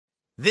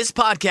This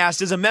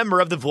podcast is a member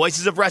of the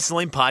Voices of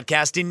Wrestling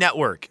Podcasting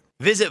Network.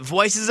 Visit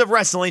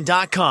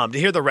voicesofwrestling.com to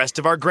hear the rest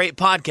of our great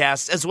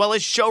podcasts, as well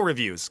as show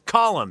reviews,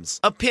 columns,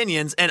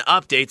 opinions, and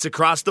updates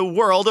across the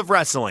world of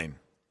wrestling.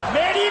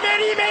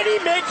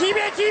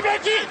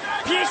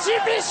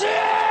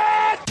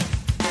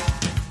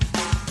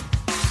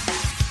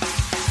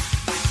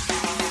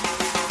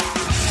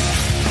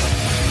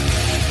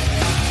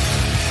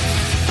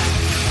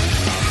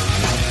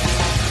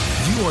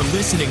 You are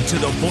listening to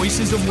the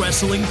Voices of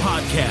Wrestling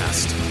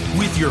podcast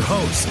with your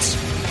hosts,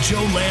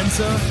 Joe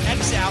Lanza.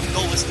 X out and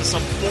go listen to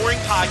some boring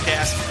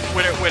podcast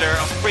where they're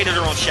afraid of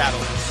their own shadow.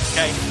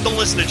 Okay? Don't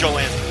listen to Joe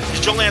Lanza, because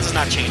Joe Lanza's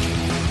not changing.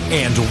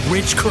 And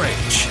Rich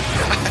Craich.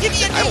 Give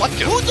me a name. Like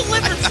who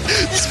delivers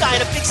this guy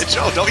in a big spot?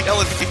 Joe, don't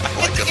yell at me. I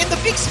like him. In the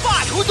big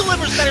spot, who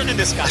delivers better than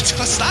this guy?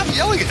 Stop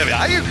yelling at me.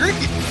 I agree.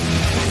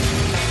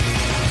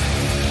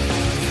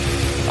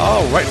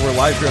 All right, we're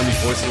live here on the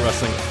Voices of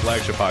Wrestling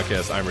Flagship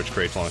podcast. I'm Rich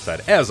Craich, alongside,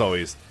 as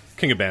always,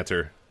 King of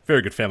Banter,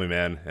 very good family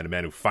man, and a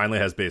man who finally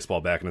has baseball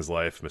back in his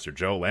life, Mr.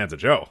 Joe Lanza.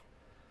 Joe,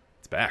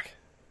 it's back.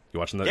 You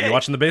watching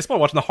the baseball?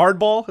 Watching the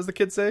hardball, as the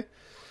kids say?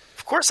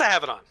 Of course I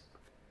have it on.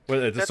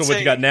 So what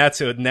you got?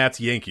 Nats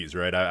Yankees,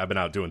 right? I've been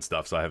out doing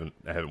stuff, so I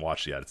haven't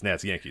watched yet. It's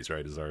Nats Yankees,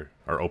 right? Is our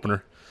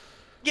opener?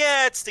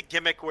 Yeah, it's the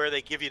gimmick where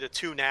they give you the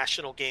two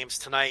national games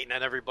tonight, and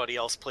then everybody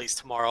else plays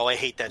tomorrow. I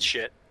hate that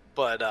shit,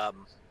 but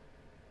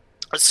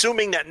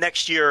assuming that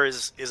next year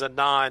is a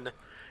non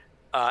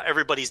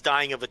everybody's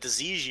dying of a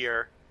disease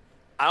year,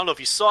 I don't know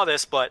if you saw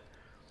this, but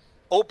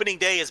opening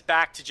day is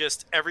back to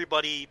just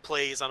everybody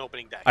plays on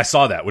opening day. I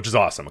saw that, which is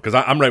awesome, because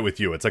I'm right with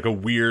you. It's like a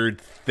weird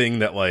thing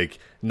that like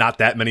not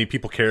that many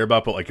people care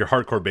about, but like your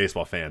hardcore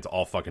baseball fans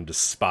all fucking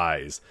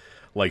despise.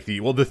 Like the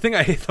thing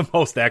I hate the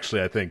most,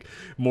 actually, I think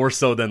more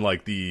so than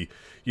like the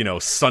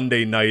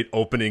Sunday night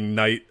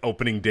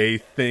opening day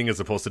thing, as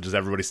opposed to just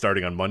everybody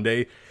starting on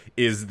Monday,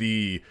 is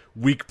the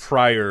week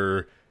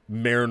prior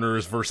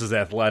Mariners versus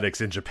Athletics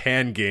in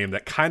Japan game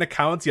that kind of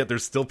counts, yet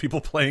there's still people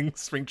playing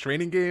spring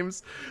training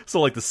games. So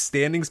like the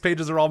standings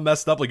pages are all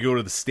messed up. Like you go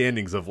to the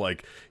standings of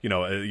like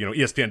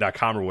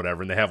ESPN.com or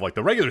whatever, and they have like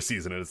the regular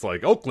season, and it's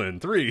like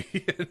Oakland 3,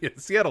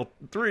 Seattle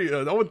 3,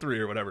 0-3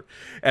 or whatever.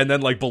 And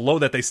then like below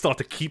that, they still have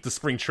to keep the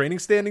spring training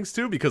standings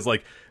too, because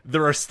like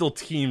there are still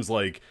teams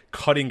like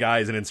cutting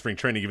guys in spring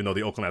training, even though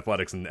the Oakland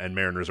Athletics and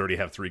Mariners already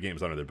have 3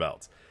 games under their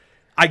belts.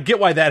 I get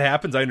why that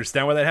happens. I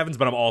understand why that happens,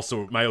 but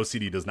my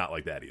OCD does not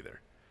like that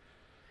either.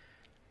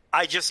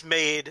 I just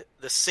made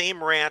the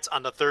same rant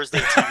on the Thursday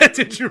TV.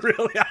 Did you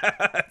really?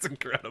 That's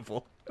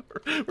incredible.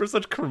 We're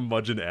such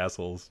curmudgeon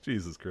assholes.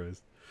 Jesus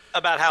Christ.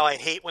 About how I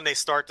hate when they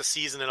start the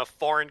season in a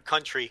foreign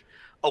country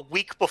a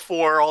week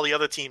before all the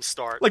other teams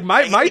start. Like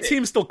my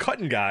team's still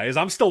cutting guys.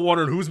 I'm still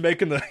wondering who's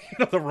making the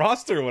the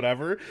roster or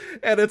whatever.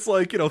 And it's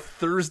like,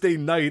 Thursday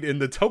night in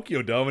the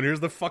Tokyo Dome, and here's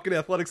the fucking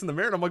Athletics and the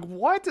Mariners. I'm like,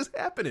 what is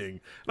happening?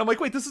 And I'm like,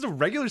 wait, this is a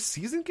regular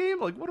season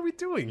game? Like, what are we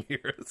doing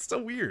here? It's so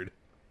weird.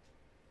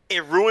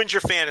 It ruins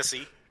your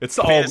fantasy. It's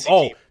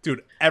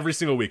dude, every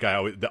single week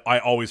I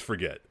always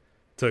forget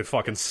to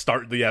fucking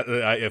start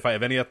if I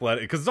have any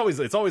athletic, because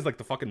it's always like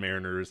the fucking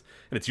Mariners,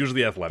 and it's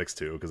usually the Athletics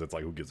too, because it's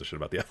like, who gives a shit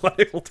about the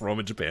Athletics? We'll throw them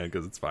in Japan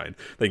because it's fine.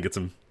 They can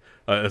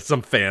get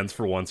some fans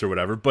for once or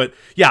whatever. But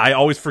yeah, I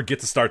always forget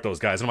to start those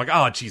guys, and I'm like,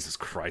 oh Jesus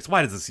Christ,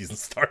 why does the season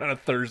start on a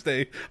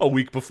Thursday a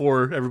week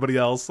before everybody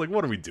else? Like,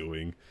 what are we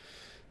doing?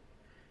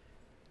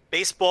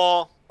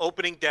 Baseball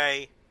opening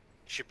day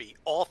should be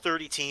all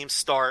 30 teams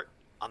start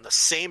on the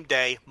same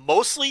day,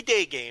 mostly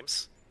day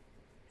games.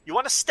 You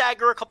want to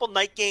stagger a couple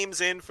night games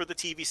in for the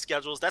TV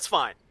schedules, that's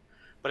fine.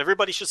 But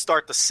everybody should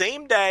start the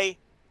same day,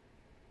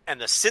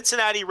 and the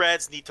Cincinnati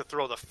Reds need to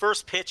throw the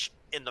first pitch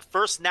in the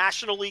first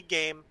National League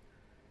game.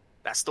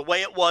 That's the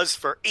way it was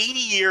for 80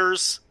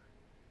 years.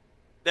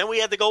 Then we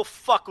had to go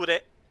fuck with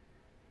it,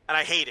 and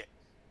I hate it.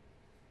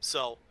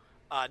 So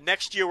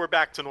next year we're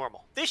back to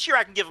normal. This year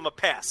I can give them a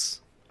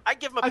pass. I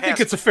think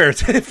it's a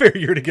fair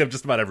year to give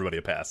just about everybody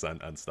a pass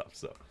on stuff,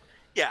 so.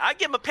 Yeah, I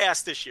give him a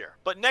pass this year.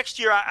 But next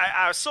year,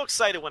 I was so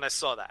excited when I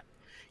saw that.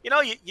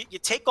 You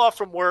take off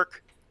from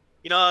work,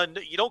 you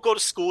don't go to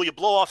school, you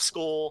blow off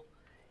school,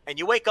 and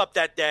you wake up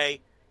that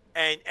day,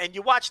 and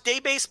you watch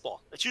day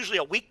baseball. It's usually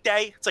a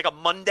weekday. It's like a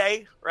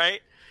Monday, right?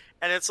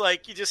 And it's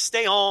like you just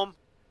stay home,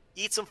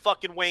 eat some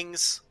fucking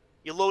wings,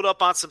 you load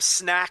up on some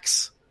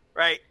snacks,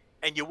 right?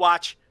 And you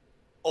watch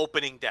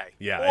opening day.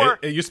 Yeah,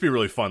 it used to be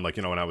really fun, like,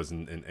 when I was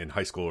in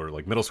high school or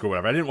like middle school or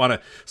whatever. I didn't want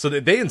to, so they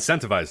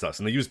incentivized us,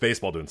 and they used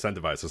baseball to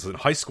incentivize us. In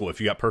high school,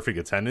 if you got perfect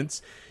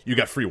attendance, you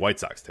got free White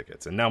Sox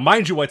tickets. And now,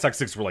 mind you, White Sox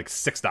tickets were like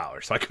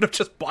 $6, so I could have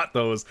just bought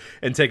those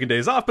and taken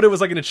days off, but it was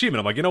like an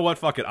achievement. I'm like, you know what,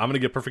 fuck it, I'm going to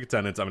get perfect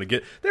attendance.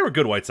 They were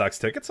good White Sox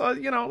tickets, so,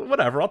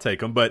 whatever, I'll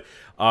take them. But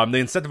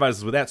they incentivized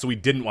us with that, so we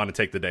didn't want to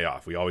take the day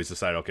off. We always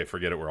decided, okay,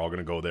 forget it, we're all going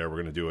to go there, we're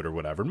going to do it or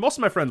whatever. And most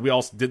of my friends, we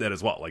all did that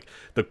as well. Like,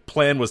 the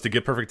plan was to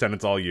get perfect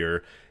attendance all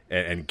year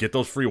and get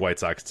those free White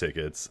Sox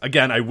tickets.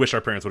 Again, I wish our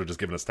parents would have just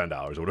given us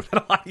 $10. It would have been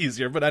a lot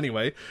easier. But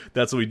anyway,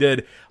 that's what we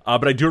did.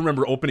 But I do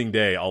remember opening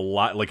day a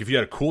lot. Like, if you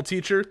had a cool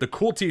teacher, the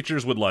cool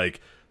teachers would, like,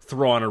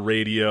 throw on a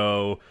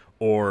radio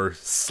or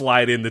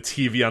slide in the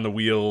TV on the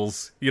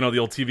wheels. You know, the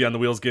old TV on the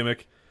wheels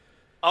gimmick.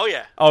 Oh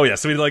yeah. Oh yeah.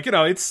 So he'd like, you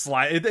know, it's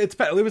slide.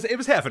 It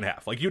was half and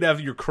half. Like you'd have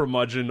your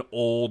curmudgeon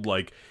old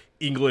like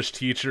English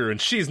teacher,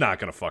 and she's not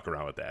gonna fuck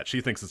around with that. She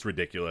thinks it's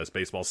ridiculous.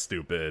 Baseball's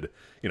stupid.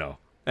 You know.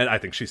 And I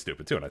think she's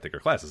stupid too, and I think her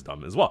class is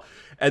dumb as well.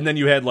 And then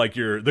you had like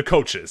the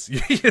coaches,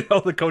 you know,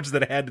 the coaches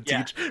that had to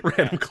teach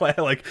random class,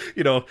 like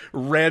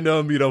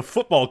random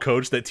football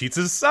coach that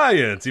teaches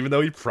science, even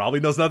though he probably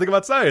knows nothing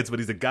about science, but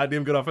he's a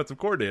goddamn good offensive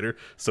coordinator,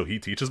 so he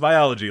teaches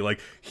biology. Like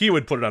he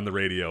would put it on the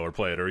radio or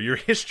play it, or your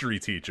history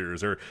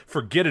teachers, or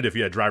forget it if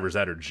you had driver's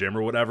ed or gym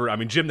or whatever. I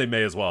mean, gym they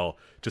may as well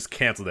just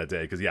cancel that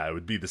day because it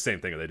would be the same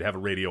thing. They'd have a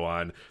radio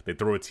on, they'd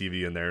throw a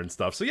TV in there and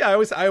stuff. So yeah,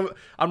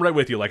 I'm right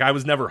with you. Like I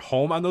was never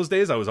home on those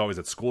days. I was always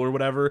at school or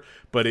whatever,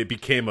 but it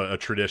became a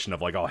tradition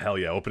of like, oh hell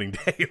yeah, opening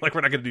day. Like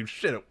we're not gonna do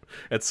shit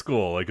at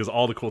school, like because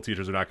all the cool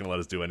teachers are not gonna let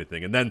us do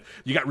anything. And then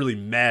you got really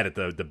mad at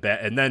the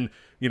and then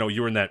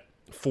you were in that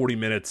 40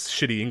 minutes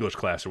shitty English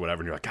class or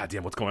whatever, and you're like, god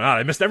damn, what's going on?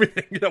 I missed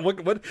everything.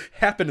 What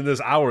happened in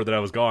this hour that I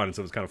was gone? And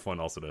so it was kind of fun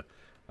also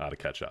to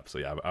catch up. So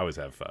yeah, I always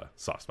have a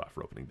soft spot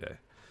for opening day.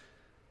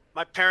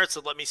 My parents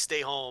would let me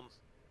stay home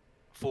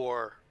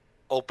for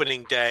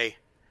opening day,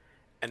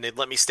 and they'd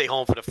let me stay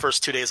home for the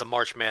first 2 days of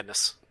March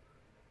Madness.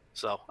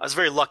 So I was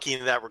very lucky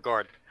in that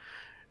regard.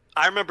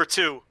 I remember,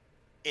 too,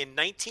 in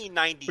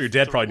 1993... Well, your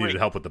dad probably needed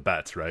help with the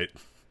bets, right?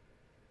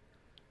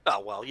 Oh,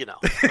 well, you know.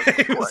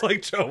 He was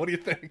like, Joe, what do you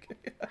think?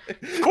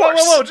 Of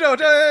course. Whoa, Joe,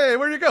 hey,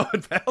 where are you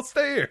going, pal?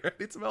 Stay here. I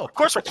need some help. Of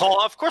course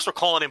we're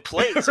calling in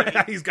plays. Right.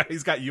 I mean,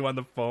 he's got you on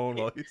the phone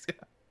while he's... Yeah.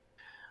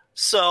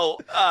 So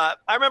I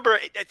remember,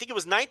 I think it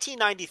was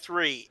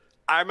 1993.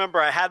 I remember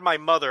I had my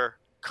mother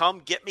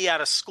come get me out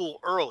of school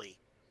early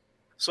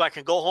so I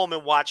can go home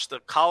and watch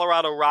the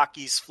Colorado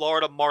Rockies,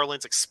 Florida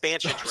Marlins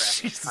expansion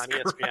draft on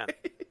ESPN.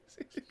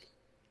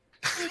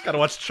 Got to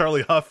watch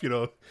Charlie Huff,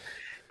 fucking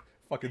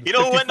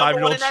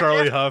 55-year-old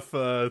Charlie Huff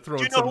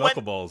throwing some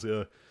knuckleballs.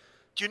 Yeah.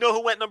 Do you know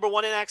who went number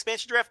one in that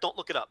expansion draft? Don't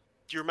look it up.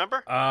 Do you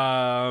remember?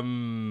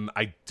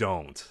 I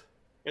don't.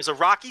 There's a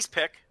Rockies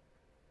pick.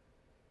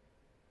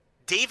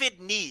 David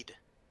Need.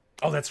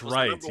 Oh, that's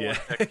right. Yeah.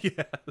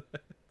 Yeah.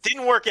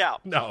 Didn't work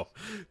out. No,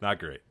 not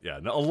great. Yeah,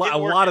 no, a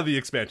lot of the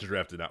expansion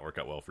draft did not work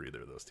out well for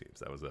either of those teams.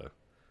 That was a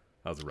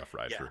rough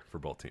ride for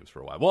both teams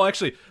for a while. Well,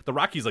 actually, the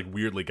Rockies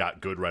weirdly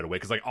got good right away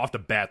because off the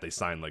bat they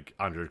signed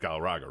Andre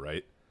Galarraga,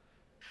 right?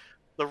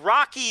 The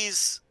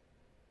Rockies,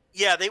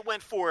 yeah, they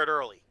went for it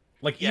early.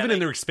 Even in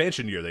their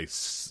expansion year, they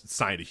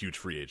signed a huge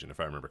free agent,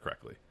 if I remember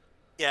correctly.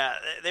 Yeah,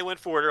 they went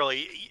for it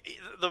early.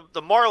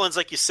 The Marlins,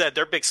 like you said,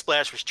 their big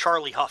splash was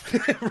Charlie Huff.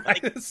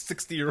 Right,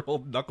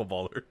 60-year-old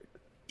knuckleballer.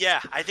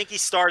 Yeah, I think he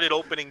started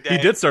opening day. He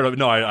did start.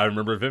 No, I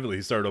remember vividly.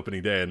 He started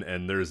opening day,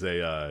 and there's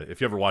a.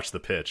 If you ever watch the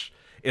pitch,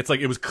 it's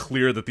it was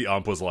clear that the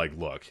ump was like,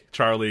 "Look,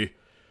 Charlie,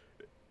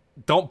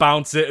 don't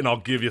bounce it, and I'll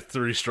give you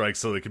 3 strikes,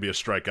 so it could be a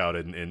strikeout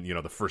in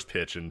the first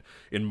pitch in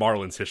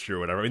Marlins history or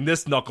whatever." I mean,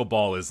 this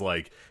knuckleball is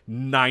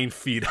 9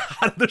 feet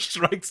out of the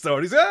strike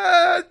zone. He's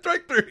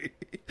strike 3,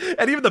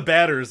 and even the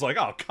batter is like,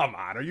 "Oh, come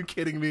on, are you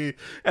kidding me?"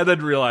 And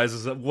then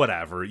realizes that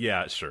whatever,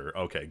 yeah, sure,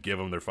 okay, give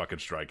them their fucking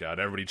strikeout.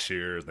 Everybody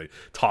cheers. They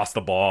toss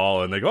the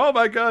ball, and they go, "Oh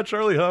my god,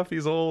 Charlie Huff,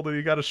 he's old, and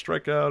he got a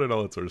strikeout," and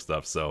all that sort of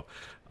stuff. So,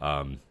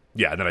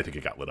 yeah, and then I think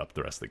it got lit up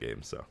the rest of the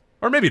game. So,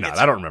 or maybe not.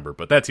 I don't remember,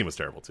 but that team was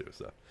terrible too.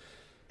 So.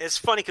 It's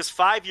funny because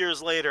 5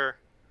 years later,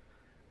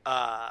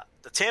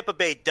 the Tampa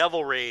Bay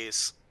Devil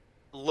Rays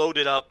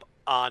loaded up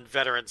on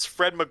veterans.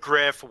 Fred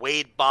McGriff,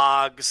 Wade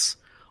Boggs,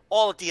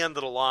 all at the end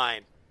of the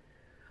line.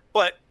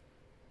 But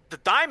the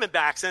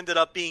Diamondbacks ended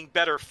up being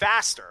better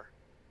faster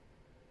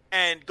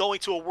and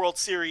going to a World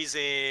Series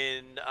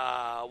in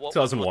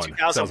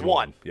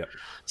 2001. Yep.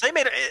 So they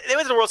went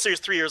to the World Series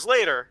 3 years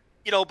later,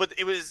 but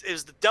it was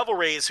the Devil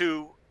Rays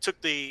who took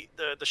the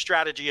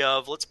strategy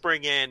of let's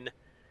bring in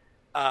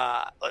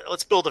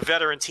let's build a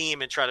veteran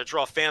team and try to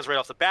draw fans right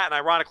off the bat. And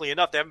ironically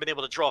enough, they haven't been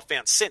able to draw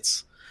fans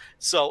since.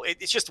 So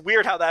it's just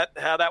weird how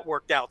that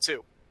worked out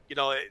too.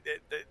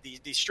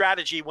 The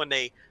strategy when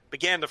they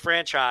began the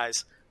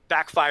franchise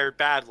backfired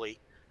badly,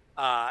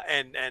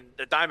 and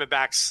the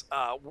Diamondbacks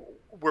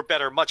were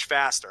better much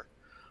faster.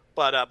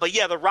 But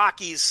yeah, the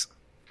Rockies.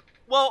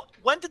 Well,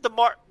 when did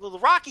the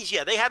Rockies?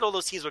 Yeah, they had all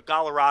those teams with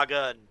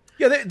Galarraga and.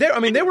 Yeah,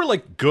 they were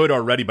good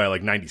already by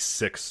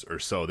 96 or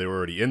so. They were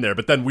already in there,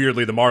 but then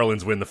weirdly the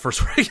Marlins win the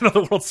first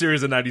the World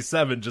Series in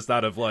 97 just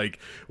out of Wayne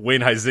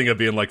Huizinga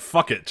being like,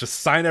 fuck it, just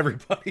sign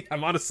everybody. I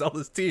want to sell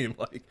this team.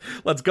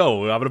 Let's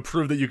go. I'm going to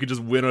prove that you could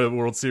just win a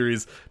World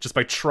Series just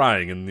by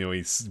trying. And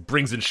he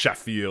brings in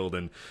Sheffield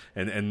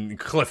and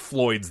Cliff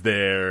Floyd's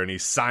there, and he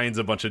signs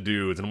a bunch of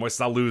dudes, and Moise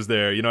Salou's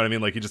there. You know what I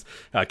mean? He just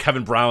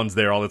Kevin Brown's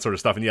there, all that sort of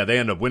stuff. And yeah, they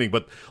end up winning.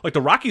 But the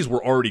Rockies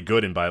were already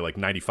good in by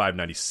 95,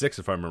 96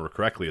 if I remember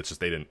correctly. It's just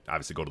they didn't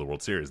obviously go to the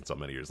World Series until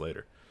many years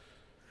later.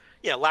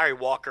 Yeah, Larry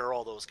Walker,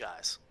 all those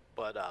guys.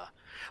 But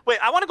wait,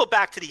 I want to go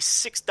back to these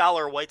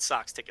 $6 White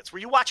Sox tickets. Were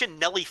you watching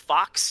Nellie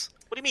Fox?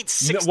 What do you mean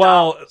 $6?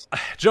 Well,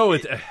 Joe,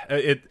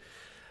 I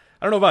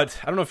don't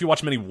know if you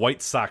watch many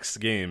White Sox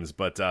games,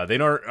 but they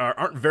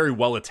aren't very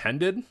well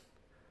attended.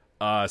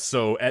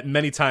 So at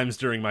many times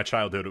during my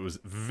childhood, it was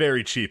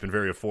very cheap and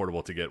very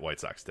affordable to get White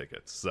Sox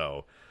tickets.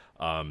 So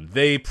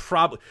they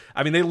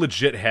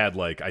legit had,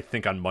 like, I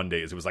think on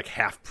Mondays, it was like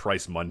half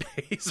price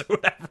Mondays or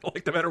whatever,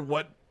 like no matter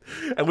what,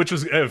 which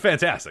was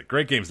fantastic.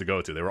 Great games to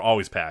go to. They were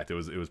always packed. It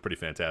was pretty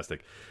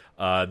fantastic.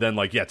 Then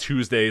like,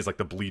 Tuesdays, like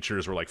the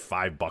bleachers were like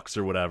 $5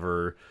 or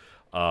whatever.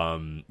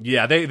 They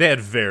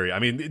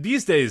had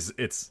these days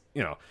it's,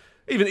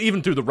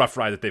 even through the rough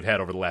ride that they've had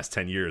over the last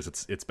 10 years,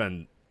 it's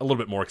been a little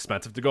bit more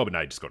expensive to go, but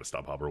now you just go to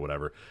StubHub or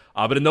whatever.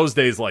 But in those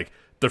days, like,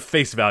 their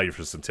face value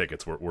for some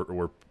tickets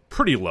were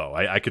pretty low.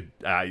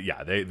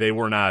 They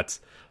were not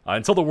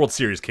until the World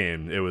Series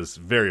came. It was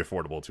very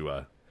affordable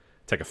to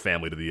take a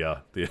family to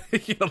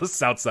the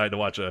South Side to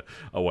watch a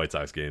White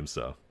Sox game.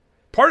 So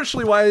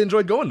partially why I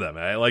enjoyed going to them.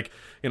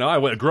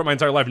 I grew up my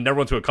entire life and never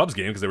went to a Cubs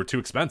game because they were too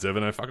expensive,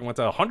 and I fucking went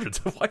to hundreds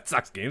of White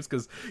Sox games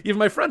because even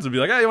my friends would be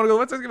like, "Hey, you want to go to the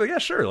White Sox game?" Like, yeah,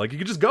 sure. Like, you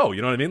could just go.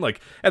 You know what I mean? Like,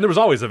 and there was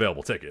always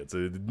available tickets.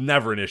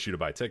 Never an issue to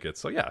buy tickets.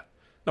 So yeah.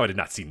 No, I did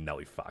not see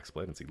Nelly Fox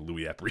play. I didn't see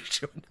Louis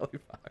Aparicio and Nelly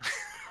Fox.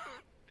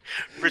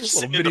 Rich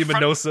sitting in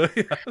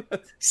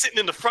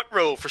the front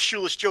row for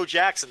Shoeless Joe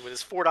Jackson with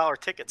his $4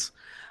 tickets.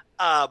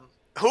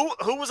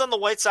 Who was on the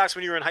White Sox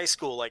when you were in high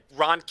school? Like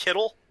Ron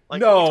Kittle?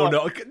 Like, no.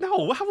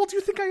 How old do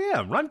you think I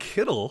am? Ron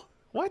Kittle?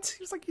 What?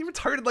 He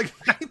retired in like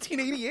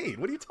 1988.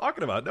 What are you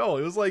talking about? No,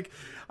 it was like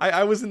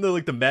I was in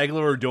the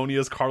Magdalene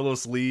Ordonez,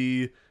 Carlos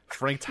Lee,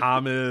 Frank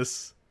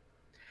Thomas,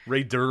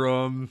 Ray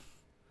Durham.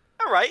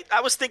 All right, I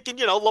was thinking,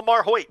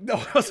 Lamar Hoyt. No,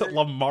 it wasn't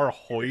Lamar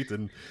Hoyt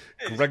and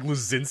Greg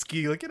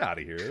Luzinski. Like, get out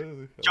of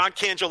here. John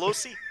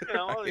Cangelosi.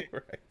 Right.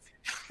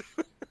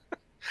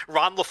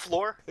 Ron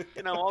LaFleur.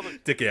 All the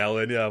Dick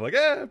Allen. Yeah, I'm like,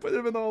 put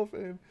him in the Hall of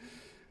Fame.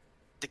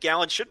 Dick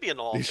Allen should be in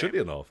the Hall of Fame. He should be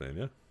in the Hall of Fame.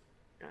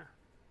 Yeah.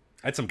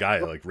 I had some guy,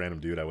 like,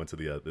 random dude. I went to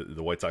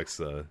the White Sox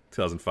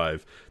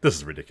 2005. This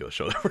is a ridiculous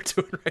show that we're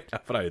doing right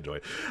now, but I enjoy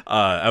it.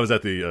 I was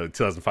at the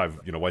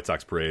 2005 White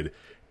Sox parade,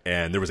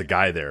 and there was a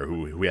guy there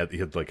who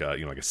had like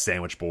a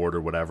sandwich board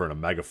or whatever and a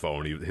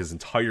megaphone.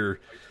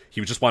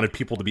 He just wanted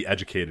people to be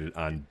educated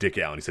on Dick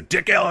Allen. He said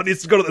Dick Allen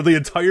needs to go to the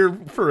entire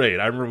parade.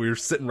 I remember we were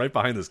sitting right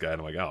behind this guy, and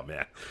I'm like, oh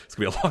man, it's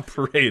gonna be a long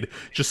parade,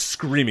 just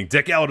screaming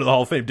Dick Allen to the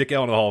Hall of Fame, Dick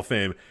Allen to the Hall of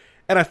Fame.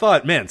 And I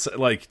thought, man,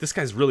 this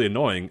guy's really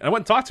annoying. And I went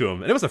and talked to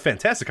him, and it was a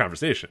fantastic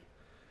conversation.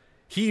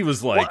 He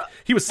was like,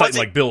 he was citing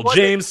like Bill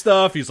James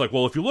stuff. He's like,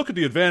 well, if you look at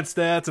the advanced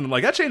stats, and I'm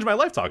like, that changed my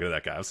life talking to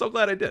that guy. I'm so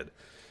glad I did.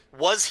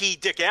 Was he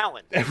Dick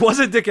Allen? It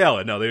wasn't Dick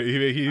Allen. No,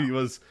 he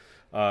was.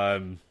 I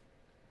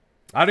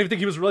don't even think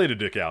he was related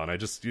to Dick Allen. I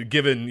just,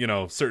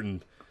 given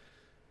certain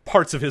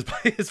parts of his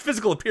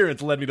physical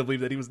appearance led me to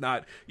believe that he was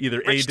not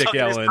either Dick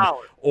Allen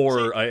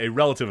or a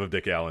relative of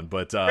Dick Allen.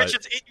 But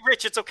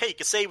Rich, it's okay. You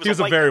can say he was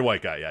a very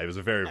white guy. Yeah, he was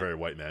a very, very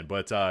white man.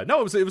 But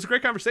no, it was a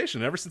great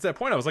conversation. And ever since that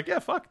point, I was like, yeah,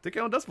 fuck, Dick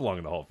Allen does belong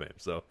in the Hall of Fame.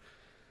 So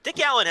Dick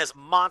Allen has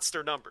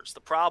monster numbers.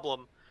 The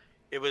problem,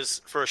 it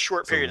was for a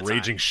short period of time.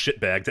 Raging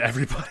shitbag to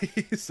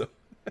everybody. So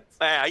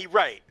you're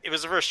right. It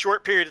was for a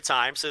short period of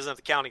time, so he doesn't have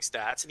the counting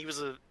stats, and he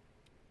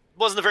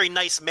wasn't a very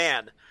nice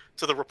man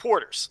to the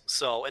reporters.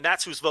 So, and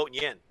that's who's voting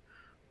you in.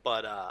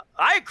 But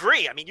I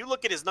agree. I mean, you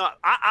look at his nut.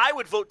 I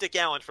would vote Dick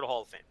Allen for the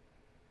Hall of Fame.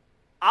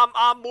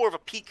 I'm more of a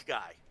peak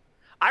guy.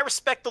 I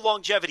respect the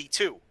longevity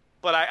too,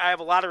 but I have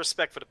a lot of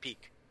respect for the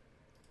peak.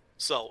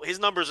 So his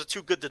numbers are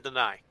too good to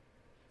deny.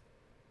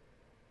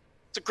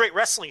 It's a great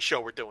wrestling show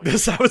we're doing.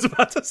 This I was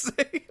about to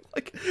say.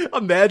 Like,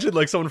 imagine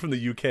like someone from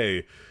the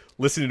UK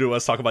listening to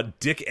us talk about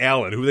Dick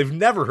Allen, who they've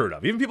never heard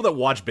of. Even people that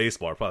watch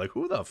baseball are probably like,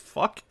 "Who the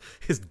fuck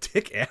is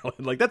Dick Allen?"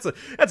 Like,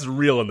 that's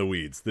real in the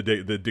weeds. The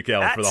Dick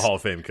Allen for the Hall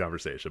of Fame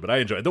conversation. But I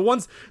enjoy it.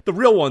 The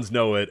real ones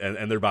know it,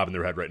 and they're bobbing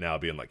their head right now,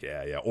 being like,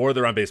 "Yeah," or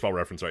they're on Baseball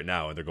Reference right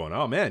now, and they're going,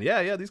 "Oh man,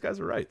 yeah, these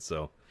guys are right."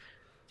 So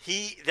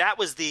that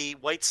was the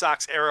White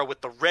Sox era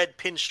with the red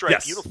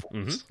pinstripe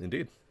uniforms. Mm-hmm,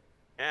 indeed.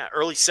 Yeah,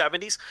 early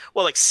 70s.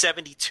 Well, like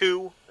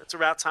 72. That's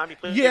around time he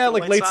played. Yeah,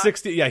 like late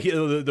 60s. Yeah,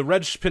 the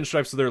red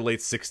pinstripes were their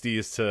late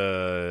 60s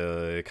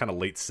to kind of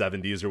late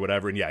 70s or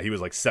whatever. And yeah, he was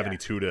like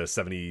 72 to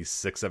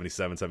 76,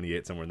 77,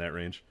 78, somewhere in that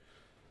range.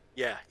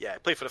 Yeah. He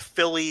played for the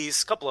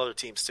Phillies, a couple other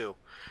teams too.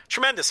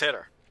 Tremendous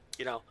hitter,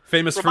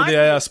 Famous for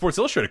the Sports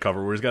Illustrated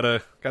cover where he's got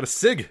a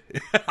cig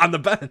on the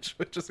bench,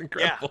 which is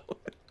incredible.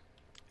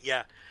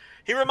 Yeah.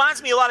 He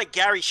reminds me a lot of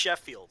Gary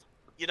Sheffield,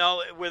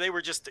 where they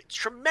were just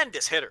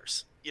tremendous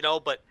hitters.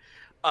 But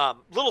a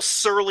little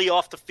surly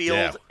off the field.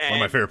 Yeah, one of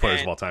my favorite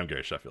players of all time,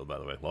 Gary Sheffield, by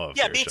the way. Love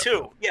Gary me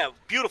Sheffield. Too. Yeah,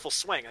 beautiful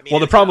swing. I mean, well,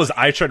 the problem was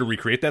I tried to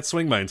recreate that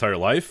swing my entire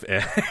life,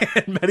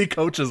 and many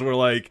coaches were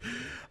like,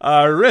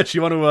 Rich,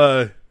 you want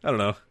to, I don't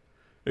know,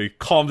 They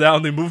calm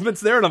down the movements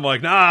there, and I'm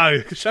like, nah,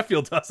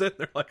 Sheffield does it.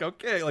 They're like,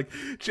 okay. Like,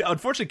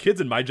 unfortunately, kids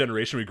in my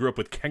generation, we grew up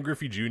with Ken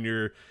Griffey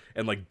Jr.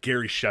 and like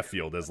Gary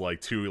Sheffield as like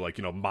two like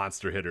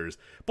monster hitters.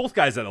 Both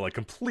guys that are like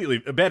completely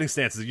batting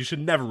stances you should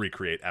never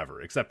recreate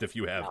ever, except if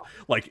you have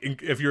like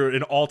if you're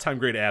an all-time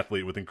great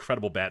athlete with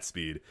incredible bat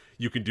speed,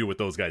 you can do what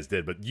those guys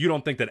did. But you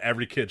don't think that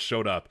every kid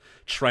showed up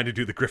trying to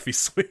do the Griffey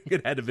swing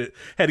and had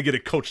to get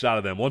it coached out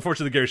of them. Well,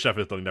 unfortunately, the Gary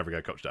Sheffield thing never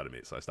got coached out of me,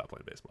 so I stopped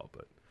playing baseball.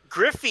 But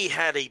Griffey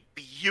had a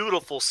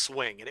beautiful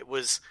swing, and it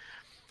was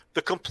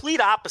the complete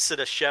opposite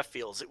of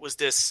Sheffield's. It was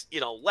this,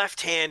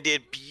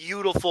 left-handed,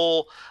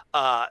 beautiful,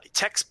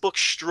 textbook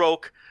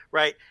stroke,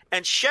 right?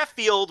 And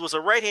Sheffield was a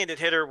right-handed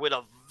hitter with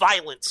a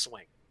violent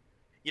swing,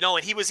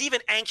 and he was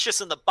even anxious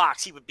in the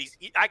box.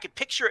 I could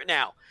picture it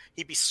now.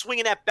 He'd be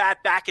swinging that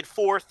bat back and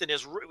forth and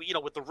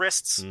with the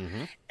wrists,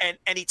 and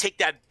he'd take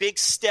that big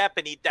step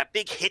and that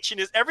big hitch in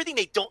everything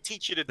they don't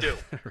teach you to do,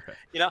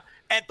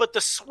 right. But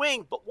the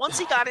swing, but once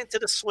he got into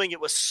the swing, it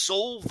was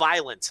so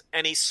violent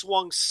and he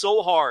swung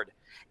so hard.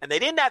 And they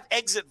didn't have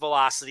exit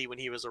velocity when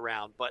he was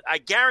around, but I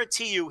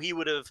guarantee you he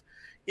would have,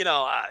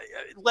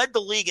 led the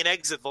league in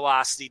exit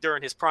velocity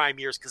during his prime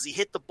years because he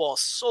hit the ball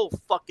so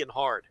fucking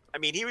hard. I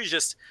mean, he was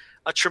just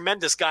a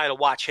tremendous guy to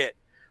watch hit.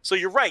 So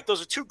you're right;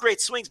 those are two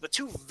great swings, but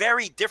two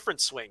very different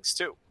swings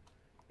too.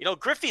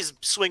 Griffey's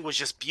swing was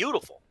just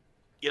beautiful.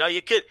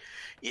 You could,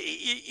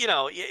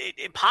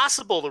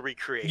 impossible to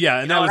recreate. Yeah,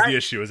 and that was the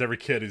issue. Is every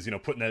kid is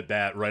putting that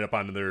bat right up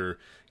onto their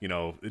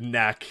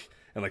neck.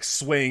 And like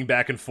swaying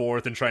back and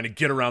forth and trying to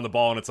get around the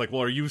ball, and it's like,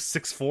 well, are you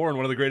 6'4" and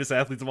one of the greatest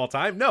athletes of all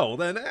time? No,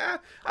 then I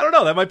don't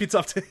know. That might be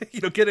tough to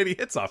get any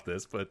hits off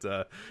this, but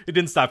it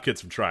didn't stop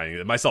kids from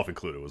trying. Myself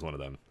included was one of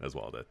them as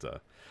well.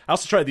 That I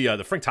also tried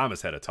the Frank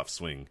Thomas had a tough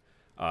swing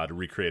to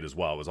recreate as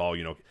well. It was all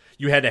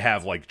you had to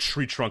have like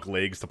tree trunk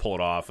legs to pull it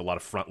off, a lot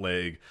of front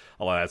leg,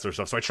 a lot of that sort of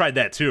stuff. So I tried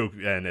that too,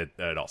 and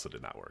it also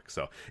did not work.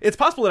 So it's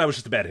possible that I was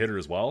just a bad hitter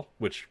as well,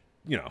 which.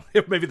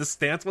 If maybe the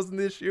stance wasn't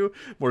the issue,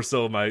 more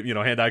so my,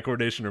 hand-eye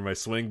coordination or my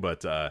swing.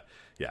 But,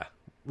 yeah,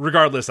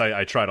 regardless,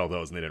 I tried all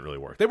those and they didn't really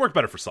work. They work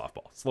better for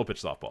softball, slow-pitch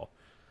softball.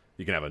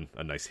 You can have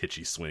a nice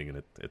hitchy swing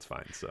and it's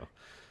fine, so.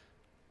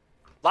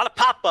 A lot of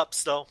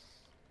pop-ups, though.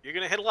 You're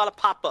going to hit a lot of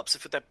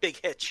pop-ups with that big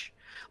hitch.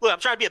 Look, I'm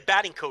trying to be a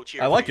batting coach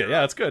here. I like it.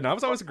 Yeah, it's good. And I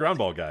was always a ground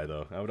ball guy,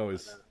 though. I would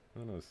always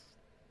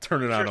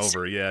turn it on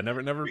over. Yeah,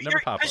 never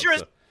pop-ups.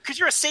 Because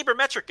you're a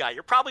sabermetric guy,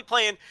 you're probably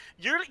playing.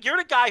 You're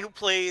the guy who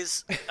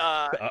plays.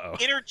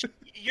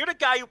 You're the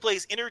guy who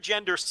plays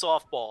intergender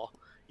softball.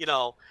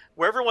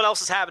 Where everyone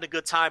else is having a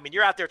good time, and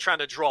you're out there trying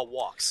to draw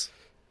walks.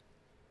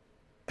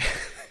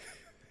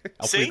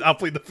 I'll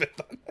plead the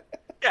fifth on that.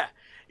 Yeah,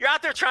 you're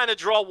out there trying to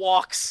draw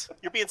walks.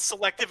 You're being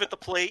selective at the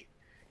plate.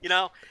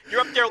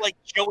 You're up there like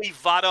Joey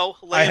Votto.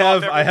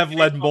 I have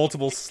led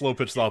multiple slow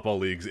pitch softball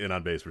leagues in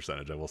on base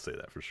percentage. I will say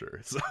that for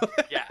sure. So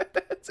yeah,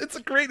 it's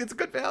a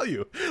good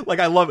value. Like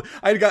I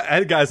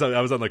had guys.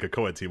 I was on like a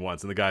co-ed team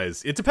once, and the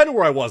guys. It depended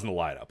where I was in the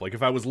lineup. Like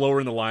if I was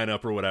lower in the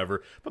lineup or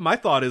whatever. But my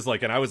thought is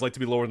like, and I always like to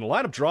be lower in the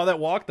lineup. Draw that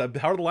walk. The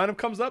harder the lineup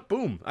comes up,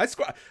 boom. I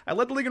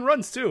led the league in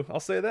runs too. I'll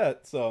say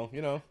that. So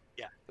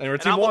Yeah. And our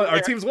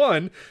teams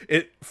won.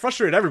 It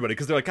frustrated everybody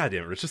because they're like, God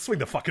damn it, Rich, just swing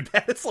the fucking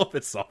bat. It's slow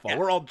pitch softball. Yeah.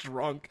 We're all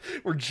drunk.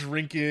 We're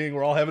drinking.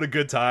 We're all having a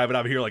good time. And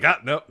I'm here like,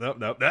 nope.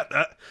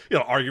 That.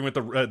 Arguing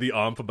with the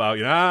ump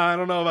about, I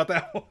don't know about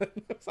that one.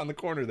 It's on the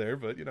corner there,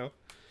 but Yeah,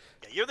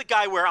 you're the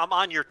guy where I'm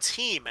on your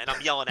team and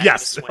I'm yelling at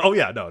yes. you to swing. Oh,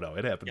 yeah. No.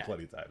 It happened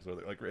plenty of times where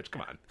they're like, Rich,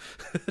 come on.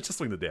 Just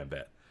swing the damn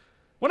bat.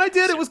 When I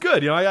did, it was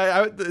good.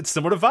 It's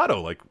similar to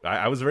Votto. Like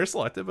I was very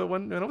selective, but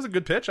when it was a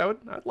good pitch,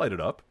 I'd light it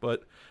up.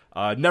 But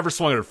never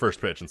swung at a first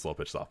pitch in slow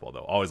pitch softball,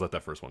 though. Always let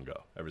that first one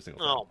go every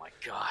single time. Oh my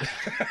god!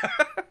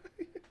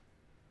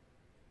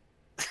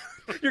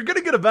 You're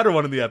gonna get a better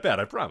one in the at bat,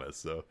 I promise.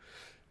 So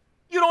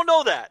you don't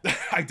know that.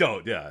 I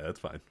don't. Yeah, that's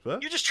fine.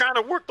 But you're just trying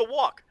to work the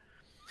walk.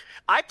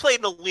 I played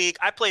in the league.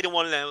 I played in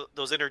one of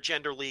those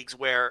intergender leagues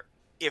where.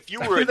 If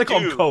you were they call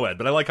them co-ed,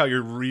 but I like how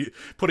you're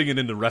putting it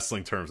into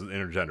wrestling terms with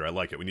intergender. I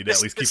like it. We need to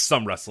at least keep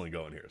some wrestling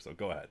going here, so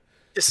go ahead.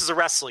 This is a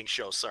wrestling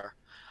show, sir.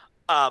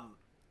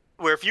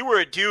 Where if you were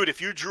a dude,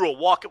 if you drew a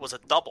walk, it was a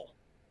double.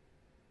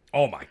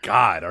 Oh my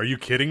God, are you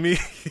kidding me?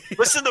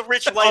 Listen to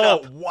Rich light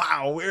up. Oh,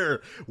 wow,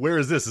 where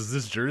is this? Is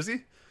this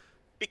Jersey?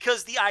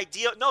 Because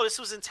this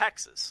was in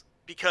Texas.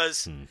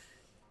 Because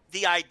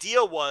the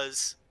idea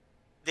was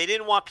they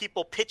didn't want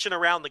people pitching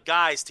around the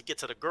guys to get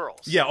to the girls.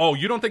 Yeah, oh,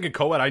 you don't think in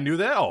co-ed I knew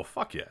that? Oh,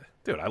 fuck yeah.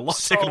 Dude, I love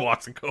taking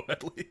walks in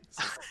co-ed leagues.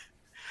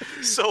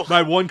 So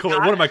one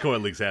of my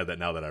co-ed leagues had that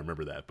now that I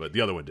remember that, but the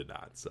other one did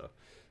not, so.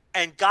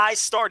 And guys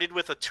started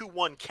with a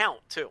 2-1 count,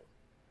 too.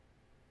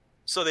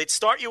 So they'd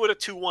start you with a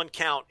 2-1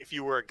 count if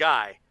you were a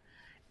guy.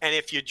 And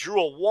if you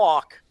drew a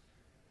walk,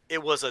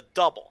 it was a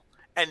double.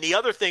 And the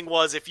other thing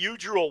was if you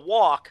drew a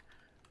walk,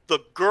 the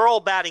girl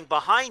batting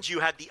behind you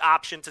had the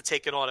option to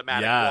take an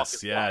automatic walk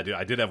as well. Dude,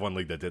 I did have one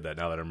league that did that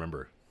now that I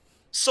remember.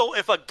 So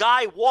if a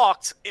guy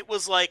walked, it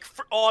was like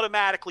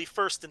automatically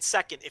first and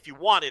second if you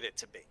wanted it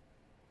to be.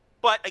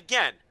 But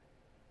again,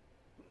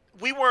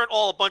 we weren't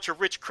all a bunch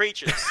of rich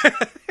creatures.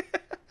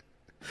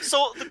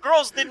 So the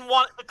girls didn't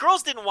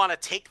want to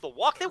take the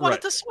walk. They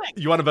wanted to swing.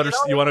 You want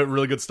a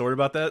really good story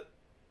about that?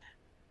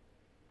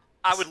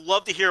 I would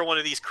love to hear one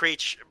of these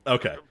crates.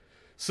 Okay.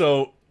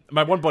 So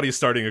my one buddy is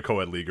starting a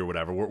co-ed league or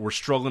whatever. We're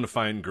struggling to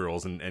find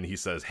girls, and he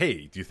says,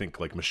 "Hey, do you think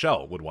like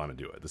Michelle would want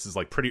to do it?" This is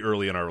like pretty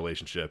early in our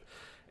relationship,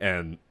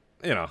 and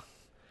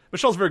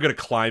Michelle's very good at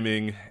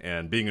climbing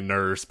and being a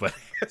nurse, but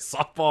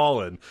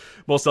softball and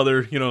most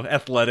other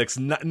athletics,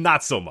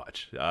 not so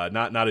much.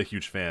 Not a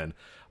huge fan.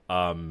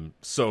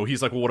 So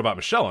he's like, "Well, what about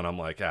Michelle?" And I'm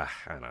like, I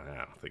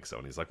don't think so.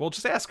 And he's like, "Well,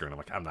 just ask her." And I'm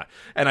like, "I'm not."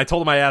 And I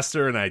told him I asked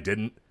her, and I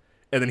didn't.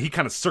 And then he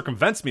kind of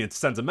circumvents me and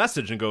sends a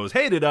message and goes,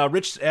 "Hey, did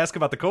Rich ask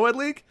about the co-ed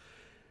league?"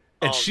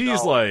 And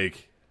she's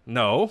like,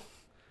 "No."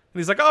 And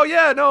he's like, "Oh,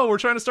 yeah, no, we're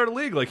trying to start a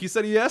league. Like, he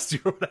said he asked you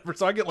or whatever."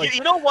 So I get like...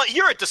 You know what?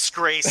 You're a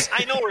disgrace.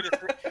 I know it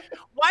is.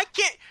 Why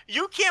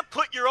can't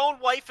put your own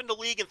wife in the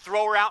league and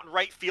throw her out in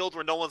right field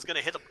where no one's going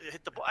to hit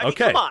the ball? I mean,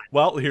 okay, come on.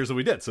 Well, here's what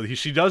we did. So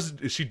she does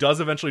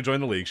eventually join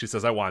the league. She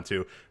says, "I want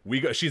to."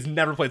 She's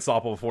never played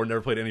softball before,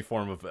 never played any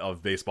form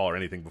of baseball or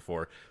anything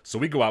before. So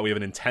we go out. We have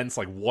an intense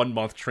 1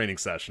 month training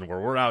session where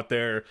we're out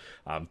there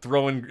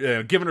throwing,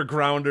 giving her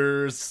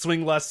grounders,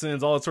 swing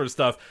lessons, all that sort of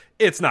stuff.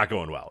 It's not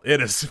going well. It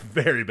is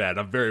very bad.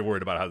 I'm very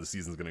worried about how the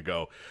season's going to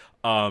go.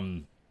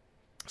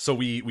 So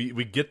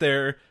we get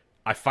there.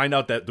 I find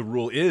out that the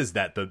rule is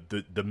that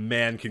the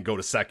man can go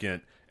to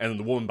second, and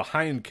the woman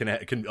behind can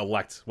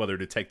elect whether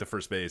to take the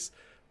first base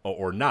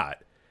or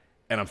not.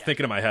 And I'm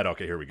thinking in my head,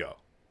 okay, here we go,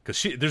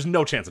 because there's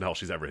no chance in hell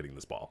she's ever hitting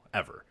this ball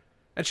ever,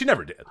 and she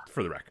never did,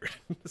 for the record.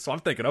 So I'm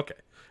thinking, okay,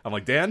 I'm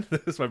like, Dan,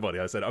 this is my buddy.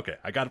 I said, okay,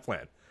 I got a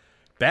plan.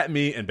 Bat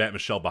me and bat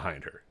Michelle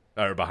behind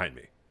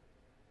me.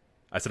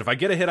 I said, if I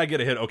get a hit, I get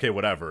a hit. Okay,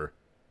 whatever.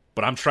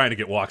 But I'm trying to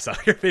get walks out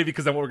here, baby,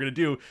 because then what we're going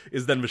to do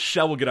is then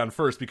Michelle will get on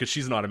first because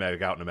she's an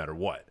automatic out no matter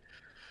what.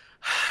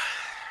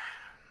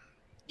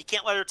 You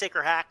can't let her take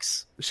her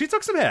hacks. She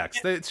took some hacks.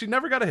 She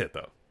never got a hit,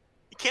 though.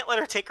 You can't let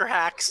her take her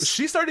hacks.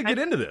 She started to get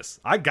into this.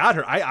 I got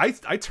her.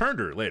 I turned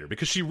her later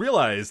because she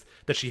realized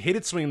that she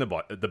hated swinging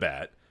the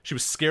bat. She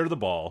was scared of the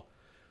ball.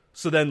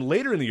 So then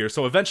later in the year,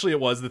 so eventually it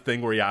was the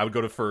thing where, I would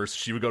go to first,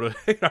 she would go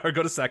to I would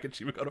go to second,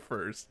 she would go to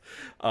first.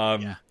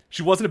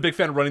 She wasn't a big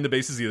fan of running the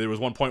bases either. There was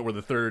one point where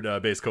the third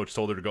base coach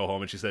told her to go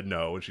home, and she said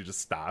no, and she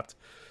just stopped.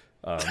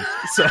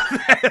 So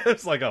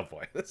it's like, oh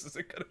boy, this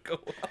isn't gonna go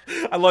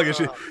well. I love it.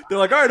 They're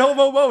like, all right,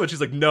 home, and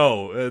she's like,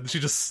 no, and she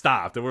just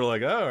stopped, and we're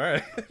like, oh, all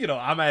right,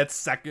 I'm at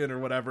second or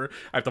whatever.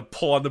 I have to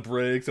pull on the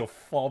brakes, or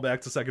fall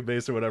back to second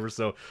base or whatever.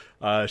 So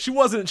she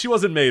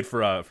wasn't made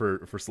for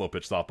slow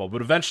pitch softball.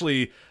 But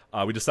eventually,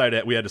 we decided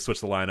that we had to switch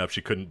the lineup.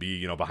 She couldn't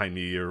be behind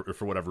me or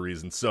for whatever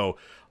reason. So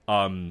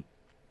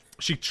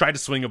she tried to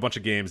swing a bunch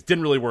of games,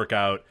 didn't really work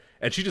out,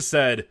 and she just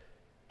said,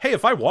 hey,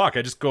 if I walk,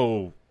 I just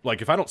go.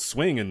 Like, if I don't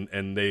swing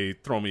and they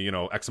throw me,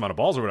 X amount of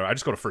balls or whatever, I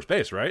just go to first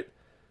base, right?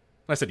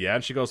 And I said, yeah.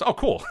 And she goes, oh,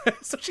 cool.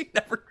 So she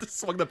never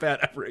swung the bat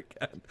ever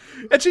again.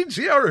 And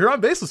her on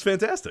base was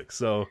fantastic.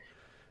 So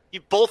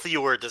both of you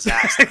were a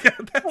disaster.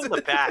 Swing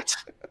the bat.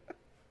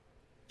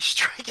 You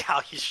strike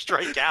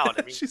out.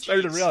 I mean, she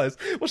started to realize.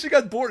 Well, she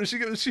got bored.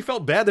 She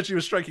felt bad that she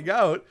was striking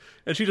out.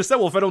 And she just said,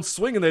 well, if I don't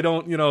swing and they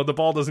don't, the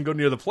ball doesn't go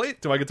near the plate,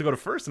 do I get to go to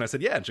first? And I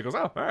said, yeah. And she goes,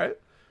 oh, all right.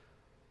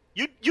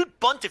 You'd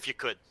bunt if you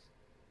could.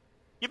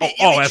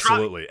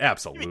 Absolutely.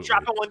 You'd be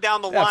dropping one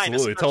down the line.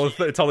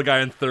 Absolutely. Tell the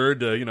guy in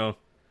third to, little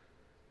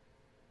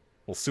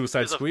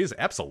suicide squeeze.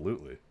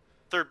 Absolutely.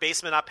 Third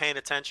baseman not paying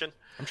attention.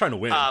 I'm trying to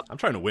win. I'm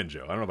trying to win,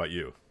 Joe. I don't know about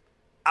you.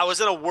 I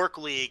was in a work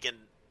league, and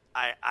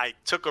I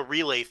took a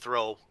relay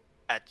throw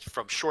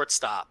from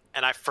shortstop,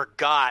 and I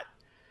forgot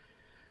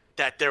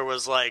that there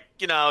was like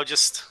a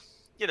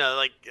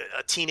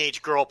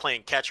teenage girl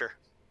playing catcher.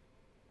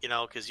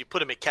 Because you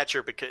put him at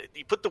catcher because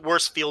you put the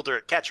worst fielder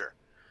at catcher.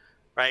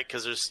 Right,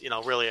 because there's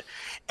really,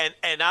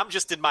 and I'm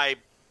just in my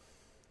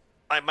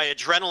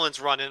adrenaline's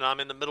running. And I'm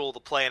in the middle of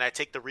the play, and I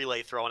take the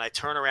relay throw, and I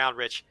turn around,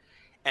 Rich,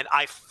 and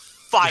I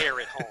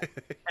fire it home.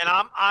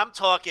 And I'm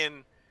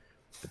talking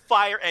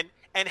fire,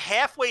 and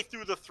halfway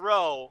through the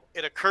throw,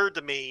 it occurred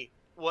to me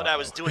what I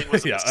was doing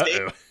was a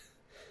mistake.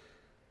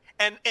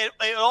 And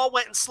it all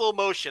went in slow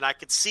motion. I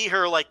could see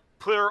her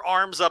put her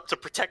arms up to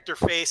protect her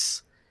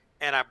face,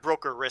 and I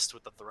broke her wrist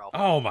with the throw.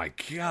 Oh my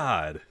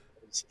God!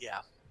 Yeah.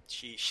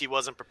 She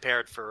wasn't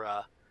prepared for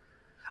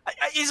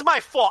it's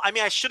my fault. I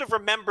mean, I should have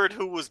remembered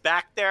who was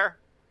back there.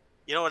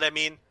 You know what I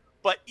mean?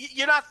 But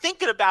you're not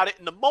thinking about it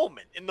in the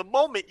moment. In the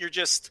moment, you're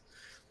just,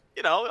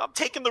 I'm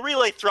taking the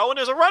relay throw and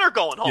there's a runner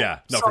going home. Yeah,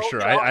 no, for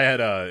sure. I had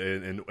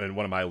in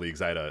one of my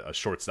leagues, I had a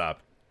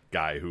shortstop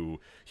guy who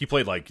he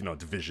played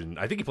division.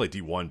 I think he played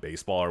D1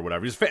 baseball or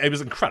whatever. It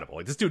was incredible.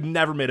 Like, this dude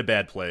never made a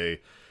bad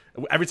play.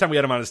 Every time we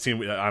had him on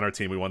our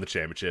team, we won the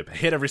championship.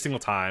 Hit every single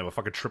time, a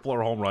fucking triple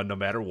or home run, no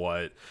matter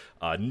what.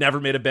 Never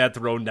made a bad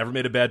throw, never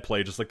made a bad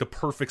play. Just like the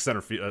perfect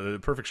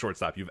perfect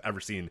shortstop you've ever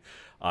seen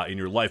in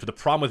your life. But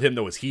the problem with him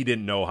though is he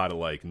didn't know how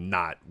to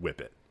not whip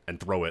it and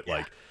throw it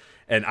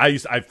And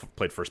I've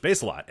played first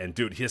base a lot, and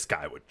dude, this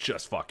guy would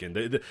just fucking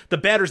the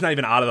batter's not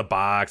even out of the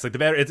box. Like the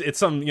batter, it's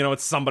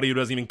somebody who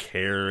doesn't even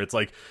care. It's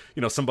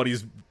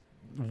somebody's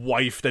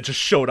wife that just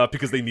showed up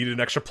because they needed an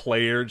extra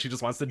player, and she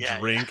just wants to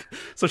drink. Yeah.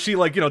 So she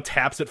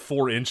taps at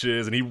 4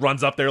 inches, and he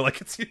runs up there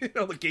like it's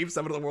the Game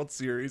 7 of the World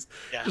Series.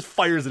 Yeah. Just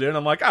fires it in.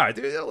 I'm like, all right,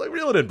 dude,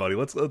 reel it in, buddy.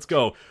 Let's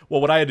go.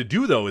 Well, what I had to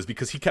do though is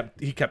because he kept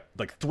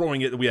like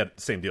throwing it. We had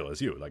the same deal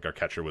as you. Like our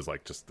catcher was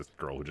like just this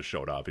girl who just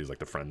showed up. He was like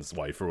the friend's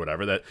wife or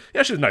whatever. That she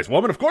was a nice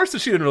woman, of course.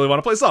 She didn't really want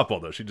to play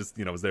softball though. She just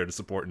was there to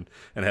support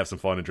and have some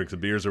fun and drink some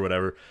beers or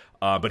whatever.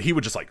 But he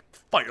would just like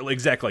fire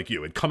exactly like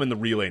you. It'd come in the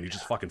relay and he'd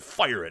just fucking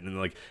fire it, and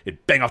like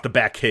it'd bang off the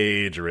back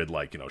cage, or it'd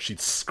she'd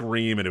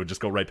scream and it would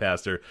just go right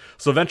past her.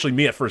 So eventually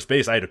me at first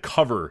base, I had to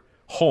cover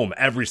home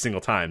every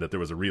single time that there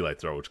was a relay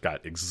throw, which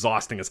got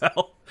exhausting as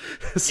hell.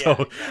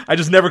 So I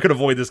just never could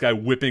avoid this guy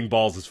whipping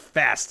balls as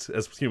fast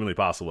as humanly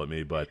possible at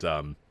me. But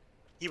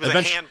he was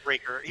a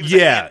handbreaker.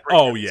 Yeah.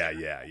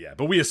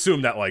 But we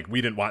assumed that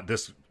we didn't want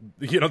this.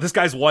 This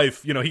guy's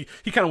wife. He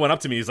kind of went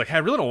up to me. He's like, "Hey, I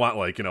really don't want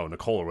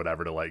Nicole or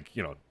whatever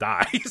to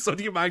die. So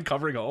do you mind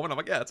covering home?" And I'm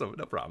like, "Yeah, it's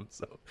no problem."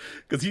 So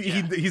because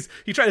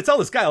he tried to tell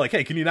this guy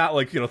 "Hey, can you not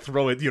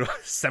throw it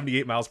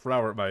 78 miles per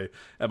hour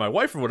at my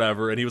wife or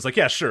whatever?" And he was like,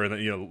 "Yeah, sure." And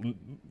then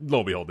lo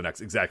and behold,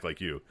 exactly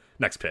like you.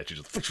 Next pitch, he's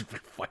just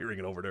firing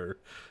it over to her.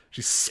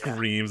 She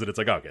screams, and it's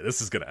like, okay,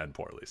 this is going to end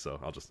poorly. So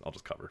I'll just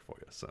cover for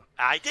you. So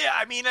I did.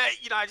 I mean,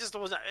 I just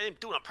wasn't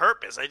doing it on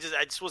purpose. I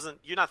just wasn't.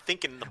 You're not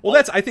thinking.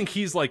 I think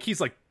he's like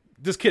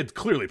this kid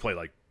clearly played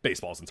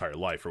baseball his entire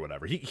life or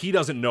whatever. He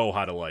doesn't know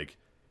how to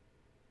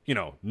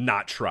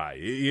not try.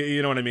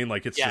 You know what I mean?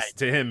 It's just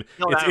to him,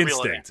 it's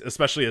instinct,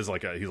 especially as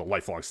he's a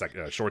lifelong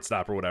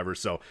shortstop or whatever.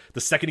 So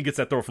the second he gets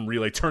that throw from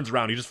relay, turns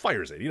around, he just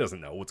fires it. He doesn't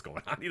know what's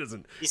going on. He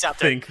doesn't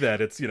think that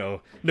it's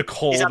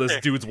Nicole, this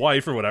dude's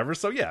wife or whatever.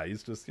 So yeah,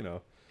 he's just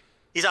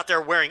He's out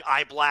there wearing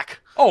eye black.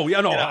 Oh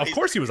yeah, no, of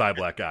course he was eye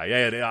black guy.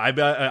 Yeah, he had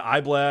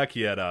eye black.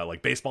 He had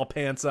baseball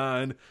pants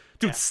on.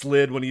 Dude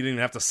slid when he didn't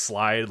even have to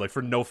slide,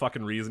 for no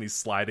fucking reason. He's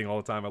sliding all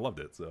the time. I loved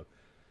it. So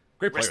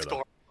great player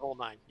though. Whole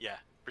nine. Yeah.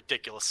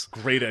 Ridiculous.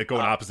 Great at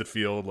going opposite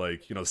field.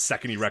 The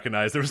second he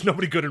recognized there was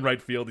nobody good in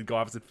right field, he'd go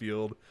opposite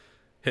field,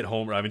 hit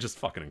homer. I mean, just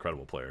fucking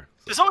incredible player.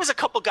 So. There's always a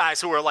couple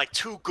guys who are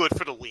too good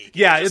for the league.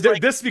 Yeah,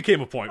 this became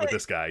a point with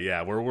this guy.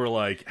 Yeah, where we're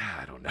like,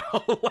 I don't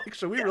know,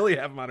 should we really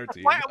have him on our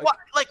team? Why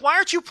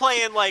aren't you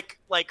playing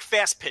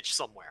fast pitch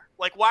somewhere?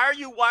 Why are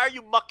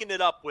you mucking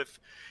it up with,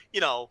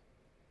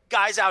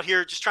 guys out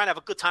here just trying to have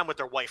a good time with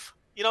their wife?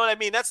 You know what I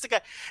mean? That's the guy.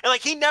 And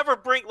he never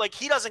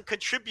he doesn't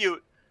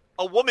contribute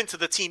a woman to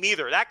the team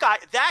either. That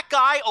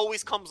guy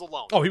always comes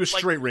alone. Oh, he was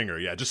straight ringer.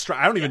 Yeah,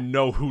 I don't even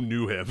know who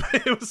knew him.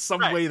 It was some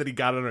way that he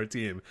got on our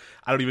team.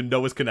 I don't even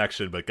know his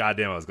connection, but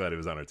goddamn, I was glad he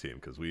was on our team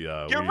because we.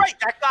 Right.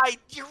 That guy.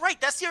 You're right.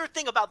 That's the other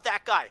thing about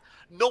that guy.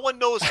 No one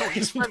knows who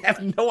he's friends with. I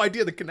have no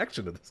idea the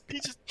connection to this guy.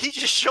 He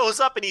just shows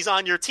up and he's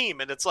on your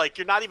team, and it's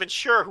you're not even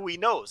sure who he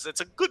knows.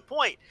 It's a good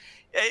point.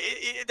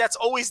 That's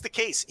always the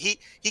case.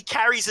 He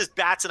carries his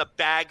bats in a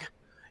bag.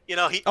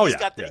 He's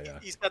got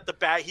the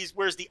bag. He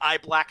wears the eye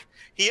black.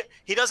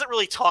 He doesn't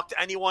really talk to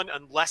anyone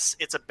unless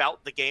it's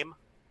about the game.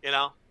 It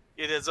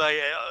is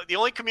the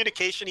only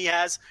communication he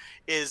has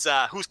is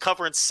who's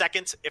covering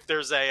second if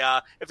there's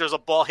a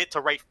ball hit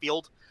to right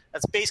field.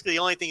 That's basically the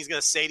only thing he's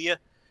going to say to you.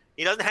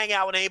 He doesn't hang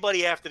out with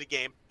anybody after the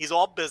game. He's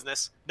all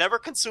business. Never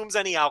consumes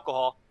any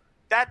alcohol.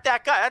 That guy.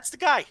 That's the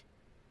guy.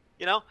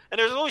 And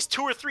there's always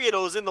 2 or 3 of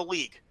those in the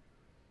league.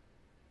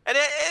 And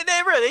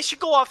they should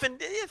go off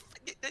and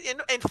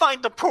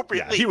find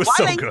appropriate league. He was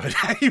so good.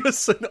 He was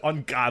so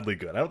ungodly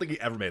good. I don't think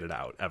he ever made it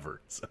out, ever.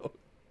 So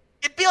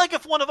it'd be like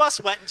if one of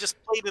us went and just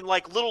played in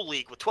Little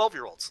League with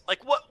 12-year-olds.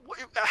 What?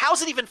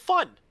 How's it even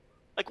fun?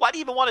 Why do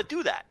you even want to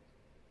do that?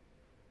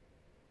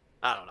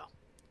 I don't know.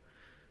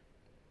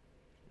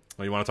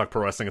 Well, you want to talk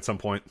pro wrestling at some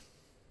point?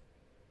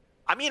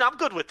 I mean, I'm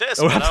good with this.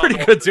 Oh, I'm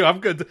pretty good too. I'm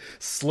good.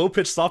 Slow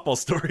pitch softball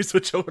stories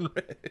with Joe and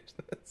Rich.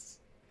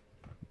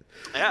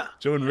 Yeah.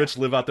 Joe and Rich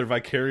live out their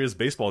vicarious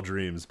baseball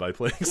dreams by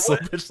playing slow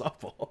pitch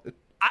softball.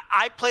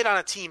 I played on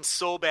a team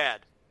so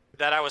bad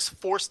that I was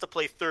forced to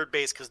play third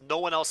base because no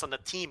one else on the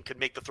team could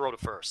make the throw to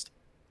first.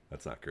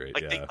 That's not great.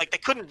 They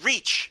couldn't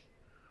reach.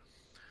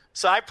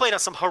 So I played on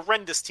some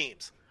horrendous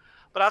teams.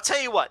 But I'll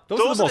tell you what, those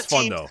are the most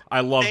fun though.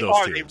 I love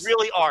those teams. They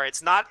really are.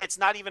 It's not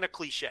even a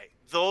cliche.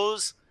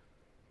 Those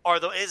are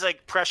it's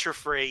pressure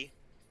free.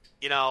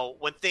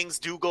 When things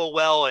do go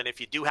well, and if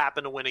you do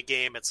happen to win a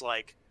game, it's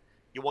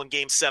you won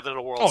Game 7 of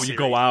the World Series. Oh, you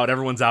go out.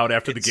 Everyone's out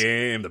after the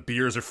game. The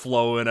beers are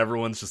flowing.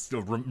 Everyone's just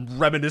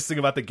reminiscing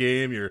about the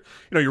game. You're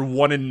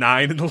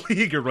 1-9 in the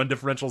league. Your run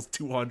differential's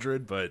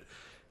 200, but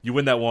you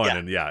win that one,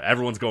 and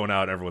everyone's going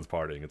out. Everyone's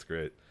partying. It's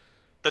great.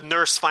 The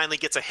nurse finally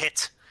gets a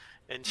hit,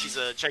 and she's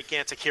a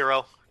gigantic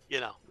hero.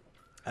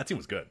 That team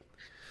was good.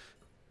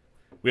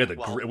 We had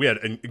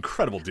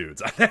incredible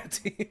dudes on that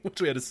team, which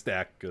we had to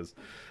stack because,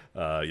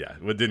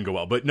 it didn't go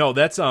well. But no,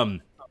 that's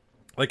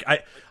Like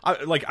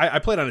I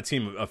played on a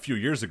team a few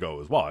years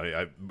ago as well.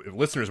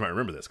 Listeners might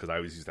remember this because I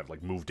always used to have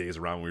like move days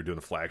around when we were doing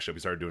the flagship. We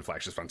started doing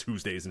flagships on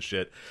Tuesdays and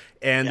shit.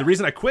 And the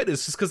reason I quit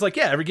is just because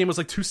every game was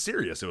like too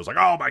serious. It was like,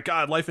 oh my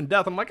god, life and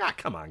death. I'm like,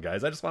 come on,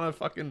 guys. I just want to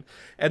fucking.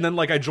 And then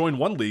I joined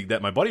one league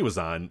that my buddy was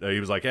on. He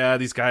was like,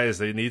 these guys,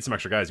 they need some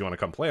extra guys. You want to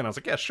come play? And I was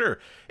like, yeah, sure.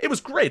 It was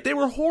great. They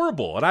were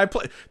horrible. And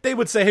they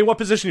would say, hey, what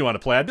position you want to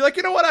play? I'd be like,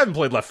 you know what? I haven't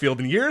played left field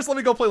in years. Let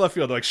me go play left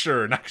field. They're like,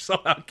 sure. Knock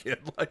yourself out, kid.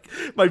 Like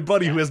my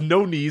buddy who has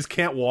no knees,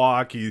 can't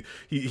walk. He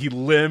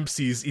limps.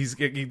 He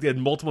had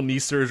multiple knee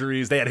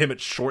surgeries. They had him at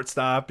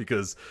shortstop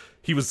because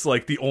he was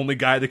like the only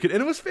guy that could.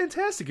 And it was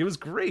fantastic. It was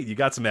great. You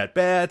got some at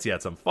bats. You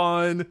had some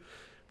fun.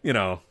 You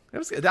know, it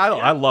was.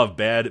 I love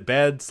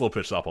bad slow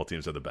pitch softball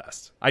teams are the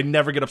best. I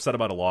never get upset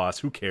about a loss.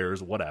 Who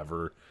cares?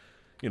 Whatever.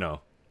 You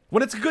know,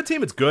 when it's a good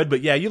team, it's good.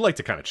 But yeah, you like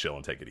to kind of chill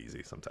and take it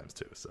easy sometimes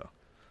too. So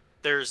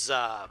there's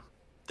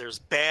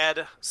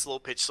bad slow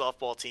pitch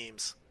softball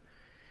teams,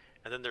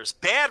 and then there's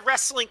bad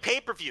wrestling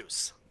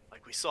pay-per-views.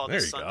 Like we saw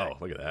this Sunday. There you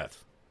go. Look at that.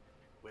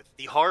 With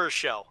the horror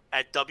show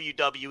at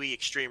WWE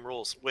Extreme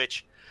Rules,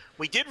 which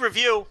we did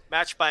review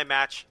match by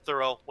match,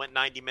 thorough, went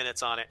 90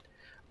 minutes on it.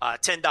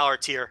 $10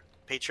 tier,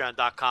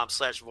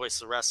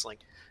 patreon.com/voices of wrestling.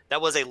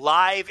 That was a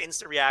live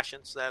instant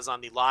reaction. So that is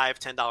on the live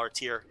 $10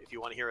 tier if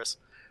you want to hear us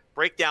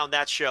break down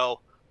that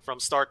show from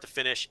start to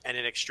finish and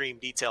in extreme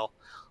detail.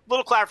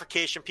 Little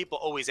clarification, people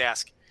always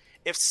ask.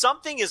 If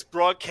something is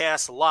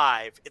broadcast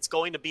live, it's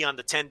going to be on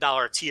the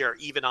 $10 tier,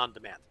 even on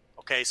demand.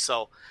 Okay,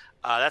 so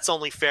that's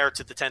only fair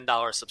to the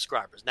 $10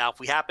 subscribers. Now, if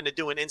we happen to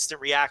do an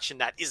instant reaction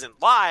that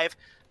isn't live,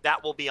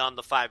 that will be on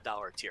the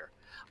 $5 tier.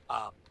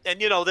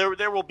 And, you know,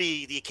 there will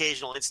be the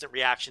occasional instant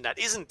reaction that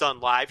isn't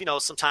done live. You know,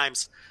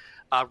 sometimes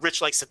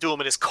Rich likes to do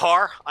them in his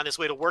car on his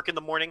way to work in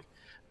the morning.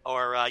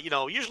 Or, you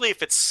know, usually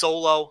if it's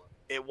solo,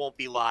 it won't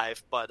be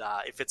live. But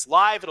if it's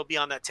live, it'll be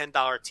on that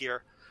 $10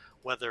 tier,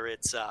 whether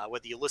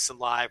you listen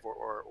live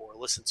or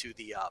listen to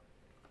the,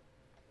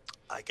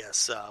 I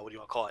guess, what do you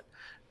want to call it?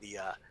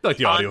 Like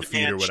the audio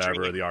feed or whatever,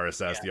 streaming. The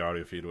RSS, the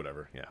audio feed,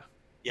 whatever.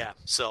 Yeah.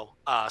 So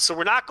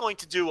we're not going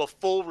to do a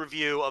full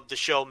review of the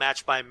show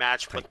match by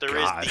match, but there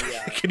is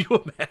the. Can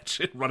you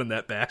imagine running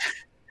that back?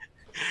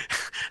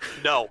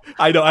 No,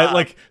 I know.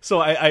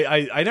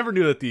 I never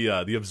knew that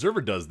the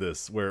Observer does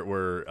this,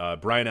 where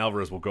Brian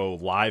Alvarez will go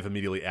live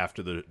immediately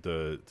after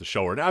the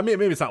show, or I mean,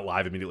 maybe it's not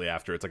live immediately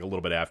after. It's like a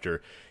little bit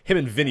after. Him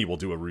and Vinny will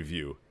do a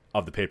review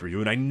of the pay-per-view,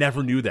 and I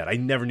never knew that. I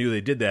never knew they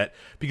did that,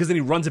 because then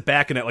he runs it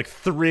back, and at like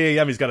 3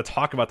 a.m. he's got to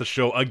talk about the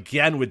show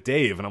again with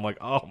Dave, and I'm like,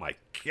 oh my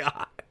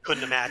god,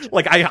 couldn't imagine.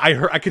 Like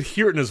I could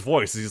hear it in his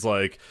voice. He's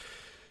like,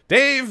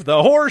 Dave,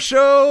 the horror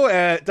show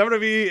at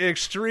WWE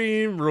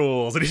Extreme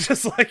Rules, and he's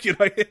just like, you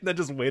know, and then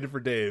just waited for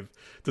Dave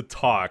to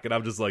talk, and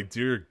I'm just like,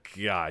 dear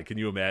God, can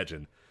you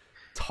imagine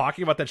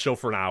talking about that show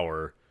for an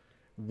hour,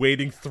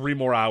 waiting 3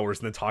 more hours,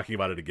 and then talking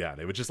about it again?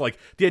 It was just like,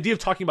 the idea of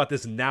talking about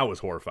this now is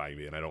horrifying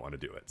me, and I don't want to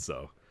do it.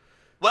 So.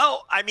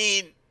 Well, I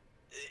mean,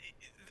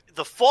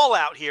 the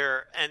fallout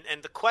here,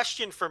 and the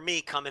question for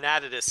me coming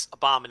out of this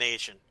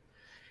abomination,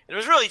 and it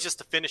was really just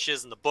the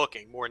finishes and the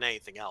booking more than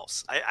anything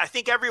else. I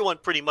think everyone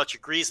pretty much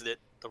agrees that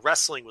the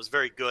wrestling was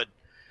very good,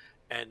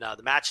 and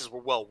the matches were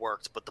well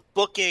worked, but the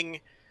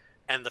booking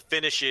and the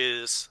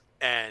finishes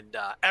and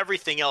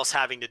everything else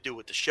having to do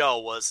with the show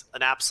was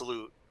an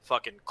absolute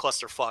fucking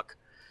clusterfuck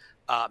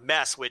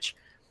mess, which...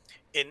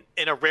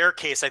 In a rare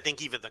case, I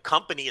think even the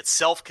company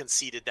itself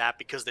conceded that,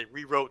 because they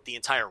rewrote the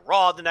entire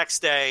Raw the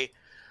next day,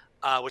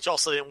 which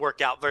also didn't work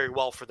out very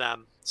well for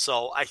them.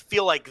 So I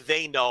feel like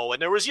they know.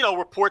 And there was, you know,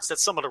 reports that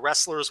some of the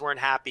wrestlers weren't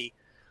happy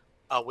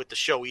with the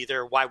show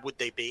either. Why would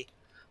they be?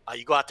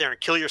 You go out there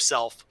and kill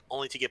yourself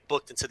only to get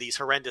booked into these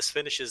horrendous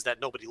finishes that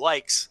nobody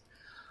likes.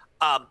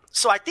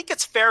 So I think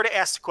it's fair to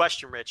ask the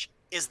question, Rich,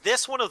 is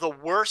this one of the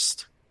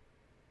worst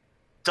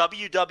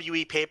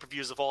WWE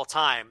pay-per-views of all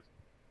time?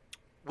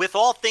 With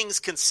all things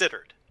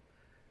considered,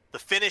 the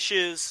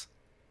finishes,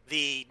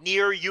 the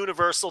near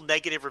universal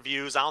negative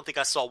reviews, I don't think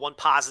I saw one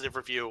positive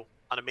review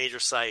on a major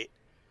site.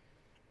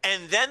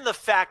 And then the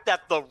fact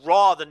that the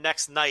Raw the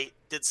next night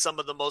did some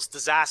of the most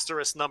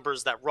disastrous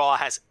numbers that Raw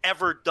has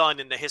ever done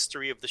in the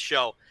history of the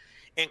show,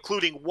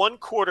 including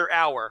 1/4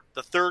 hour,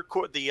 the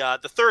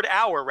third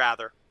hour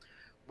rather,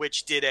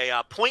 which did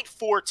a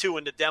 0.42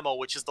 in the demo,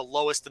 which is the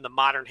lowest in the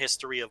modern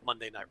history of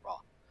Monday Night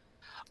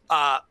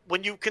Raw.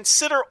 When you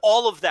consider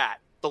all of that,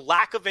 the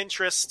lack of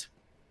interest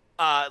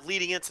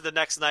leading into the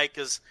next night,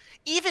 because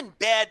even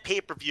bad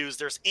pay-per-views,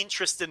 there's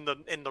interest in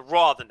the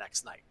Raw the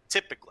next night,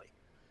 typically.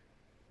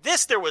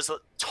 There was a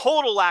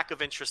total lack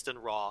of interest in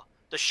Raw.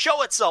 The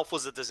show itself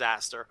was a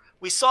disaster.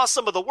 We saw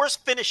some of the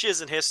worst finishes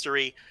in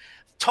history.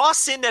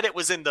 Toss in that it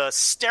was in the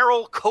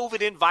sterile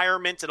COVID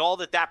environment and all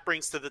that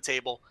brings to the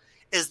table.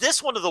 is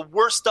this one of the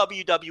worst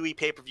WWE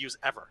pay-per-views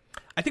ever?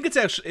 I think it's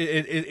actually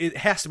it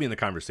has to be in the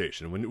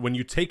conversation when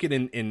you take it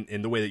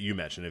in the way that you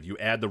mentioned. If you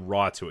add the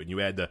Raw to it and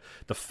you add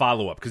the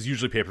follow up, because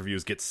usually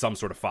pay-per-views get some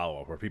sort of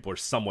follow up where people are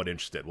somewhat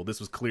interested. Well, this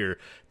was clear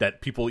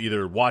that people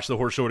either watched the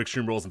horse show at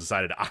Extreme Rules and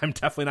decided I'm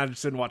definitely not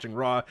interested in watching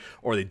Raw,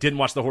 or they didn't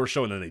watch the horse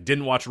show and then they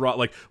didn't watch Raw.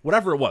 Like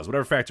whatever it was,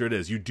 whatever factor it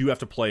is, you do have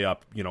to play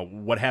up.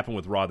 What happened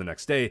with Raw the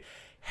next day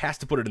has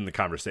to put it in the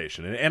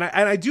conversation, and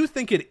I do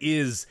think it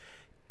is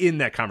in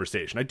that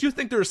conversation. I do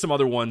think there are some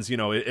other ones,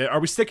 are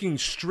we sticking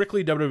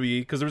strictly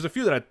WWE? Because there was a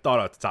few that I thought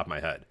off the top of my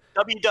head.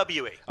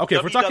 WWE. Okay,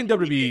 if we're talking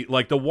WWE,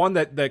 like the one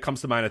that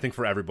comes to mind, I think,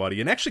 for everybody,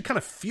 and actually kind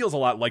of feels a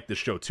lot like this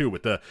show, too,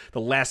 with the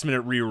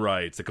last-minute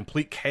rewrites, the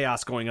complete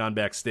chaos going on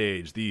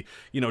backstage, the,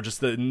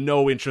 just the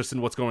no interest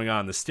in what's going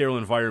on, the sterile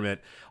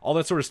environment, all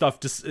that sort of stuff.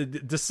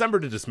 December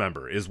to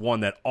Dismember is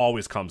one that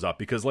always comes up,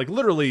 because, like,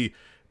 literally,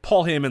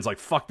 Paul Heyman's like,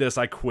 fuck this,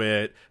 I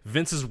quit.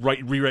 Vince is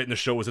rewriting the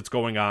show as it's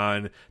going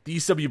on. The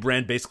ECW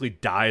brand basically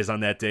dies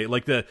on that day.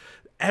 Like,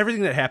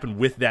 everything that happened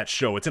with that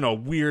show, it's in a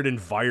weird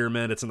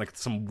environment. It's in like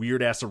some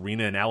weird ass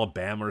arena in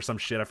Alabama or some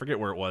shit. I forget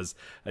where it was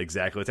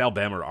exactly. It's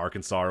Alabama or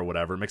Arkansas or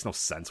whatever. It makes no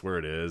sense where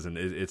it is, and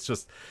it's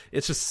just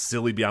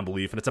silly beyond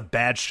belief. And it's a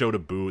bad show to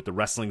boot. The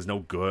wrestling's no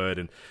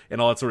good, and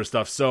all that sort of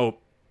stuff. So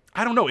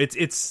I don't know.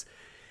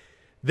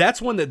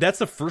 That's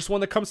the first one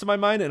that comes to my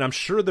mind, and I'm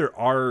sure there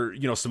are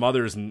some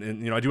others,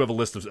 and I do have a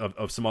list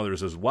of some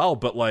others as well.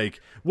 But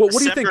like, what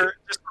do you think?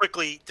 Just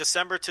quickly,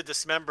 December to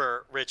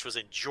Dismember, Rich, was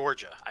in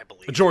Georgia, I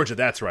believe. Georgia,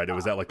 that's right. It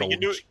was at like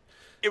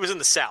it was in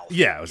the South.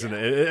 Yeah, it was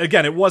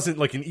again. It wasn't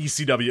like an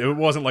ECW. It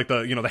wasn't like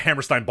the the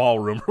Hammerstein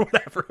Ballroom or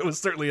whatever. It was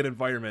certainly an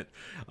environment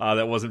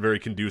that wasn't very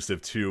conducive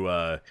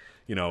to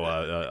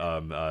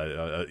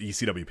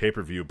ECW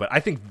pay-per-view. But I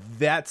think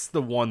that's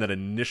the one that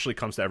initially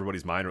comes to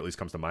everybody's mind, or at least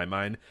comes to my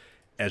mind,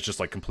 as just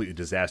like completely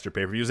disaster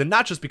pay-per-views. And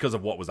not just because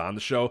of what was on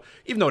the show,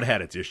 even though it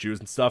had its issues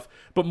and stuff,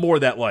 but more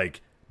that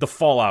like the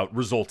fallout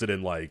resulted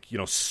in like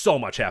so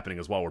much happening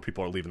as well, where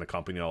people are leaving the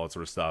company and all that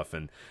sort of stuff,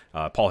 and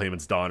Paul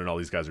Heyman's done and all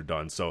these guys are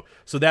done. So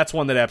that's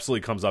one that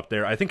absolutely comes up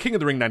there. I think King of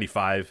the Ring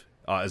 95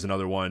 is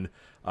another one.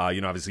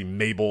 Obviously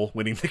Mabel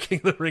winning the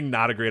King of the Ring,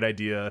 not a great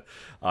idea.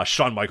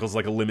 Shawn Michaels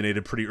like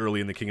eliminated pretty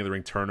early in the King of the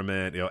Ring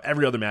tournament.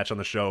 Every other match on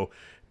the show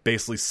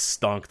basically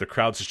stunk. The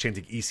crowd's just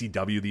chanting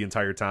ECW the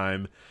entire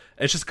time.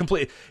 It's just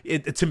complete.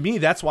 To me,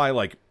 that's why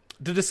like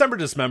the December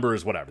Dismember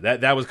is whatever.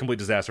 That was a complete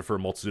disaster for a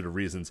multitude of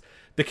reasons.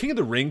 The King of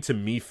the Ring to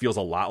me feels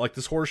a lot like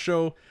this horse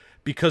show,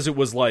 because it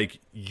was like,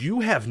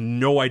 you have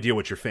no idea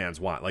what your fans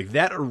want. Like,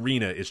 that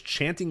arena is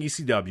chanting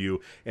ECW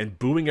and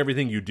booing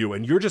everything you do,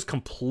 and you're just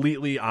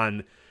completely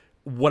on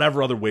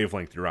whatever other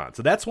wavelength you're on.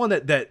 So that's one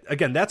that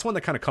again, that's one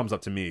that kind of comes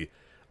up to me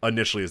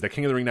initially, is that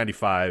King of the Ring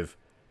 95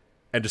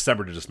 and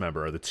December to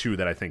Dismember are the two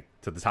that I think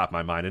to the top of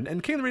my mind.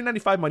 And King of the Ring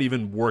 95 might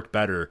even work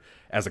better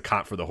as a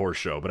comp for the horse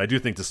show. But I do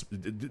think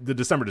the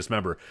December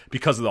Dismember,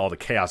 because of all the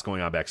chaos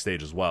going on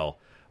backstage as well,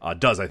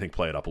 does, I think,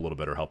 play it up a little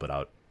bit or help it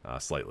out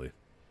slightly.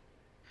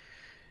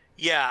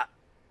 Yeah.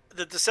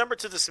 The December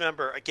to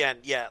Dismember, again,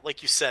 yeah,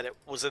 like you said, it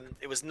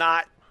was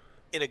not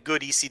in a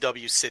good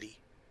ECW city,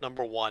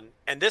 number one.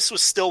 And this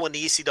was still when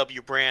the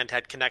ECW brand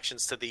had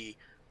connections to the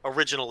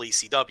original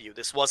ECW.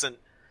 This wasn't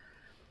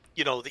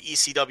the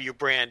ECW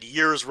brand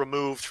years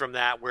removed from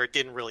that, where it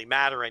didn't really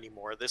matter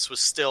anymore. This was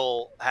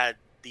still had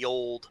the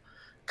old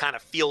kind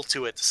of feel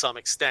to it to some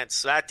extent.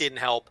 So that didn't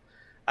help.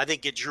 I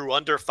think it drew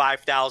under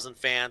 5,000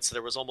 fans. So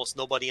there was almost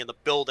nobody in the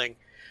building.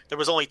 There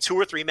was only 2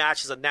 or 3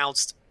 matches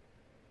announced,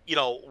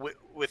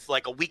 with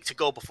like a week to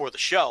go before the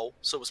show.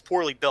 So it was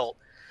poorly built.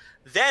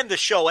 Then the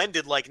show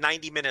ended like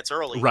 90 minutes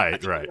early.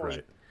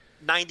 Right.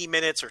 90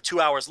 minutes or 2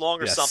 hours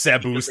long or something.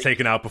 Sabu's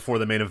taken out before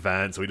the main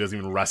event, so he doesn't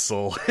even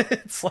wrestle.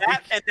 It's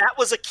like... that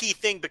was a key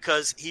thing,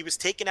 because he was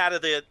taken out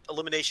of the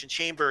Elimination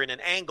Chamber in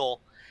an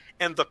angle,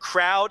 and the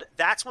crowd,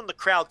 that's when the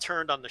crowd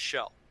turned on the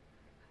show.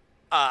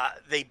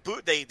 They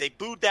booed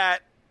that,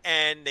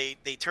 and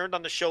they turned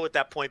on the show at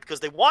that point because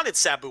they wanted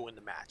Sabu in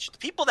the match. The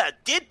people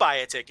that did buy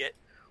a ticket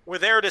were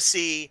there to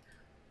see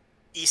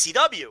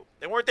ECW.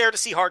 They weren't there to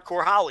see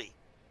Hardcore Holly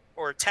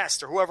or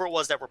Test or whoever it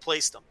was that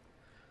replaced them.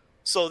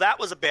 So that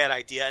was a bad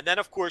idea. And then,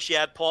 of course, you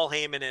had Paul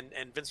Heyman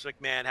and Vince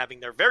McMahon having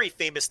their very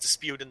famous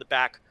dispute in the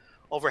back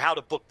over how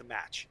to book the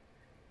match.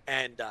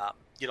 And,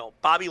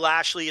 Bobby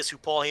Lashley is who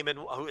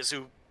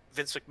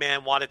Vince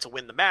McMahon wanted to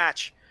win the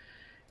match.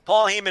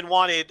 Paul Heyman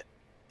wanted,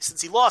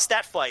 since he lost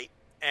that fight,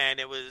 and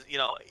it was,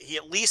 he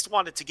at least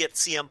wanted to get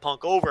CM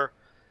Punk over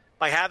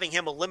by having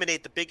him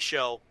eliminate the Big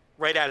Show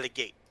right out of the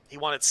gate. He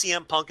wanted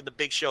CM Punk and the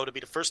Big Show to be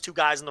the first 2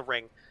 guys in the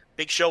ring.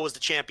 Big Show was the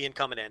champion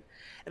coming in.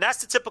 And that's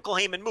the typical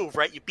Heyman move,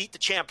 right? You beat the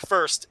champ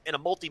first in a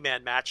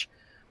multi-man match,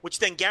 which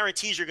then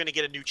guarantees you're going to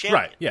get a new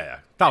champion. Right, yeah.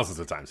 Thousands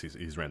of times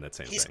he's ran that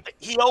same thing.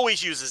 He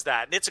always uses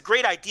that. And it's a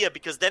great idea,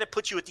 because then it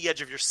puts you at the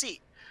edge of your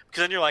seat.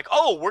 Because then you're like,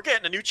 oh, we're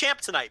getting a new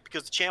champ tonight,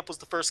 because the champ was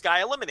the first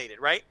guy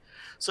eliminated, right?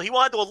 So he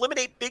wanted to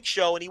eliminate Big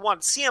Show, and he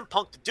wanted CM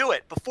Punk to do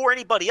it before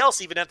anybody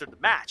else even entered the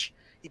match.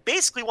 He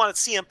basically wanted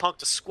CM Punk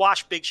to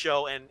squash Big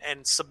Show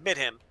and submit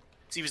him,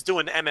 because he was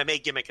doing the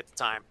MMA gimmick at the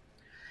time.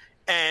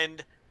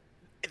 And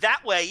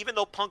that way, even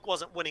though Punk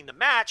wasn't winning the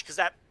match, because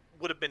that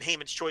would have been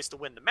Heyman's choice to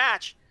win the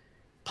match,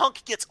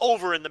 Punk gets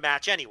over in the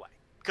match anyway,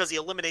 because he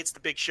eliminates the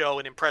Big Show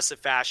in impressive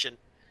fashion.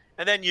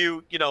 And then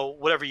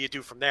whatever you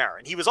do from there.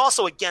 And he was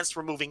also against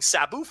removing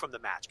Sabu from the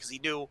match, because he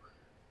knew,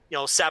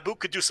 Sabu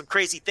could do some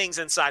crazy things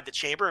inside the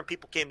chamber, and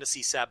people came to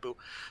see Sabu.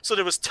 So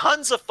there was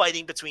tons of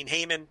fighting between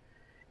Heyman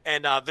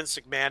and Vince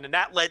McMahon, and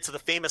that led to the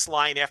famous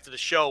line after the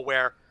show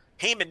where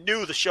Heyman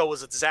knew the show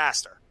was a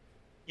disaster,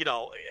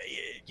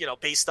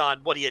 based on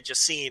what he had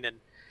just seen,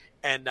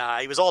 and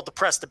he was all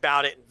depressed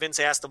about it. And Vince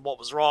asked him what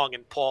was wrong,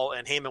 and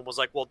Heyman was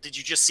like, "Well, did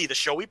you just see the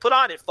show we put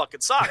on? It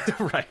fucking sucked."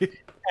 Right.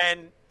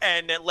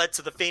 And it led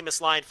to the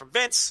famous line from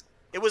Vince: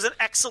 "It was an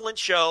excellent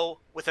show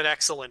with an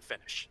excellent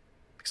finish,"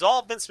 because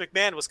all Vince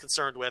McMahon was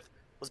concerned with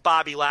was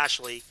Bobby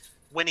Lashley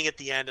winning at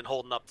the end and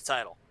holding up the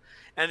title.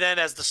 And then,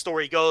 as the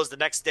story goes, the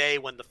next day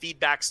when the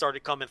feedback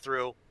started coming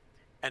through,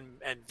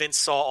 and Vince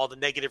saw all the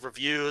negative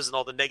reviews and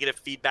all the negative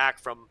feedback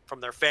from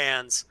their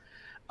fans,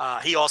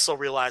 he also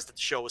realized that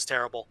the show was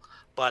terrible.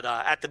 But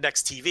at the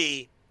next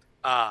TV,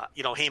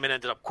 Heyman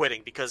ended up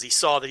quitting because he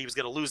saw that he was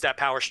going to lose that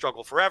power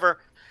struggle forever,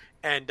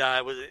 and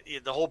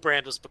the whole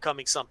brand was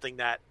becoming something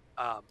that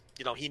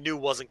he knew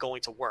wasn't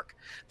going to work.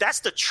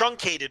 That's the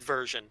truncated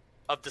version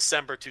of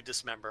December to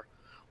Dismember.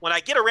 When I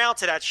get around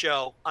to that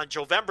show on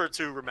Jovember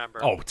to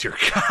Remember, oh dear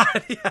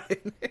God,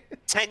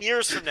 10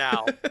 years from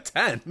now,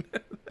 10.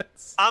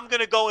 I'm going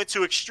to go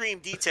into extreme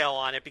detail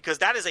on it, because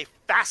that is a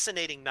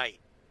fascinating night,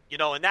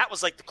 and that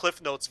was like the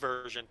Cliff Notes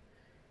version.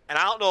 And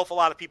I don't know if a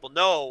lot of people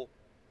know,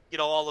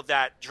 all of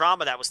that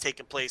drama that was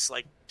taking place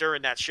like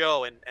during that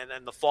show and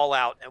the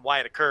fallout and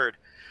why it occurred.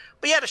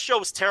 But yeah, the show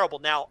was terrible.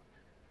 Now,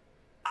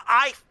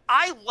 I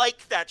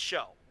liked that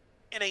show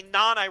in a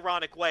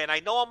non-ironic way, and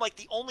I know I'm like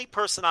the only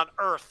person on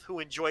earth who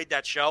enjoyed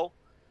that show.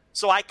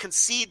 So I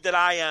concede that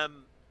I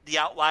am the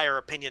outlier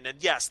opinion.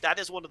 And yes, that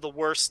is one of the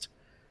worst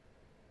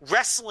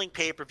wrestling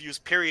pay-per-views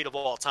period of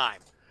all time.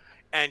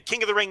 And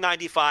King of the Ring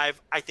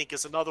 95, I think,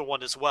 is another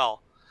one as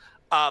well.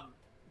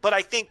 But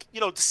I think,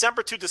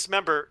 December to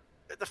Dismember,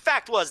 the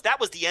fact was that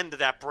was the end of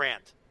that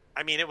brand.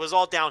 I mean, it was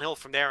all downhill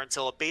from there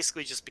until it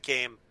basically just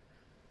became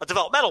a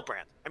developmental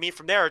brand. I mean,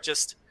 from there, it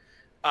just,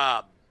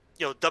 WWE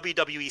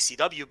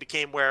CW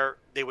became where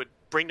they would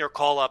bring their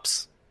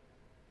call-ups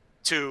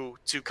to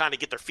kind of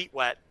get their feet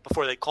wet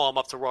before they call them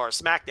up to Raw or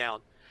SmackDown.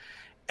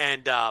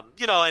 And,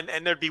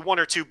 and there'd be one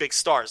or two big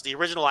stars. The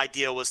original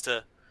idea was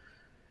to,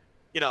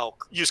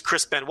 use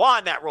Chris Benoit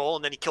in that role,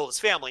 and then he killed his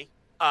family.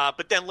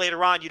 But then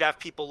later on, you'd have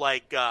people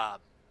like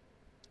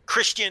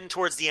Christian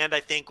towards the end, I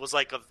think, was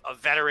like a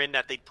veteran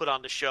that they'd put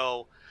on the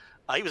show.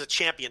 He was a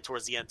champion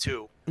towards the end,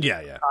 too.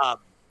 Yeah.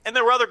 And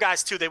there were other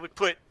guys, too. They would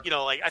put,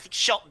 I think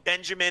Shelton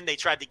Benjamin, they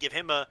tried to give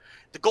him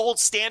the gold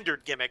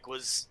standard gimmick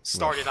was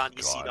started on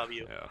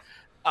ECW.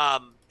 Yeah.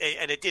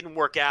 And it didn't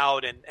work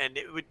out. And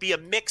it would be a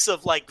mix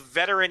of, like,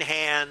 veteran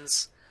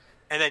hands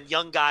and then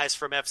young guys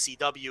from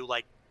FCW,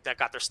 like, that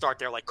got their start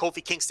there. Like,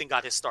 Kofi Kingston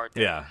got his start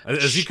there. Yeah.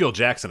 Ezekiel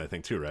Jackson, I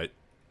think, too, right?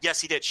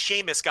 Yes, he did.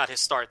 Sheamus got his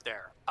start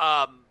there.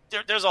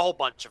 There's a whole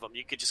bunch of them.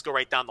 You could just go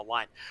right down the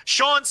line.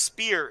 Shawn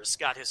Spears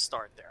got his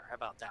start there. How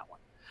about that one?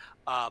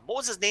 What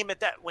was his name at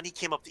that when he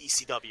came up to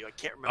ECW? I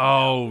can't remember.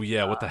 Oh, now.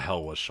 Yeah. What the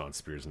hell was Shawn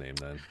Spears' name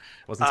then? It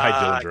wasn't Ty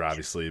Dillinger,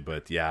 obviously,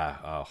 but yeah.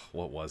 Oh,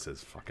 what was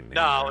his fucking name?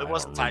 No, it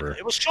wasn't Ty Dillinger.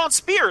 It was Shawn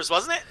Spears,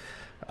 wasn't it?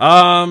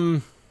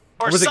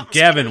 Or was it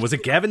Gavin? Was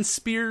it Gavin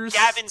Spears?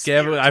 Gavin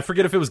Spears. I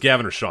forget if it was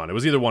Gavin or Shawn. It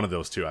was either one of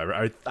those two.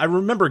 I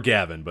remember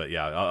Gavin, but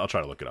yeah, I'll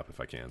try to look it up if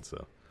I can.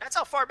 So that's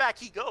how far back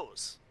he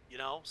goes,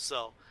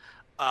 So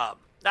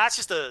that's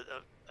just a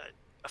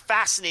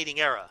fascinating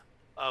era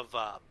of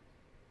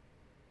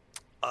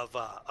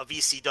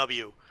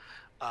ECW.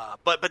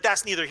 But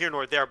that's neither here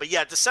nor there. But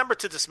yeah, December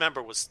to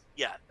Dismember was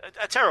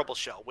a terrible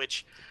show,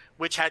 which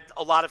had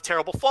a lot of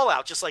terrible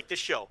fallout, just like this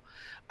show.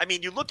 I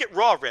mean, you look at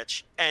Raw,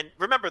 Rich, and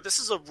remember, this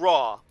is a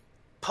Raw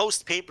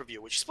post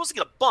pay-per-view, which is supposed to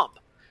get a bump.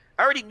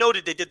 I already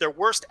noted they did their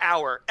worst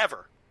hour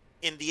ever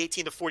in the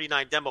 18 to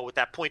 49 demo with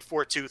that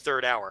 .42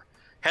 third hour,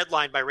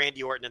 headlined by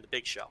Randy Orton and The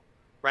Big Show,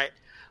 right?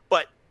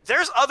 But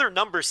there's other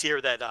numbers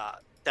here that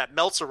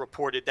Meltzer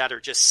reported that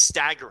are just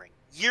staggering.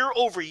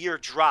 Year-over-year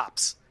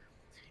drops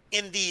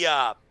in the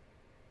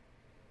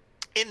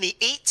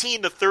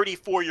 18 to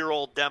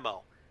 34-year-old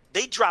demo.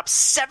 They dropped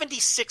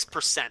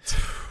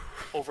 76%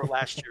 over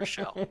last year's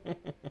show.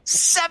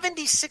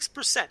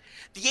 76%.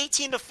 The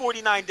 18 to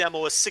 49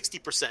 demo is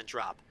 60%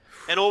 drop,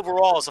 and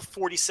overall is a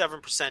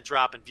 47%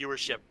 drop in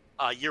viewership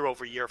year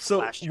over year from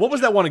last year. So what was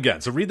that one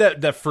again? So read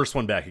that first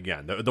one back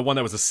again. The one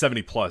that was a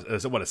 70 plus.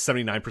 Is it what, a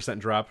 79%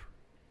 drop?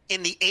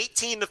 In the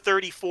 18 to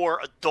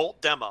 34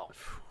 adult demo,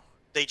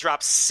 they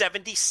dropped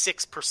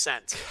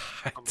 76%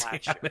 from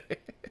last year.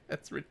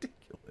 That's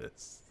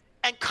ridiculous.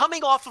 And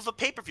coming off of a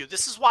pay-per-view,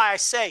 this is why I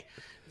say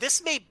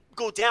this may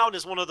go down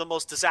as one of the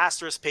most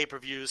disastrous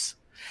pay-per-views.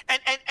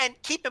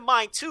 And keep in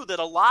mind, too, that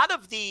a lot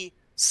of the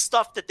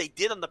stuff that they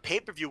did on the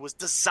pay-per-view was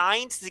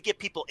designed to get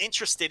people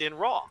interested in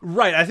Raw.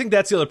 Right. I think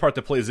that's the other part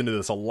that plays into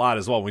this a lot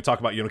as well. When we talk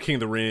about, King of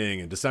the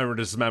Ring and December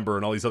to Dismember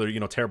and all these other,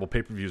 terrible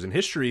pay-per-views in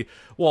history.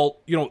 Well,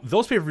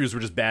 those pay-per-views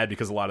were just bad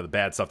because a lot of the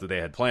bad stuff that they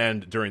had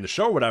planned during the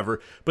show or whatever.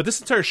 But this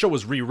entire show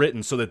was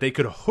rewritten so that they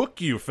could hook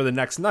you for the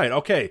next night.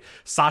 Okay,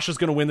 Sasha's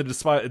going to win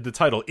the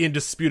title in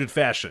disputed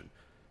fashion.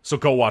 So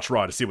go watch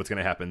Raw to see what's going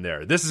to happen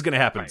there. This is going to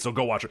happen, so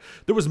go watch it.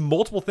 There was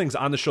multiple things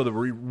on the show that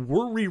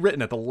were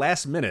rewritten at the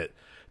last minute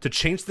to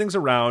change things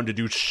around, to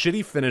do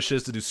shitty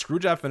finishes, to do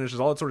screwjob finishes,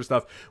 all that sort of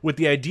stuff, with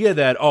the idea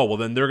that,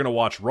 then they're going to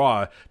watch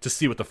Raw to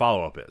see what the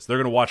follow-up is. They're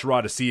going to watch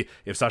Raw to see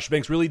if Sasha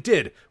Banks really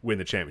did win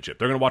the championship.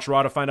 They're going to watch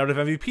Raw to find out if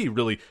MVP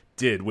really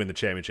did win the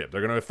championship.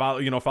 They're going to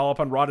follow up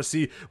on Raw to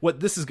see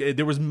what this is.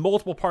 There was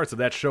multiple parts of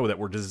that show that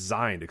were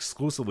designed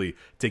exclusively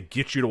to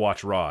get you to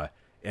watch Raw,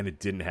 and it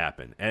didn't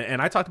happen.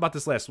 And I talked about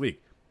this last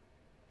week.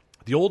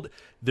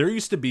 There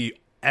used to be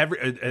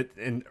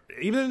and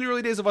even in the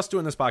early days of us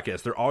doing this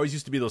podcast, there always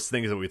used to be those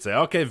things that we'd say,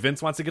 okay,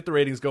 Vince wants to get the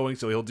ratings going,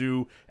 so he'll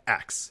do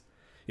X.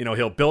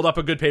 He'll build up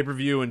a good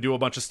pay-per-view and do a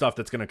bunch of stuff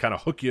that's going to kind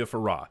of hook you for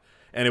Raw.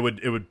 And it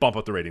would bump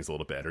up the ratings a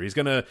little bit. Or he's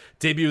going to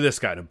debut this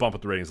guy and bump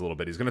up the ratings a little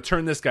bit. He's going to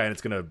turn this guy and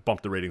it's going to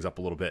bump the ratings up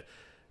a little bit.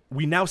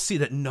 We now see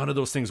that none of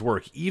those things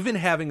work. Even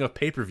having a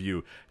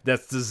pay-per-view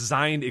that's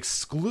designed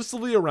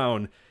exclusively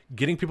around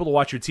getting people to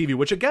watch your TV,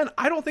 which, again,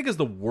 I don't think is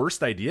the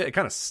worst idea. It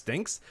kind of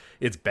stinks.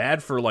 It's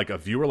bad for, a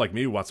viewer like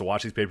me who wants to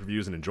watch these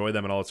pay-per-views and enjoy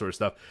them and all that sort of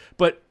stuff.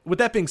 But with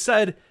that being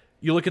said,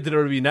 you look at the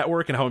WWE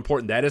Network and how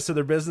important that is to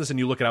their business, and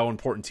you look at how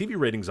important TV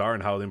ratings are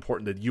and how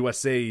important the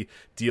USA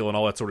deal and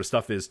all that sort of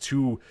stuff is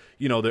to,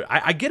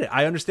 I get it.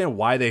 I understand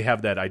why they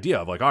have that idea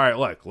of all right,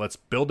 look, let's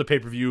build the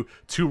pay-per-view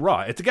to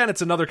Raw.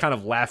 It's another kind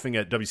of laughing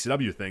at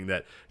WCW thing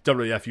that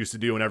WWF used to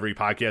do and every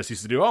podcast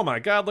used to do. Oh my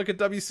God, look at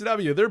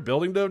WCW. They're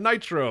building the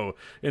Nitro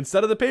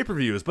instead of the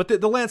pay-per-views. But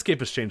the landscape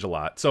has changed a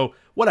lot. So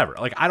whatever.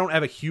 I don't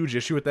have a huge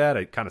issue with that.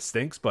 It kind of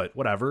stinks, but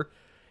whatever.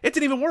 It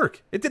didn't even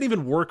work. It didn't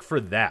even work for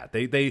that.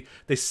 They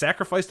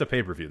sacrificed a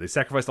pay-per-view. They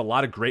sacrificed a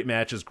lot of great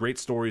matches, great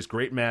stories,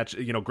 great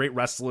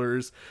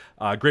wrestlers,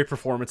 great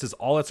performances.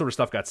 All that sort of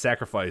stuff got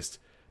sacrificed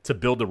to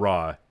build the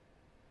Raw,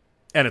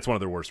 and it's one of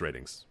their worst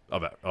ratings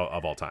of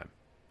all time.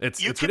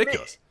 It's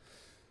ridiculous.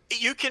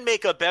 You can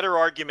make a better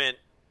argument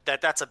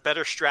that that's a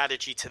better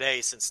strategy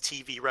today, since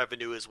TV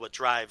revenue is what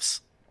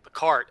drives the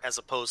cart as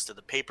opposed to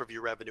the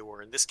pay-per-view revenue,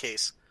 or in this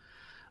case,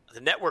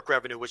 the network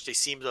revenue, which they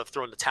seem to have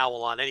thrown the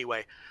towel on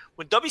anyway.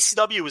 When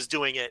WCW was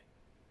doing it,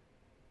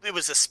 it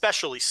was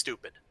especially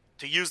stupid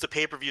to use the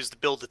pay-per-views to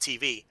build the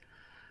TV,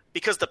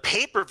 because the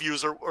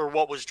pay-per-views are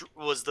what was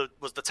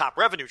the top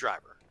revenue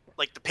driver.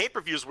 The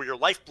pay-per-views were your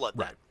lifeblood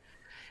then. Right.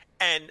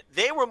 And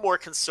they were more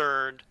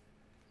concerned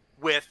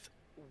with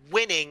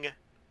winning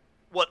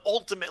what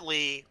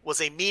ultimately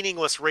was a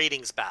meaningless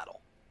ratings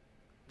battle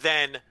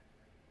than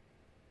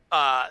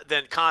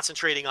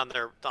concentrating on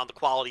the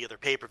quality of their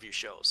pay-per-view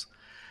shows.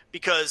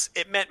 Because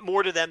it meant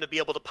more to them to be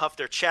able to puff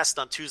their chest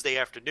on Tuesday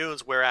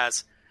afternoons,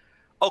 whereas,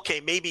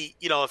 okay, maybe,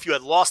 if you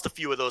had lost a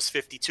few of those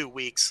 52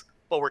 weeks,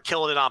 but we're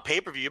killing it on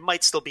pay-per-view, you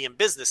might still be in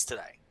business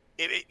today.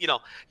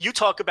 You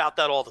talk about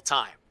that all the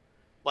time.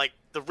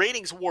 The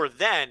ratings war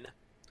then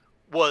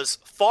was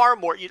far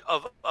more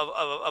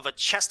of a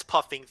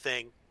chest-puffing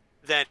thing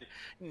than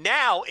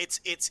now.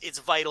 It's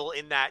vital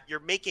in that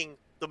you're making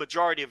the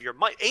majority of your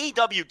money.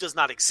 AEW does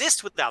not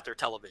exist without their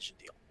television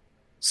deal.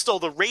 So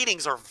the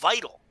ratings are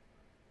vital.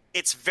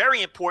 It's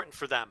very important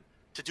for them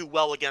to do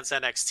well against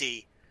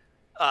NXT.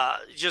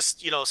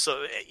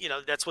 So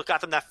that's what got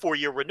them that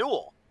 4-year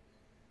renewal,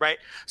 right?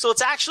 So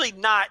it's actually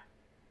not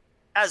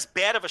as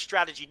bad of a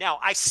strategy now.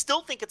 I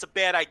still think it's a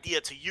bad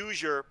idea to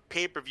use your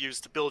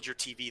pay-per-views to build your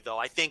TV, though.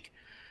 I think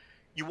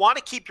you want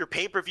to keep your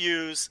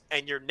pay-per-views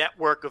and your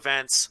network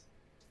events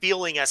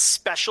feeling as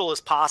special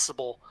as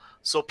possible,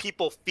 so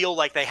people feel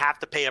like they have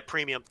to pay a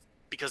premium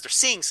because they're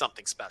seeing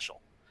something special.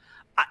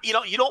 You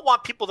don't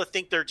want people to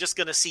think they're just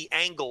going to see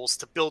angles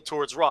to build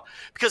towards Raw,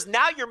 because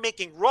now you're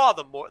making Raw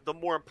the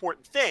more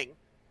important thing,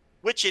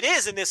 which it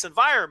is in this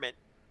environment.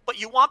 But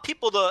you want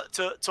people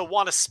to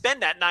want to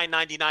spend that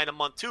 $9.99 a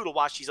month too to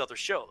watch these other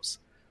shows.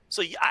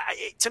 So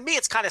to me,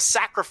 it's kind of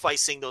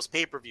sacrificing those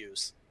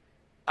pay-per-views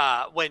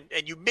and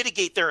you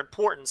mitigate their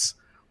importance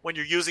when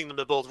you're using them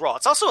to build Raw.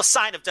 It's also a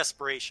sign of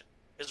desperation,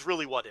 is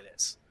really what it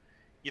is.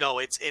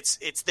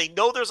 It's they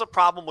know there's a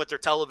problem with their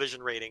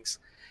television ratings.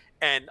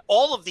 And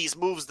all of these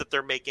moves that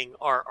they're making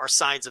are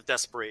signs of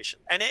desperation.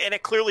 And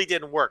it clearly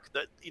didn't work.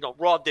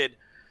 Raw did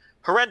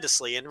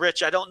horrendously. And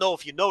Rich, I don't know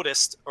if you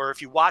noticed or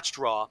if you watched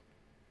Raw,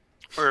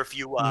 or if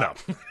you no.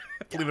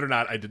 Believe it or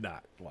not, I did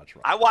not watch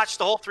Raw. I watched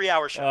the whole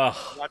 3-hour show. I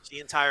watched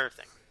the entire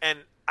thing. And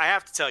I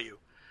have to tell you,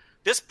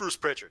 this Bruce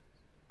Pritchard,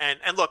 and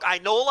look, I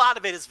know a lot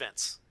of it is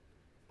Vince.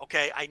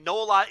 Okay? I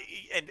know a lot,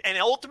 and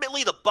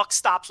ultimately the buck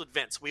stops with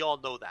Vince. We all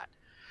know that.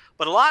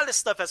 But a lot of this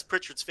stuff has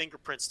Pritchard's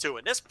fingerprints too.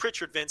 And this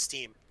Pritchard-Vince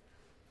team,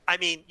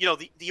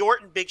 the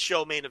Orton Big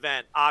Show main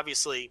event,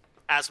 obviously,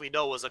 as we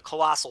know, was a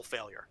colossal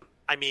failure.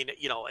 I mean,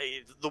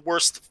 the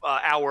worst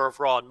hour of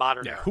Raw in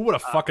modern era. Who would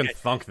have fucking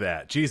thunk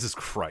that? Jesus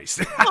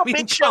Christ!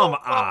 Big Show.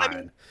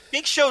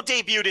 Big Show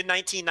debuted in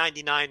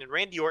 1999, and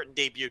Randy Orton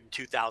debuted in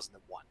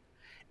 2001.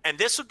 And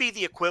this would be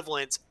the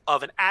equivalent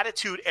of an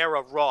Attitude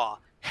Era Raw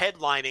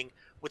headlining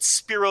with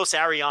Spiros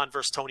Arion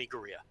versus Tony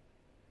Gurria.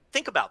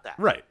 Think about that.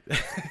 Right.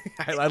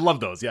 I love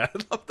those. Yeah, I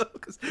love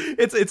those.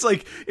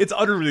 It's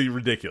utterly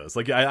ridiculous.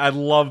 Like, I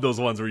love those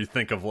ones where you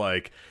think of,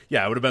 like,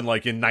 yeah, it would have been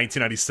like in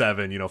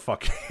 1997,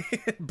 fucking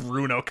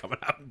Bruno coming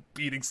out and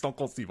beating Stone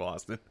Cold Steve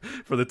Austin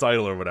for the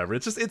title or whatever.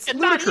 It's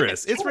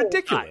ludicrous. It's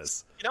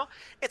ridiculous.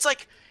 It's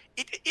like,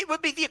 it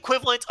would be the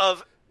equivalent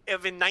of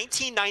in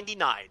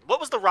 1999. What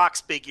was The Rock's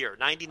big year?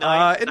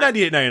 99? In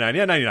 98, 99.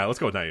 Yeah, 99. Let's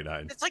go with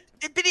 99. It's like,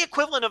 it'd be the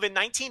equivalent of in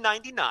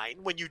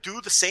 1999 when you do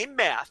the same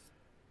math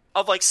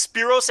of like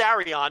Spiros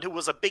Arion, who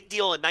was a big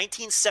deal in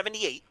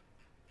 1978,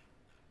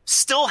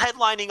 still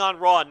headlining on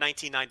Raw in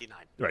 1999.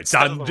 Right,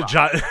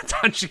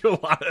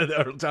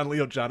 John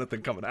Leo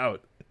Jonathan coming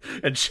out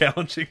and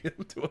challenging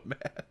him to a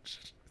match.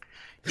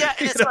 Yeah,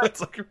 and it's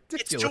like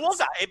ridiculous. It's two old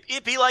guys.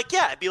 It'd be like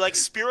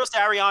Spiros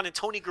Arion and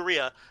Tony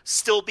Gurria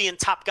still being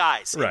top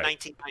guys in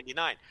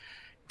 1999.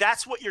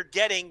 That's what you're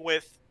getting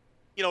with,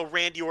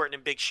 Randy Orton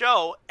and Big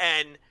Show,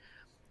 and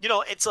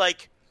it's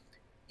like,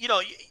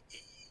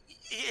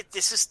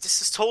 this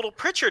is total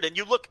Pritchard, and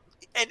you look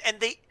and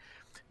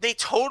they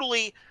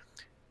totally,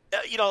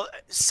 the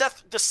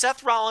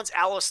Seth Rollins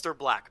Aleister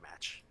Black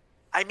match.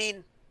 I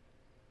mean,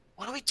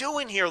 what are we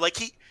doing here? Like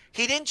he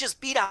didn't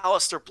just beat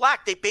Aleister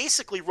Black; they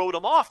basically wrote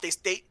him off.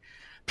 They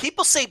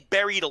people say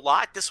buried a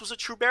lot. This was a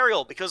true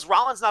burial because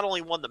Rollins not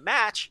only won the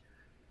match,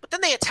 but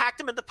then they attacked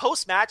him in the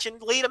post match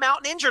and laid him out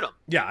and injured him.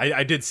 Yeah,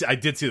 I did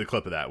see the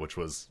clip of that, which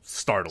was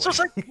startling. So it's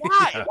like,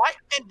 why?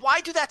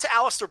 Why do that to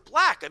Aleister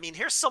Black? I mean,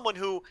 here's someone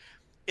who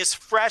is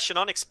fresh and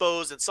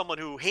unexposed and someone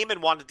who Heyman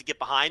wanted to get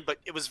behind, but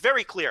it was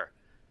very clear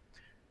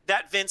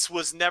that Vince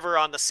was never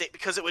on the same,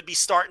 because it would be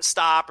start and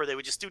stop, or they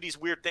would just do these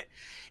weird things.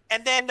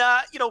 And then,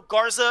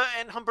 Garza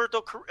and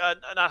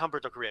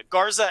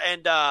Garza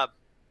and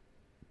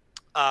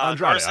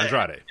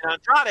Andrade.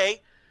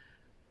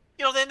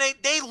 Then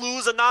they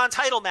lose a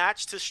non-title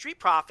match to Street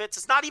Profits.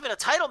 It's not even a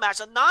title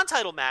match, a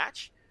non-title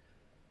match.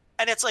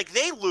 And it's like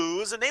they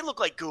lose and they look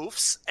like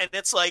goofs. And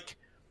it's like,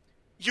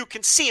 you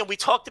can see, and we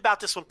talked about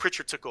this when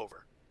Pritchard took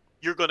over,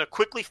 you're going to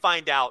quickly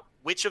find out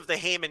which of the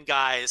Heyman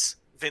guys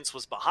Vince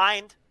was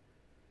behind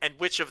and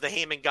which of the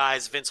Heyman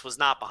guys Vince was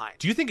not behind.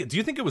 Do you think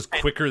it was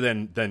quicker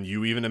than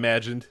you even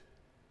imagined?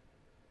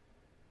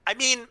 I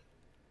mean,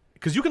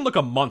 because you can look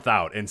a month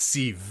out and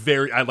see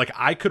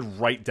I could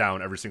write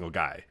down every single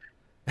guy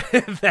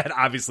that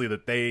obviously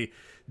that they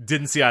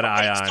didn't see eye to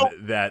eye on.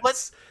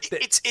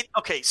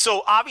 Okay,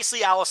 so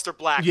obviously Aleister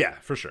Black. Yeah,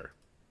 for sure.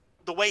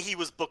 The way he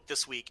was booked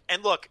this week.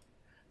 And look,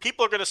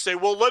 people are going to say,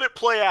 well, let it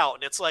play out.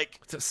 And it's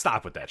like,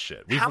 stop with that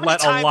shit. We've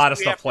let a lot of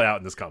stuff play out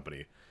in this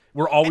company.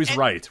 We're always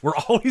right. We're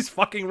always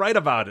fucking right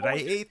about it. I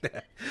hate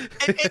that.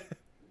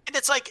 And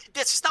it's like,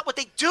 that's just not what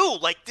they do.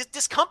 Like,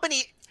 this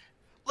company,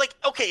 like,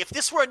 okay, if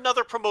this were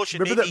another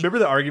promotion. Remember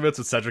the arguments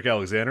with Cedric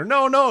Alexander?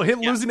 No, him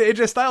losing to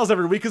AJ Styles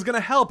every week is going to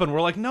help. And we're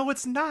like, no,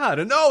 it's not.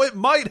 And no, it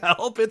might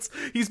help.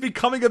 He's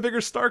becoming a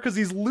bigger star because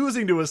he's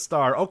losing to a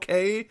star.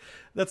 Okay,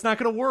 that's not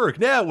going to work.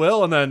 Yeah, it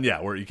will. And then,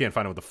 you can't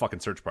find him with the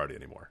fucking search party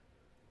anymore.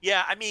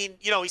 Yeah, I mean,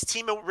 he's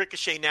teaming with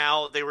Ricochet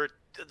now. They were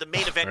the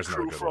main event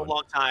crew for a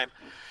long time.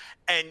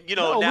 And,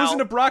 now losing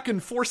to Brock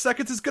in 4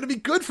 seconds is going to be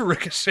good for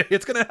Ricochet.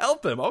 It's going to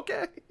help him.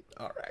 Okay.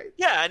 All right.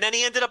 Yeah, and then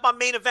he ended up on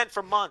main event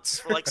for months,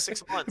 for like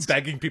 6 months.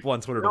 Begging people on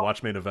Twitter to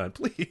watch main event,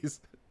 please.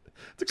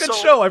 It's a good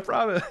show, I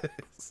promise.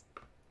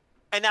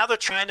 And now they're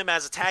trying them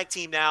as a tag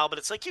team now, but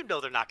it's like, they're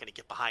not going to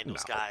get behind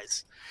those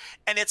guys.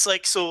 And it's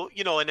like, so,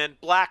 and then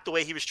Black, the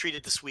way he was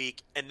treated this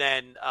week, and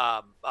then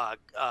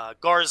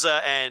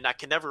Garza, and I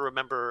can never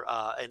remember,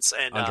 and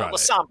La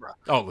Sombra.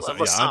 Oh,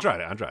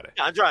 Andrade.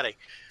 Yeah, Andrade.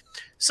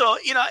 So,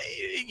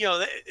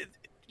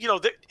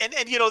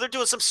 they're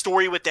doing some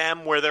story with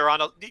them where they're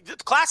on a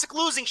classic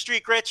losing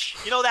streak, Rich.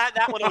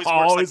 That one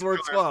always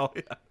works well.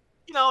 Yeah.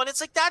 And it's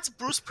like, that's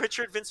Bruce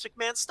Pritchard, Vince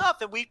McMahon stuff.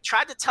 And we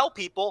tried to tell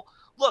people,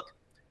 look,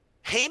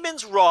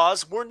 Heyman's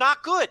Raws were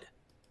not good.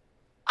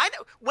 I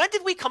know. When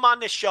did we come on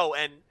this show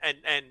and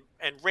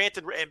rant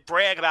and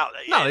brag about?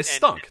 No, they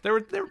stunk. They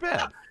were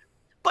bad.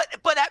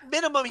 But at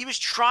minimum, he was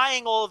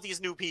trying all of these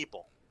new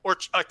people, or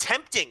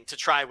attempting to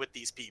try with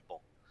these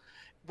people,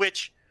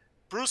 which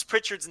Bruce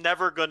Pritchard's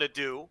never going to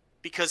do,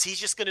 because he's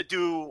just going to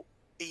do.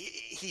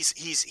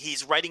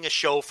 He's writing a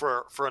show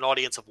for an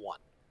audience of one,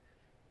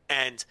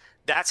 and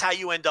that's how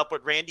you end up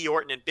with Randy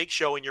Orton and Big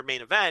Show in your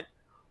main event,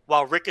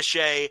 while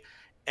Ricochet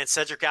and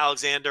Cedric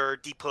Alexander are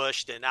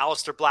de-pushed, and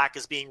Aleister Black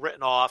is being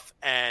written off,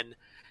 and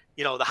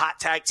the hot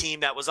tag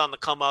team that was on the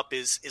come up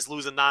is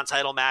losing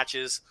non-title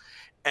matches,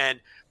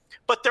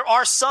 but there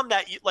are some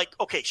that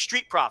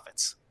Street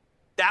Profits,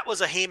 that was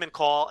a Heyman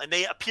call, and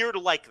they appear to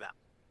like them.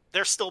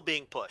 They're still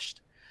being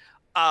pushed.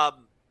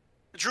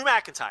 Drew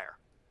McIntyre.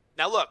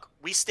 Now look,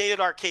 we stated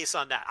our case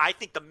on that. I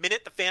think the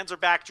minute the fans are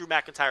back, Drew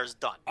McIntyre is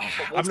done.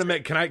 I'm gonna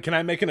make. Can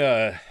I make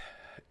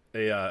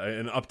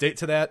an update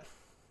to that?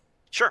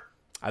 Sure.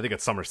 I think at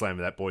SummerSlam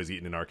that boy's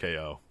eating an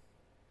RKO.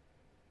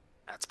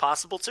 That's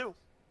possible too.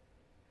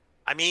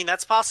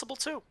 That's possible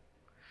too.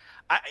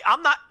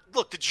 I'm not.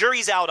 Look, the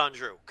jury's out on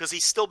Drew because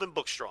he's still been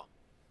booked strong.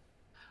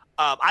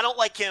 I don't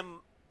like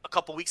him a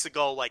couple weeks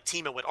ago, like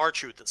teaming with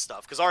R-Truth and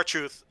stuff, because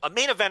R-Truth, a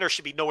main eventer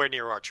should be nowhere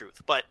near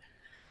R-Truth, but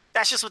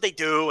that's just what they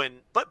do. And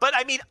but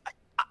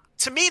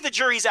to me, the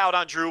jury's out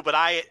on Drew. But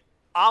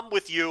I'm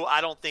with you. I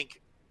don't think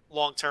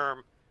long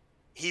term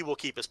he will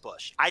keep his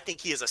push. I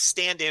think he is a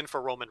stand-in for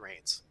Roman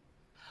Reigns.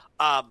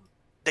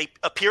 They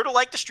appear to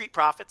like the Street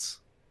Profits,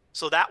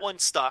 so that one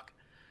stuck.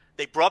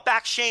 They brought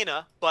back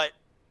Shayna, but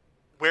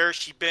where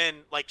she been?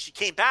 Like, she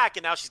came back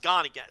and now she's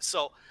gone again.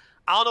 So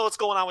I don't know what's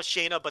going on with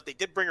Shayna, but they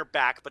did bring her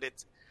back. But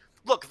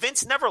look,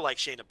 Vince never liked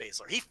Shayna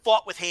Baszler. He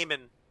fought with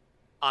Heyman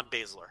on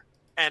Baszler,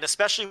 and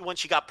especially when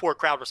she got poor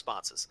crowd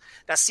responses.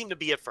 That seemed to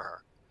be it for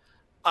her.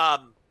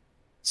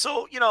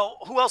 So,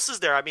 who else is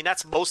there?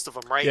 That's most of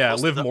them, right? Yeah,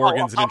 Liv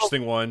Morgan's an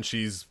interesting one.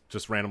 She's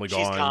just randomly gone.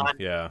 She's gone.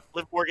 Yeah.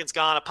 Liv Morgan's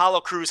gone.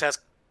 Apollo Crews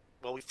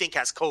we think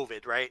has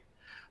COVID, right?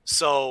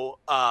 So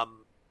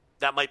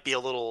that might be a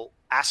little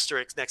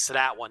asterisk next to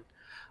that one.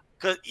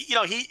 Because,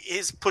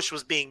 his push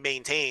was being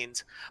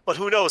maintained. But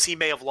who knows? He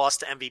may have lost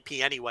to MVP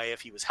anyway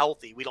if he was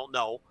healthy. We don't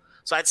know.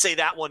 So I'd say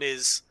that one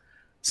is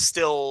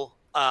still,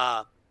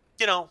 up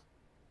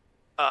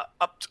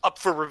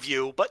for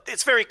review. But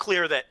it's very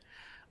clear that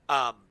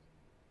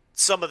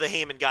some of the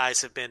Heyman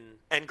guys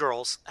and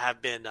girls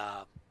have been,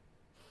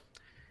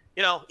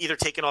 either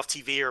taken off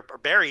TV or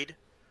buried.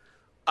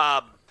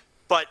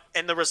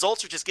 And the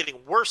results are just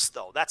getting worse,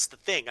 though. That's the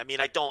thing. And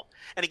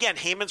again,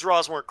 Heyman's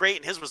Raws weren't great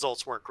and his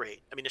results weren't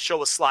great. The show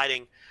was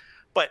sliding.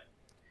 But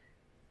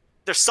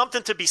there's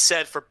something to be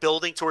said for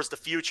building towards the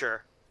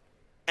future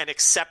and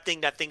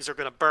accepting that things are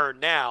going to burn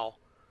now.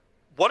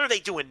 What are they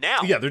doing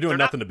now? Yeah, they're doing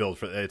nothing to build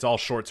for. It's all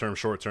short term.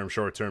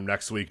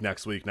 Next week.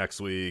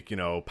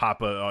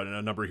 Pop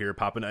a number here,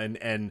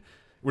 and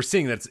we're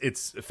seeing that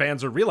it's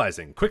fans are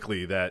realizing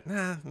quickly that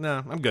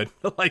no, I'm good.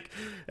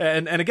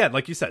 and again,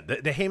 like you said,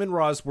 the Heyman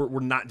Raws were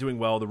not doing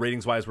well. The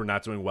ratings wise, were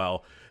not doing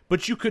well.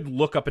 But you could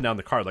look up and down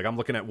the card. Like I'm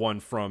looking at one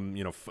from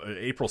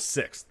April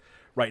 6th.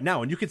 Right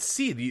now, and you could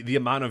see the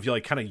amount of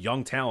kind of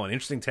young talent,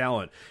 interesting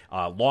talent,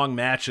 long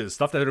matches,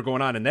 stuff that are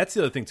going on, and that's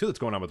the other thing too that's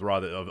going on with Raw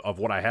of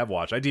what I have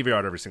watched. I DVR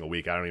it every single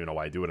week. I don't even know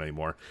why I do it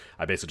anymore.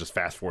 I basically just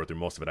fast forward through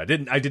most of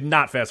it. I did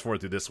not fast forward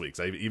through this week.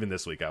 So even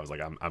this week, I was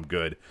like, I'm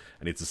good.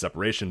 I need some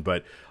separation.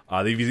 But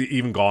they've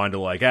even gone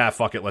to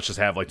fuck it, let's just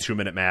have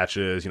 2-minute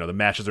matches. The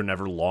matches are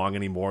never long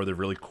anymore. They're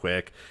really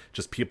quick.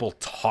 Just people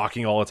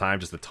talking all the time,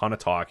 just a ton of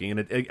talking.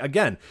 And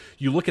again,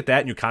 you look at that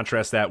and you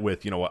contrast that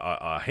with a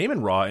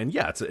Heyman Raw, and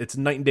yeah,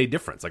 it's night and day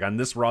difference. Like on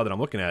this Raw that I'm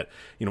looking at,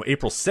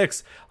 April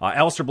 6th,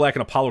 Aleister Black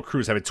and Apollo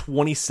Crews have a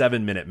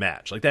 27-minute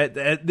match. Like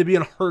that'd be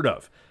unheard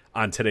of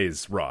on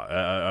today's Raw,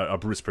 a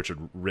Bruce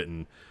Pritchard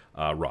written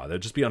Raw.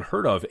 That'd just be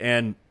unheard of.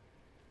 And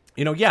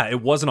yeah,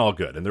 it wasn't all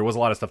good, and there was a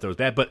lot of stuff that was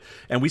bad.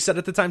 And we said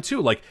at the time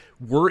too,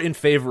 we're in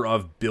favor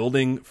of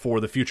building for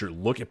the future.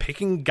 Look at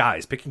picking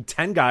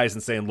 10 guys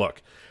and saying,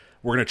 look,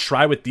 we're going to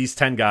try with these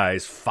 10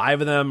 guys.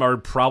 5 of them are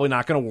probably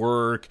not going to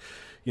work.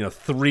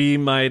 3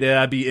 might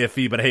be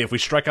iffy, but hey, if we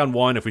strike on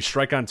 1, if we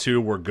strike on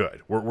 2, we're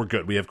good. We're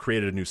good. We have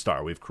created a new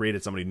star. We've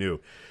created somebody new.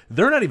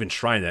 They're not even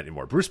trying that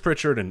anymore. Bruce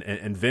Pritchard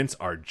and Vince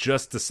are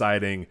just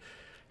deciding,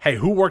 hey,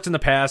 who worked in the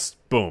past?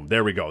 Boom,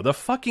 there we go. The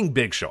fucking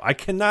Big Show. I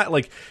cannot,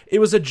 it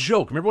was a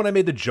joke. Remember when I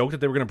made the joke that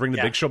they were going to bring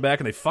the Big Show back,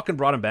 and they fucking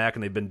brought him back,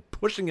 and they've been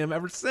pushing him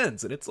ever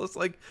since. And it's just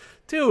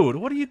dude,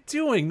 what are you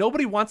doing?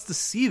 Nobody wants to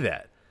see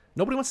that.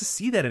 Nobody wants to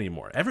see that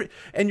anymore.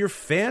 And your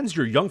fans,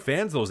 your young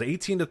fans, those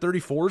 18 to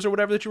 34s or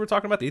whatever that you were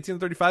talking about, the 18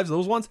 to 35s,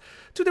 those ones,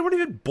 dude, they weren't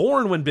even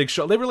born when Big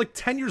Show. They were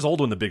 10 years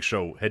old when the Big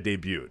Show had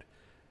debuted.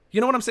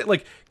 You know what I'm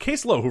saying?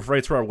 Case Lowe, who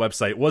writes for our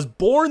website, was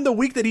born the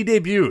week that he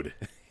debuted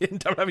in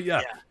WWE.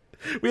 Yeah.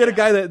 We had a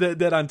guy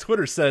that on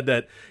Twitter said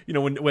that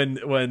when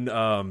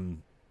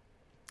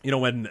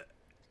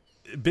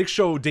Big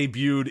Show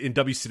debuted in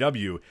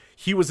WCW,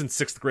 he was in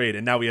 6th grade,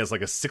 and now he has a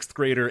 6th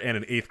grader and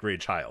an 8th grade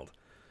child.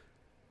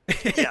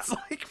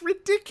 It's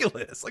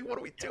ridiculous. What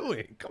are we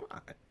doing? Come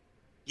on.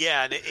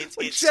 Yeah, and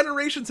it's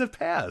generations have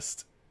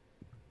passed.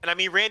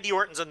 And Randy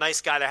Orton's a nice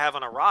guy to have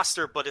on a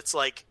roster, but it's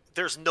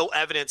there's no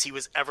evidence he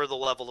was ever the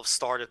level of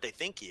star that they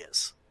think he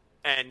is.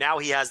 And now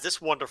he has this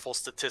wonderful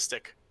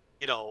statistic,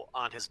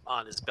 on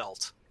his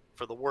belt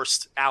for the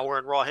worst hour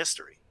in Raw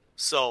history.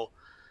 So,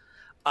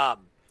 the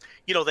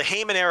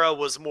Heyman era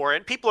was more,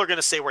 and people are going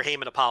to say we're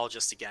Heyman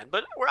apologists again,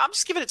 but I'm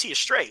just giving it to you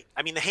straight.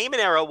 The Heyman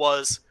era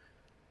was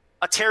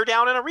a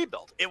teardown and a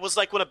rebuild. It was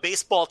like when a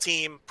baseball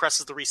team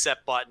presses the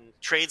reset button,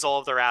 trades all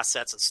of their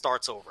assets, and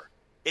starts over.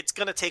 It's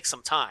going to take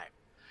some time.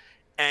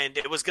 And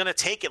it was going to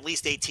take at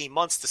least 18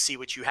 months to see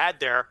what you had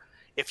there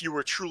if you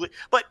were truly...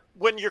 But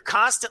when you're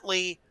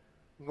constantly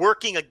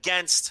working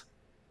against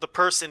the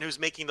person who's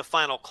making the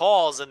final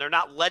calls and they're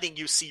not letting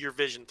you see your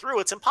vision through,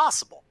 it's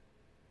impossible.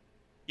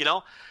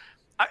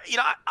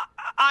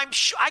 I'm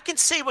sure I can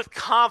say with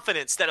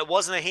confidence that it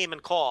wasn't a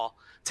Heyman call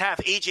to have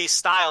AJ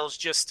Styles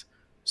just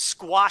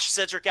squash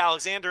Cedric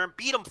Alexander and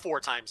beat him 4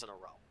 times in a row.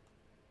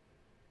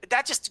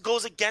 That just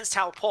goes against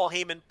how Paul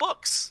Heyman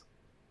books.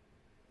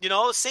 You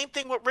know, same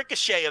thing with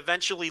Ricochet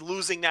eventually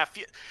losing that.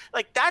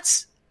 Like,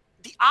 that's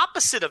the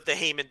opposite of the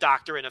Heyman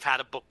doctrine of how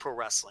to book pro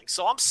wrestling.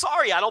 So I'm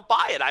sorry, I don't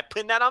buy it. I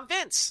pin that on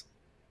Vince.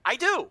 I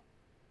do.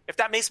 If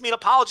that makes me an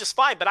apologist,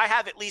 fine. But I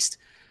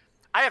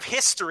have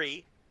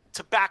history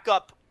to back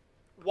up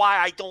why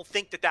I don't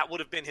think that would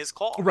have been his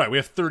call. Right. We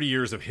have 30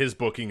 years of his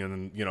booking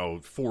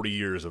and, 40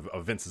 years of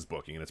Vince's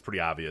booking. And it's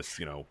pretty obvious,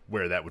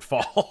 where that would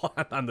fall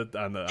on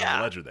the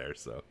ledger there.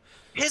 So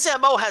his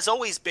MO has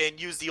always been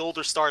use the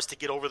older stars to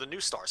get over the new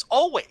stars.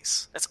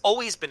 Always. That's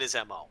always been his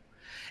MO.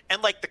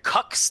 And like the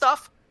cuck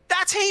stuff,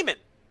 that's Heyman.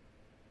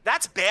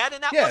 That's bad.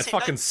 And that it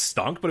fucking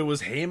stunk, but it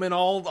was Heyman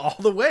all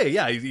the way.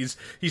 Yeah.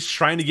 He's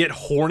trying to get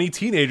horny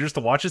teenagers to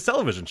watch his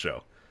television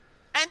show.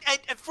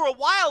 And for a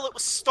while it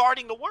was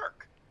starting to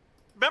work.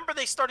 Remember,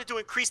 they started to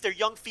increase their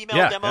young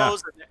female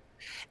demos,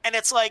 and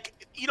it's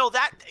like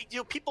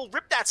people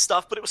rip that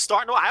stuff, but it was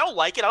starting to. I don't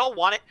like it. I don't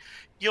want it.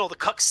 The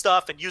cuck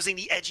stuff and using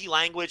the edgy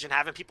language and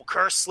having people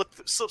curse, slip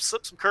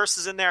some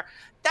curses in there.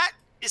 That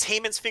is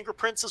Heyman's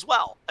fingerprints as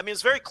well. I mean,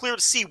 it's very clear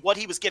to see what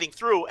he was getting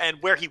through and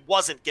where he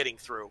wasn't getting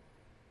through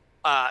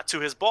to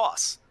his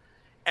boss.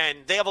 And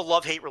they have a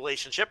love-hate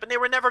relationship, and they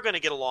were never going to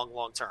get along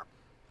long term.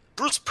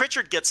 Bruce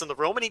Pritchard gets in the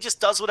room and he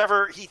just does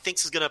whatever he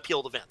thinks is going to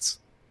appeal to Vince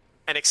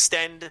and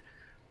extend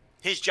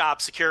his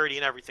job security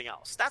and everything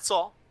else. That's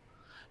all.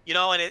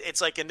 And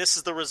it's like, and this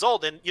is the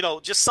result. And,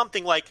 just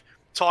something like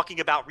talking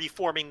about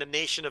reforming the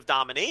Nation of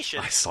Domination.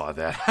 I saw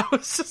that. I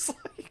was just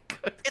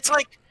like, it's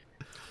like,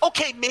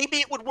 okay, maybe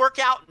it would work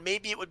out.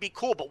 Maybe it would be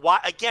cool. But why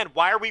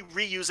are we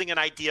reusing an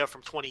idea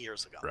from 20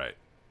 years ago? Right.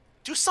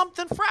 Do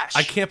something fresh.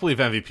 I can't believe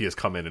MVP has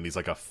come in and he's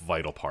like a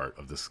vital part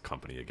of this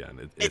company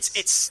again.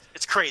 It's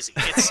crazy.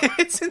 It's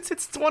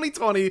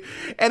 2020,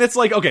 and it's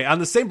like, okay, on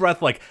the same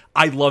breath, like,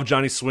 I love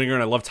Johnny Swinger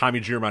and I love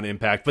Tommy Dreamer on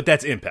Impact, but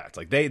that's Impact.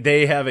 Like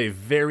they have a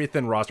very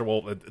thin roster.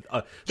 Well,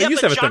 they used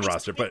to have a thin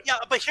roster, but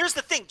but here's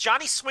the thing: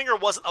 Johnny Swinger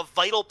wasn't a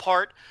vital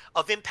part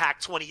of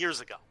Impact 20 years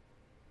ago.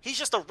 He's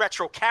just a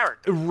retro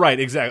character. Right,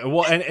 exactly.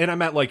 Well, and I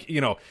meant, like,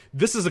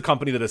 this is a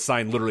company that has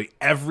signed literally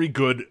every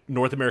good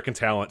North American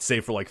talent,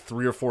 save for like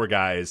 3 or 4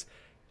 guys,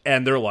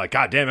 and they're like,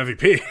 God damn,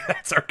 MVP,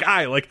 that's our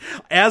guy. Like,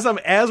 as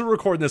we're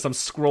recording this, I'm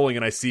scrolling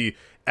and I see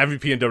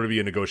MVP and WWE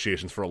in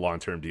negotiations for a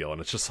long-term deal,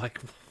 and it's just like,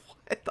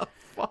 what the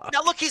fuck?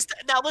 Now look, he's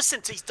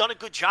done a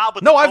good job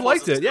with. No, I've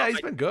liked it. Yeah, he's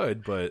been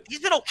good, but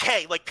he's been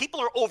okay. Like, people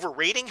are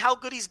overrating how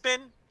good he's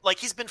been. Like,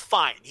 he's been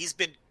fine. He's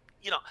been,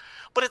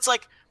 but it's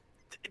like,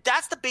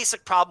 that's the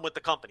basic problem with the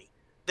company.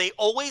 They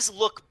always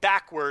look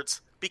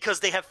backwards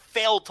because they have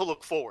failed to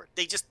look forward.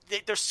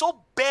 They're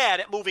so bad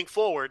at moving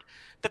forward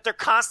that they're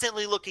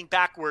constantly looking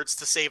backwards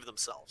to save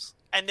themselves.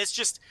 And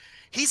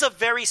he's a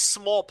very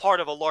small part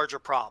of a larger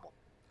problem.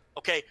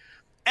 Okay.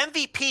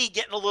 MVP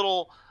getting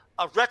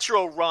a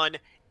retro run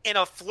in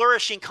a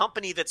flourishing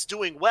company that's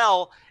doing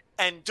well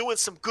and doing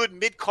some good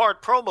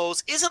mid-card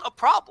promos isn't a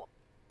problem.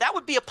 That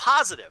would be a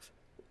positive.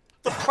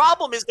 The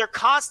problem is they're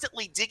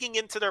constantly digging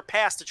into their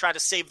past to try to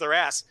save their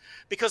ass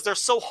because they're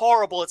so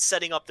horrible at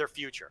setting up their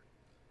future.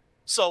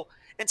 So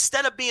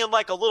instead of being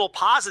like a little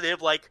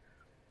positive, like,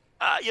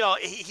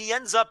 he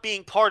ends up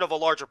being part of a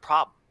larger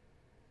problem,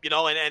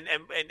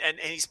 and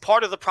he's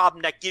part of the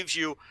problem that gives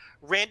you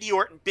Randy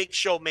Orton Big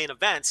Show main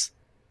events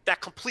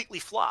that completely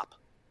flop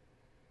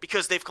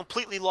because they've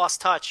completely lost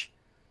touch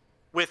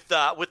with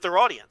their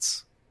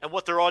audience and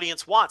what their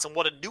audience wants and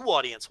what a new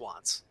audience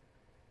wants.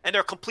 And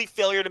they're a complete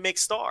failure to make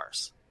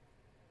stars.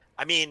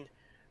 I mean,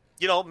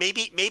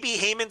 maybe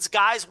Heyman's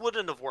guys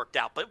wouldn't have worked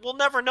out, but we'll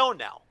never know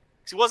now.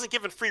 Because he wasn't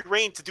given free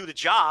reign to do the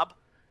job,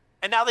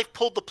 and now they've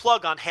pulled the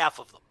plug on half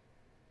of them.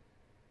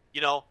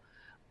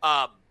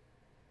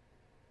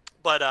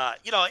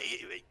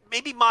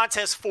 Maybe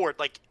Montez Ford,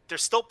 like, they're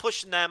still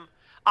pushing them.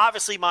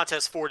 Obviously,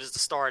 Montez Ford is the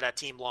star of that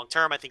team long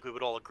term. I think we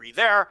would all agree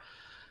there.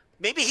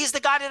 Maybe he's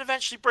the guy that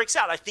eventually breaks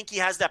out. I think he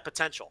has that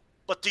potential.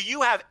 But do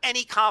you have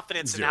any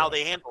confidence in how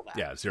they handle that?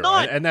 Yeah, zero.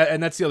 And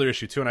that's the other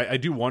issue, too. And I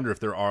do wonder if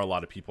there are a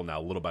lot of people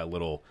now, little by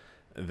little,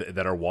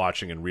 that are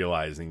watching and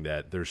realizing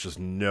that there's just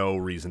no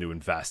reason to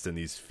invest in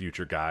these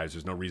future guys.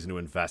 There's no reason to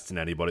invest in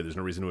anybody. There's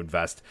no reason to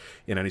invest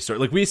in any sort.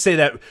 Like, we say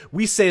that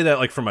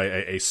like from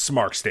a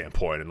smart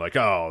standpoint and like,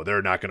 oh,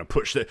 they're not going to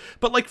push it.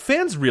 But like,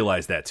 fans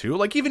realize that too.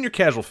 Like, even your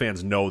casual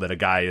fans know that a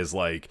guy is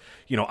like,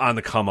 on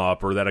the come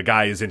up, or that a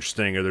guy is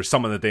interesting, or there's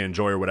someone that they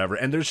enjoy or whatever.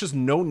 And there's just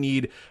no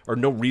need or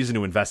no reason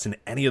to invest in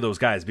any of those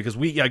guys because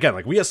we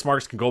as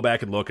smarks can go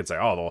back and look and say,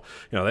 oh,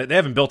 well, they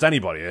haven't built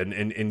anybody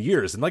in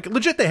years. And like,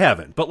 legit, they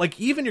haven't. But like,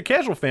 even your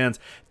casual fans,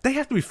 they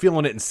have to be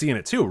feeling it and seeing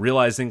it too,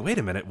 realizing, wait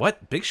a minute,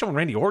 what? Big Show and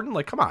Randy Orton?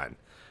 Like, come on.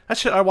 That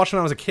shit I watched when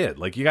I was a kid.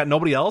 Like, you got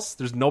nobody else?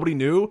 There's nobody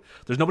new?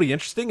 There's nobody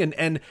interesting?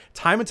 And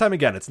time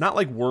again, it's not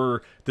like we're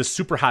this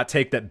super hot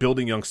take that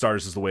building young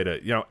stars is the way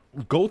to,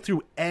 go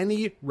through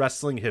any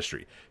wrestling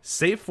history,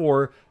 save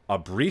for a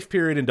brief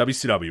period in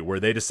WCW where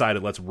they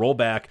decided, let's roll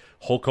back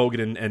Hulk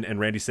Hogan and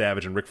Randy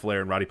Savage and Ric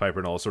Flair and Roddy Piper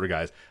and all those sort of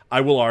guys.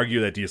 I will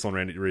argue that Diesel and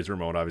Randy Razor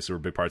Ramon obviously were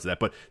big parts of that,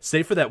 but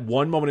say for that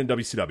one moment in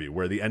WCW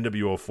where the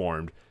NWO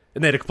formed,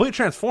 and they had to completely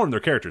transform their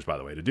characters, by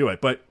the way, to do it,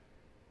 but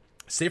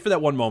say for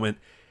that one moment,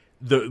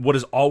 what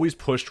has always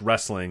pushed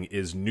wrestling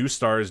is new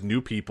stars, new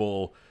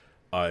people,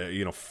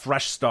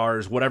 fresh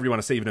stars, whatever you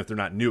want to say, even if they're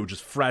not new,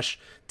 just fresh,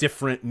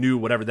 different, new,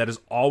 whatever. That has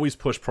always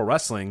pushed pro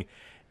wrestling.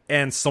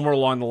 And somewhere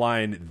along the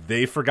line,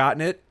 they've forgotten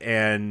it,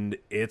 and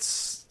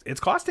it's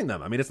costing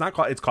them. I mean, it's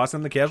costing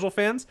them the casual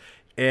fans,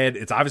 and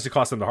it's obviously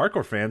costing them the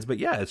hardcore fans. But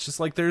yeah, it's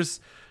just like there's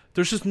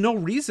just no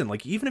reason.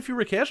 Like, even if you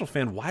were a casual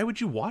fan, why would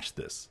you watch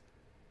this?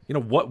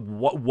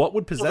 What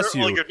would possess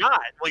you? Well, you're not.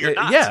 Well, you're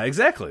not. Yeah,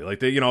 exactly.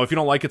 Like, if you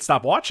don't like it,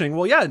 stop watching.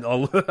 Well, yeah,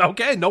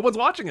 okay, no one's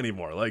watching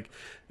anymore. Like,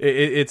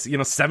 it's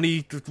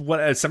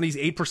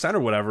 78% or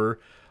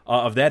whatever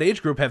of that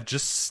age group have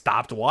just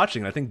stopped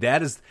watching. I think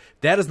that is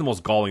the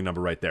most galling number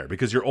right there,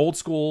 because your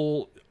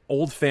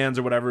old fans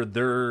or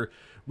whatever,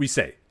 we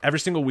say every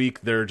single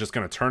week they're just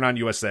going to turn on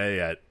USA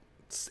at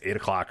 8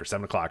 o'clock or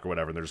 7 o'clock or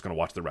whatever, and they're just going to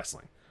watch the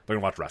wrestling. They're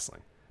going to watch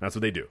wrestling. And that's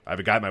what they do. I have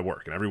a guy at my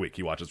work, and every week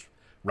he watches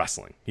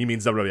wrestling. He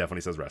means WWF when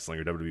he says wrestling,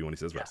 or WWE when he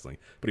says wrestling.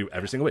 But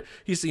every single week,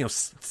 he's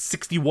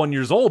 61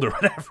 years old or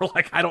whatever.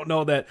 Like, I don't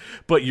know that,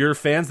 but your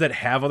fans that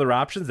have other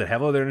options, that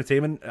have other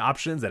entertainment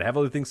options, that have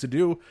other things to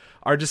do,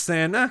 are just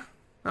saying, I'll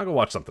go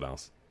watch something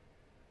else.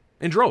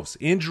 In droves,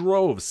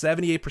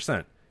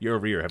 78% year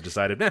over year have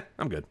decided,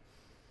 I'm good.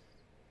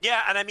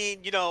 Yeah, and I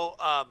mean,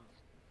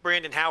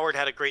 Brandon Howard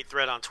had a great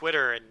thread on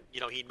Twitter, and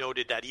he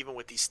noted that even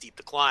with these steep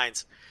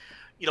declines,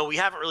 we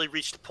haven't really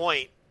reached a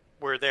point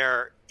where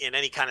they're in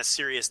any kind of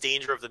serious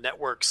danger of the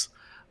networks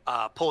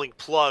pulling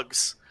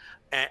plugs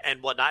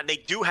and whatnot. And they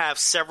do have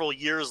several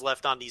years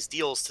left on these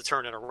deals to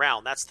turn it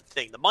around. That's the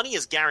thing. The money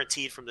is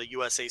guaranteed from the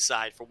USA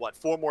side for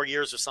 4 more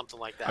years or something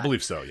like that. I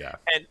believe so, yeah.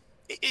 And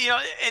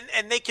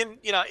and they can,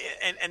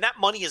 and that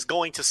money is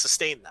going to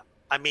sustain them.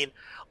 I mean,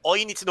 all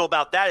you need to know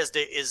about that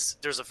is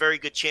there's a very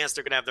good chance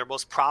they're going to have their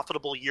most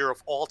profitable year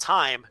of all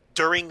time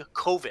during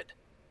COVID.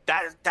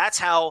 That's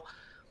how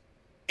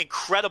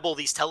incredible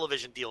these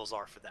television deals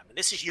are for them. And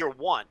this is year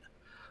 1.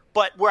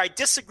 But where I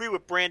disagree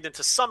with Brandon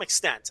to some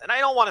extent, and I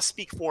don't want to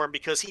speak for him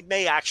because he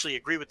may actually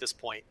agree with this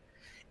point,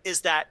 is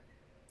that,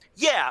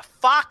 yeah,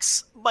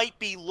 Fox might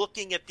be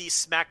looking at these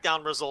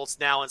SmackDown results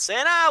now and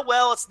saying,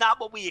 well, it's not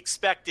what we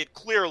expected,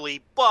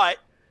 clearly, but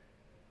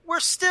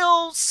we're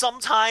still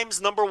sometimes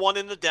number 1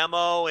 in the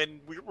demo, and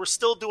we're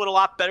still doing a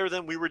lot better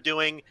than we were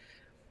doing,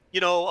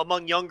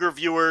 among younger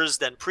viewers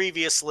than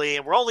previously.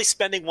 And we're only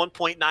spending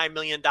 $1.9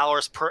 million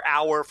per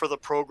hour for the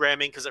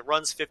programming because it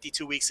runs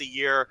 52 weeks a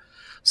year.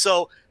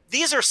 So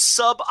these are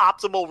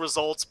suboptimal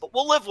results, but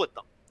we'll live with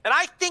them. And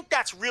I think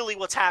that's really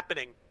what's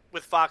happening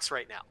with Fox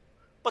right now.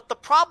 But the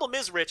problem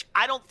is, Rich,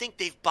 I don't think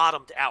they've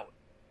bottomed out.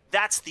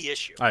 That's the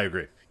issue. I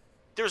agree.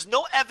 There's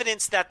no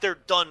evidence that they're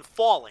done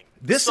falling.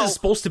 This is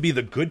supposed to be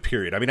the good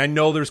period. I mean, I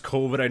know there's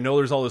COVID. I know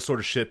there's all this sort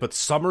of shit. But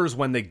summer is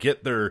when they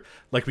get their,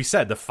 like we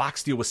said, the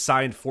Fox deal was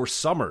signed for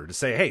summer to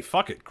say, hey,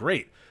 fuck it,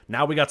 great.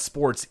 Now we got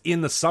sports in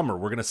the summer.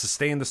 We're going to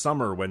sustain the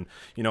summer when,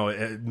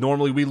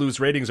 normally we lose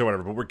ratings or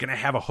whatever. But we're going to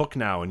have a hook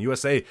now. And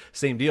USA,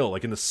 same deal.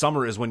 Like, in the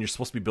summer is when you're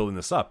supposed to be building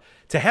this up.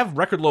 To have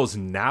record lows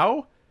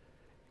now,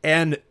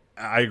 and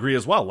I agree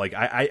as well. Like,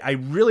 I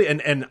really,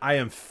 and I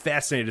am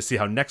fascinated to see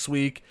how next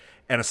week,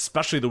 and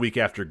especially the week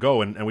after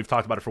go, and we've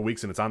talked about it for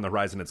weeks, and it's on the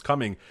horizon, it's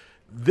coming.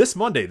 This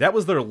Monday, that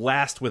was their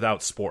last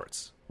without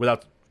sports,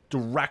 without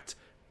direct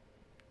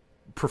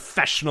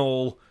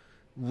professional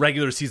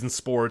regular season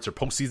sports or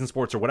postseason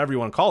sports or whatever you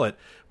want to call it,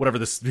 whatever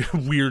this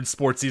weird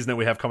sports season that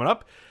we have coming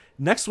up.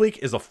 Next week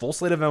is a full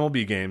slate of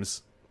MLB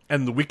games,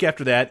 and the week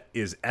after that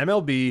is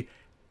MLB,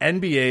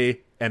 NBA,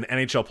 and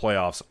NHL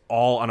playoffs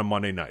all on a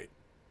Monday night,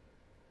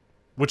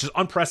 which is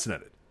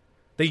unprecedented.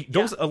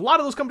 A lot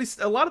of those companies,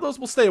 a lot of those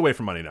will stay away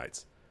from Monday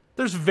nights.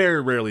 There's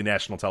very rarely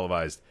national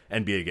televised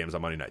NBA games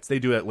on Monday nights. They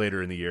do that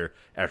later in the year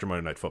after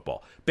Monday Night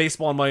Football.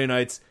 Baseball on Monday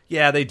nights,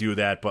 yeah, they do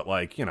that, but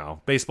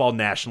baseball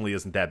nationally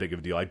isn't that big of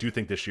a deal. I do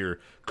think this year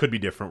could be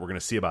different. We're going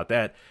to see about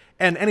that.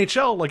 And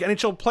NHL,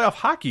 NHL playoff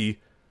hockey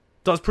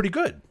does pretty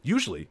good,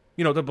 usually.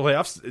 The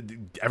playoffs,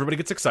 everybody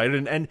gets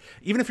excited, and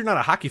even if you're not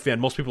a hockey fan,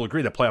 most people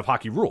agree that playoff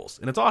hockey rules,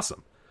 and it's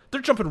awesome.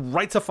 They're jumping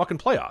right to fucking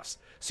playoffs.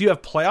 So you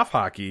have playoff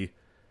hockey,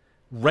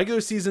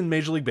 regular season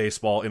Major League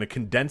Baseball in a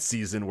condensed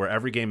season where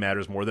every game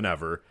matters more than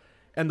ever,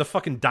 and the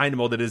fucking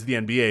dynamo that is the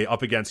NBA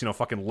up against,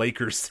 fucking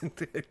Lakers,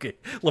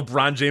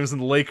 LeBron James and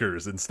the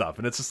Lakers and stuff.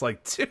 And it's just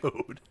like,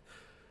 dude,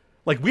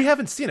 we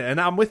haven't seen it, and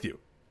I'm with you.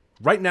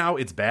 Right now,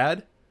 it's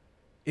bad.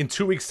 In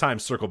 2 weeks' time,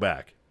 circle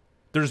back.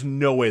 There's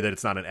no way that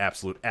it's not an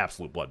absolute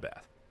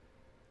bloodbath.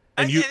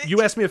 And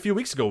you asked me a few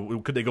weeks ago,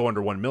 could they go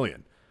under 1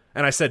 million?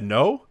 And I said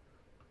no.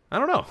 I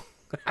don't know.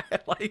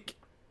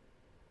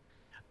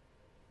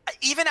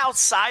 Even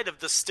outside of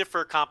the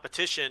stiffer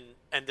competition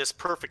and this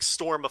perfect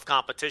storm of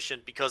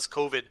competition, because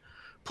COVID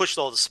pushed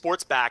all the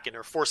sports back and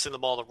are forcing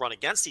them all to run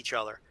against each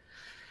other.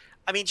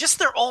 I mean, just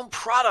their own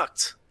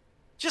product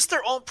just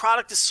their own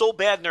product is so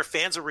bad and their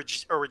fans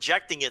are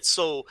rejecting it.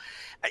 So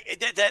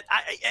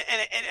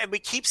and we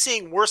keep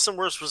seeing worse and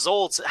worse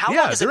results. How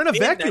long has they're in a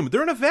vacuum. that-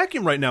 They're in a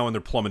vacuum right now and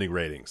they're plummeting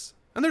ratings.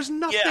 And there's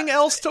nothing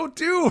else to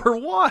do or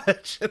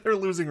watch. And they're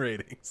losing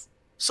ratings.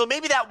 So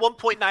maybe that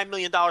 $1.9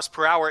 million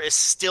per hour is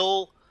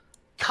still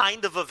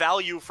kind of a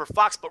value for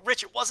Fox. But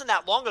Rich, it wasn't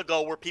that long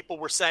ago where people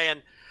were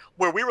saying,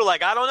 where we were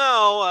like, I don't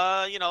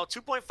know,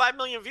 2.5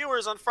 million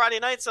viewers on Friday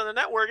nights on the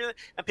network.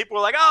 And people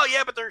were like, oh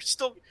yeah, but they're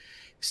still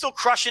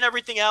crushing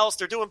everything else.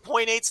 They're doing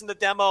 0.8s in the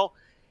demo.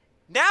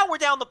 Now we're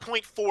down to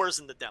 0.4s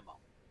in the demo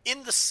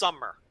in the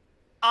summer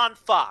on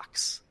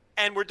Fox.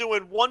 And we're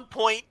doing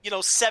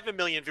 1.7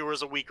 million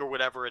viewers a week or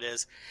whatever it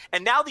is.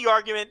 And now the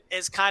argument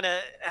is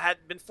had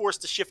been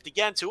forced to shift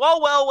again to,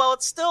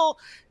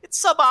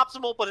 it's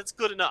suboptimal, but it's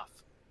good enough.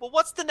 Well,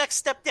 what's the next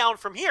step down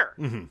from here?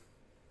 Mm-hmm.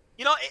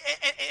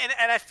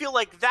 And I feel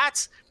like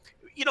that's,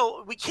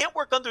 we can't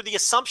work under the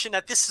assumption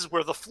that this is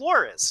where the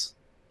floor is.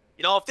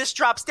 If this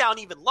drops down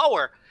even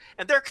lower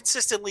and they're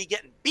consistently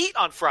getting beat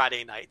on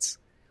Friday nights,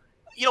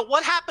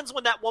 what happens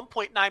when that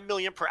 1.9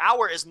 million per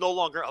hour is no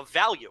longer of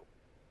value?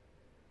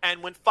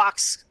 And when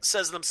Fox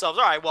says to themselves,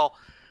 all right, well,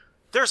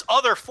 there's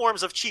other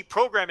forms of cheap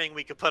programming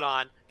we could put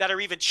on that are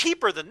even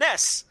cheaper than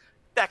this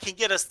that can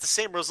get us the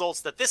same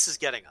results that this is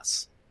getting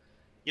us.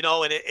 And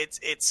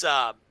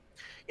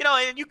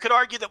you could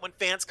argue that when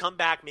fans come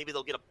back, maybe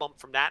they'll get a bump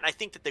from that. And I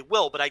think that they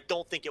will, but I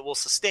don't think it will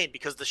sustain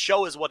because the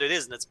show is what it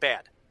is and it's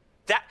bad.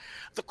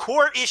 The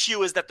core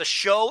issue is that the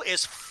show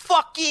is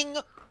fucking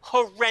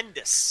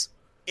horrendous.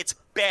 It's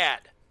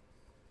bad.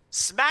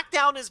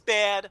 SmackDown is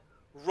bad.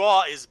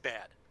 Raw is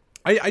bad.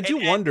 I do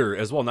wonder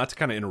as well, not to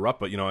kind of interrupt,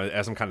 but,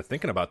 as I'm kind of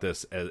thinking about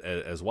this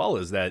as well,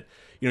 is that,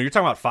 you're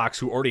talking about Fox,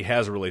 who already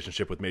has a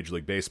relationship with Major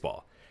League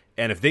Baseball.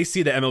 And if they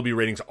see the MLB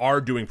ratings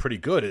are doing pretty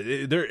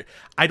good,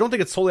 I don't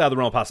think it's totally out of the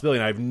realm of possibility,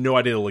 and I have no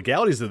idea the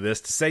legalities of this,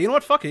 to say,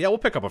 fuck it, yeah, we'll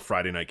pick up a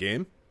Friday night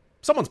game.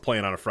 Someone's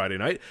playing on a Friday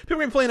night.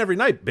 People are playing every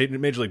night,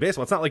 Major League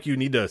Baseball. It's not like you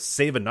need to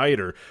save a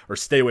night or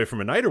stay away from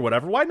a night or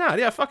whatever. Why not?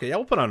 Yeah, fuck it. Yeah,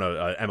 we'll put on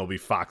a MLB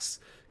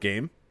Fox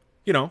game,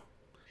 and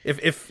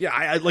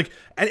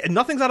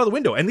nothing's out of the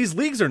window, and these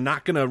leagues are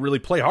not going to really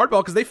play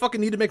hardball because they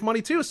fucking need to make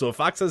money too. So if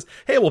Fox says,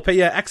 "Hey, we'll pay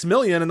you X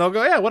million," and they'll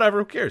go, "Yeah, whatever,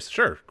 who cares?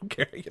 Sure, who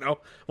cares?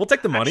 We'll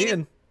take the money."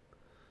 And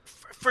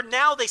for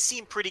now, they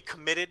seem pretty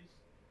committed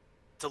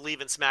to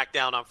leaving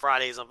SmackDown on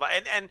Fridays,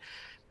 and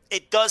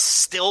it does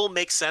still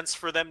make sense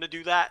for them to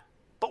do that.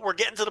 But we're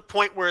getting to the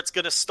point where it's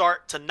going to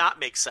start to not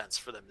make sense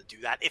for them to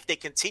do that if they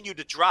continue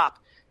to drop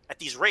at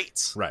these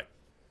rates, right?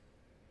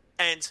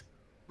 And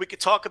we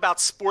could talk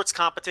about sports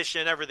competition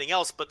and everything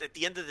else, but at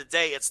the end of the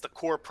day, it's the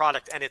core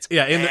product, and it's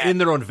in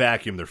their own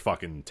vacuum, they're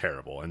fucking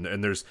terrible, and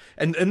there's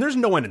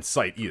no end in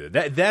sight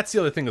either. That's the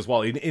other thing as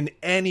well. In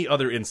any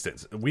other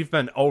instance, we've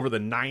been over the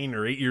 9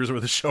 or 8 years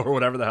worth of show or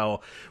whatever the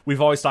hell.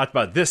 We've always talked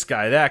about this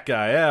guy, that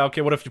guy. Yeah,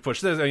 okay, what if you push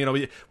this?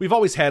 We've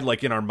always had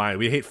in our mind,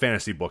 we hate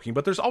fantasy booking,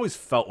 but there's always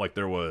felt like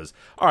there was,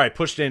 all right,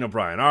 push Daniel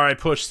Bryan, all right,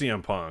 push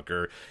CM Punk,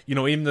 or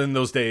even in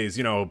those days,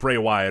 Bray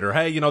Wyatt, or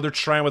hey, they're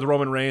trying with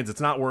Roman Reigns,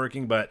 it's not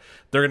working, but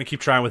they're going to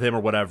keep trying with him or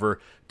whatever.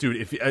 Dude,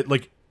 if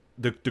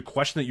the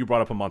question that you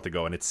brought up a month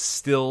ago, and it's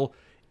still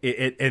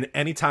and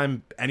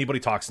anytime anybody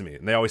talks to me,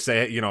 and they always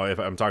say, if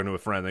I'm talking to a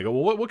friend, they go,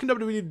 well, what can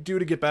WWE do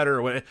to get better,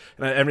 and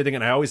everything,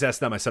 and I always ask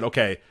them, I said,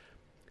 okay,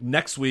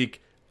 next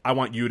week I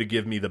want you to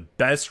give me the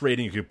best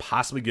rating you could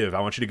possibly give.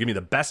 I want you to give me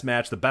the best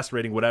match, the best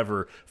rating,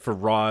 whatever, for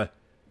Raw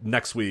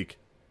next week.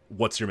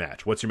 What's your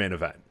match? What's your main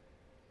event?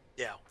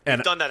 Yeah,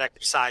 we've done that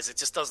exercise. It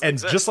just doesn't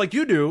exist. And just like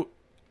you do,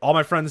 all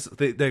my friends,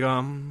 they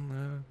go,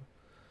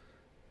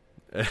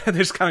 they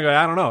just kind of go,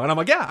 I don't know. And I'm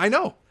like, yeah, I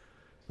know.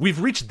 We've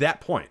reached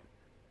that point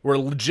where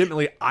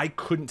legitimately I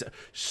couldn't,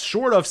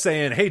 short of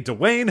saying, hey,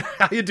 Dwayne,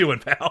 how you doing,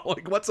 pal?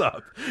 What's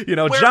up?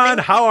 John,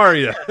 how are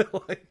you?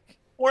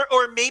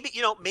 Or maybe,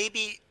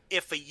 maybe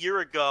if a year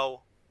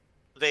ago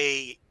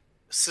they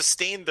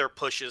sustained their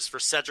pushes for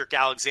Cedric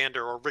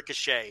Alexander or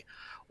Ricochet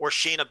or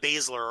Shayna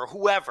Baszler or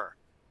whoever,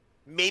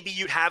 maybe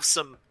you'd have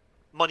some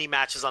money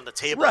matches on the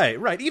table.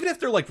 Right. Even if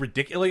they're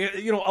ridiculous,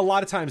 a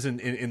lot of times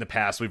in the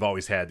past, we've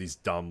always had these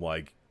dumb,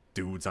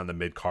 dudes on the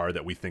mid card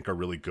that we think are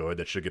really good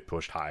that should get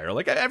pushed higher.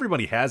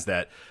 Everybody has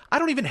that. I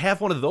don't even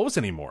have one of those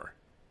anymore.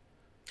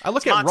 I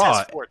look at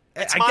Raw.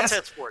 It's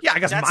Montez Ford. Yeah, I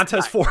guess that's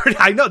Montez Ford.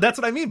 I know, that's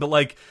what I mean.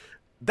 But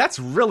that's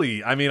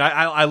really,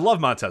 I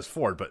love Montez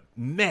Ford, but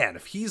man,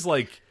 if he's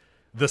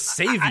the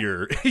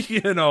savior,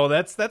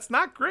 that's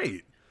not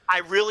great. I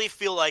really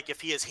feel like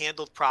if he is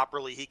handled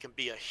properly, he can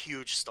be a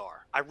huge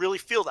star. I really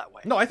feel that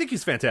way. No, I think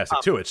he's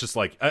fantastic too. It's just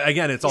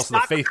again, it's also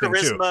the faith thing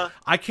too.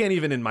 I can't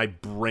even in my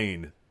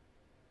brain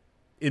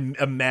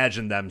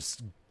imagine them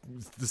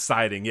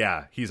deciding,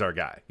 yeah, he's our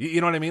guy. You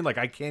know what I mean?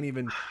 I can't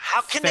even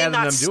fathom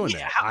them doing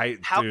that.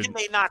 How can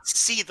they not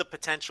see the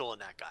potential in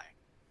that guy?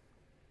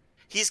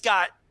 He's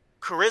got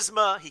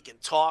charisma. He can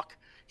talk.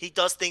 He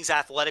does things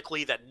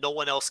athletically that no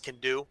one else can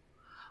do.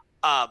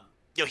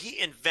 He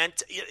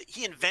invents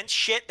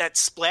shit, that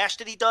splash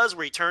that he does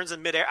where he turns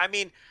in midair.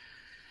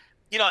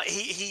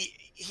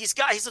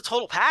 He's a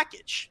total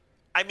package.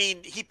 I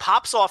mean, he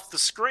pops off the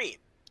screen.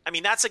 I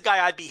mean, that's a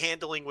guy I'd be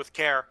handling with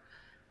care.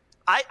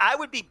 I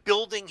would be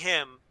building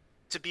him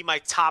to be my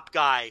top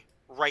guy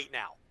right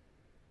now,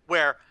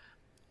 where,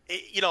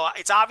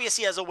 it's obvious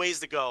he has a ways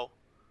to go,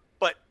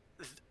 but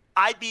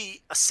I'd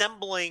be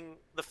assembling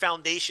the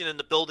foundation and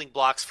the building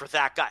blocks for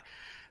that guy.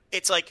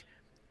 It's like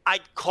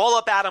I'd call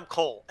up Adam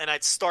Cole and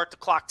I'd start the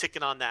clock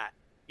ticking on that,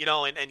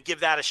 and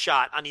give that a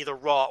shot on either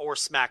Raw or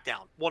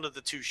SmackDown, one of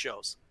the two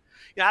shows.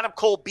 Adam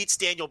Cole beats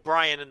Daniel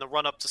Bryan in the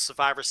run-up to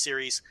Survivor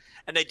Series,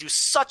 and they do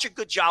such a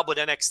good job with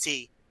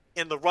NXT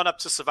in the run-up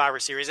to Survivor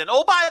Series. And,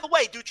 oh, by the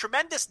way, do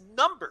tremendous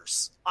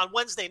numbers on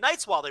Wednesday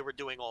nights while they were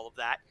doing all of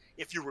that,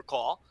 if you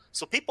recall.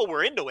 So people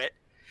were into it.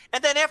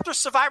 And then after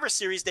Survivor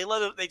Series, they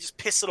just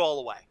piss it all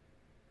away.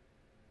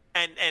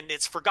 And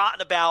it's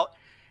forgotten about,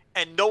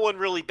 and no one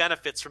really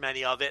benefits from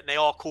any of it, and they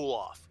all cool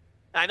off.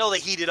 And I know they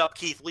heated up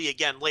Keith Lee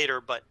again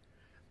later, but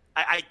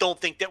I don't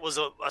think that was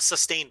a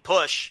sustained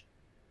push.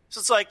 So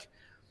it's like,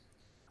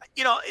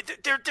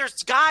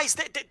 there's guys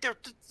that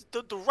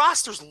the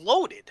roster's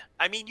loaded.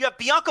 I mean, you have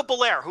Bianca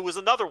Belair, who was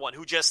another one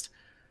who just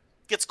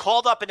gets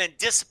called up and then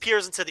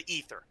disappears into the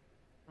ether.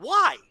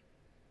 Why?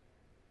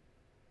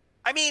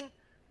 I mean,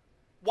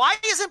 why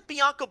isn't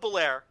Bianca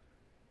Belair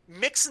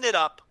mixing it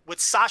up with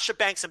Sasha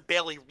Banks and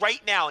Bayley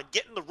right now and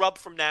getting the rub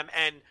from them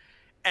and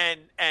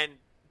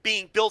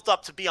being built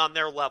up to be on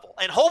their level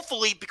and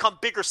hopefully become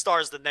bigger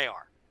stars than they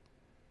are?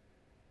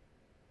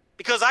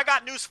 Because I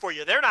got news for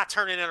you. They're not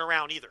turning it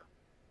around either.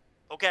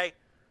 Okay?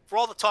 For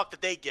all the talk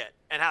that they get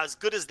and how as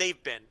good as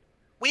they've been,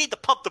 we need to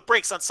pump the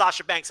brakes on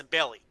Sasha Banks and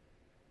Bayley.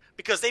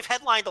 Because they've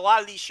headlined a lot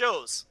of these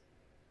shows.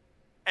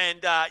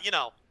 And,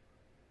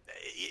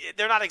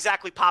 they're not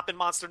exactly popping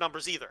monster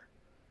numbers either.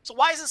 So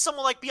why isn't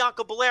someone like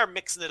Bianca Belair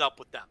mixing it up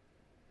with them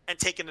and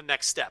taking the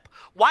next step?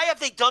 Why have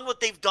they done what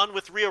they've done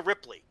with Rhea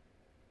Ripley?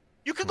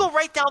 You can go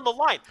right down the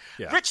line.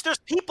 Yeah. Rich, there's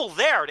people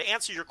there to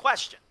answer your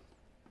question.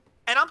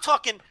 And I'm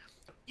talking,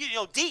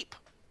 deep.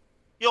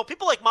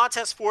 People like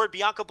Montez Ford,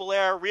 Bianca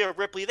Belair, Rhea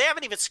Ripley, they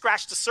haven't even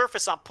scratched the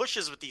surface on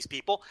pushes with these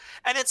people.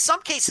 And in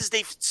some cases,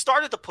 they've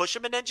started to push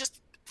them and then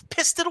just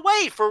pissed it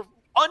away for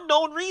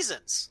unknown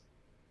reasons.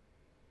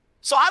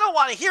 So I don't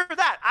want to hear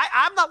that.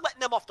 I'm not letting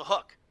them off the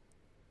hook.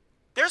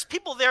 There's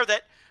people there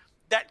that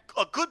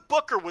a good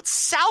booker would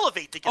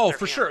salivate to get. Oh,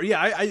 for sure.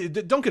 Yeah, I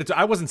don't get it.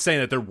 I wasn't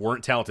saying that there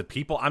weren't talented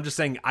people. I'm just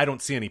saying I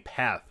don't see any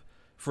path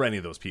for any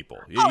of those people.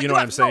 You know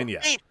what I'm saying?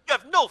 Yeah. You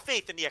have no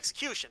faith in the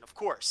execution, of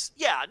course.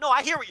 Yeah, no,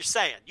 I hear what you're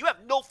saying. You have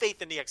no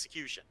faith in the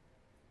execution.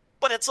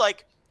 But it's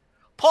like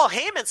Paul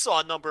Heyman saw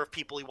a number of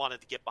people he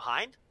wanted to get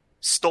behind,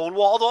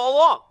 stonewalled all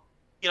along.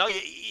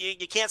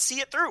 You can't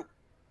see it through.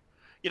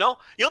 You don't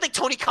think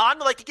Tony Khan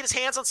would like to get his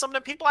hands on some of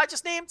them people I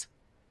just named?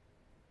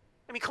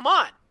 I mean, come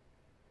on.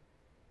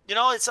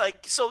 It's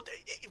like, so,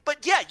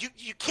 but yeah,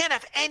 you can't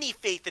have any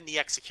faith in the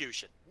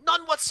execution.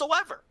 None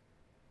whatsoever.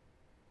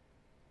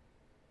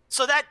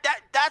 So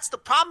that's the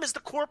problem, is the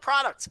core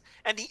product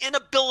and the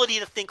inability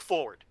to think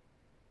forward.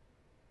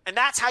 And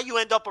that's how you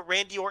end up with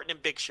Randy Orton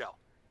and Big Show.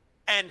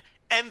 And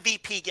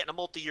MVP getting a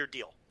multi-year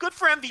deal. Good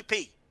for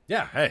MVP.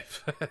 Yeah, hey.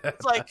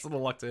 It's like, that's a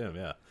little luck to him,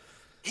 yeah.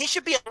 He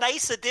should be a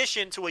nice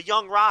addition to a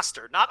young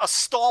roster, not a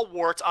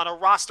stalwart on a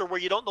roster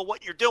where you don't know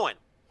what you're doing.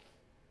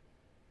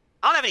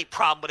 I don't have any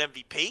problem with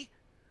MVP.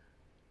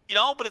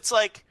 But it's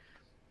like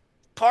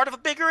part of a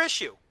bigger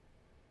issue.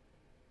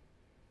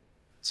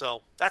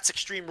 So that's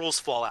Extreme Rules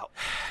Fallout.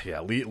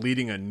 Yeah,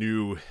 leading a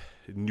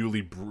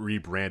newly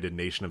rebranded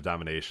Nation of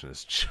Domination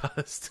is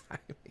just,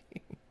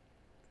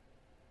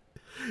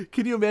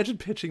 can you imagine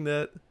pitching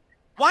that?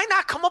 Why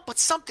not come up with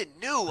something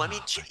new? I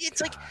mean,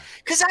 it's like,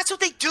 because that's what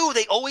they do.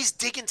 They always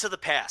dig into the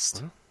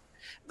past.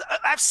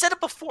 I've said it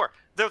before.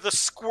 They're the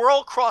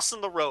squirrel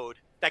crossing the road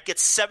that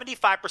gets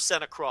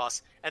 75%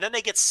 across, and then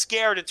they get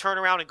scared and turn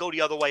around and go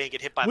the other way and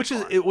get hit by the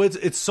car.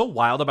 It's so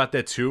wild about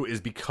that too,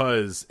 is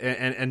because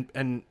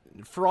and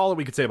for all that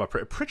we could say about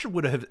Pritchard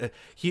would have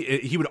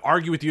he would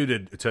argue with you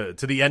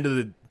to the end of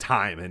the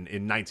time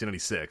in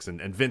 1996, and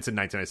Vince in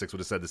 1996 would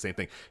have said the same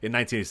thing in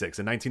 1986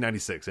 and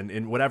 1996 and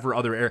in whatever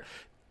other era.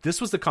 This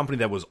was the company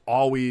that was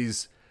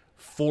always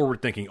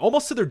forward thinking,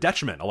 almost to their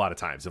detriment a lot of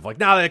times, of like,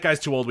 nah, that guy's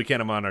too old, we can't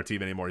have him on our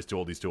team anymore, he's too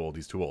old.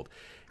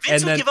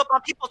 Vince would give up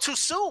on people too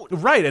soon.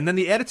 Right, and then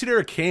the Attitude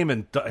Era came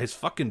and his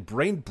fucking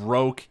brain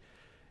broke,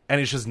 and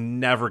he's just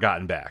never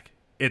gotten back.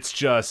 It's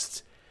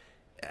just,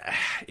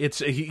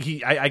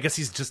 I guess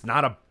he's just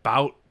not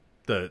about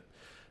the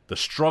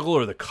struggle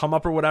or the come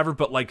up or whatever,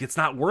 but like, it's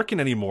not working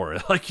anymore.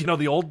 Like,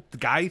 the old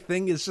guy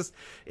thing is just,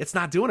 it's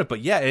not doing it. But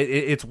yeah,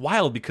 it's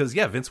wild because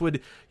Vince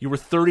you were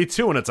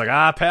 32 and it's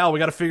like, pal, we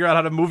got to figure out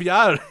how to move you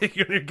out.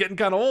 You're getting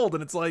kind of old.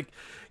 And it's like,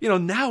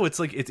 now it's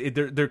like,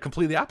 they're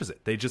completely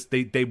opposite. They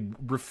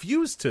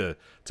refuse to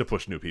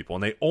push new people,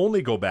 and they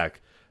only go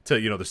back to,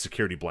 the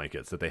security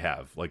blankets that they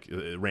have, like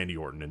Randy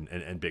Orton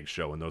and Big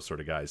Show and those sort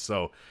of guys.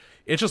 So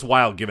it's just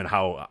wild, given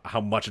how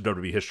much of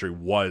WWE history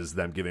was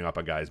them giving up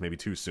on guys maybe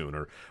too soon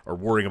or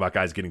worrying about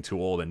guys getting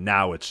too old, and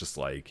now it's just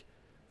like,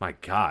 my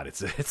God,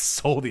 it's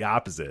so the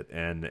opposite,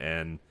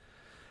 and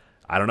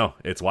I don't know.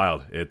 It's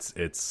wild.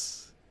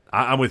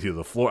 I'm with you.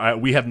 The floor.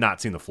 We have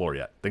not seen the floor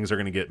yet. Things are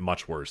going to get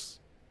much worse.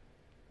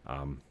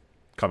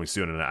 Coming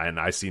soon, and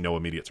I see no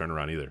immediate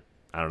turnaround either.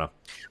 I don't know.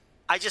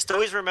 I just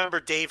always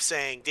remember Dave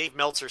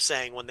Meltzer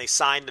saying when they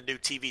signed the new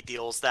TV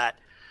deals that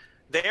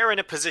they're in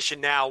a position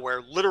now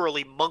where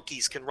literally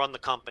monkeys can run the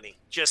company.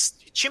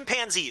 Just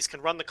chimpanzees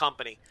can run the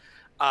company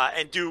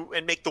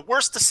and make the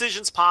worst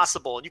decisions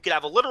possible. And you could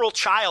have a literal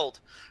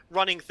child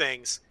running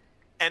things,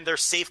 and they're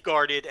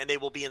safeguarded, and they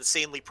will be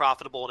insanely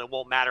profitable, and it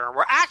won't matter. And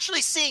we're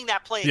actually seeing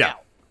that play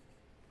out.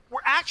 We're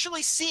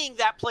actually seeing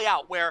that play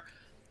out where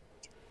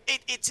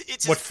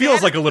it's what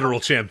feels like a literal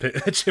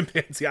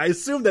chimpanzee. I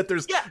assume that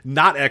there's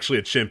not actually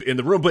a chimp in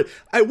the room, but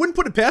I wouldn't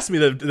put it past me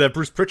that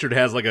Bruce Pritchard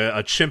has like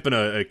a chimp in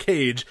a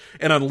cage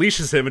and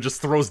unleashes him and just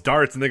throws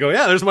darts, and they go,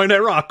 yeah, there's my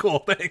Night Raw, cool,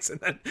 thanks.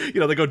 And then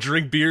they go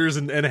drink beers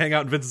and hang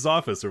out in Vince's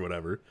office or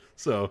whatever.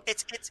 So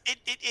it's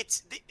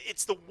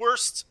the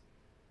worst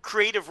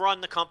creative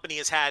run the company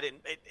has had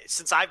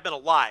since I've been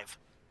alive,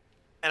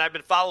 and I've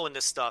been following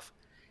this stuff,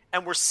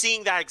 and we're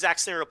seeing that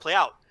exact scenario play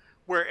out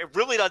where it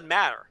really doesn't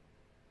matter.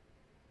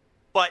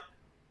 But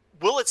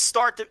will it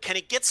can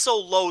it get so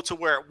low to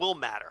where it will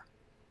matter?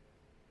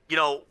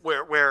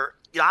 Where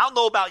I don't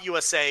know about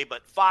USA,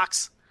 but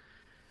Fox,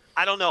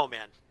 I don't know,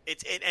 man.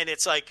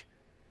 It's like,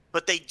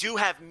 but they do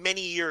have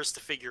many years to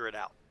figure it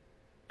out.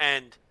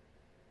 And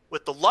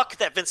with the luck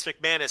that Vince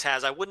McMahon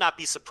has, I would not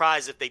be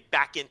surprised if they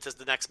back into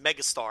the next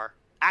megastar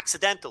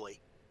accidentally,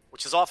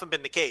 which has often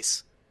been the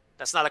case.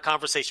 That's not a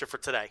conversation for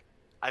today.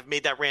 I've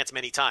made that rant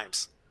many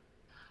times.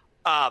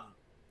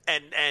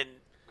 And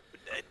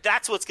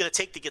that's what's going to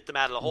take to get them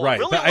out of the hole. Right.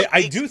 Really, but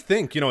I do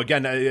think,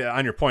 again,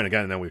 on your point,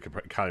 again, and then we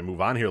could kind of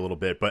move on here a little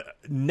bit, but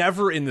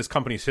never in this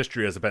company's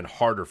history has it been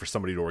harder for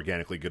somebody to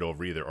organically get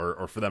over either,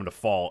 or for them to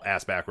fall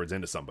ass backwards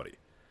into somebody.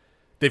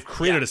 They've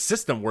created a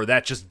system where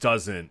that just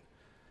doesn't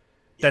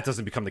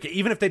become the case.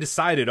 Even if they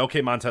decided,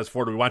 okay, Montez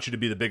Ford, we want you to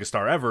be the biggest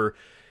star ever,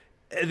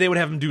 they would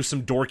have him do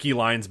some dorky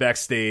lines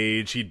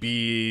backstage. He'd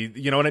be,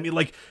 you know what I mean?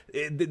 Like,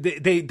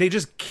 they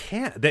just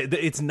can't.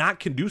 It's not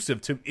conducive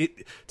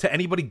to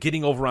anybody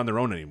getting over on their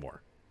own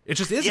anymore. It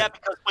just isn't. Yeah,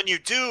 because when you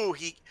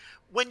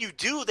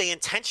do, they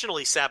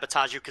intentionally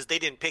sabotage you because they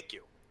didn't pick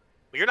you.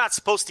 Well, you're not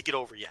supposed to get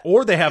over yet.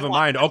 Or they have in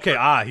mind,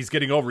 okay, he's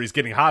getting over, he's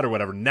getting hot or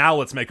whatever. Now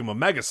let's make him a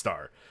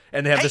megastar.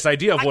 And they have this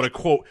idea of what a,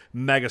 quote,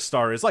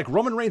 megastar is like.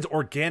 Roman Reigns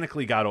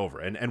organically got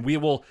over, and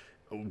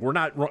we're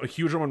not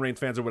huge Roman Reigns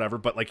fans or whatever,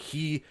 but like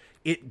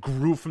it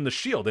grew from the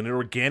Shield, and it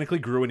organically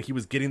grew, and he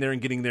was getting there and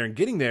getting there and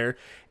getting there,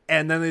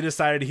 and then they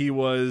decided he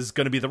was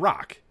going to be The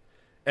Rock,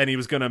 and he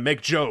was going to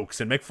make jokes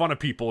and make fun of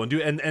people and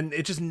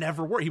it just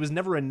never worked. He was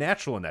never a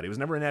natural in that. He was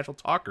never a natural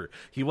talker.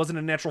 He wasn't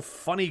a natural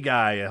funny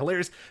guy,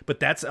 hilarious.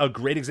 But that's a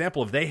great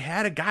example of they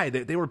had a guy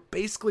that they were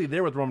basically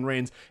there with Roman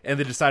Reigns, and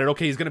they decided,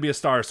 okay, he's going to be a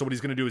star. So what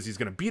he's going to do is he's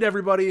going to beat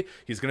everybody.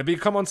 He's going to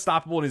become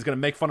unstoppable, and he's going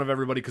to make fun of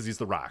everybody because he's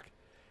The Rock.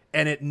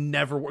 And it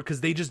never worked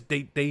because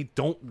they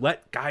don't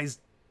let guys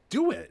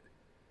do it.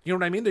 You know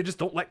what I mean? They just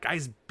don't let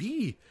guys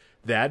be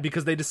that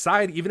because they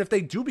decide, even if they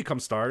do become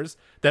stars,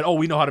 that,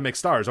 we know how to make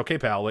stars. Okay,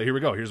 pal, here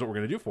we go. Here's what we're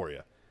going to do for you.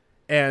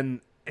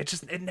 And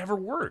it never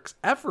works,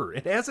 ever.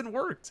 It hasn't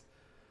worked.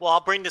 Well, I'll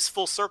bring this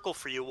full circle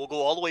for you. We'll go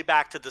all the way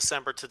back to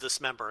December to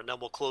Dismember, and then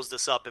we'll close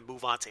this up and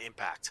move on to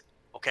Impact.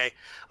 Okay?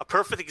 A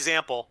perfect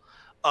example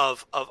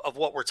of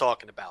what we're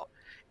talking about.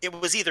 It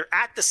was either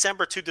at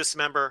December to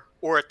Dismember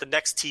or at the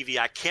next TV.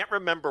 I can't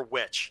remember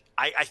which.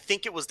 I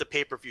think it was the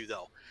pay-per-view,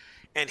 though.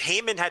 And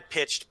Heyman had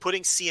pitched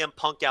putting CM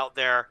Punk out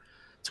there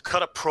to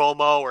cut a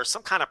promo or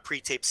some kind of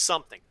pre-tape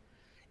something.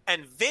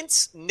 And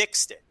Vince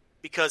nixed it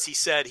because he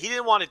said he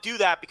didn't want to do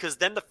that because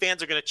then the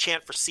fans are going to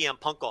chant for CM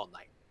Punk all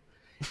night.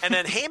 And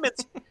then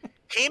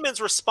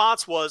Heyman's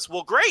response was,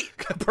 well, great.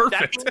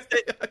 Perfect.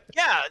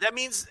 That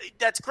means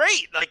that's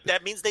great. Like,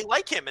 that means they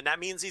like him, and that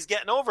means he's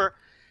getting over.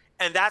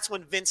 And that's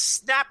when Vince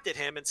snapped at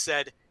him and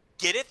said,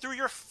 get it through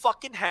your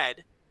fucking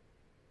head.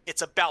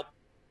 It's about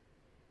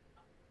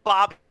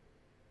Bobby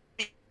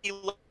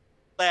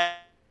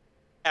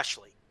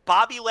Lashley.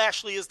 Bobby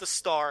Lashley is the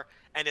star,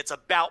 and it's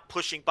about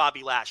pushing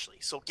Bobby Lashley.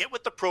 So get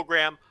with the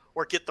program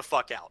or get the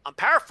fuck out. I'm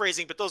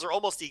paraphrasing, but those are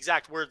almost the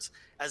exact words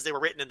as they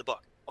were written in the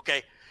book.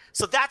 Okay?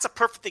 So that's a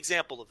perfect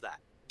example of that.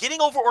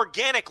 Getting over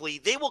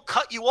organically, they will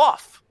cut you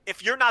off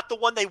if you're not the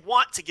one they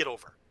want to get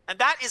over. And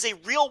that is a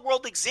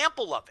real-world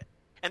example of it.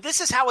 And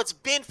this is how it's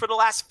been for the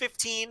last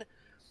 15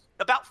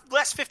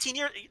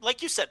 years.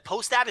 Like you said,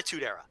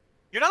 post-Attitude Era.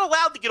 You're not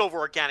allowed to get over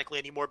organically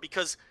anymore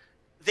because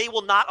they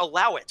will not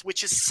allow it,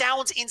 which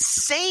sounds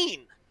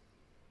insane.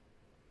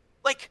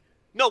 Like,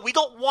 no, we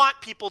don't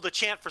want people to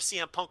chant for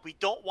CM Punk. We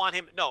don't want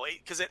him. No,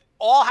 because it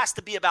all has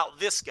to be about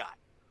this guy.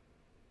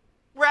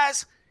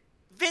 Whereas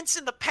Vince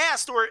in the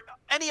past or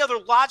any other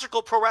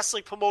logical pro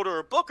wrestling promoter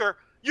or booker,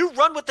 you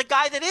run with the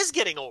guy that is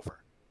getting over.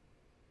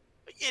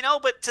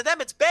 But to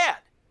them it's bad.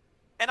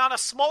 And on a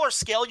smaller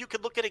scale, you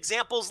could look at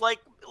examples like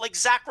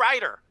Zack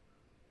Ryder,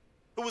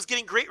 who was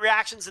getting great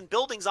reactions in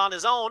buildings on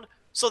his own,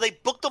 so they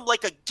booked him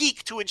like a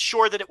geek to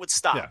ensure that it would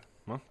stop. Yeah,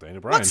 well,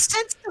 Daniel Bryan. What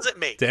sense does it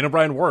make? Daniel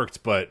Bryan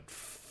worked, but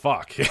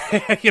fuck.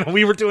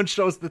 We were doing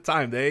shows at the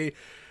time.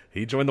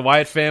 He joined the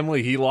Wyatt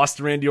family. He lost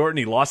to Randy Orton.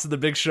 He lost to the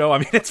Big Show. I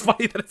mean, it's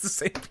funny that it's the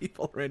same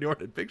people, Randy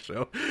Orton and Big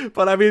Show.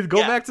 But I mean,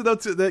 go back to the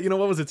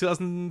what was it,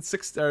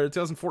 2006 or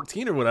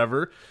 2014 or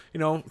whatever?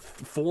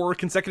 4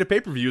 consecutive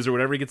pay-per-views or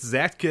whatever. He gets his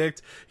ass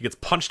kicked. He gets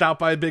punched out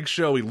by a Big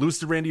Show. He loses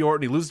to Randy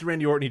Orton.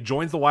 He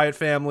joins the Wyatt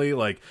family.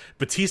 Like,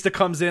 Batista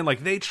comes in.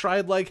 Like, they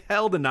tried like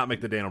hell to not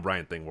make the Daniel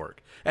Bryan thing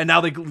work, and now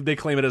they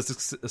claim it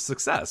as a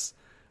success.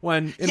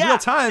 When in real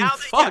time,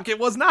 it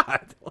was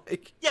not.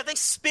 Like, they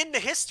spin the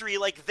history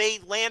like they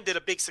landed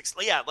a big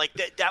success. Yeah, like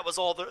that was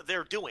all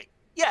they're doing.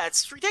 Yeah,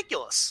 it's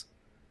ridiculous.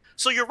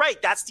 So you're right.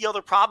 That's the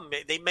other problem.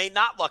 They may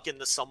not luck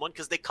into someone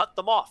because they cut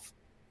them off.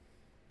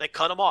 Which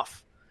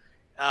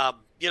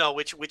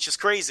is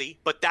crazy.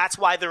 But that's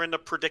why they're in the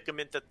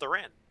predicament that they're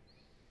in.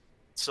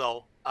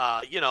 So,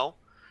 you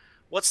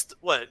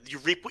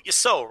reap what you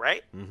sow,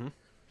 right? Mm-hmm. Is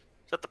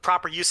that the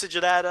proper usage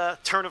of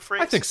that turn of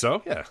phrase? I think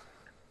so. Yeah.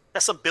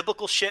 That's some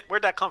biblical shit.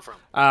 Where'd that come from?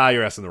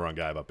 You're asking the wrong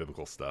guy about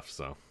biblical stuff.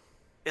 So,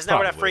 isn't that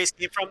where that phrase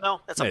came from?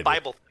 Though that's a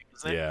Bible thing,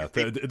 isn't it? Yeah,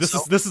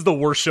 this is the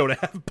worst show to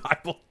have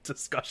Bible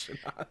discussion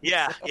on.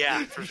 Yeah.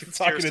 You're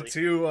talking to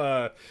two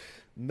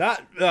men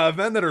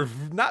that are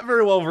not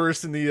very well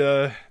versed in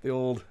the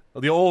Old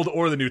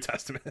or the New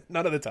Testament.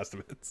 None of the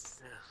Testaments.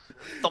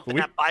 Thumping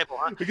that Bible,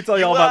 huh? We could tell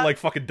you all about like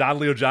fucking Don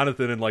Leo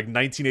Jonathan in like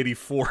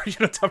 1984,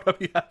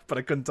 WWF, but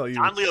I couldn't tell you.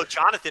 Don Leo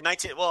Jonathan,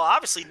 well,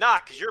 obviously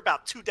not, because you're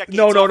about 2 decades.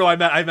 No.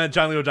 I meant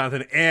John Leo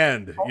Jonathan,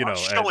 and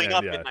showing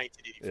up in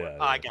 1984. Yeah.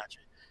 I got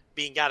you.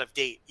 Being out of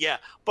date, yeah.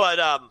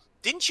 But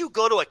didn't you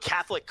go to a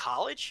Catholic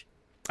college?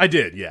 I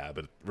did, yeah.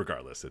 But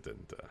regardless, it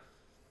didn't.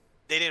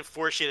 They didn't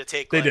force you to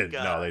take. They didn't.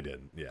 No, they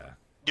didn't. Yeah.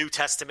 New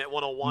Testament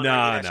 101.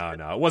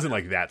 No. It wasn't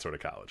like that sort of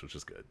college, which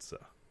is good. So.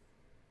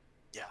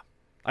 Yeah.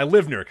 I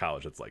live near a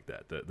college that's like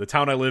that. The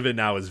town I live in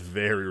now is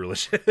very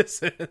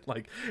religious.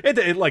 like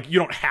you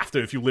don't have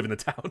to if you live in the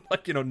town,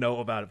 know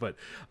about it. But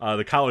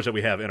the college that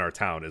we have in our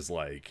town is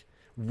like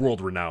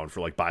world renowned for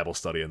like Bible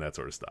study and that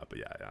sort of stuff. But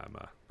yeah,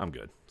 I'm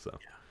good. So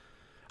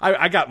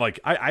I got like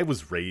I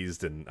was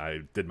raised and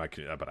I did my,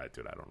 but I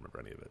don't remember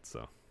any of it.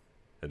 So.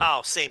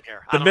 Same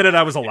here. The minute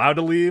I was allowed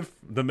to leave,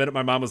 the minute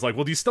my mom was like,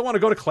 "Well, do you still want to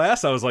go to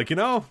class?" I was like,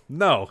 no,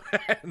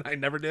 and I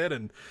never did.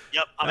 And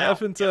I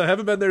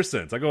haven't been there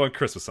since. I go on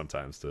Christmas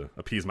sometimes to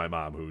appease my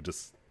mom, who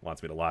just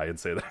wants me to lie and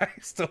say that I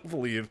still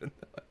believe in.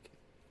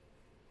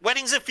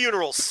 Weddings and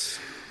funerals.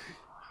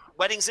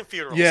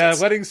 Yeah,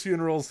 weddings,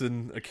 funerals,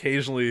 and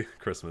occasionally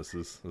Christmas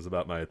is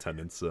about my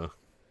attendance. So,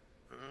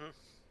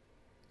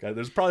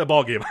 there's probably a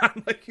ball game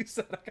on, like you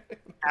said.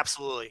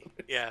 Absolutely,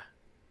 yeah.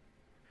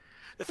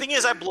 The thing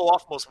is, I blow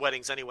off most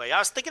weddings anyway. I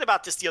was thinking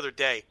about this the other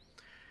day.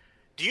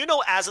 Do you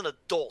know, as an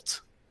adult,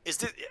 and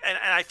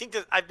I think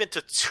that I've been to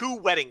 2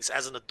 weddings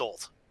as an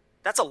adult.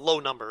 That's a low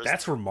number, isn't it?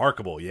 That's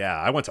remarkable, yeah.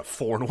 I went to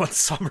 4 in one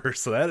summer,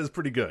 so that is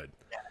pretty good.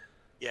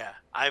 Yeah.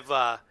 I've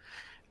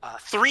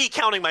 3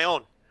 counting my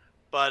own.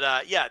 But,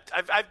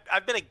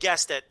 I've been a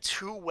guest at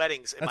 2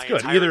 weddings in my entire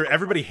life. That's good. Either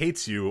everybody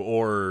hates you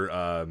or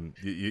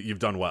you've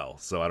done well.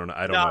 So I don't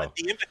know. No,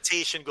 the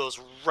invitation goes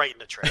right in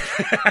the trash.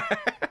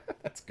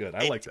 That's good.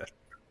 I like that.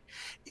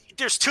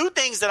 There's 2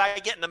 things that I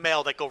get in the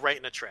mail that go right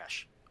in the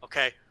trash,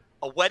 okay?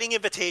 A wedding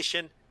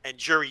invitation and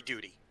jury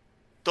duty.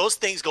 Those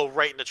things go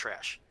right in the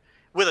trash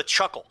with a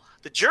chuckle.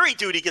 The jury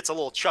duty gets a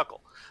little chuckle.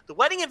 The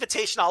wedding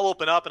invitation, I'll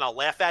open up and I'll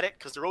laugh at it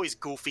because they're always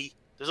goofy.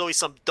 There's always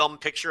some dumb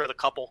picture of the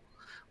couple,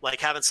 like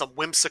having some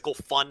whimsical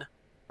fun,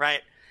 right?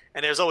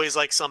 And there's always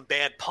like some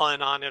bad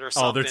pun on it or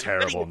something. Oh, they're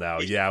terrible now.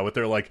 Yeah, with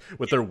their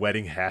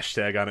wedding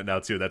hashtag on it now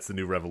too. That's the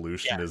new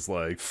revolution. Is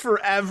like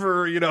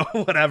forever,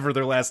 whatever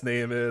their last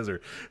name is, or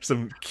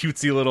some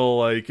cutesy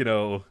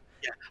little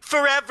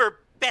forever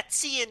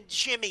Betsy and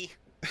Jimmy.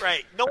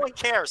 Right. No one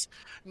cares.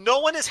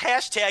 No one is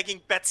hashtagging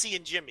Betsy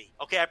and Jimmy.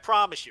 Okay, I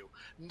promise you.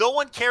 No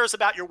one cares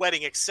about your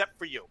wedding except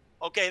for you.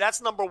 Okay,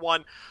 that's number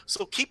 1.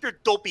 So keep your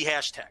dopey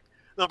hashtag.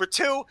 Number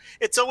 2,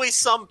 it's always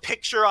some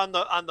picture on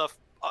the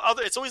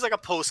other, it's always like a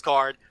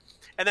postcard,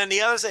 and then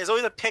the other side is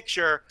always a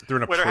picture. They're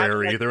in a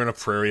prairie. They're in a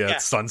prairie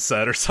at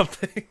sunset or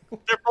something.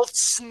 They're both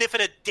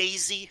sniffing a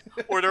daisy,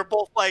 or they're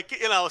both like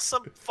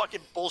some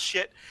fucking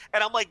bullshit.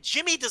 And I'm like,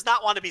 Jimmy does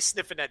not want to be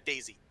sniffing that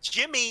daisy.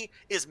 Jimmy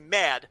is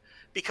mad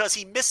because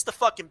he missed the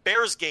fucking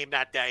Bears game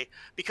that day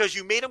because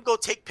you made him go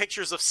take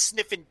pictures of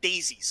sniffing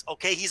daisies.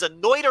 Okay, he's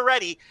annoyed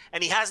already,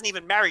 and he hasn't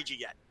even married you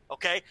yet.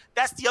 Okay,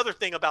 that's the other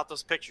thing about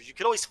those pictures. You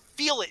could always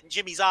feel it in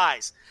Jimmy's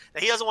eyes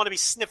that he doesn't want to be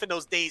sniffing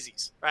those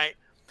daisies, right?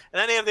 And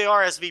then they have the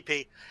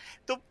RSVP.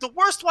 The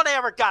worst one I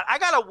ever got, I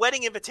got a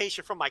wedding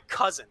invitation from my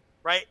cousin,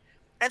 right?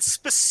 And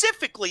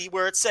specifically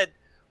where it said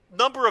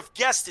number of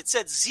guests, it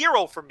said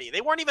 0 for me.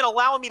 They weren't even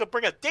allowing me to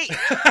bring a date.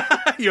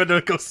 You had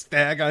to go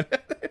stag on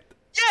it.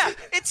 Yeah,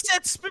 it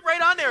said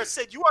right on there. It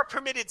said you are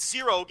permitted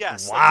 0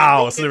 guests.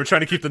 Wow, Like, so they were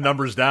trying to keep the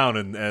numbers down,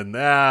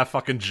 and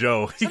fucking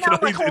Joe. So now,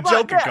 like, hold Joe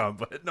on, can yeah. come,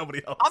 but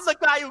nobody else. I'm the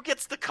guy who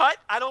gets the cut.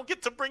 I don't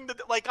get to bring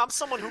I'm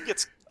someone who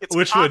gets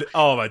Which cut. would,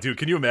 oh my dude,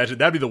 can you imagine?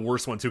 That'd be the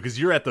worst one too, because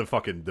you're at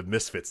the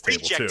Misfits table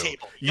Reject too.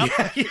 table.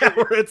 Yep. Yeah,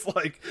 where it's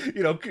like,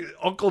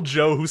 Uncle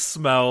Joe who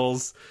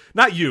smells.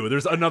 Not you.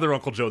 There's another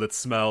Uncle Joe that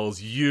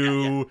smells.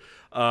 You,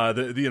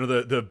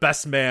 the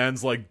best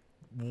man's like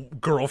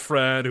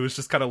girlfriend who was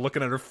just kind of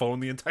looking at her phone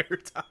the entire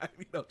time.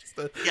 Just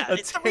a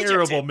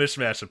terrible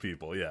mishmash of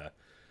people. Yeah.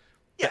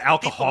 The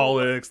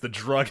alcoholics, the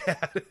drug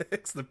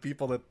addicts, the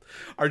people that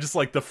are just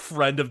like the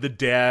friend of the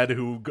dad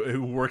who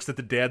works at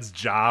the dad's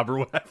job or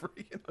whatever.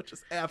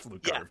 Just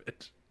absolute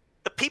garbage.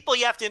 The people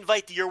you have to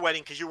invite to your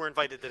wedding because you were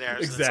invited to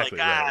theirs. Exactly.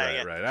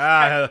 It's like,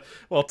 right.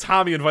 Well,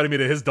 Tommy invited me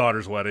to his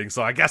daughter's wedding,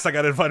 so I guess I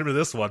got to invite him to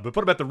this one. But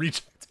put him at the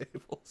reject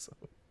table. So.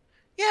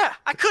 Yeah,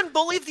 I couldn't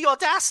believe the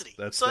audacity.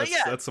 That's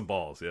some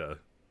balls. Yeah.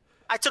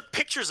 I took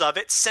pictures of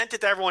it, sent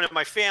it to everyone in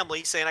my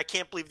family, saying I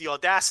can't believe the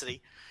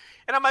audacity.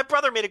 And my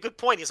brother made a good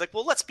point. He's like,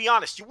 well, let's be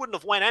honest. You wouldn't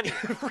have went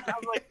anywhere.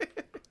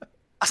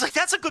 I was like,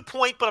 that's a good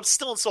point, but I'm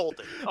still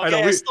insulted. Okay? I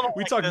know. We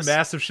like talk this.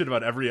 massive shit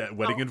about every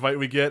wedding invite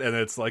we get, and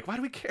it's like, why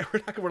do we care?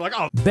 We're like,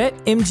 oh.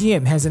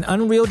 BetMGM has an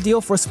unreal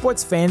deal for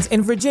sports fans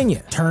in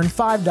Virginia. Turn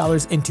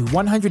 $5 into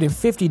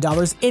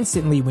 $150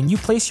 instantly when you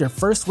place your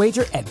first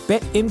wager at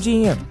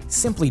BetMGM.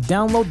 Simply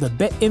download the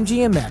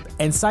BetMGM app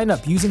and sign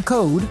up using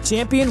code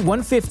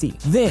Champion150.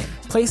 Then,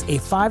 place a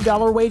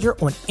 $5 wager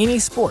on any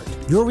sport.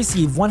 You'll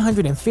receive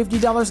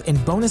 $150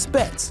 in bonus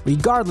bets,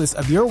 regardless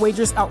of your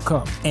wager's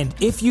outcome. And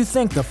if you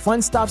think the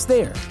fun stops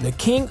there, the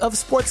king of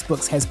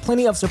sportsbooks has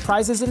plenty of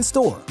surprises in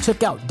store.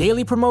 Check out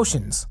daily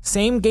promotions,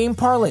 same-game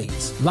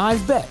parlays,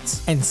 live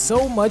bets, and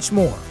so much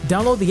more.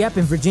 Download the app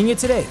in Virginia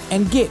today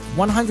and get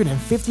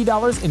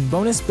 $150 in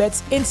bonus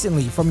bets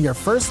instantly from your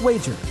first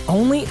wager.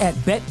 Only at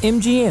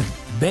BetMGM.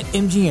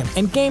 BetMGM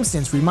and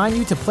GameSense remind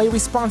you to play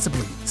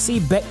responsibly. See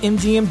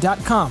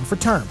BetMGM.com for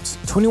terms.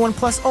 21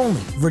 plus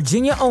only.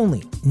 Virginia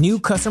only. New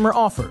customer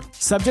offer.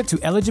 Subject to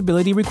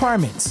eligibility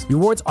requirements.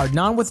 Rewards are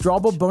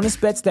non-withdrawable bonus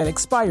bets that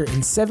expire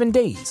in 7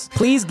 days.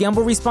 Please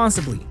gamble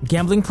responsibly.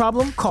 Gambling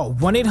problem? Call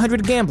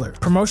 1-800-GAMBLER.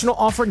 Promotional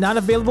offer not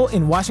available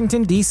in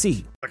Washington,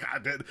 D.C.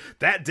 God,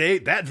 that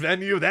date, that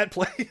venue, that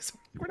place,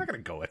 we're not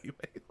going to go anyway.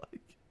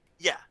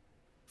 Yeah.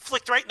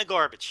 Flicked right in the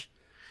garbage.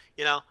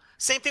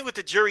 Same thing with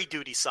the jury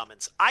duty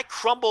summons. I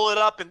crumble it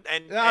up and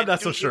I'm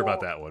not so sure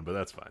about that one, but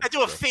that's fine. I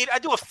do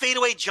a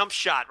fadeaway jump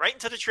shot right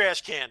into the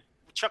trash can,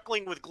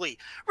 chuckling with glee.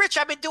 Rich,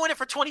 I've been doing it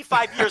for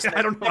 25 years.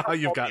 I don't know how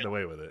you've gotten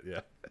away with it. Yeah,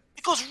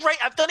 it goes right.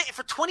 I've done it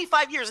for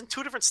 25 years in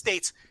 2 different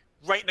states,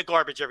 right in the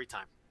garbage every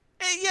time.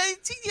 Hey, yeah,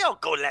 you don't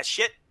go to that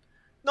shit.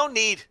 No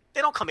need. They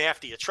don't come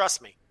after you.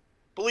 Trust me.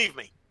 Believe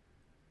me.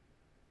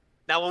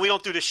 Now, when we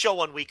don't do the show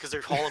 1 week because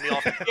they're hauling me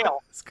off the jail.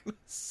 I was gonna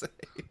say.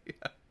 Yeah.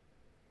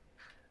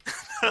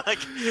 Make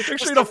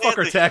sure you don't fuck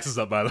our taxes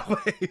up, by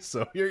the way.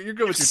 So you're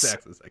good with your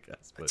taxes, I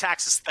guess. But.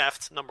 Taxes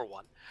theft, number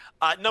 1.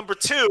 Number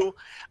 2,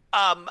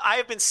 I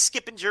have been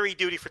skipping jury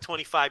duty for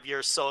 25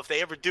 years. So if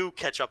they ever do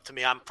catch up to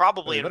me, I'm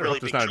probably in really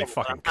big trouble. There's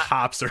not any fucking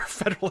cops or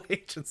federal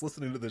agents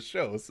listening to the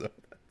show. So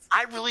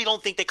I really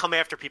don't think they come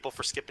after people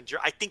for skipping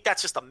jury. I think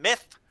that's just a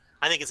myth.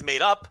 I think it's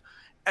made up,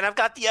 and I've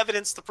got the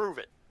evidence to prove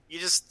it. You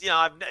just,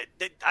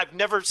 I've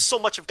never so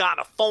much have gotten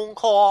a phone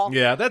call.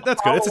 Yeah, that's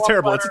good. It's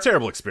a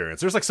terrible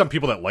experience. There's like some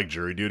people that like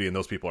jury duty, and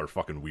those people are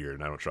fucking weird,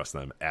 and I don't trust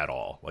them at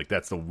all. Like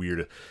that's the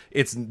weird.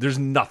 There's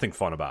nothing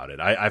fun about it.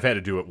 I've had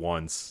to do it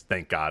once.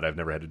 Thank God, I've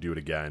never had to do it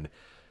again.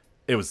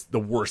 It was the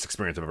worst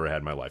experience I've ever had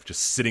in my life.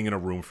 Just sitting in a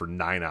room for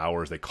 9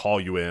 hours. They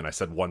call you in. I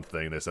said one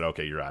thing. They said,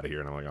 "Okay, you're out of here,"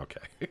 and I'm like,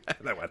 "Okay."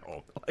 And I went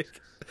home.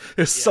 Like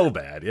it was so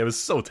bad. It was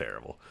so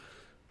terrible.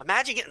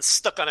 Imagine getting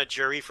stuck on a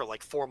jury for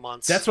like 4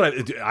 months. That's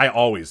what I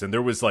always, and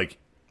there was like,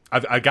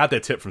 I got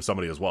that tip from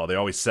somebody as well. They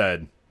always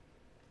said,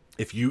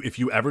 if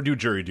you ever do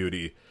jury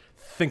duty,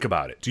 think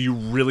about it. Do you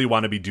really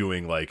want to be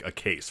doing like a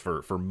case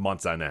for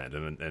months on end?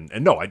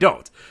 And no, I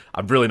don't.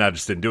 I'm really not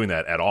interested in doing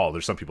that at all.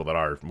 There's some people that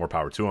are, more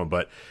power to them.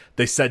 But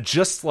they said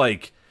just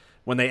like,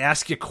 when they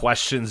ask you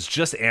questions,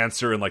 just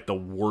answer in like the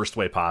worst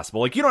way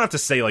possible. Like you don't have to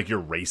say like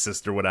you're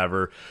racist or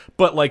whatever,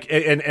 but like,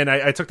 and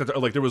I took that,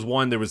 like there was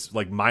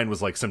like mine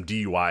was like some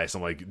DUI,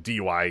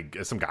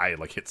 some guy had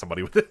like hit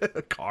somebody with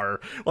a car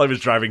while he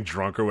was driving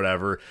drunk or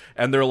whatever.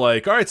 And they're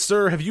like, "All right,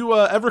 sir, have you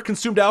ever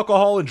consumed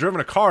alcohol and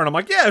driven a car?" And I'm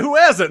like, "Yeah, who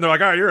hasn't?" And they're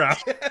like, "All right, you're out."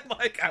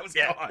 Like I was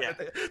gone. Yeah.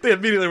 They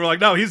immediately were like,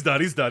 "No, he's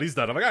done. I'm like,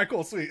 "All right,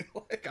 cool, sweet."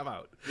 Like I'm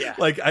out. Yeah.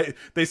 Like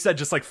they said,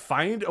 just like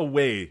find a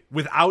way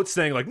without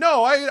saying like,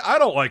 "No, I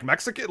don't like Mexican."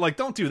 Like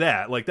don't do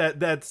that. Like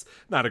that's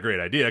not a great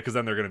idea, because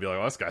then they're gonna be like,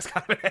 "Oh, this guy's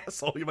kind of an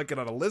asshole. You might get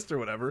on a list or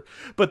whatever."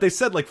 But they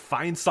said like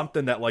find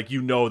something that like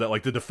that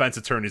like the defense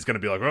attorney's gonna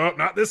be like, "Oh,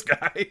 not this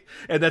guy."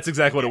 And that's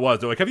exactly what it was.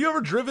 They're like, "Have you ever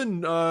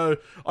driven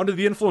under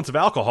the influence of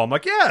alcohol?" I'm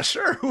like, "Yeah,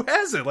 sure. Who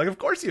hasn't? Like, of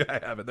course you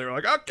haven't." They were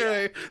like,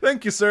 "Okay,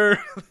 thank you, sir."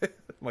 I'm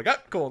like, "Oh,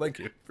 cool, thank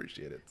you,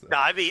 appreciate it." So.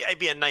 No, it'd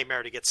be a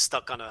nightmare to get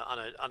stuck on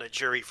a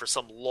jury for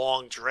some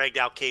long, dragged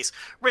out case.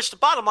 Rich, the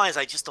bottom line is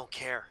I just don't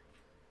care.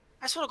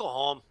 I just want to go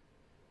home.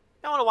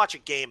 I want to watch a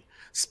game.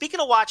 Speaking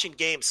of watching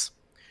games,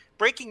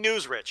 breaking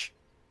news, Rich,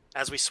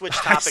 as we switch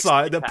topics. I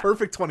saw it. The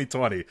perfect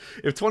 2020.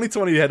 If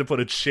 2020 had to put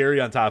a cherry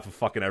on top of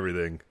fucking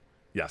everything,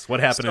 yes. What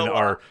happened in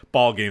our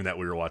ball game that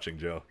we were watching,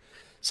 Joe?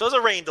 So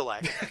there's a rain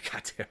delay.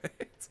 God damn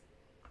it.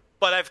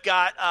 But I've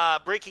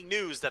got breaking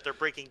news that they're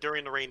breaking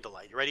during the rain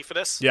delay. You ready for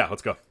this? Yeah,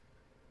 let's go.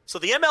 So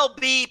the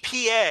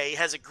MLBPA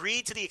has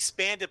agreed to the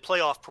expanded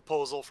playoff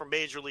proposal for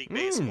Major League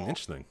Baseball.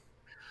 Interesting.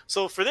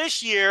 So for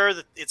this year,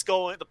 the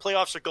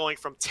playoffs are going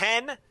from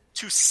 10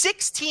 to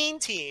 16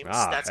 teams.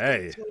 That's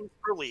 8 teams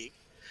per league.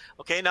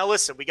 Okay, now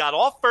listen, we got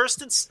all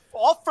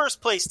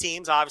first place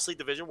teams, obviously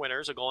division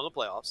winners, are going to the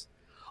playoffs.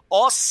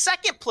 All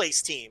second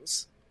place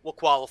teams will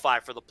qualify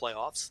for the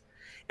playoffs.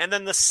 And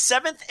then the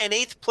seventh and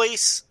eighth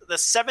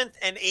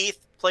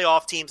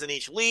playoff teams in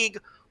each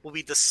league will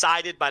be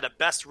decided by the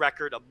best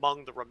record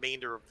among the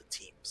remainder of the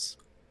teams.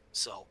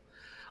 So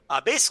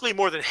basically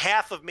more than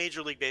half of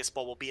Major League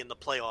Baseball will be in the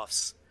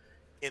playoffs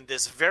in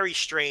this very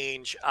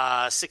strange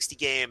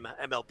 60-game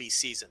MLB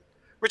season.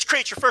 Rich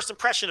Crate, your first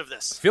impression of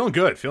this? Feeling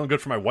good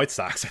for my White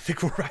Sox. I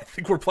think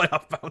we're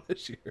playoff bound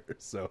this year.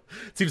 So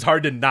it seems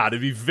hard to not.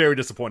 It'd be very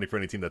disappointing for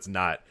any team that's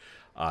not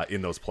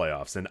in those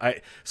playoffs. And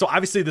so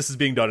obviously this is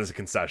being done as a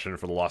concession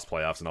for the lost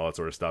playoffs and all that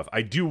sort of stuff.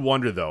 I do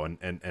wonder though,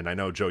 and I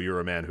know, Joe, you're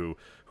a man who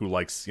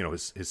likes, you know,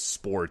 his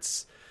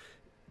sports.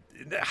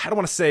 I don't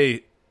want to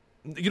say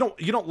you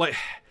don't like.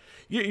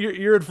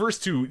 You're adverse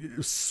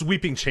to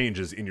sweeping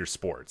changes in your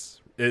sports.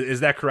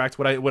 Is that correct?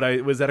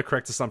 Was that a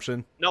correct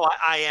assumption? No,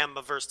 I am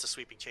averse to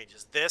sweeping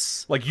changes.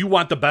 Like you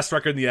want the best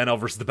record in the NL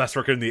versus the best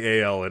record in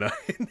the AL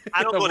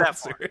I don't go that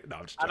far.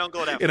 No, I don't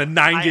go that far. In a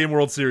 9-game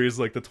World Series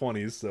like the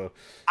 20s. So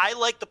I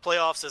like the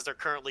playoffs as they're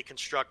currently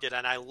constructed,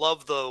 and I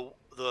love the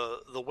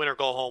winner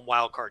go home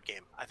wild card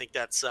game. I think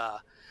that's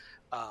a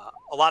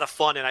lot of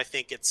fun, and I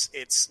think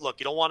it's look,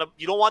 you don't want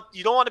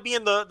to be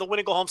in the win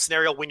and go home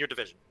scenario. Win your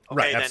division, okay?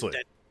 Right? Absolutely.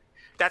 Then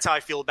that's how I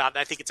feel about it.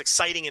 I think it's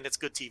exciting and it's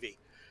good TV.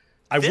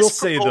 I will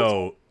say,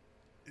 though,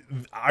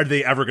 are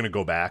they ever going to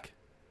go back?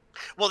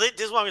 Well, this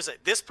is what I'm going to say.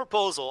 This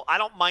proposal, I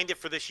don't mind it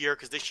for this year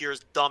because this year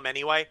is dumb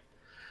anyway.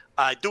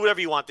 Do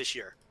whatever you want this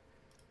year.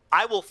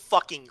 I will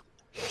fucking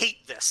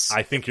hate this.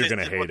 I think you're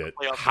going to hate it.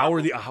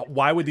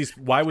 Why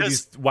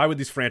would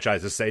these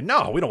franchises say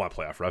no? We don't want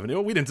playoff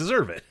revenue. We didn't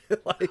deserve it.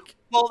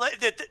 Well,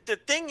 the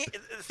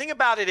thing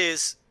about it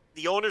is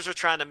the owners are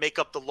trying to make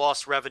up the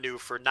lost revenue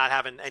for not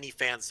having any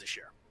fans this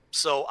year.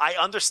 So I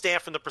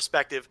understand from the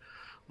perspective,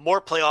 more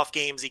playoff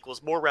games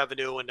equals more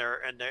revenue, and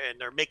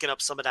they're making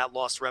up some of that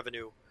lost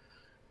revenue.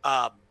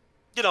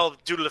 Due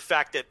to the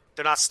fact that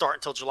they're not starting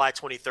until July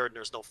 23rd and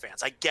there's no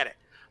fans. I get it.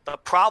 The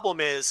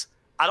problem is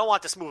I don't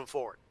want this moving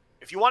forward.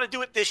 If you want to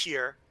do it this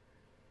year,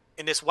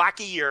 in this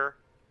wacky year,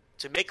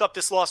 to make up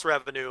this lost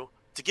revenue,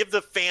 to give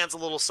the fans a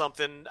little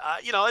something, I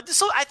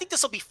think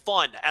this will be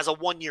fun as a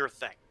one-year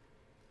thing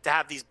to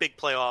have these big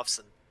playoffs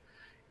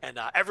and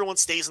everyone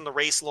stays in the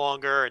race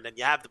longer, and then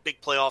you have the big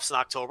playoffs in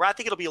October. I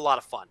think it'll be a lot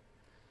of fun.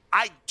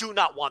 I do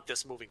not want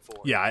this moving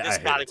forward. Yeah, I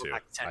hate it too.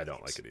 I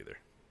don't like it either.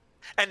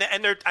 And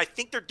I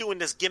think they're doing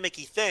this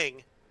gimmicky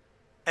thing,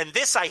 and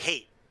this I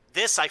hate.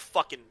 This I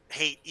fucking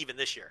hate even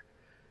this year.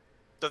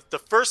 The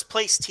first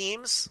place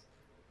teams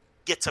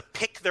get to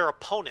pick their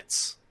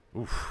opponents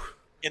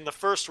in the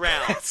first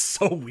round. That's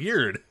so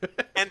weird.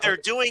 and they're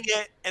doing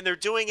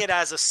it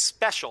as a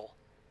special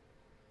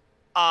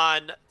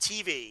on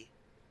TV.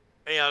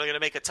 They're going to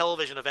make a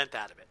television event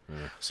out of it.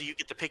 So you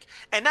get to pick.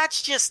 And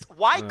that's just,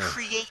 why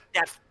create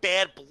that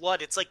bad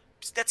blood? It's like,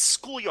 that's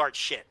schoolyard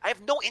shit. I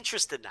have no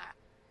interest in that.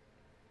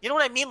 You know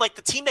what I mean? Like,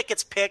 the team that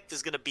gets picked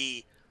is going to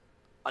be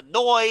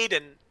annoyed,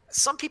 and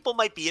some people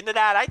might be into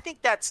that. I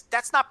think that's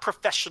not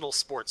professional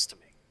sports to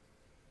me.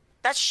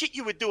 That's shit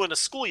you would do in a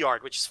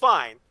schoolyard, which is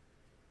fine.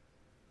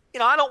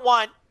 I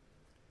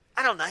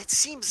don't know. It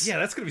seems... Yeah,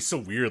 that's going to be so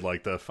weird.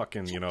 Like the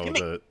fucking,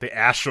 the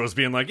Astros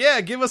being like, yeah,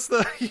 give us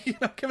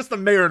the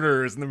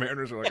Mariners. And the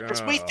Mariners are like,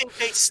 because we think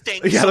they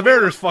stink. Yeah, the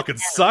Mariners fucking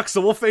suck, so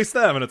we'll face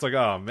them. And it's like,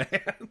 oh, man.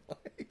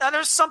 Now,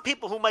 there's some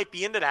people who might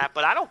be into that,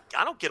 but I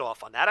don't get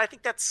off on that. I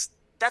think that's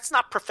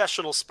not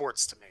professional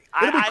sports to me.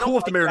 It'd be cool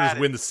if the Mariners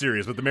win the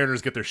series, but the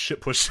Mariners get their shit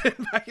pushed in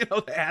by, the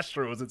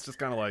Astros. It's just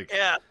kind of like...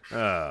 Yeah.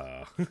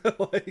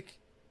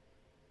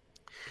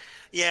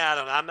 Yeah, I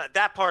don't know.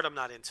 That part I'm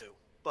not into.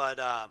 But...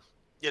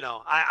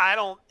 I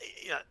don't.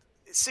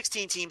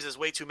 16 teams is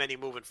way too many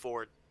moving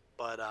forward.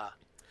 But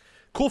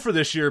cool for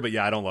this year. But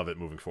yeah, I don't love it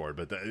moving forward.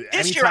 But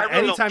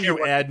anytime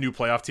you add new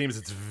playoff teams,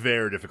 it's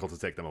very difficult to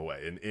take them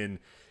away.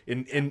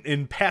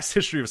 In past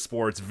history of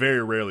sports,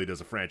 very rarely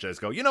does a franchise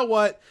go, you know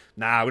what?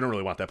 Nah, we don't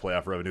really want that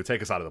playoff revenue.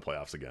 Take us out of the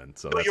playoffs again.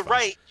 So you're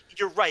right.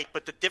 You're right.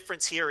 But the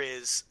difference here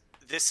is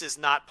this is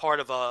not part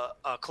of a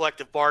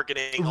collective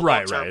bargaining.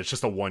 Right. It's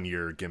just a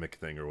 1-year gimmick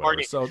thing or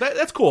whatever. So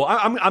that's cool.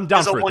 I'm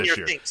down for it this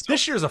year.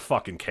 This year's a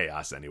fucking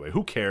chaos anyway.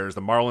 Who cares?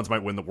 The Marlins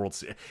might win the World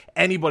Series.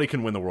 Anybody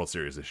can win the World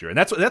Series this year. And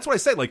that's what I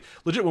say. Like,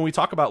 legit, when we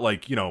talk about,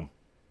 like,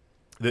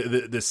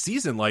 the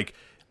season, like,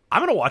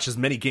 I'm going to watch as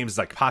many games as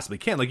I possibly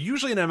can. Like,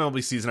 usually in an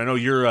MLB season, I know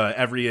you're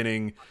every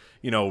inning,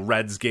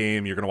 Reds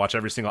game. You're going to watch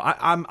every single.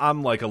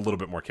 I'm like a little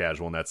bit more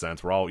casual in that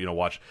sense. We're all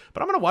watch,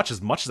 but I'm going to watch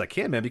as much as I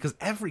can, man, because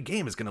every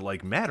game is going to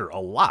like matter a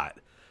lot.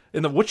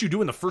 And what you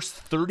do in the first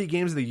 30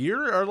 games of the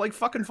year are like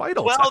fucking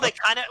vital. Well, they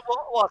kind of.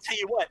 Well, I'll tell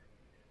you what.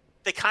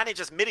 They kind of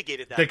just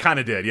mitigated that. They kind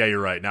of did. Yeah,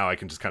 you're right. Now I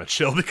can just kind of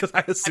chill because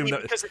I assume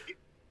that. Because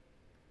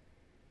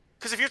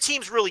if your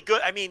team's really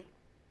good,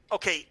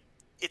 okay,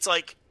 it's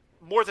like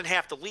more than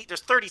half the league. There's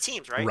 30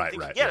 teams, right? Right.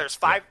 Yeah, there's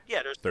 5.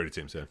 Yeah, there's 30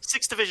 teams. Yeah,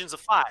 6 divisions of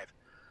 5.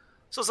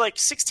 So it's like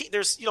 16.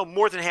 There's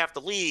more than half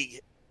the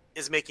league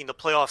is making the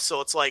playoffs.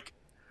 So it's like,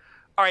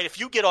 all right, if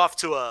you get off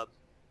to a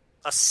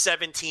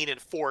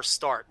 17-4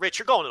 start, Rich,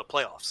 you're going to the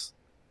playoffs.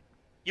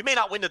 You may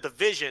not win the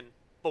division,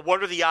 but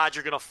what are the odds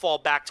you're going to fall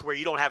back to where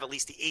you don't have at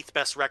least the 8th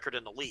best record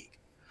in the league?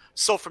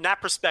 So from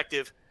that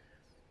perspective,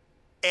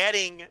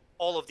 adding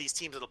all of these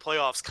teams to the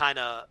playoffs kind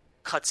of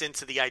cuts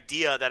into the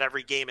idea that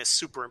every game is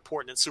super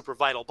important and super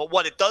vital. But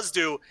what it does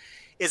do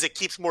is it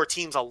keeps more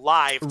teams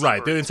alive.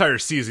 Right. The entire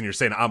season you're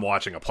saying, I'm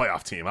watching a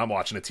playoff team. I'm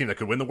watching a team that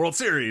could win the World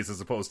Series, as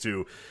opposed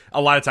to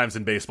a lot of times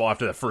in baseball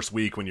after that first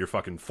week when you're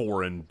fucking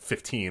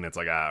 4-15, it's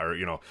like,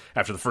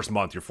 after the first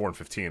month you're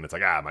 4-15, it's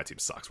like, my team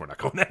sucks. We're not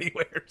going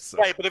anywhere. So.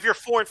 Right. But if you're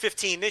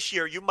 4-15 this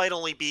year, you might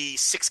only be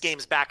 6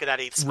 games back of that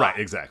 8th spot. Right.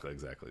 Exactly.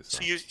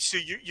 So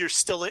you're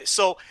still in.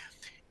 So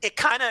it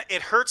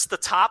hurts the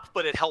top,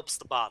 but it helps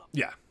the bottom.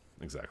 Yeah,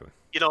 exactly.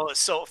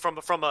 So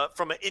from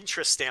an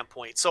interest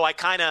standpoint, so I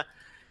kind of,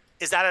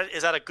 is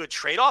that a good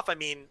trade-off? I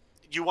mean,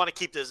 you want to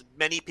keep as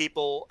many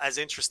people as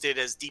interested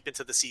as deep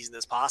into the season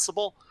as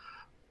possible,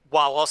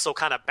 while also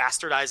kind of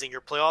bastardizing your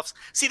playoffs.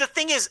 See, the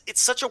thing is,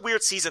 it's such a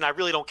weird season. I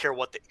really don't care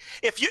what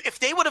if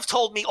they would have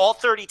told me all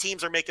 30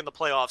 teams are making the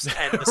playoffs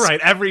and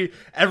right,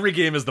 every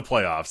game is the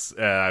playoffs.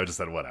 I would have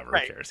said whatever.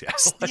 Right. Who cares? Yeah,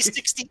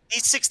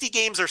 these 60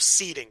 games are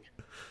seeding,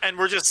 and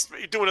we're just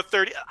doing a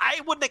 30.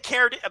 I wouldn't have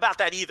cared about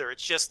that either.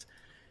 It's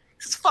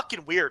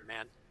fucking weird,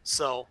 man.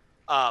 So.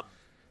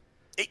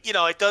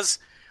 It does.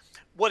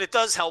 What it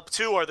does help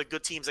too are the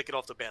good teams that get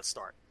off to a bad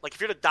start. Like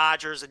if you're the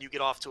Dodgers and you get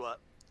off to a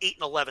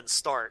 8-11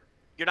 start,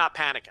 you're not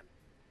panicking.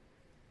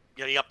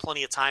 You got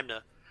plenty of time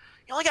to.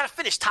 You only got to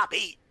finish top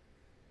 8.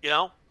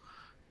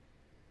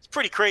 It's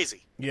pretty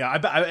crazy. Yeah,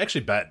 I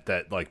actually bet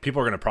that like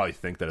people are going to probably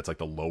think that it's like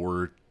the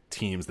lower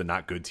teams, the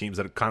not good teams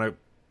that have kind of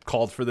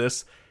called for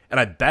this. And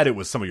I bet it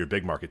was some of your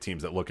big market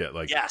teams that look at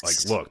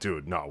look,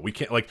 dude, no, we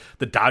can't. Like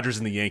the Dodgers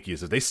and the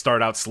Yankees, if they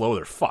start out slow,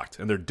 they're fucked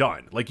and they're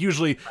done. Like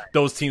usually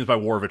those teams by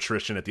war of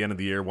attrition at the end of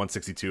the year,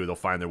 162, they'll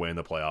find their way in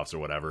the playoffs or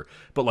whatever.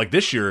 But like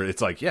this year,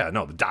 it's like, yeah,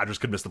 no, the Dodgers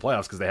could miss the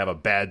playoffs because they have a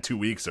bad 2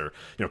 weeks, or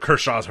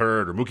Kershaw's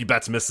hurt, or Mookie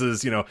Betts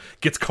misses,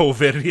 gets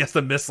COVID and he has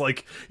to miss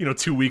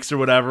 2 weeks or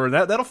whatever, and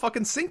that'll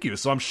fucking sink you.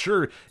 So I'm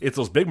sure it's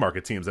those big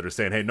market teams that are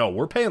saying, hey, no,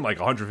 we're paying like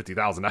 $150,000,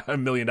 $1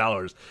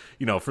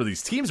 million, for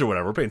these teams or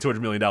whatever. We're paying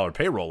 $200 million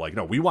payroll. Like,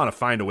 no, we want to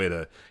find a way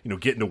to,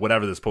 get into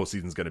whatever this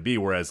postseason is going to be.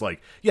 Whereas,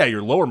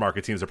 your lower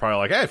market teams are probably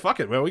like, hey, fuck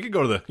it. Well, we could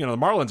go to the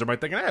Marlins are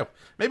might thinking, hey,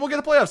 maybe we'll get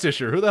a playoffs this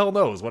year. Who the hell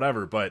knows?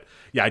 Whatever. But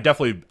yeah, I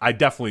definitely,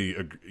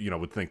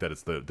 would think that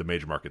it's the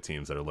major market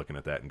teams that are looking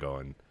at that and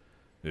going,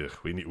 ugh,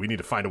 we need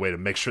to find a way to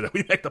make sure that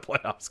we make the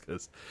playoffs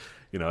because,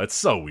 it's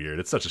so weird.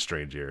 It's such a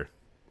strange year.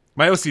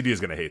 My OCD is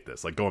going to hate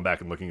this. Like going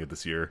back and looking at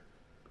this year.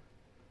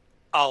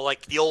 Oh,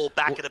 like the old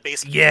back of the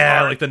baseball. Yeah,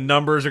 card. like the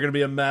numbers are going to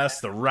be a mess.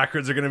 The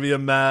records are going to be a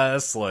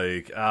mess.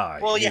 Like, you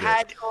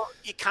got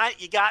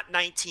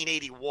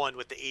 1981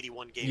 with the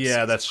 81 games. Yeah,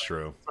 season. That's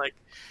true. Like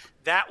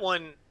that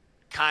one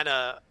kind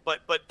of,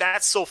 but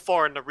that's so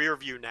far in the rear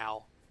view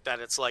now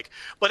that it's like.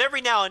 But every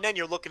now and then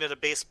you're looking at a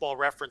baseball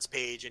reference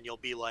page and you'll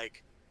be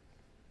like,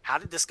 how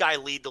did this guy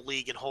lead the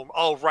league in home?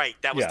 Oh, right,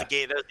 that was the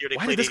game. That year they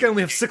Why did this guy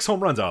only have 6 home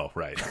runs? Oh,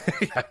 right.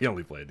 Yeah, he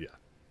only played. Yeah,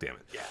 damn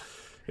it. Yeah.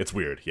 It's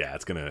weird. Yeah,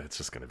 it's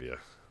just gonna be a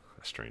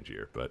strange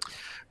year. But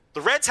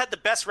the Reds had the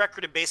best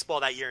record in baseball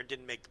that year and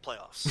didn't make the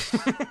playoffs.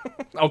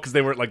 Oh, because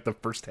they weren't like the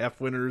first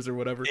half winners or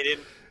whatever. They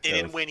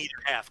didn't win either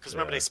half because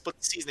remember they split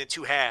the season in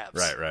 2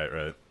 halves.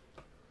 Right.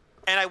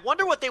 And I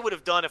wonder what they would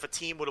have done if a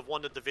team would have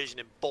won the division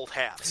in both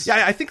halves.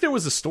 Yeah, I think there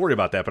was a story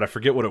about that, but I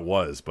forget what it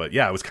was. But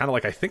yeah, it was kind of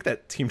like I think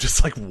that team just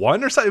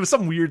won or something. It was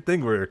some weird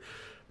thing where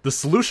the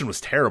solution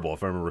was terrible,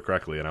 if I remember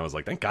correctly, and I was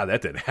like, thank God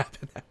that didn't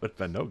happen. That would have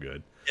been no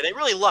good. Yeah, they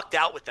really lucked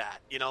out with that,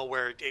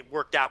 where it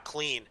worked out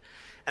clean.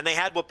 And they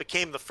had what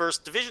became the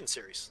first division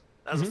series.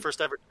 That was the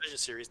first ever division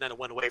series, and then it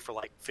went away for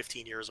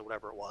 15 years or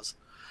whatever it was.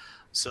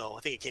 So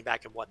I think it came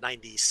back in,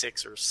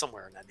 96 or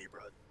somewhere in that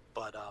neighborhood.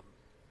 But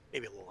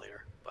maybe a little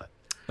later. But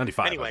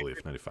 95, anyway, I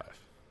believe, 95.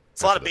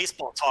 It's a lot of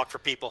baseball talk for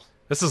people.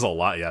 This is a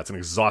lot, yeah. It's an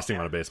exhausting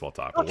amount of baseball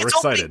talk, but we're it's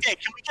excited. Can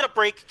we get a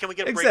break?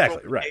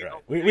 Exactly, right.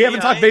 We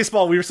haven't talked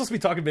baseball. We were supposed to be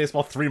talking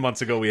baseball 3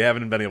 months ago. We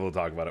haven't been able to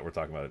talk about it. We're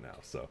talking about it now,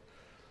 so.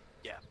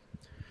 Yeah.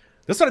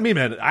 That's what I mean,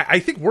 man. I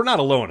think we're not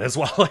alone as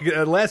well.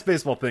 Last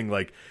baseball thing,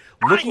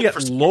 looking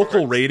at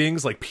local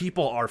ratings,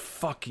 people are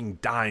fucking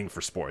dying for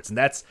sports. And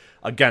that's,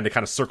 again, to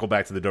kind of circle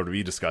back to the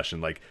WWE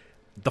discussion,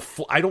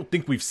 I don't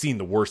think we've seen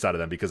the worst out of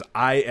them because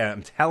I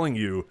am telling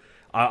you,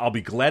 I'll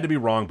be glad to be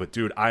wrong, but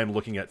dude, I am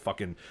looking at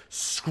fucking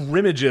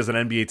scrimmages on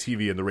NBA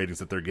TV and the ratings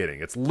that they're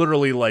getting. It's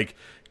literally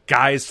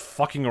guys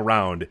fucking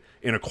around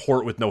in a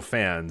court with no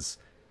fans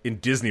in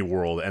Disney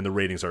World, and the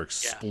ratings are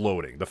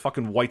exploding. The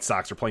fucking White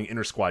Sox are playing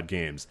inter-squad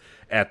games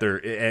and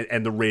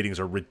the ratings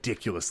are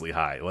ridiculously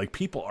high. Like,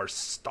 people are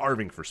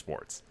starving for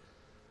sports.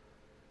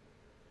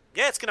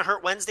 Yeah, it's going to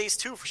hurt Wednesdays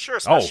too, for sure,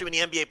 especially when the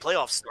NBA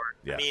playoffs start.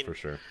 Yeah, I mean, for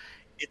sure.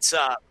 It's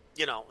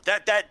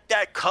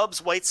that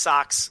Cubs White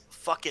Sox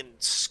fucking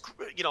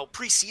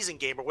preseason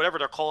game or whatever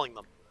they're calling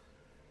them.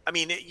 I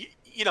mean,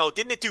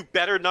 didn't it do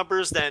better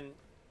numbers than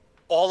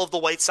all of the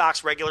White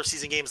Sox regular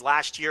season games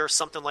last year,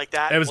 something like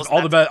that? It was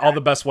all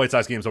the best White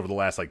Sox games over the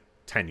last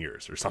 10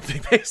 years or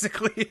something.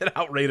 Basically, it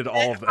outrated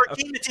all of them. For a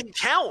game that didn't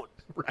count,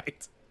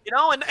 right?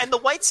 And the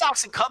White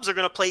Sox and Cubs are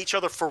going to play each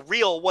other for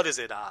real. What is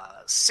it?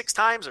 6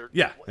 times or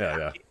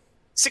yeah.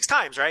 6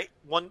 times, right?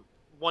 One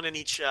in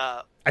each.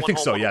 I think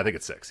so. Yeah, I think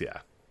it's 6. Yeah.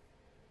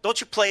 Don't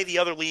you play the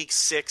other league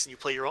 6 and you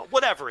play your own?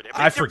 Whatever it is.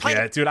 I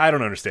forget, dude. I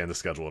don't understand the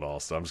schedule at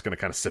all, so I'm just going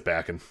to kind of sit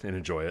back and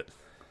enjoy it.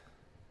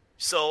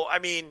 So, I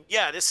mean,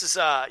 yeah, this is,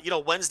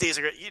 Wednesdays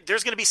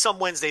there's going to be some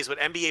Wednesdays with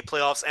NBA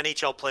playoffs,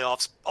 NHL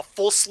playoffs, a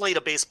full slate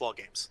of baseball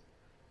games.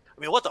 I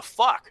mean, what the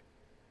fuck?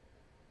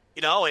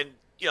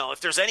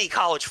 If there's any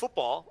college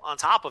football on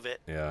top of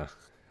it. Yeah.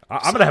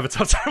 I'm going to have a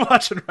tough time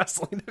watching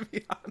wrestling, to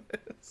be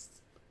honest.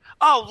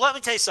 Oh, let me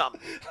tell you something.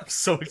 I'm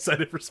so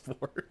excited for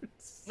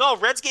sports. No,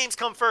 Reds games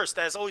come first.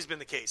 That has always been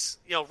the case.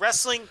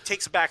 Wrestling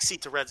takes a back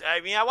seat to Reds.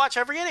 I mean, I watch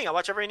every inning. I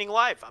watch every inning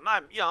live. I'm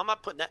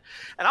not putting that.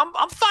 And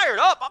I'm fired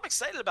up. I'm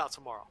excited about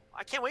tomorrow.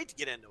 I can't wait to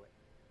get into it.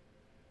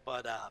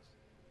 But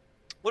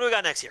what do we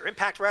got next here?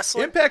 Impact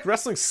Wrestling? Impact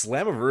Wrestling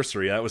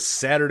Slammiversary. That was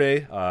Saturday.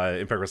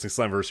 Impact Wrestling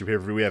Slammiversary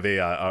pay-per-view. We have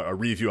a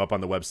review up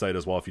on the website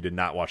as well. If you did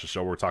not watch the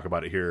show, we'll talk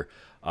about it here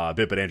a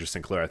bit. But Andrew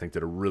Sinclair, I think,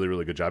 did a really,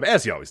 really good job,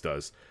 as he always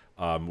does,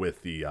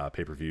 with the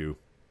pay-per-view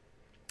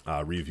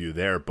review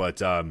there.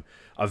 But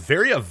a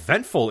very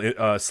eventful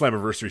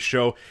Slammiversary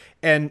show.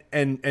 And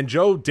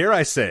Joe, dare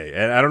I say,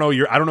 and I don't know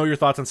your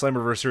thoughts on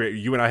Slammiversary.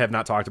 You and I have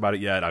not talked about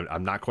it yet.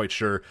 I'm not quite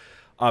sure.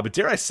 But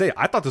dare I say,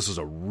 I thought this was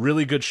a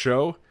really good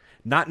show.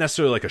 Not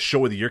necessarily like a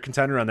show of the year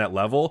contender on that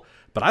level,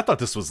 but I thought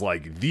this was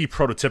like the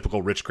prototypical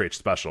Rich Kraetsch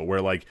special,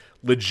 where like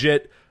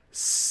legit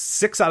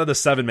 6 out of the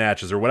 7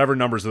 matches or whatever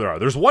numbers there are.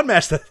 There's one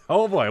match that,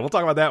 oh boy, we'll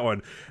talk about that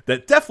one,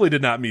 that definitely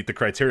did not meet the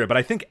criteria, but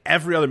I think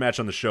every other match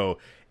on the show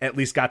at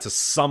least got to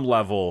some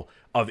level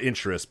of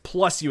interest.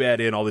 Plus you add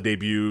in all the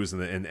debuts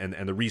and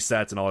the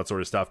resets and all that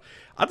sort of stuff.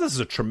 I thought this is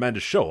a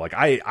tremendous show. Like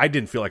I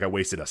didn't feel like I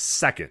wasted a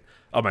second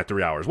of my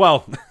 3 hours.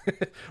 Well,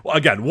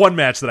 again, one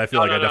match that I feel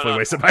I definitely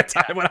wasted my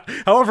time.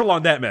 However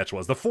long that match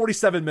was, the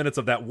 47 minutes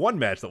of that one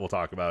match that we'll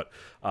talk about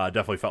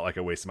definitely felt like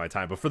I wasted my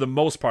time. But for the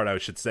most part, I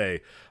should say,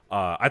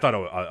 I thought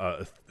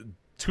a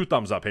 2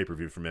 thumbs up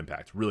pay-per-view from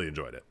Impact. Really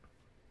enjoyed it.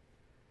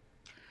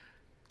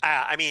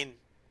 I mean,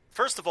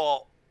 first of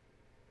all,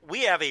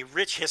 we have a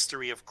rich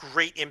history of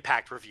great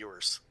Impact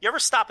reviewers. You ever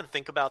stop and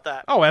think about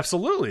that? Oh,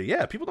 absolutely.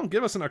 Yeah, people don't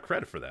give us enough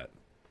credit for that.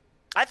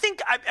 I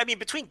think, I mean,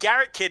 between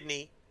Garrett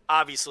Kidney,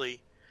 obviously,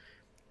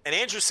 and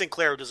Andrew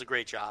Sinclair, who does a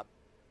great job,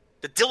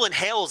 the Dylan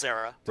Hales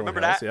era,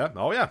 remember that? Yeah.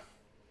 Oh, yeah.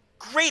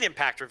 Great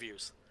Impact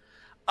reviews.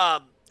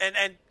 And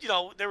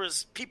there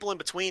was people in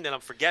between that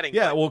I'm forgetting.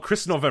 Yeah, well,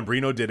 Chris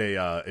Novembrino did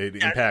an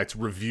Impact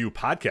review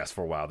podcast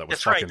for a when that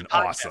was fucking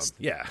awesome.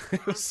 Yeah,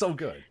 it was so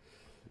good.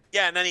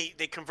 Yeah, and then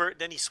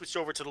he switched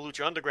over to the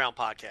Lucha Underground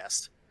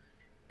podcast.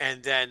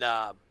 And then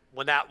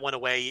when that went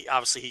away,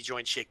 obviously he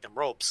joined Shake Them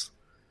Ropes,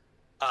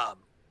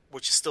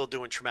 which is still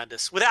doing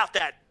tremendous. Without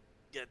that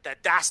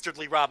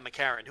dastardly Rob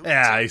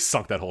McCarran. He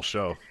sunk that whole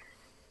show.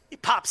 He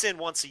pops in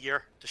once a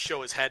year to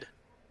show his head.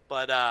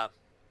 But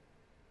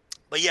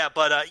we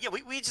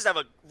just have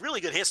a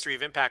really good history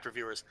of Impact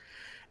reviewers.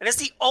 And it's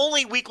the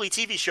only weekly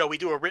TV show we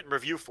do a written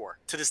review for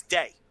to this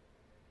day.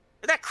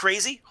 Isn't that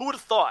crazy? Who would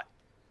have thought?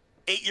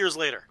 8 years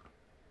later.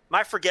 Am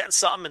I forgetting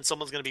something and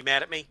someone's going to be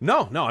mad at me?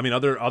 No. I mean,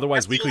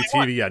 otherwise weekly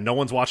TV, yeah, no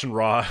one's watching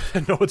Raw.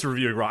 No one's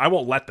reviewing Raw. I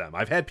won't let them.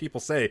 I've had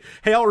people say,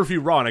 hey, I'll review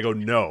Raw. And I go,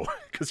 no,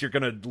 because you're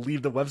going to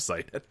leave the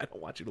website. I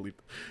don't want you to leave.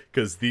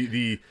 Because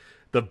the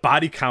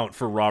body count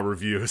for Raw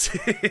reviews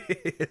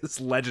is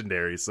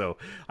legendary. So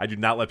I do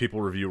not let people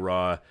review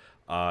Raw.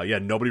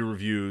 Nobody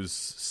reviews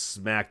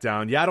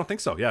SmackDown. Yeah, I don't think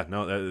so. Yeah,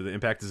 no, the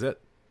Impact is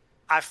it.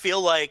 I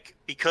feel like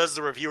because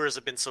the reviewers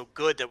have been so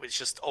good that it's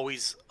just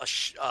always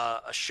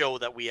a show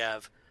that we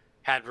have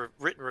had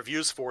written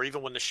reviews for,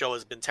 even when the show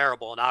has been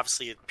terrible. And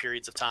obviously at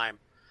periods of time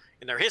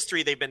in their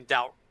history, they've been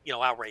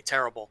outright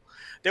terrible.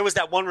 There was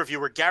that one review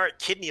where Garrett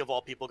Kidney, of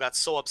all people, got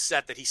so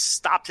upset that he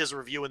stopped his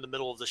review in the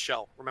middle of the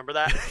show. Remember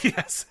that?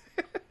 Yes.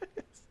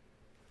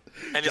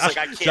 And it's I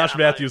can't. Josh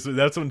Matthews,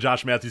 that's when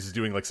Josh Matthews is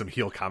doing like some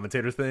heel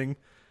commentator thing.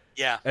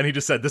 Yeah. And he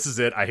just said, this is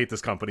it. I hate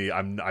this company.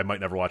 I might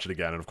never watch it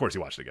again. And of course he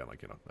watched it again,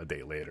 a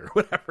day later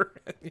or whatever.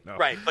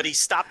 Right. But he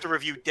stopped the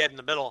review dead in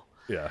the middle.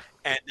 Yeah.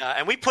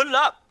 And we put it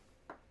up.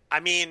 I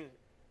mean,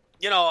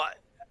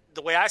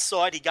 the way I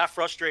saw it, he got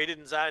frustrated.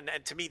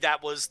 And to me,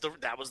 that was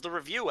the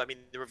review. I mean,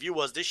 the review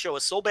was, this show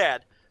is so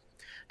bad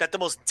that the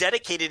most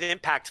dedicated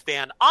Impact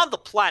fan on the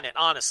planet,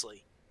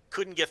 honestly,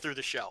 couldn't get through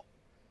the show.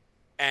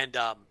 And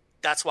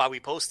that's why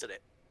we posted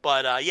it.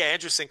 But yeah,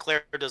 Andrew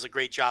Sinclair does a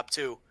great job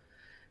too.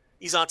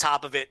 He's on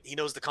top of it. He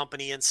knows the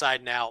company inside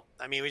and out.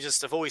 I mean, we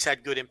just have always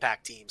had good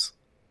Impact teams.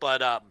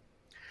 But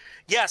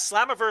yeah,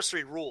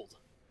 Slammiversary ruled.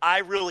 I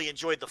really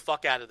enjoyed the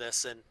fuck out of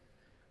this. And,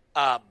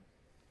 I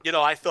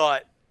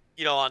thought,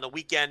 on the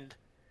weekend,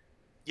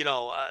 the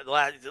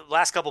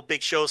last couple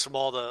big shows from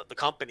all the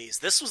companies,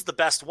 this was the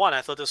best one.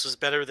 I thought this was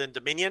better than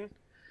Dominion.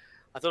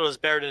 I thought it was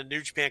better than the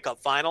New Japan Cup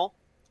Final.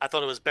 I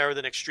thought it was better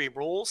than Extreme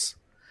Rules.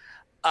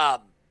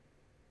 Pound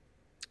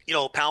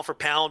for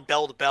pound,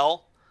 bell to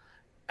bell.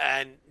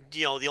 And,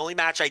 the only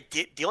match I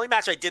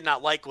did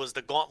not like was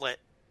the Gauntlet,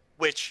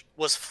 which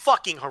was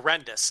fucking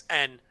horrendous.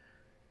 And,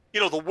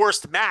 the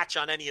worst match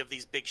on any of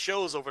these big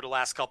shows over the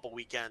last couple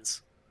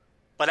weekends.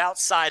 But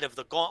outside of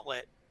the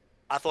Gauntlet,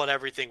 I thought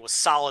everything was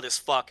solid as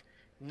fuck,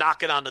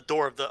 knocking on the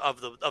door of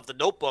the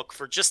notebook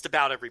for just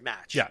about every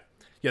match. Yeah.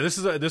 This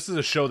is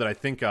a show that I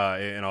think,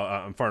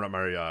 I'm firing up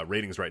my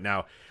ratings right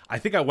now. I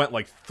think I went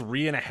like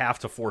 3.5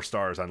 to 4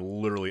 stars on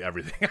literally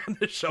everything on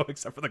this show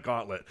except for the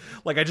Gauntlet.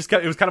 Like it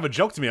was kind of a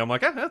joke to me. I'm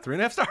like,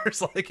 3.5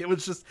 stars. Like it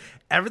was just,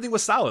 everything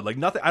was solid. Like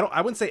nothing. I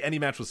wouldn't say any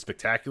match was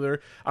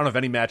spectacular. I don't know if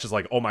any match is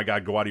like, oh my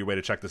god, go out of your way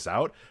to check this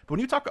out. But when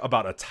you talk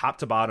about a top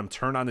to bottom,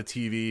 turn on the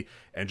TV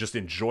and just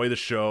enjoy the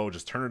show,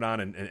 just turn it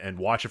on and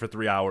watch it for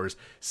 3 hours,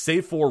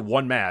 save for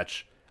one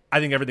match. I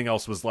think everything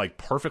else was like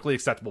perfectly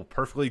acceptable,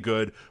 perfectly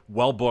good,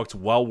 well booked,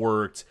 well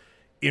worked,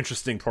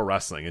 interesting pro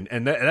wrestling.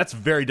 And that's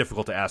very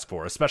difficult to ask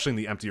for, especially in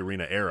the empty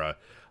arena era,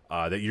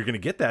 that you're going to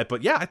get that.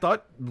 But yeah, I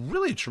thought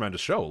really tremendous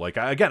show. Like,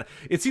 again,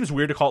 it seems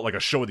weird to call it like a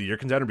show of the year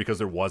contender because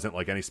there wasn't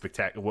like any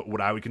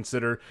what I would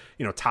consider,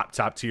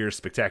 top tier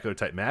spectacular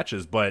type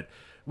matches. But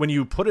when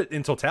you put it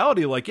in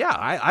totality, like, yeah,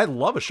 I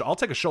love a show. I'll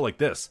take a show like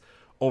this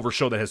over a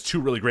show that has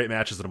 2 really great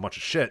matches and a bunch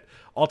of shit.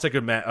 I'll take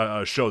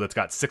a show that's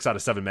got 6 out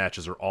of 7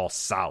 matches are all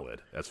solid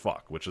as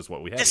fuck, which is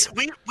what we had.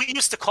 We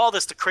used to call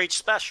this the Crate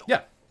Special.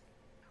 Yeah.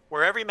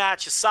 Where every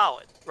match is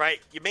solid, right?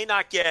 You may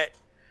not get,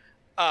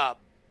 there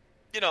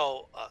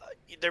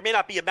may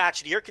not be a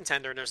match of the year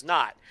contender, and there's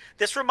not.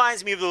 This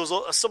reminds me of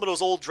some of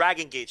those old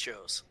Dragon Gate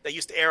shows that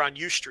used to air on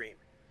Ustream.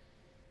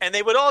 And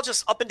they would all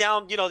just up and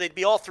down, they'd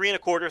be all 3.25,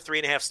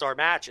 3.5 star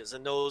matches.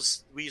 And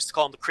those, we used to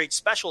call them the Crate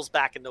Specials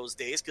back in those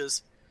days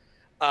because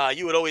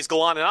you would always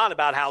go on and on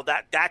about how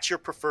that's your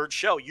preferred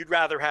show. You'd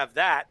rather have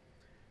that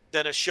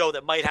than a show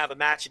that might have a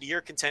match of the year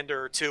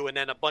contender or 2 and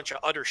then a bunch of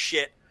utter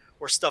shit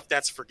or stuff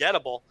that's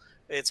forgettable.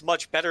 It's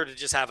much better to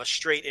just have a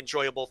straight,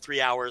 enjoyable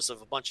 3 hours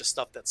of a bunch of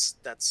stuff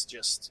that's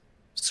just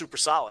super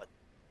solid.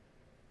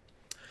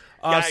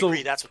 I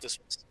agree. That's what this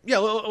was. Yeah,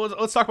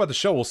 let's talk about the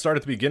show. We'll start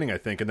at the beginning, I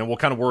think, and then we'll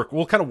kind of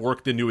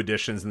work the new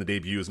additions and the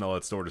debuts and all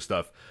that sort of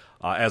stuff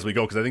as we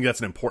go, because I think that's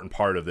an important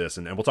part of this.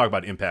 And we'll talk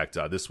about Impact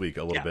this week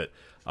a little bit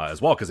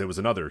as well, because it was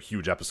another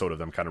huge episode of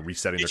them kind of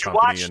resetting their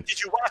company.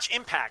 Did you watch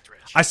Impact,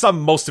 Rich? I saw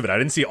most of it. I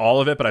didn't see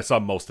all of it, but I saw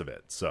most of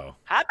it. So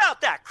how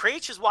about that?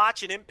 Craich is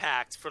watching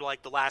Impact for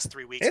like the last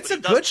 3 weeks. It's a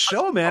good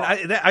show, man.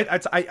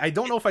 I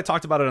don't know if I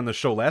talked about it on the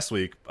show last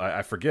week.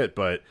 I forget,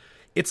 but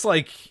it's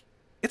like,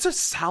 it's a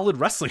solid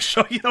wrestling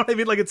show. You know what I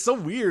mean? Like, it's so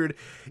weird.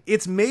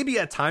 It's maybe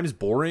at times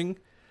boring,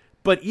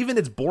 but even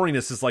its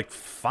boringness is like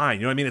fine.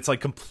 You know what I mean? It's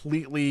like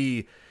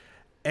completely,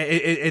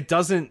 it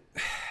doesn't,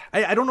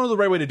 I don't know the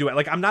right way to do it.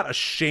 Like, I'm not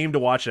ashamed to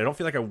watch it. I don't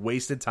feel like I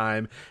wasted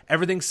time.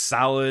 Everything's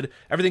solid.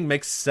 Everything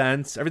makes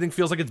sense. Everything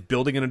feels like it's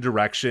building in a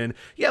direction.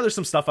 Yeah, there's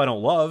some stuff I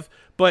don't love,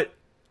 but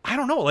I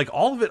don't know. Like,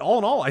 all of it, all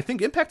in all, I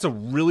think Impact's a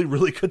really,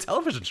 really good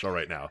television show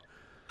right now.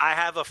 I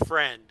have a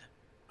friend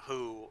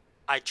who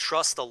I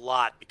trust a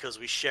lot because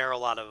we share a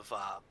lot of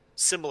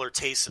similar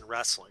tastes in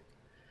wrestling.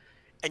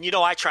 And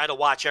I try to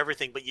watch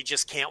everything, but you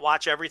just can't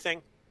watch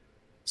everything.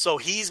 So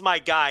he's my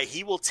guy.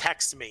 He will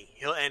text me,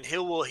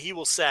 he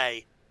will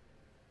say,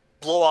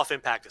 blow off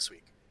Impact this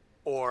week,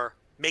 or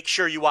make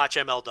sure you watch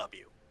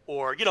MLW,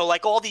 or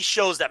like all these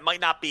shows that might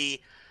not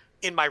be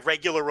in my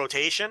regular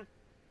rotation.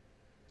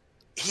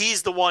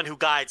 He's the one who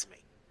guides me,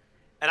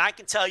 and I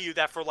can tell you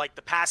that for like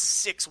the past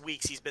 6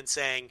 weeks, he's been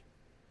saying,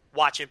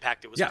 watch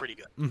Impact. It was pretty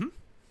good. Mm-hmm.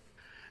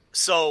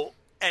 So,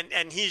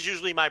 and he's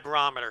usually my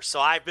barometer. So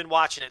I've been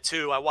watching it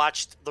too. I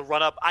watched the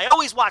run up. I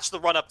always watch the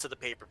run up to the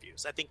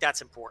pay-per-views. I think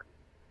that's important.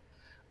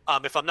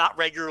 If I'm not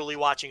regularly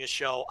watching a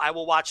show, I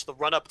will watch the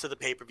run up to the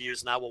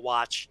pay-per-views, and I will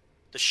watch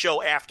the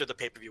show after the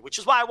pay-per-view, which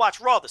is why I watched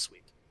Raw this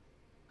week.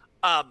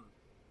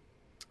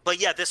 But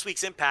yeah, this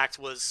week's Impact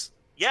was,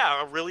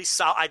 a really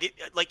solid. I did,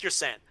 like you're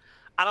saying,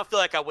 I don't feel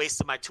like I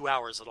wasted my 2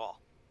 hours at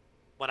all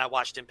when I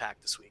watched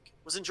Impact this week.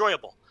 It was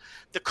enjoyable.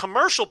 The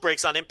commercial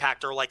breaks on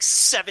Impact are like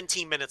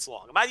 17 minutes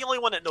long. Am I the only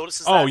one that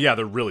notices that? Oh, yeah,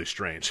 they're really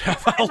strange. How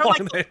long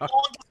like they are.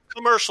 Longest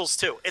commercials,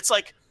 too. It's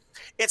like,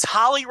 it's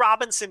Holly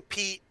Robinson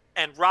Pete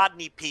and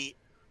Rodney Pete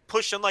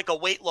pushing like a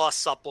weight loss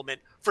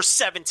supplement for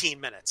 17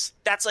 minutes.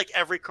 That's like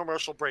every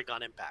commercial break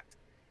on Impact.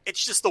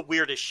 It's just the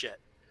weirdest shit.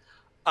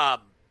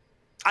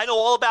 I know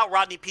all about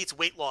Rodney Pete's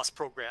weight loss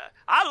program.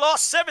 I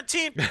lost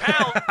 17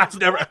 pounds.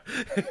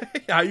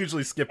 I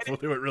usually skip through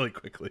it really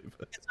quickly.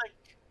 But. It's like,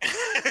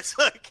 It's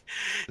like,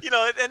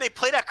 and they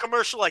play that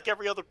commercial like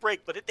every other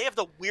break, but they have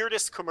the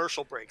weirdest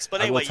commercial breaks.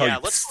 But anyway, yeah,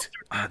 let's.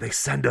 They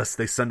send us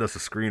a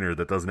screener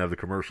that doesn't have the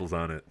commercials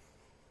on it.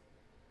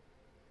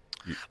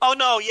 Oh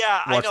no,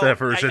 yeah, watch I know that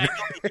version.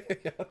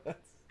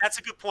 That's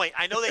a good point.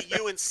 I know that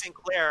you and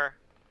Sinclair,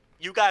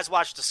 you guys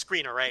watch the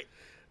screener, right?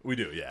 We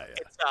do, yeah.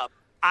 It's,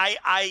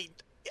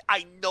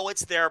 I know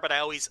it's there, but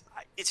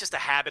it's just a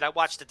habit. I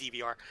watch the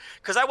DVR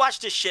because I watch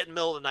this shit in the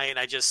middle of the night, and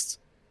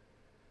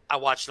I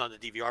watched it on the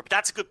DVR. But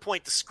that's a good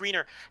point. The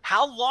screener,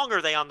 how long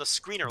are they on the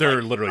screener?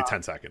 They're literally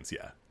 10 seconds,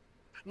 yeah.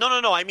 No.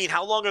 I mean,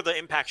 how long are the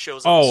Impact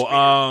shows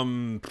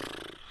on the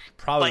screener?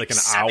 Probably like an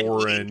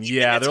hour and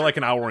they're like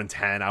an hour and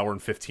 10, hour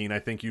and 15, I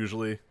think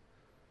usually.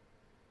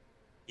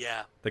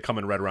 Yeah. They come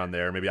in right around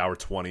there, maybe hour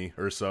 20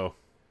 or so.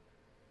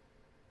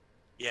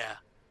 Yeah.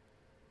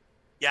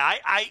 Yeah,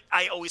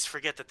 I always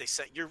forget that they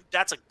said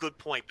that's a good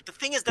point. But the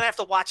thing is that I have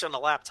to watch it on the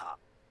laptop.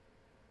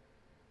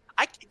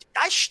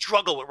 I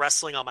struggle with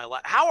wrestling on my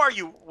laptop. How are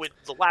you with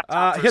the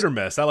laptop? Hit or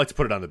miss. I like to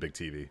put it on the big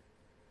TV.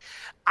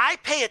 I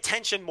pay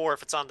attention more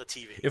if it's on the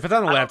TV. If it's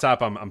on the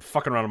laptop, I'm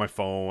fucking around on my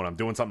phone. I'm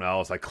doing something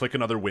else. I click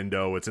another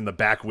window. It's in the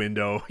back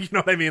window. You know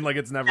what I mean? Like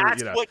it's never.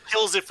 That's what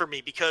kills it for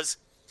me because,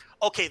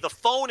 okay, the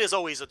phone is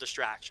always a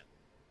distraction.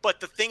 But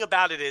the thing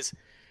about it is,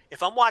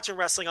 if I'm watching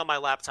wrestling on my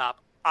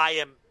laptop, I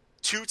am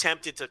too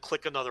tempted to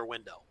click another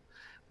window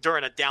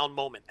during a down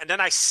moment, and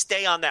then I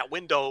stay on that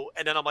window,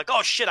 and then I'm like,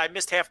 oh shit, I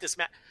missed half this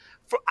match.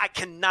 I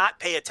cannot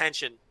pay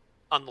attention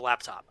on the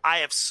laptop. I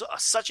have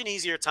such an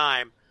easier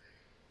time.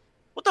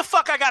 What the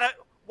fuck?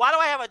 Why do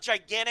I have a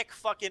gigantic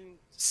fucking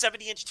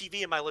 70-inch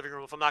TV in my living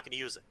room if I'm not going to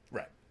use it?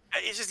 Right.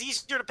 It's just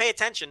easier to pay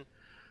attention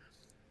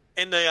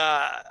on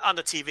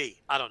the TV.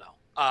 I don't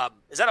know.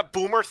 Is that a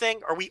boomer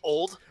thing? Are we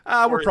old?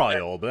 We're probably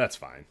old, but that's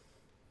fine.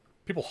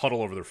 People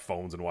huddle over their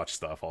phones and watch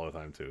stuff all the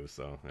time too,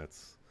 so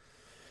that's.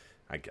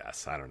 I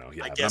guess I don't know.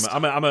 Yeah,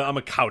 I'm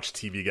a couch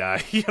TV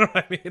guy. You know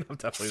what I mean? I'm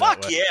definitely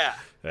fuck that way. Yeah,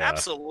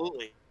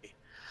 absolutely.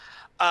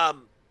 All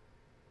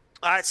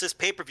right, so this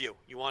pay-per-view.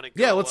 You want to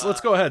go? Yeah,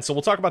 let's go ahead. So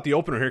we'll talk about the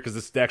opener here because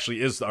this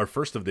actually is our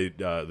first of the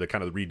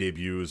kind of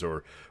re-debuts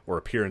or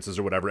appearances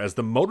or whatever as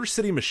the Motor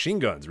City Machine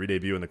Guns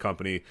re-debut in the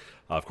company.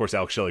 Of course,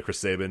 Alex Shelley, Chris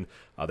Sabin,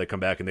 they come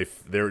back and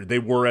they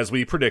were, as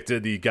we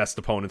predicted, the guest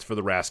opponents for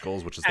the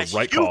Rascals, which is the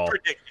right call.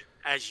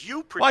 As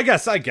you predicted.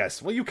 Well, I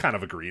guess. Well, you kind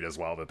of agreed as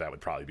well that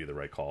would probably be the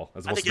right call.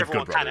 As I think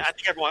everyone kind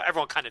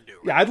of knew.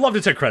 Right? Yeah, I'd love to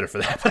take credit for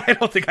that, but I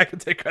don't think I can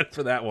take credit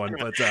for that one.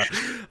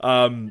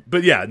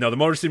 But yeah, no, the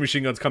Motor City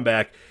Machine Guns come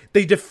back.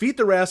 They defeat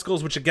the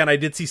Rascals, which again, I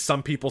did see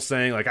some people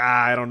saying like,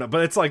 I don't know,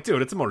 but it's like,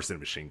 dude, it's a Motor City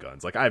Machine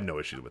Guns. Like, I have no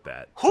issue with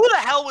that. Who the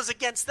hell was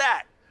against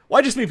that? Well,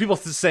 I just mean people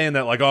saying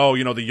that like, oh,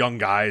 the young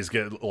guys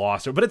get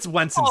lost, but it's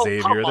Wentz and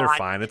Xavier. They're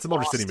fine. It's the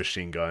Motor City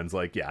Machine Guns.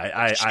 Like, yeah,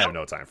 I have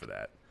no time for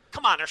that.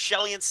 Come on, are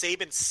Shelley and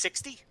Sabin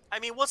 60? I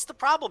mean, what's the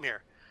problem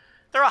here?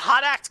 They're a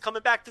hot act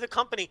coming back to the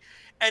company,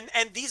 and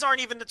these aren't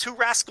even the two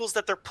Rascals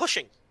that they're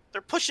pushing.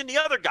 They're pushing the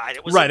other guy.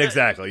 That was right,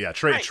 exactly. Yeah,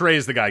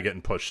 Trey's the guy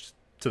getting pushed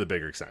to the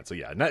bigger extent. So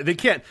yeah, they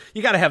can't.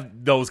 You got to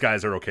have those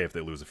guys are okay if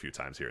they lose a few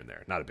times here and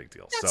there. Not a big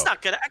deal. That's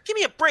not gonna give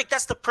me a break.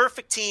 That's the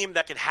perfect team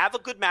that can have a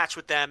good match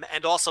with them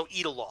and also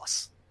eat a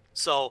loss.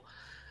 So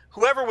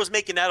whoever was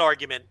making that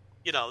argument,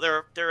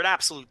 they're an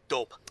absolute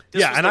dope.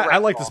 I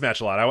like this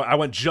match a lot. I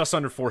went just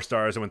under 4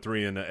 stars. I went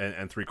 3 and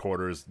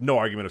 3/4. No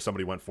argument if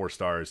somebody went 4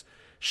 stars.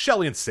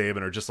 Shelley and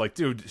Sabin are just like,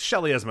 dude,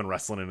 Shelley hasn't been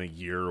wrestling in a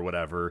year or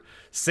whatever.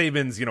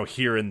 Sabin's,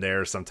 here and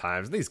there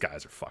sometimes. These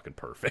guys are fucking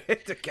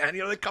perfect. Again,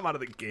 they come out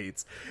of the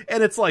gates.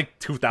 And it's like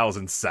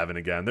 2007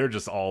 again. They're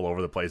just all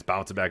over the place,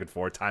 bouncing back and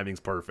forth. Timing's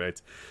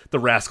perfect. The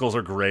Rascals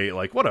are great.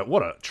 Like, what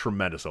a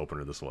tremendous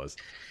opener this was.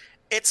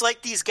 It's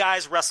like these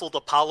guys wrestled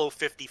Apollo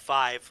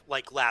 55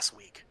 like last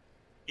week.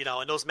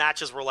 And those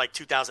matches were like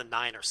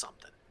 2009 or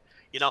something.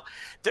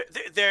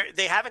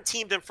 They haven't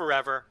teamed in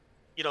forever.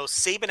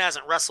 Sabin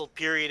hasn't wrestled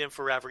period in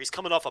forever. He's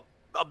coming off a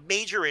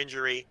major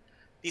injury.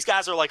 These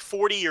guys are like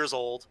 40 years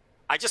old.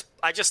 I just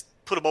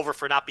put them over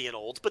for not being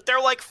old, but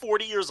they're like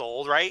 40 years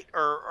old, right?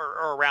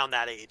 Or around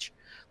that age,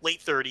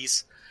 late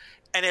 30s.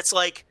 And it's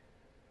like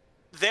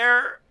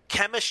their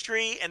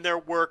chemistry and their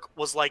work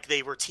was like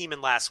they were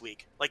teaming last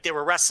week. Like they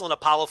were wrestling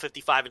Apollo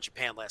 55 in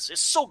Japan last year.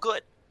 It's so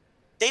good.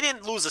 They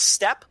didn't lose a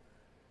step.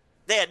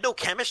 They had no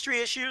chemistry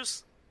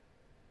issues.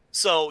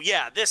 So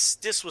yeah, this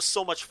was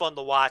so much fun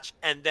to watch.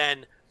 And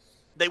then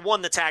they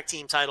won the tag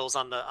team titles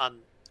on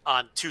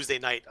Tuesday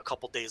night a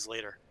couple days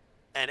later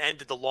and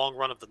ended the long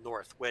run of the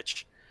North,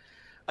 which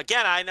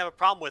again, I didn't have a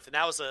problem with. And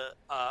that was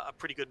a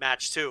pretty good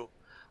match too.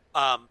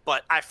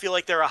 But I feel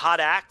like they're a hot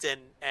act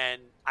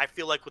and I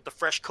feel like with the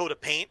fresh coat of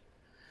paint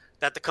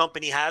that the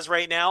company has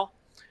right now,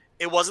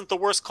 it wasn't the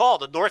worst call.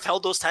 The North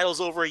held those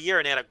titles over a year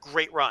and they had a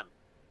great run,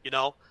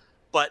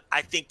 But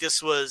I think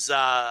this was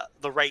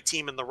the right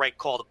team and the right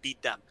call to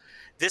beat them.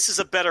 This is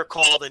a better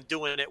call than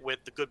doing it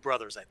with the Good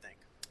Brothers, I think.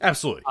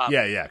 Absolutely.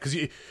 Yeah.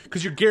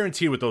 Because you're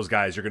guaranteed with those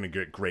guys you're going to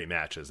get great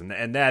matches.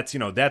 And that's,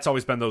 that's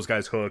always been those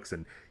guys' hooks.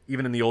 And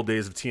even in the old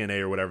days of TNA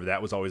or whatever,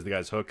 that was always the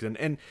guy's hook.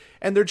 And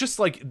they're just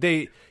like,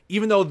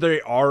 even though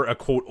they are a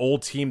quote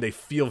old team, they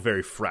feel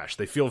very fresh.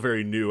 They feel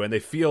very new, and they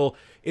feel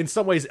in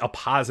some ways a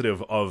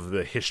positive of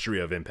the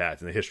history of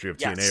Impact and the history of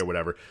TNA or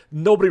whatever.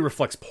 Nobody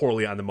reflects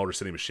poorly on the Motor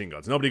City Machine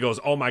Guns. Nobody goes,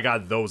 oh my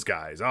God, those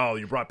guys. Oh,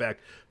 you brought back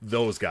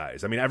those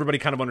guys. I mean, everybody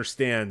kind of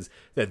understands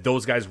that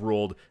those guys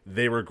ruled.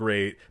 They were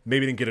great.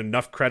 Maybe didn't get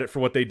enough credit for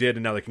what they did,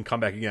 and now they can come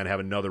back again and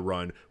have another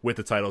run with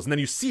the titles. And then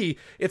you see,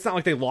 it's not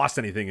like they lost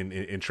anything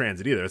in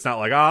transit either. It's not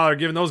like, oh, they're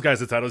giving those guys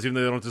the titles even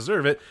though they don't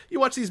deserve it. You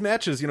watch these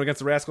matches, against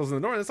the Rascals in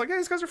the North, it's like, hey,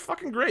 these guys are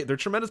fucking great. They're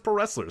tremendous pro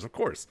wrestlers, of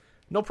course.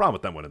 No problem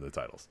with them winning the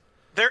titles.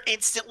 They're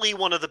instantly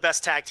one of the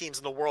best tag teams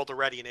in the world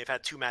already, and they've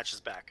had 2 matches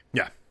back.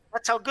 Yeah,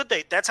 that's how good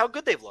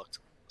they've looked.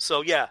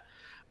 So yeah,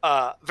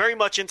 very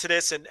much into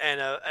this, and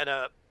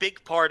a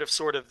big part of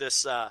sort of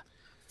this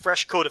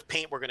fresh coat of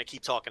paint we're going to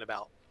keep talking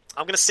about.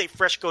 I'm going to say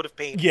fresh coat of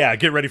paint. Yeah,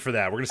 get ready for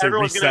that. We're going to say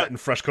reset and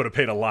fresh coat of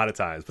paint a lot of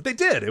times, but they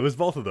did. It was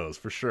both of those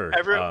for sure.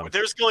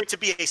 There's going to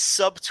be a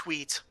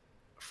subtweet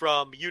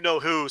from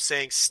who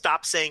saying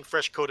stop saying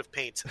fresh coat of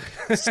paint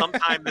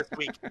sometime this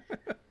week.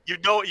 You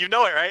know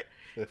it, right?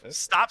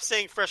 Stop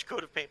saying fresh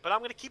coat of paint, but I'm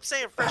going to keep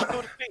saying fresh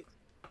coat of paint.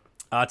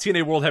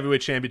 TNA World Heavyweight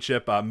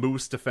Championship,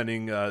 Moose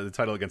defending the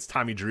title against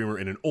Tommy Dreamer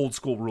in an old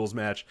school rules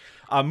match.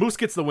 Moose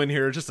gets the win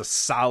here. Just a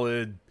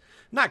solid,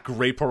 not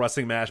great pro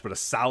wrestling match, but a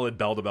solid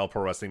bell-to-bell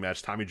pro wrestling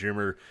match. Tommy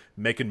Dreamer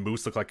making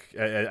Moose look like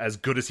as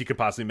good as he could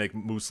possibly make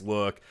Moose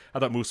look. I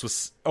thought Moose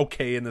was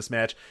okay in this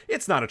match.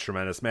 It's not a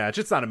tremendous match.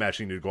 It's not a match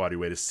you need to go out of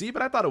your way to see,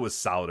 but I thought it was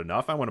solid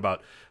enough. I went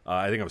about,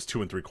 I think I was 2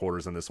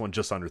 3/4 on this one,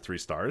 just under 3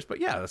 stars. But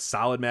yeah, a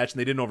solid match, and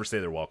they didn't overstay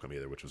their welcome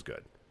either, which was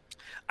good.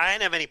 I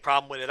didn't have any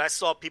problem with it. I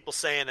saw people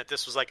saying that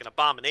this was like an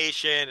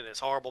abomination and this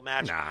horrible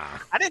match. Nah.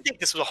 I didn't think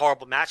this was a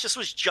horrible match. This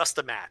was just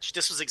a match.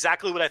 This was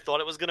exactly what I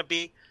thought it was going to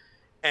be.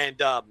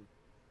 And,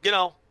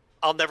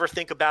 I'll never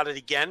think about it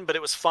again, but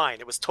it was fine.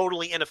 It was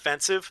totally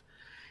inoffensive.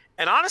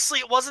 And honestly,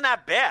 it wasn't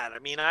that bad. I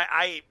mean,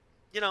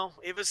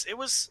 it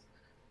was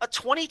a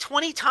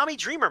 2020 Tommy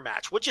Dreamer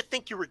match. What'd you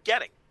think you were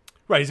getting?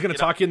 Right, he's going to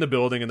talk you in the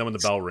building, and then when the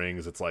bell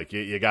rings, it's like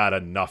you got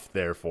enough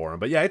there for him.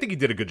 But yeah, I think he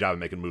did a good job of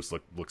making Moose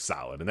look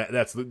solid, and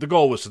that's the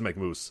goal was to make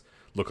Moose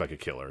look like a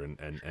killer,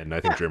 and I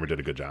think Dreamer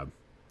did a good job.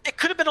 It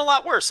could have been a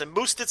lot worse, and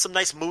Moose did some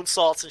nice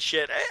moonsaults and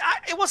shit.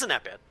 It wasn't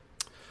that bad.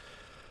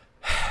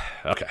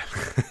 Okay.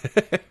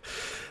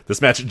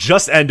 This match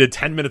just ended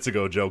 10 minutes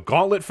ago, Joe.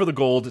 Gauntlet for the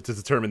gold to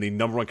determine the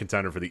number 1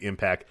 contender for the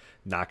Impact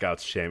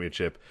Knockouts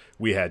Championship.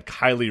 We had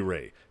Kylie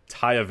Ray,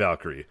 Taya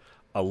Valkyrie,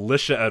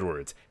 Alicia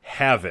Edwards,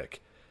 Havoc,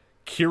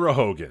 Kira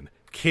Hogan,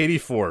 Katie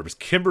Forbes,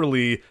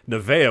 Kimberly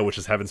Nevea, which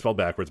is heaven spelled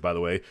backwards, by the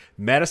way,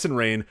 Madison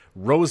Rain,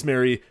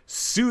 Rosemary,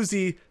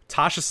 Susie,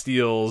 Tasha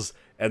Steeles,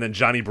 and then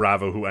Johnny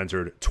Bravo, who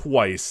entered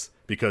twice,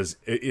 because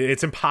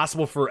it's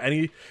impossible for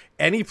any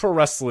pro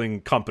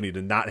wrestling company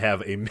to not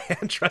have a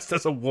man dressed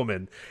as a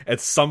woman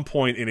at some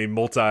point in a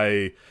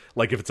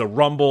like if it's a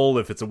Rumble,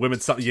 if it's a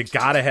women's something, you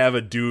gotta have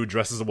a dude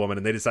dressed as a woman,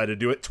 and they decided to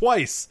do it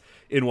twice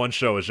in one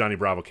show as Johnny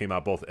Bravo came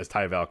out both as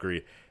Taya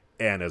Valkyrie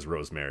and as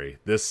Rosemary.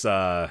 This,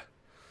 Joe,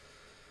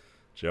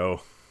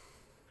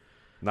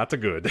 not too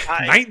good.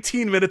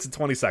 19 minutes and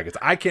 20 seconds.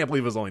 I can't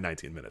believe it was only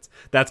 19 minutes.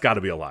 That's got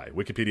to be a lie.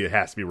 Wikipedia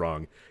has to be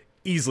wrong.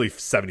 Easily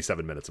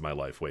 77 minutes of my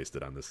life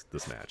wasted on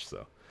this match.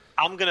 So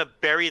I'm going to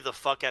bury the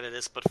fuck out of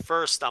this, but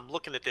first I'm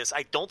looking at this.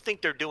 I don't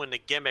think they're doing the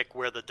gimmick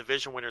where the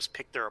division winners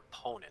pick their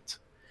opponent.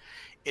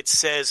 It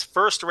says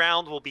first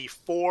round will be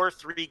 4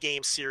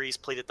 3-game series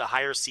played at the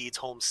higher seeds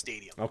home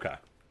stadium. Okay.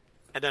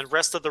 And then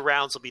rest of the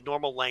rounds will be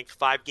normal length,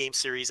 5-game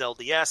series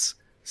LDS,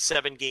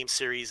 7-game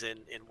series in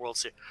World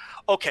Series.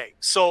 Okay,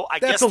 so I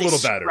guess that's a little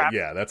better.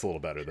 Yeah, that's a little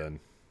better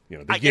than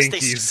the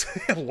Yankees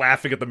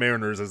laughing at the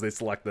Mariners as they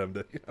select them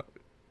to.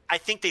 I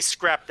think they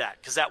scrapped that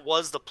because that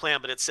was the plan,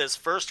 but it says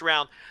first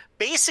round.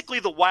 Basically,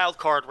 the wild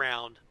card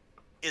round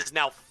is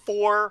now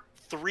 4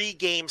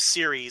 3-game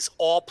series,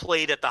 all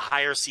played at the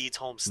higher seeds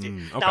home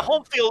stadium. Okay. Now,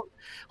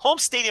 home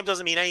stadium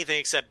doesn't mean anything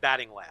except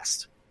batting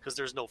last because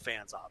there's no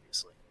fans,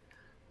 obviously.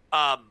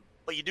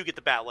 But you do get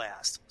the bat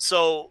last.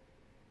 So,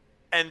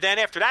 and then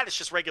after that, it's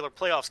just regular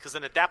playoffs because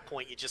then at that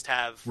point you just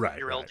have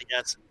your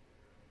LDS.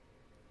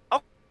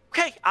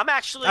 Okay, I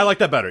like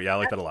that better. Yeah, I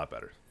like that a lot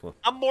better. Well,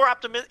 I'm more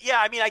optimistic.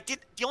 Yeah, I mean,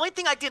 the only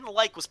thing I didn't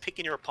like was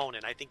picking your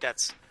opponent. I think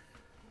that's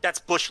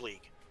Bush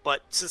League.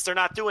 But since they're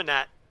not doing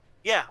that,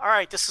 yeah, all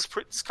right, this is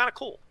kind of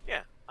cool.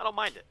 Yeah, I don't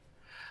mind it.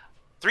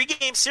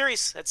 3-game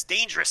series, that's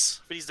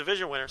dangerous for these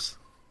division winners.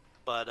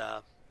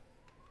 But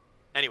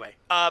anyway,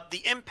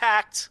 the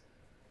Impact.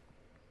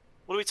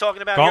 What are we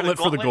talking about? Gauntlet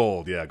for the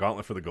gold. Yeah,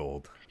 Gauntlet for the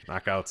gold.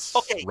 Knockouts,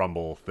 okay.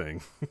 Rumble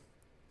thing.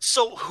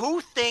 So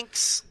who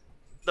thinks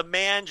the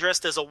man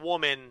dressed as a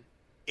woman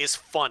is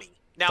funny?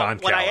 Now, Don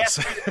Callis.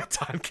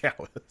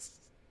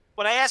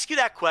 When I ask you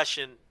that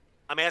question,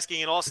 I'm asking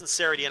in all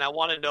sincerity, and I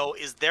want to know,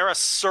 is there a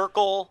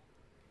circle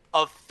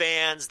of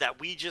fans that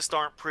we just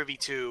aren't privy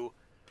to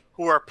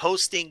who are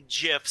posting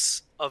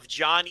GIFs of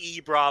John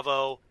E.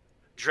 Bravo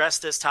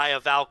dressed as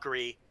Taya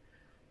Valkyrie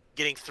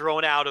getting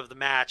thrown out of the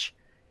match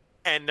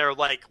and they're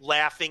like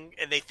laughing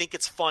and they think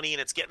it's funny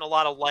and it's getting a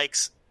lot of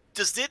likes.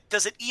 Does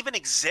it even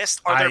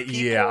exist? Are there people?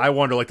 Yeah, I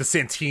wonder, like the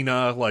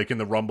Santina, like in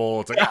the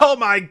Rumble, it's like, oh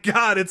my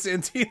god, it's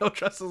Santino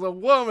dressed as a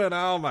woman.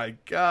 Oh my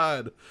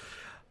god.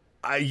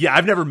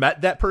 I've never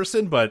met that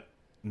person, but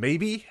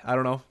maybe, I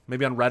don't know,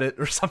 maybe on Reddit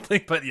or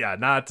something. But yeah,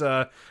 not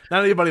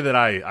anybody that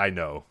I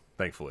know,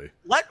 thankfully.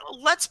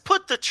 Let's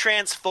put the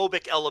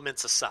transphobic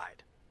elements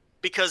aside,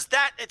 because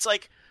it's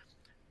like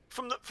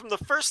from the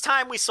first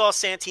time we saw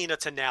Santina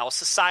to now,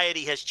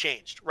 society has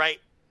changed,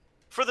 right,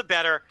 for the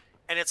better.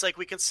 And it's like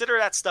we consider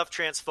that stuff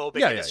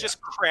transphobic, and it's just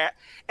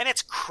and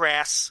it's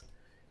crass.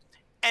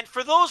 And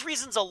for those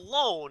reasons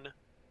alone,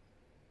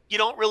 you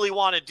don't really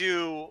want to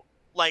do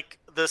like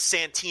the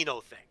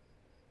Santino thing.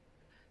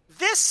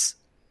 This,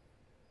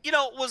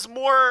 was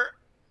more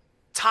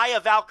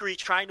Taya Valkyrie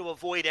trying to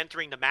avoid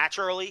entering the match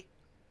early.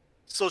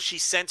 So she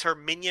sent her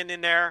minion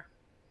in there,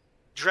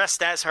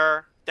 dressed as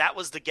her. That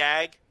was the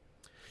gag.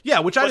 Yeah,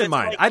 which I didn't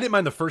mind. I didn't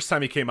mind the first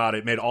time he came out.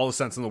 It made all the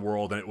sense in the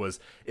world, and it was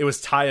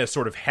Taya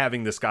sort of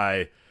having this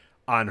guy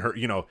on her.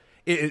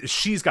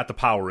 She's got the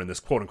power in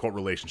this quote unquote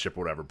relationship, or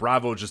whatever.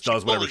 Bravo just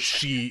does whatever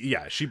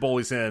she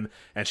bullies him,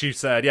 and she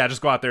said, "Yeah,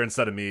 just go out there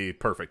instead of me.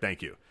 Perfect,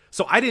 thank you."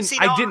 So I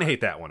didn't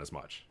hate that one as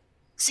much.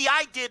 See,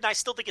 I did, and I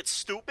still think it's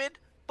stupid.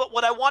 But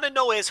what I want to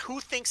know is who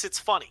thinks it's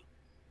funny.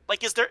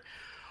 Like,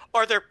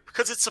 are there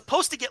because it's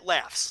supposed to get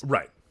laughs,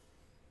 right?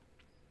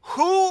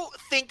 Who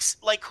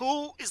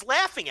is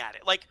laughing at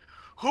it? Like,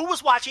 who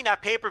was watching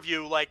that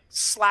pay-per-view, like,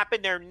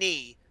 slapping their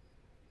knee,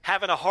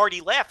 having a hearty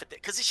laugh at it?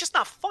 Because it's just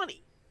not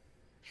funny.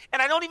 And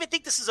I don't even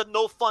think this is a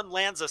no-fun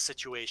Lanza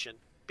situation,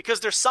 because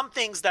there's some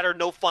things that are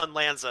no-fun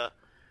Lanza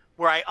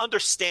where I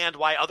understand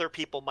why other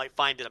people might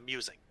find it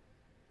amusing,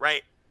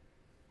 right?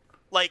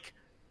 Like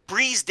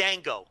Breeze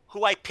Dango,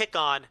 who I pick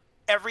on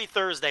every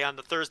Thursday on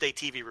the Thursday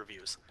TV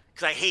reviews,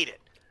 because I hate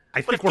it. I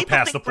think we're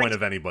past the point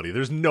of anybody.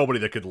 There's nobody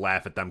that could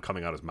laugh at them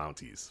coming out as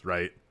Mounties,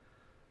 right?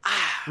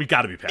 We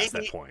got to be past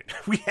that point.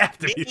 We have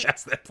to be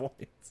past that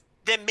point.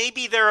 Then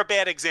maybe they're a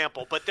bad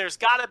example, but there's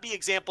got to be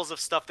examples of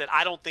stuff that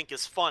I don't think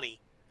is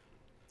funny.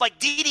 Like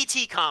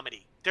DDT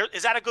comedy.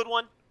 Is that a good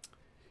one?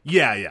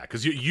 Yeah,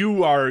 because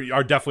you are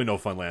definitely no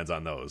fun lands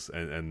on those,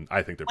 and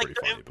I think they're pretty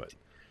funny. But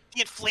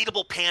the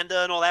inflatable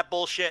panda and all that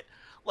bullshit.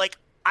 Like,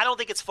 I don't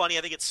think it's funny.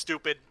 I think it's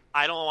stupid.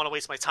 I don't want to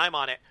waste my time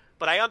on it.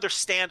 But I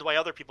understand why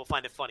other people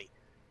find it funny.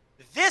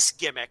 This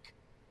gimmick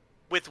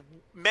with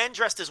men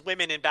dressed as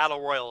women in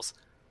battle royals,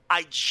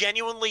 I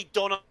genuinely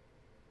don't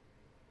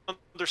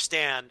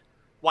understand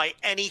why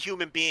any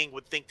human being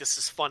would think this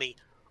is funny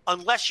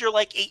unless you're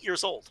like 8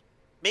 years old.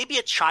 Maybe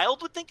a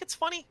child would think it's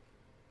funny.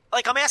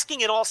 Like, I'm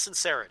asking in all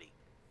sincerity.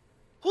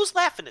 Who's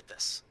laughing at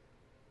this?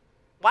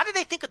 Why do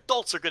they think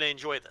adults are going to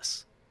enjoy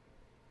this?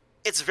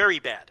 It's very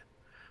bad.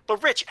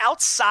 But Rich,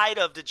 outside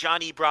of the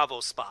Johnny Bravo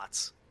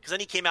spots, because then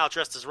he came out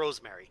dressed as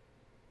Rosemary,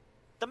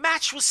 the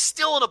match was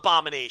still an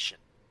abomination.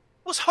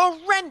 It was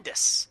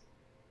horrendous.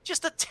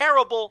 Just a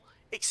terrible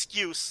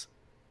excuse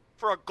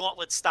for a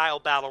gauntlet-style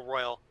battle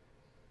royal.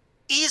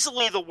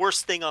 Easily the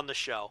worst thing on the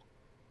show.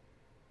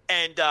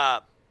 And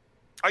are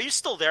you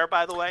still there,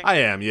 by the way? I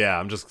am. Yeah,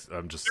 I'm just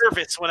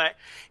nervous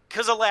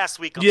because of last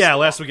week.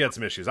 Last week had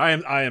some issues. I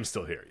am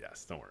still here.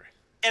 Yes, don't worry.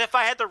 And if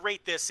I had to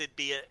rate this, it'd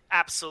be an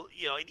absolute,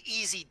 an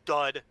easy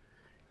dud,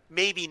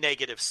 maybe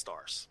negative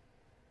stars.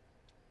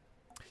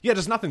 Yeah,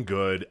 just nothing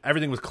good.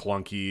 Everything was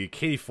clunky.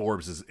 Katie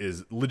Forbes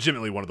is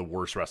legitimately one of the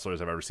worst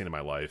wrestlers I've ever seen in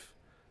my life.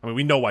 I mean,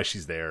 we know why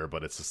she's there,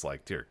 but it's just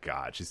like, dear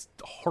God, she's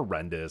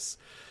horrendous.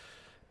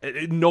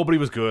 Nobody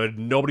was good.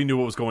 Nobody knew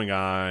what was going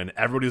on.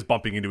 Everybody was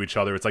bumping into each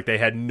other. It's like they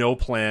had no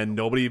plan.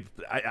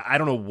 I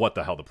don't know what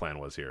the hell the plan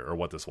was here or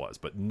what this was,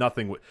 but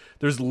nothing.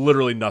 There's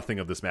literally nothing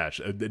of this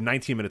match.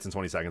 19 minutes and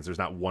 20 seconds, there's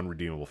not one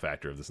redeemable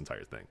factor of this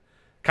entire thing.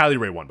 Kylie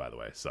Ray won, by the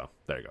way, so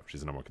there you go.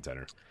 She's the number one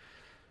contender.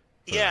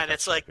 Yeah, and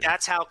it's like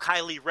that's how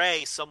Kylie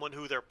Ray, someone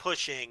who they're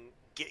pushing,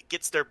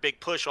 gets their big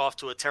push off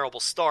to a terrible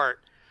start,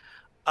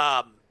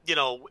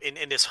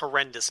 in this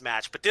horrendous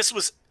match. But this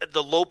was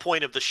the low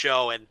point of the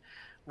show and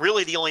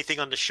really the only thing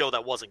on the show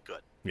that wasn't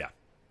good. Yeah,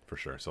 for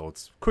sure. So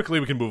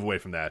we can move away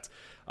from that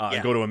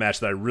and go to a match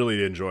that I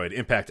really enjoyed.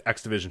 Impact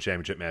X Division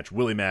Championship match.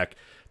 Willie Mack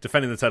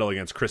defending the title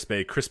against Chris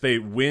Bay. Chris Bay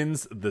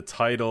wins the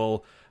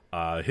title.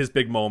 His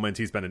big moment.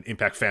 He's been an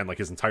Impact fan like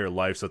his entire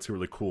life, so it's a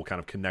really cool kind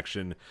of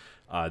connection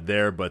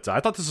there. But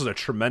I thought this was a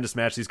tremendous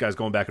match. These guys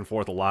going back and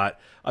forth a lot.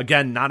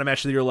 Again, not a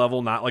match of the year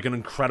level, not like an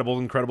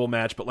incredible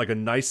match, but like a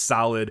nice,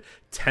 solid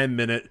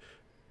 10-minute,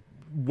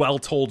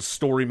 well-told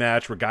story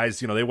match where guys,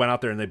 they went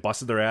out there and they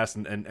busted their ass.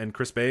 And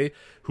Chris Bay,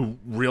 who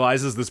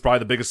realizes this is probably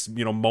the biggest,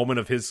 moment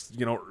of his,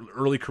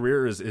 early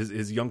career,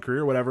 his young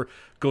career, whatever,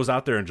 goes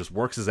out there and just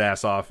works his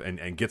ass off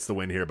and gets the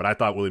win here. But I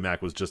thought Willie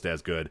Mack was just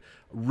as good.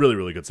 Really,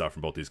 really good stuff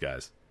from both these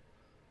guys.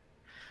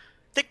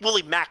 I think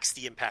Willie Mack's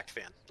the Impact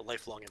fan, the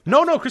lifelong Impact.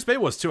 No, Chris Bay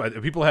was too.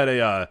 People had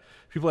a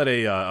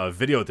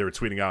video that they were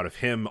tweeting out of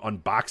him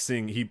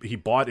unboxing. He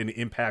bought an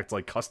Impact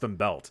like custom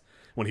belt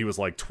when he was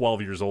like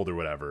 12 years old or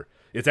whatever.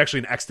 It's actually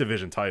an X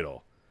Division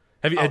title,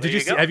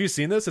 Have you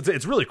seen this?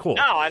 It's really cool.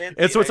 No, I didn't.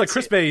 It's like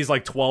Chris Bay. He's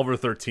like 12 or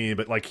 13,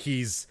 but like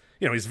he's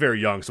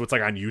very young, so it's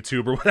like on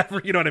YouTube or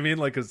whatever. You know what I mean?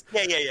 Like,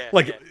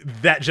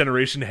 that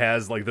generation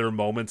has like their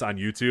moments on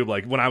YouTube.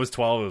 Like when I was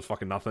 12, it was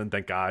fucking nothing.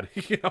 Thank God,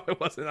 it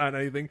wasn't on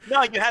anything.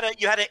 No, you had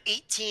an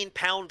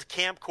 18-pound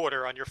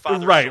camcorder on your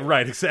father's shoulder.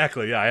 Right,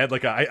 exactly. Yeah, I had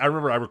like I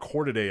remember I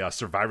recorded a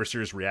Survivor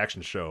Series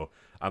reaction show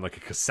on like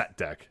a cassette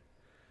deck,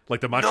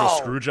 like the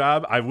Montreal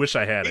Screwjob. I wish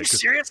I had it. Are you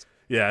serious?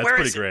 Yeah, it's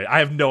pretty great. I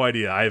have no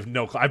idea.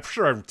 I'm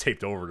sure I've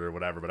taped over it or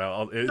whatever, but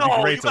it'd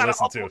be great to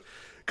listen to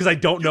because I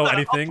don't know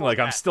anything. Like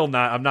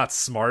I'm not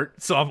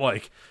smart, so I'm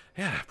like,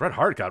 yeah, Bret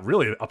Hart got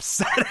really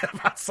upset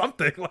about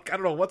something. Like I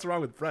don't know what's wrong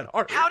with Bret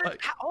Hart.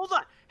 Hold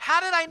on. How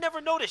did I never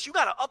notice? You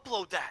got to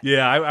upload that.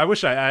 Yeah, I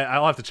wish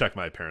I'll have to check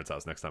my parents'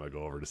 house next time I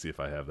go over to see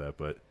if I have that,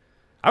 but.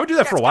 I would do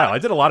that for a while. I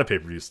did a lot of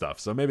pay-per-view stuff,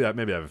 so maybe I have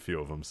a few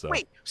of them. So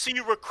wait, so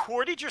you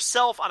recorded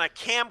yourself on a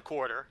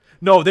camcorder?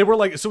 No, they were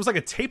like it was like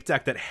a tape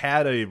deck that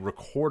had a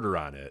recorder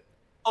on it.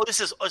 Oh,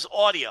 this is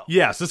audio.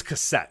 Yeah, so it's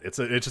cassette. It's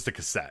just a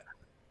cassette.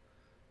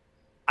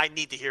 I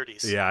need to hear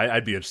these. Yeah,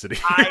 I'd be interested in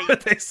hearing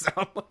what they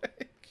sound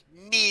like.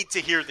 Need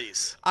to hear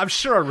these. I'm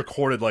sure I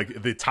recorded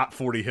like the top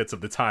 40 hits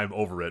of the time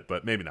over it,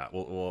 but maybe not.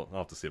 I'll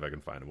have to see if I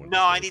can find one.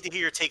 No, I need to hear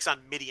your takes on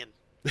Midian.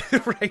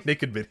 Right,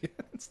 naked Midian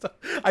and stuff.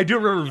 I do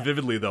remember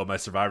vividly though my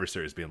Survivor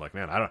Series being like,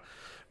 man,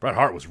 Bret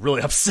Hart was really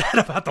upset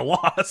about the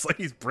loss. Like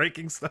he's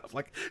breaking stuff.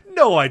 Like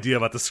no idea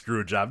about the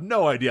screw job.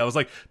 No idea. I was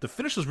like, the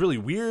finish was really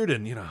weird,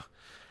 and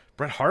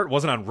Bret Hart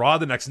wasn't on Raw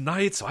the next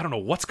night, so I don't know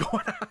what's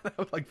going on. I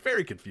was like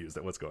very confused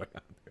at what's going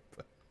on there.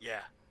 But, yeah,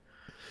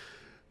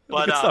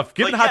 but good stuff.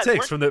 Getting hot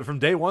takes from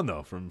day one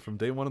though, from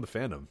day one of the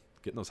fandom,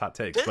 getting those hot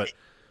takes.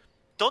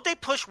 Don't they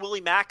push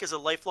Willie Mack as a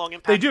lifelong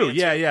Impact? They do,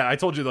 fan yeah. I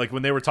told you, like,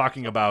 when they were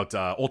talking about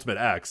Ultimate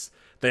X,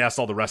 they asked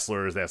all the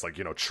wrestlers, they asked, like,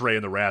 Trey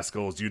and the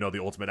Rascals, do you know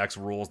the Ultimate X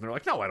rules? And they're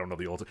like, no, I don't know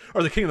the Ultimate...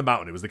 Or the King of the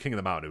Mountain. It was the King of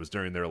the Mountain. It was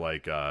during their,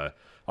 like, a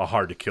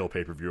Hard to Kill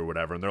pay-per-view or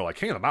whatever. And they're like,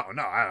 King of the Mountain?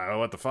 No, I don't know,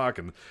 what the fuck?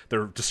 And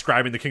they're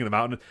describing the King of the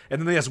Mountain.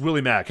 And then they ask Willie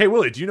Mack, hey,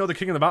 Willie, do you know the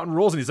King of the Mountain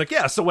rules? And he's like,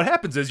 yeah, so what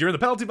happens is you're in the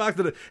penalty box,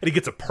 and he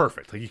gets it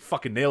perfect. Like, he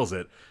fucking nails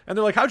it. And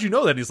they're like, how'd you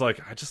know that? And he's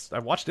like, I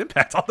watched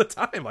Impact all the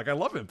time. Like, I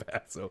love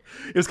Impact. So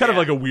it was kind of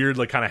like a weird,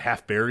 like, kind of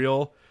half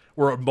burial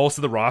where most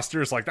of the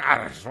roster is like,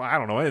 I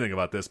don't know anything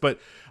about this. But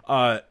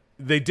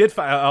they did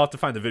I'll have to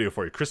find the video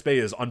for you. Chris Bay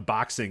is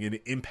unboxing an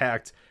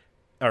Impact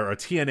or a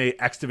TNA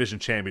X Division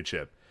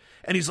Championship.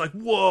 And he's like,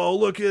 whoa,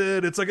 look at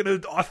it. It's like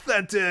an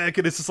authentic.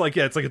 And it's just like,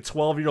 it's like a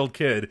 12-year-old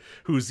kid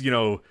who's,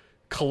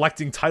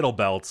 collecting title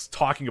belts,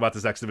 talking about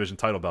this X Division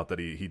title belt that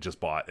he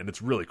just bought. And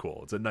it's really cool.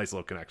 It's a nice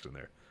little connection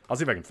there. I'll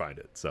see if I can find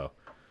it. So,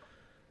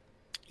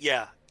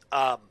 yeah.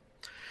 But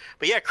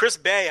yeah, Chris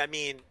Bay, I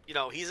mean,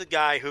 he's a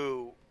guy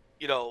who,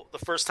 the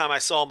first time I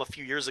saw him a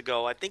few years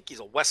ago, I think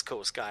he's a West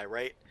Coast guy,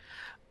 right?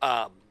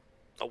 A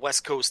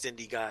West Coast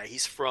indie guy.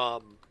 He's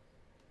from...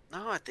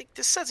 No, I think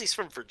this says he's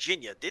from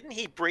Virginia. Didn't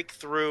he break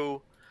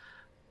through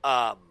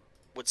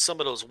with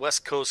some of those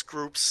West Coast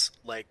groups?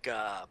 Like,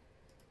 I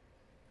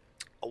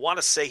want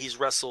to say he's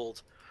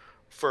wrestled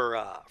for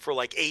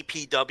like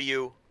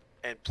APW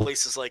and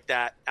places like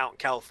that out in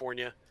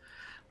California.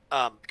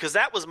 Because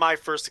that was my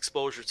first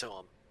exposure to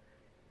him.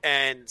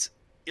 And,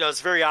 it's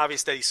very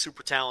obvious that he's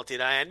super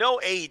talented. I know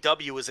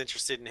AEW was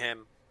interested in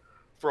him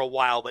for a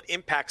while, but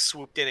Impact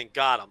swooped in and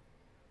got him,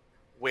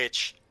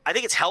 which I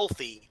think it's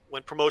healthy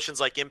when promotions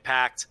like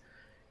Impact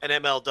and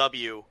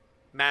MLW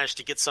manage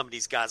to get some of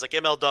these guys. Like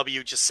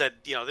MLW just said,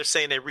 they're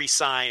saying they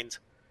re-signed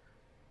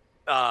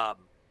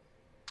Fatu,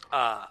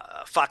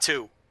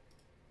 to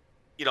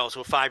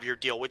a 5-year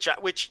deal, which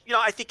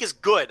I think is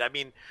good. I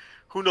mean,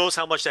 who knows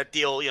how much that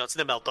deal, it's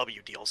an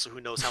MLW deal, so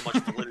who knows how much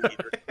validity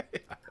there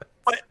is.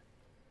 But,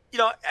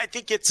 I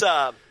think it's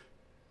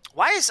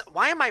why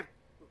am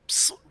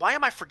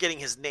I forgetting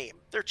his name?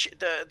 Their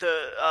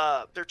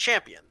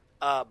champion.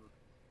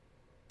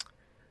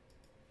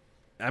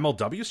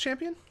 MLW's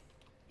champion?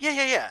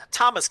 Yeah.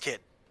 Thomas Kid.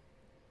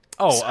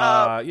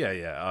 Oh,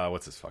 yeah.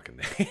 What's his fucking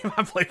name?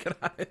 I'm blanking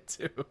on it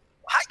too.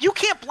 You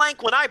can't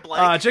blank when I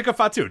blank. Jacob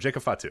Fatu.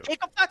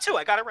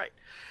 I got it right.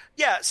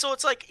 Yeah, so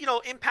it's like,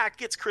 Impact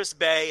gets Chris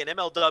Bay, and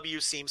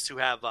MLW seems to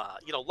have,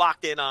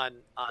 locked in on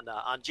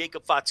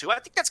Jacob Fatu. I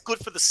think that's good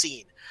for the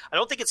scene. I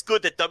don't think it's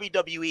good that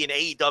WWE and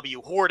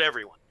AEW hoard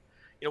everyone.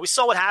 We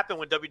saw what happened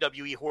when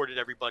WWE hoarded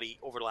everybody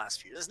over the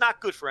last few years. It's not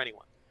good for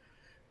anyone.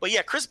 But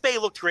yeah, Chris Bay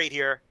looked great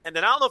here. And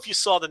then I don't know if you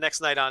saw the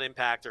next night on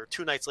Impact or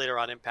 2 nights later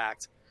on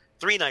Impact,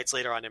 3 nights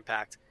later on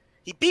Impact.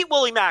 He beat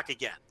Willie Mack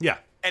again. Yeah.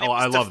 And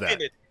I love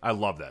that. I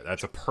love that.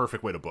 That's a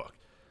perfect way to book.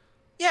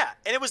 Yeah,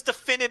 and it was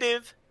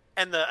definitive.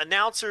 And the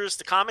announcers,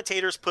 the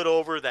commentators put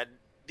over that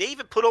they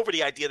even put over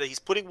the idea that he's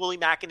putting Willie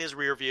Mack in his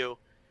rear view.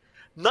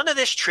 None of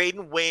this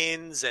trading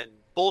wins and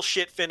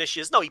bullshit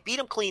finishes. No, he beat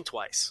him clean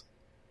twice.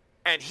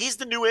 And he's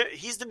the new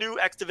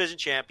X Division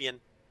champion,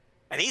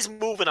 and he's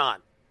moving on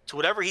to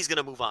whatever he's going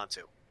to move on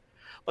to.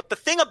 But the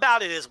thing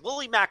about it is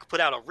Willie Mack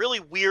put out a really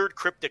weird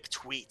cryptic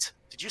tweet.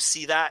 Did you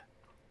see that?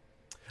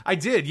 I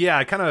did,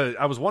 yeah.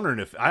 I was wondering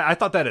if I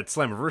thought that at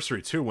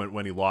Slammiversary too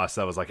when he lost.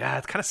 I was like,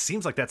 it kind of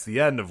seems like that's the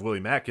end of Willie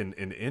Mack in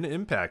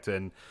Impact,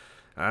 and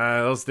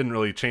those didn't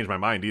really change my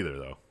mind either,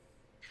 though.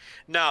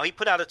 No, he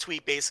put out a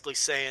tweet basically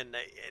saying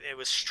that it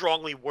was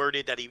strongly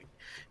worded that it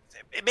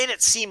made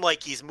it seem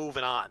like he's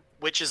moving on,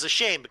 which is a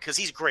shame because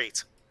he's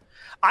great.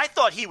 I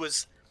thought he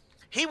was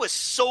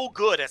so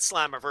good at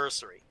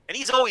Slammiversary, and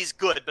he's always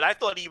good, but I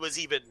thought he was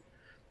even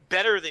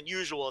better than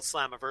usual at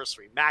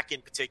Slammiversary, Mac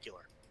in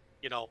particular,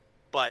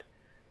 But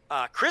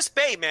Chris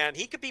Bay, man,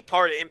 he could be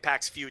part of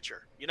Impact's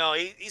future.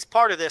 He's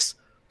part of this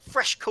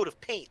fresh coat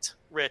of paint,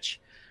 Rich,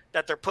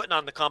 that they're putting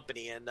on the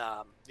company, and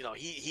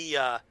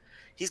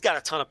he's got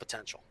a ton of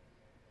potential.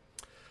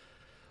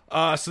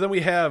 So then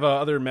we have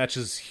other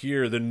matches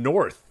here. The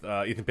North,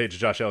 Ethan Page and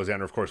Josh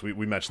Alexander, of course,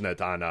 we mentioned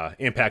that on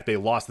Impact. They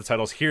lost the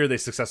titles. Here they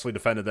successfully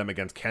defended them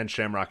against Ken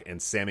Shamrock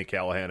and Sami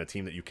Callihan, a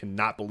team that you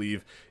cannot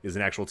believe is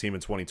an actual team in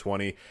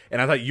 2020.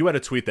 And I thought you had a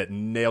tweet that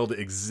nailed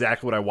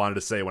exactly what I wanted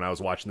to say when I was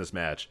watching this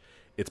match.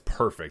 It's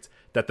perfect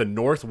that the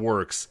North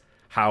works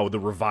how the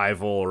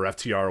Revival or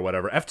FTR or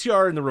whatever.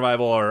 FTR and the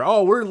Revival are,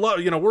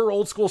 we're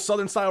old school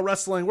Southern style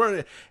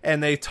wrestling.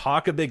 And they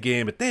talk a big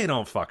game, but they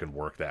don't fucking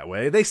work that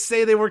way. They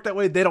say they work that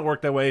way. They don't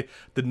work that way.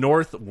 The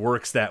North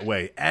works that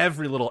way.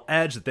 Every little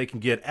edge that they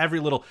can get,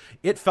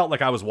 it felt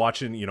like I was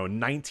watching,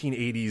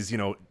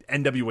 1980s,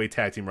 NWA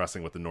tag team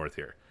wrestling with the North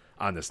here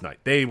on this night.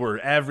 They were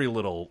every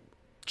little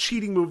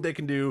cheating move they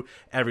can do,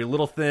 every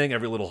little thing,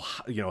 every little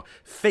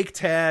fake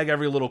tag,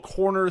 every little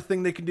corner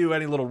thing they can do,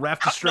 any little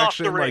ref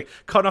distraction, like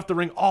cutting off the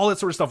ring, all that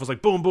sort of stuff was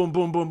like boom, boom,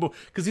 boom, boom, boom.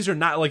 Because these are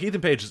not like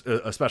Ethan Page,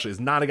 especially, is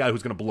not a guy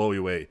who's going to blow you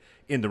away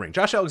in the ring.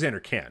 Josh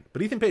Alexander can,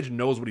 but Ethan Page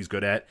knows what he's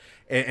good at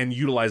and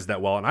utilizes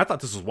that well. And I thought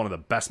this was one of the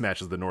best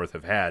matches the North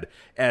have had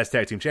as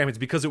tag team champions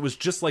because it was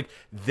just like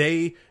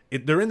they're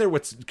in there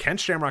with Ken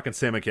Shamrock and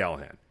Sami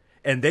Callihan,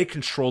 and they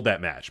controlled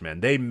that match, man.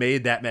 They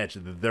made that match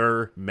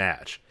their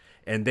match.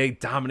 And they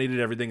dominated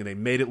everything, and they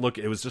made it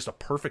was just a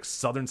perfect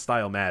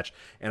Southern-style match.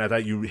 And I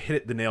thought you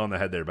hit the nail on the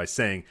head there by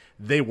saying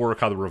they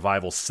work how the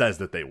Revival says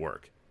that they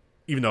work.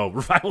 Even though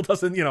Revival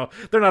doesn't,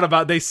 they're not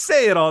about, they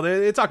say it all,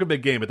 they talk a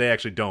big game, but they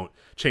actually don't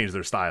change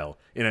their style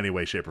in any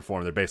way, shape, or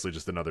form. They're basically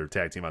just another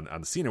tag team on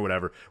the scene or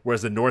whatever.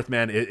 Whereas the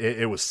Northman,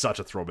 it was such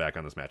a throwback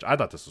on this match. I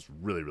thought this was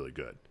really, really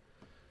good.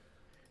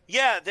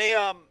 Yeah,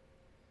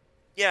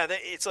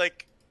 it's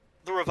like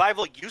the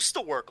Revival used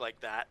to work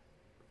like that,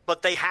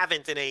 but they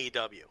haven't in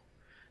AEW.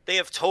 They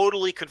have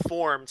totally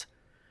conformed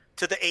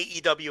to the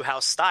AEW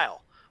house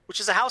style, which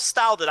is a house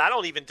style that I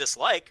don't even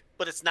dislike,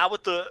 but it's not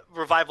what the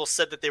Revival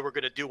said that they were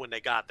going to do when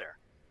they got there.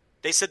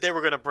 They said they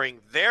were going to bring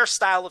their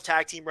style of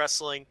tag team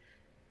wrestling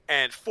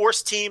and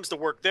force teams to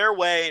work their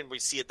way, and we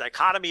see a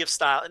dichotomy of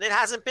style, and it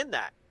hasn't been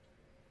that.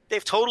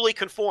 They've totally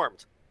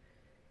conformed.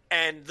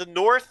 And the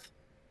North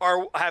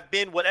have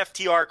been what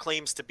FTR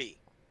claims to be.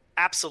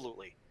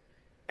 Absolutely.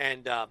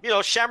 And,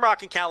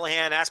 Shamrock and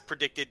Callihan, as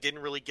predicted,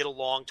 didn't really get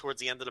along towards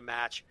the end of the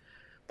match,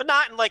 but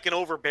not in like an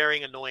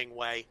overbearing, annoying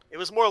way. It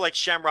was more like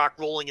Shamrock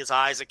rolling his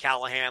eyes at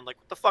Callihan, like,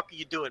 what the fuck are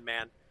you doing,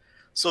 man?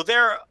 So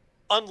their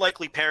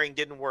unlikely pairing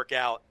didn't work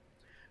out,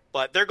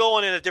 but they're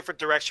going in a different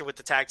direction with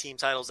the tag team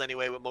titles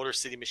anyway with Motor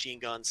City Machine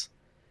Guns.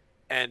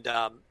 And,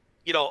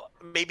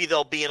 maybe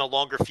they'll be in a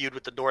longer feud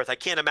with the North. I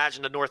can't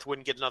imagine the North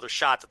wouldn't get another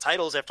shot at the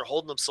titles after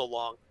holding them so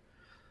long.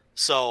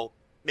 So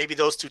maybe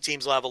those two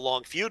teams will have a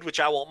long feud, which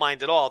I won't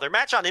mind at all. Their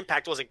match on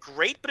Impact wasn't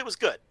great, but it was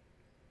good.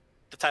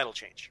 The title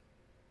change.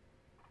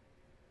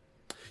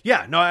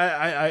 Yeah, no,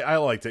 I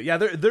liked it. Yeah,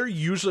 they're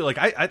usually like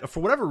I for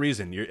whatever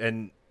reason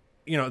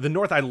the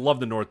North. I love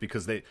the North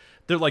because they're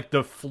like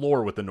the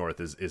floor with the North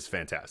is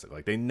fantastic.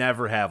 Like they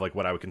never have like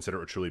what I would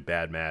consider a truly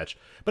bad match,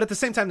 but at the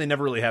same time they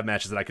never really have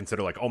matches that I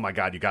consider like, oh my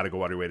god, you got to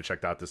go out of your way to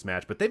check out this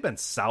match. But they've been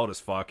solid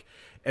as fuck.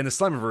 And the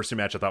Slammiversary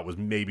match I thought was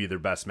maybe their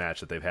best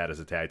match that they've had as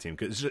a tag team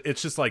because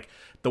it's just like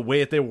the way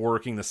that they're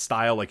working, the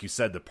style, like you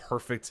said, the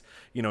perfect,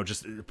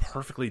 just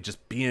perfectly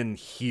just being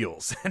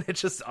heels, and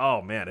it's just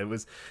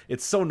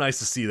it's so nice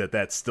to see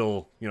that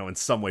still in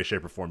some way,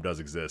 shape, or form does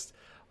exist.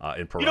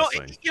 In pro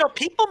wrestling.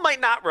 People might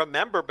not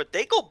remember, but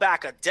they go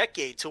back a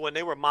decade to when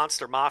they were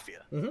Monster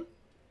Mafia. Mm-hmm.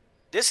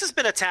 This has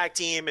been a tag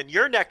team in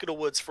your neck of the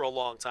woods for a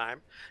long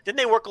time. Didn't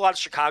they work a lot of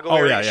Chicago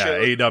area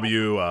shows?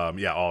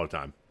 AEW, all the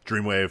time.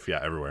 Dreamwave,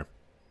 everywhere.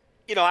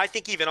 I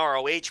think even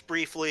ROH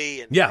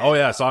briefly.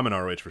 So I'm in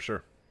ROH for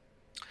sure.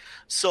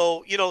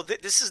 So,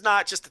 this is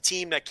not just a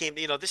team that came,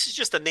 this is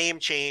just a name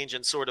change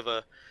and sort of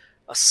a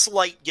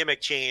slight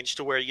gimmick change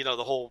to where,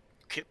 the whole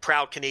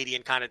proud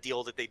Canadian kind of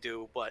deal that they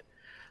do. But,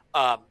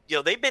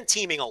 they've been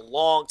teaming a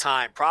long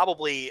time,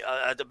 probably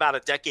about a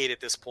decade at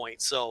this point.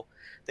 So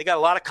they got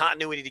a lot of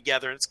continuity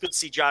together, and it's good to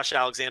see Josh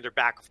Alexander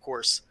back, of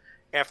course,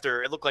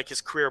 after it looked like his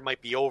career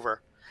might be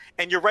over.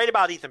 And you're right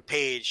about Ethan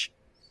Page.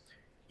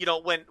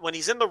 When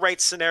he's in the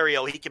right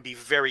scenario, he can be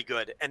very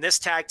good. And this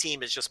tag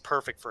team is just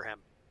perfect for him.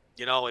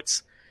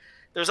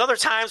 There's other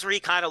times where he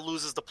kind of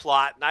loses the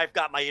plot, and I've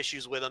got my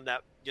issues with him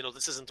that,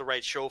 this isn't the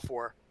right show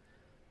for,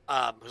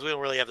 because we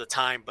don't really have the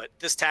time. But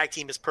this tag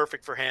team is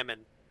perfect for him,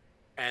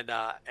 and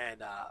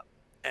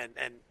and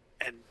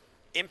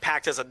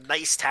Impact has a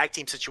nice tag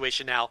team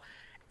situation now,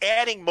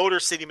 adding Motor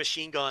City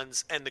Machine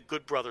Guns and the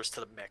Good Brothers to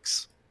the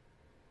mix.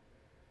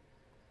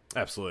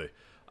 Absolutely.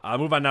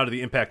 Move on now to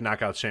the Impact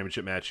Knockouts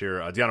Championship match here.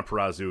 Deonna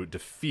Purrazzo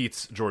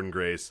defeats Jordynne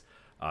Grace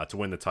to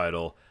win the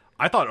title.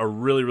 I thought a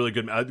really, really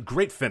good,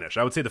 great finish.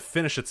 I would say the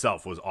finish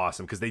itself was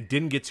awesome because they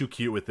didn't get too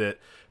cute with it.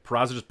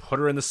 Purrazzo just put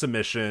her in the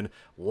submission,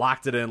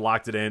 locked it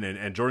in,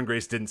 and Jordynne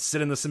Grace didn't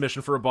sit in the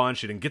submission for a bunch.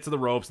 She didn't get to the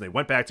ropes, and they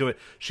went back to it.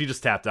 She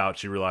just tapped out.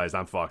 She realized,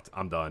 I'm fucked.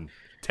 I'm done.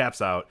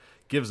 Taps out.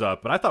 Gives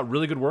up. But I thought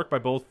really good work by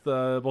both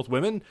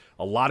women.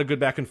 A lot of good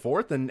back and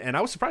forth, and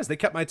I was surprised. They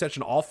kept my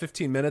attention all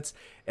 15 minutes,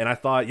 and I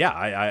thought, yeah,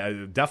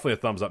 I definitely a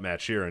thumbs-up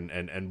match here,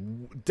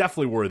 and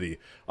definitely worthy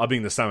of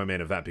being the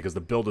semi-main event because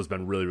the build has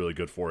been really, really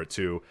good for it,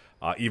 too.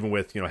 Even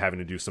with, having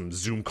to do some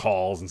Zoom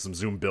calls and some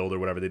Zoom build or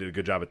whatever, they did a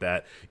good job at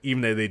that. Even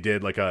though they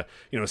did, like, a,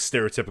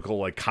 stereotypical,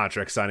 like,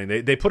 contract signing,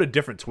 they put a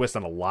different twist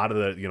on a lot of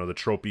the, the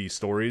tropey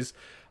stories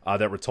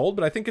that were told,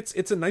 but I think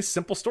it's a nice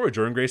simple story.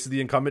 Jordynne Grace is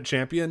the incumbent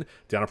champion.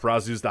 Deonna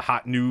Purrazzo's the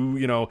hot new,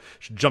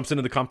 she jumps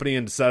into the company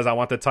and says, I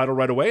want that title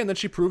right away, and then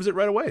she proves it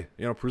right away.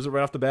 Proves it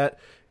right off the bat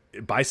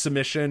by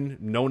submission,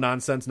 no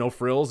nonsense, no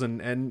frills,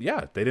 and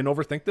yeah, they didn't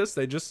overthink this.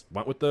 They just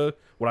went with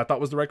what I thought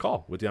was the right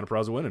call with Deonna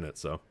Purrazzo winning it.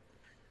 So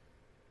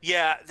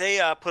yeah, they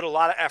put a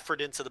lot of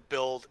effort into the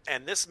build,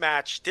 and this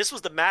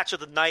was the match of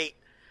the night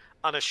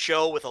on a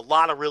show with a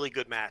lot of really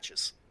good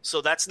matches.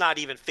 So that's not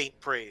even faint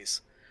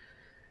praise.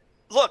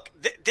 Look,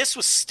 this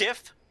was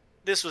stiff.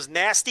 This was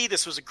nasty.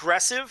 This was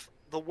aggressive.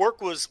 The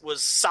work was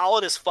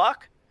solid as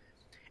fuck.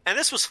 And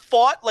this was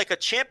fought like a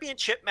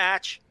championship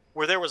match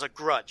where there was a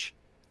grudge.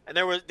 And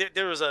there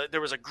was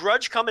a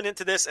grudge coming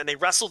into this, and they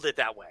wrestled it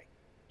that way.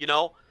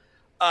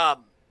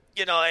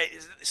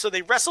 So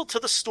they wrestled to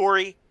the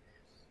story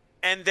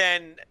and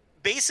then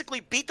basically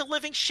beat the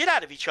living shit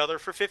out of each other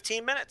for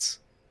 15 minutes.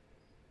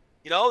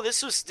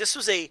 This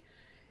was a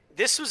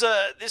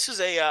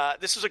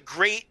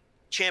great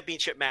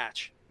championship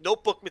match, no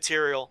book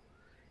material,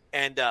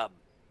 and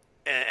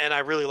I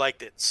really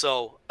liked it.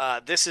 So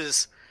this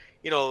is,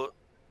 Deonna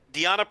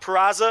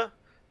Purrazzo.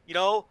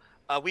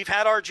 We've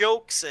had our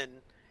jokes,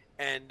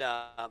 and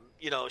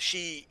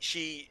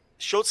she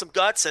showed some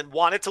guts and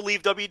wanted to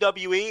leave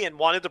WWE and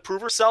wanted to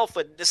prove herself,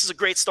 and this is a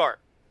great start.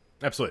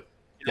 Absolutely.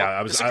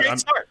 I'm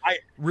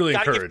really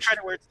encouraged.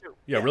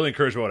 Really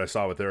encouraged by what I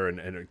saw with her, and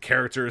her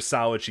character is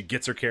solid. She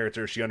gets her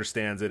character. She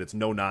understands it. It's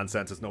no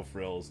nonsense. It's no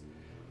frills.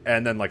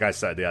 And then, like I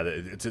said,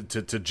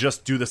 to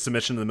just do the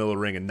submission in the middle of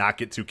the ring and not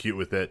get too cute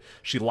with it.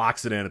 She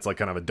locks it in. It's like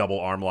kind of a double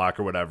arm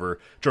lock or whatever.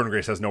 Jordynne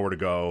Grace has nowhere to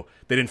go.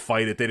 They didn't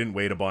fight it. They didn't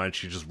wait a bunch.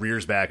 She just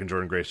rears back, and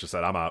Jordynne Grace just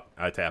said, I'm out.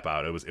 I tap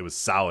out. It was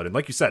solid. And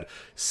like you said,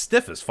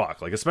 stiff as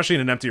fuck. Like, especially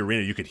in an empty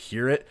arena, you could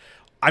hear it.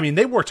 I mean,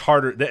 they worked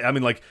harder.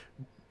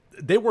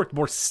 They worked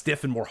more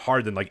stiff and more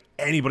hard than like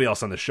anybody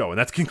else on the show, and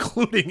that's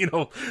including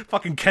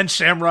fucking Ken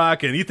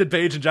Shamrock and Ethan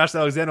Page and Josh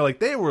Alexander. Like,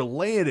 they were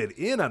laying it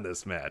in on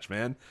this match,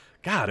 man.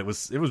 God, it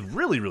was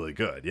really, really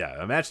good.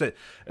 Yeah, a match that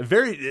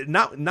very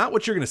not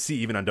what you're going to see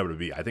even on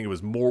WWE. I think it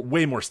was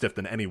way more stiff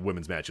than any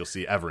women's match you'll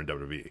see ever in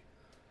WWE.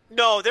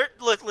 No,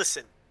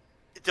 listen,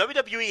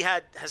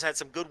 WWE has had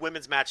some good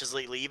women's matches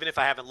lately, even if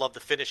I haven't loved the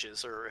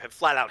finishes or have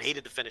flat out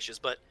hated the finishes,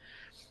 but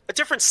a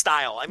different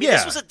style. I mean,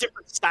 This was a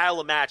different style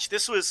of match.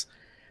 This was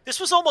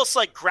almost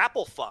like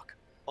grapple fuck,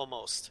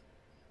 almost,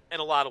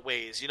 in a lot of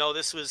ways.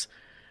 This was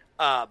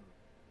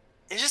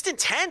it's just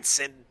intense,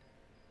 and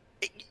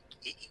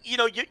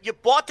you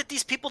bought that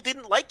these people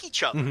didn't like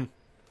each other, mm-hmm.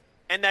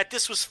 and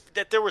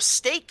that there were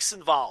stakes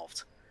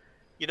involved,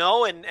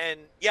 and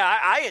yeah,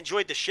 I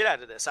enjoyed the shit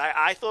out of this.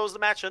 I thought it was the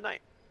match of the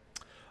night.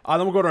 Then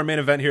we'll go to our main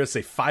event here. It's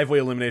a 5-way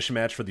elimination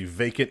match for the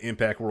vacant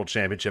Impact World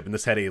Championship, and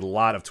this had a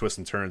lot of twists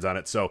and turns on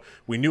it. So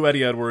we knew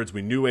Eddie Edwards,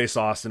 we knew Ace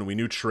Austin, we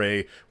knew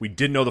Trey, we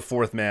did know the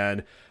fourth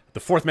man. The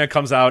fourth man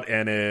comes out,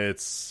 and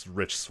it's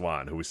Rich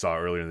Swann, who we saw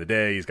earlier in the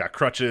day. He's got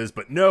crutches,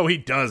 but no, he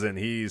doesn't.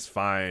 He's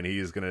fine.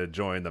 He's going to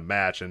join the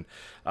match, and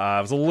it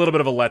was a little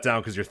bit of a letdown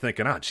because you're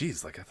thinking,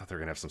 geez, like I thought they were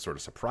going to have some sort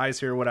of surprise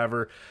here or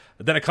whatever.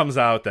 But then it comes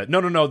out that,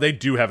 no, they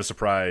do have a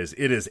surprise.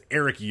 It is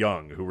Eric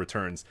Young, who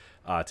returns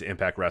to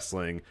Impact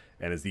Wrestling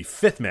and is the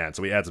fifth man,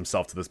 so he adds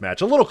himself to this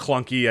match. A little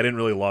clunky. I didn't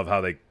really love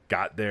how they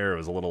got there. It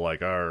was a little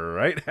like, all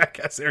right, I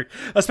guess Eric,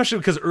 especially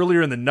because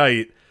earlier in the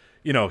night,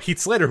 Heath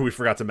Slater, who we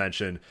forgot to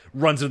mention,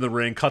 runs into the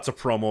ring, cuts a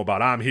promo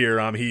about, I'm here,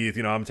 I'm Heath,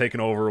 I'm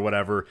taking over or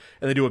whatever.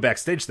 And they do a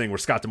backstage thing where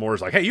Scott D'Amore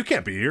is like, hey, you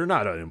can't be here,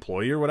 not an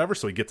employee or whatever.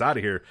 So he gets out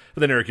of here.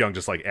 But then Eric Young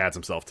just like adds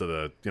himself to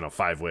the,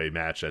 5-way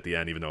match at the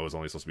end, even though it was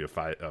only supposed to be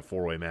a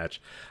 4-way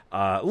match.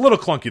 A little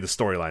clunky, the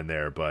storyline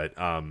there, but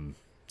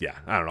yeah,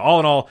 I don't know. All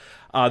in all,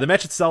 the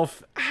match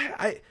itself,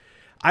 I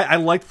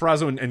liked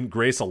Purrazzo and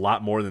Grace a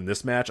lot more than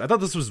this match. I thought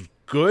this was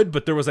good,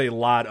 but there was a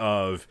lot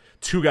of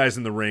two guys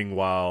in the ring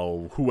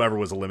while whoever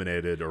was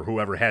eliminated or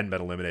whoever hadn't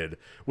been eliminated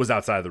was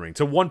outside of the ring.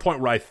 To one point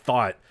where I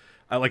thought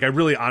I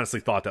really honestly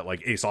thought that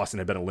like Ace Austin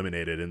had been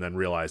eliminated, and then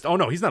realized, oh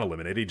no, he's not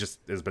eliminated. He just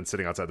has been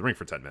sitting outside the ring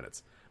for 10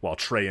 minutes while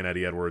Trey and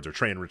Eddie Edwards or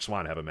Trey and Rich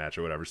Swann have a match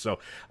or whatever. So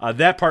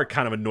that part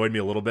kind of annoyed me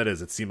a little bit,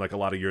 as it seemed like a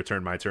lot of your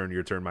turn, my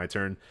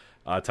turn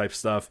type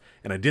stuff.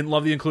 And I didn't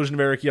love the inclusion of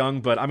Eric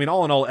Young, but I mean,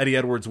 all in all, Eddie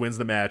Edwards wins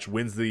the match,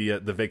 wins the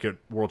vacant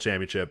world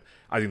championship.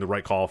 I think the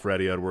right call for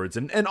Eddie Edwards.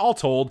 And all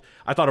told,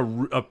 I thought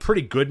a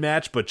pretty good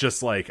match, but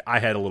just like I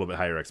had a little bit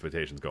higher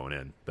expectations going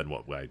in than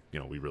what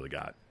we really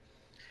got.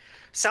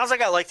 Sounds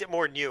like I liked it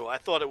more than you. I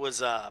thought it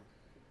was a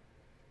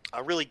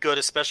really good,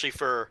 especially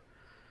for,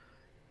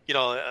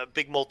 a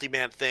big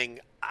multi-man thing.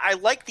 I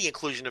like the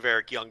inclusion of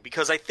Eric Young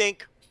because I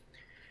think,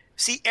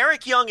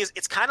 Eric Young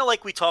it's kind of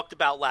like we talked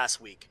about last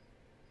week.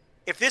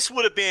 If this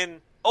would have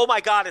been, oh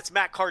my God, it's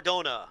Matt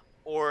Cardona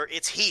or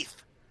it's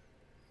Heath,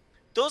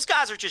 those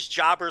guys are just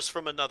jobbers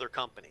from another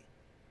company.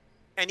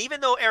 And even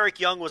though Eric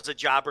Young was a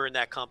jobber in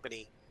that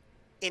company,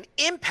 in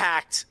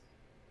Impact,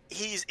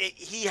 he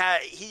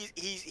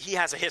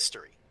has a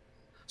history.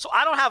 So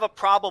I don't have a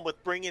problem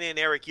with bringing in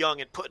Eric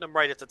Young and putting him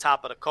right at the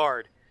top of the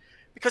card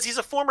because he's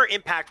a former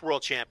Impact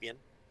World Champion,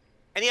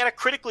 and he had a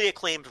critically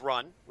acclaimed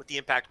run with the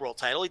Impact World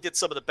title. He did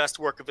some of the best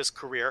work of his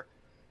career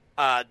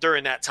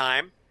during that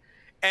time,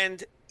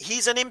 and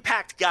he's an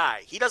Impact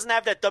guy. He doesn't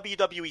have that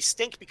WWE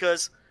stink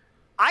because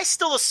I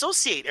still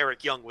associate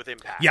Eric Young with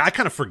Impact. Yeah, I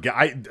kind of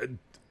forgot.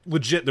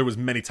 Legit, there was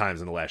many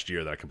times in the last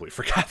year that I completely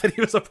forgot that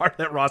he was a part of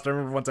that roster. I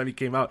remember one time he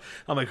came out,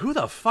 I'm like, who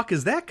the fuck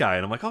is that guy?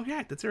 And I'm like, oh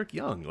yeah, that's Eric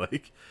Young.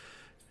 Like,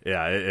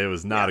 yeah, it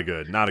was not a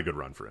good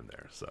run for him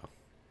there.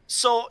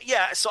 So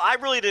I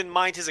really didn't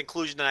mind his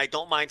inclusion, and I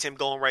don't mind him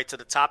going right to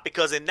the top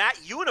because in that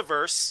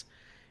universe,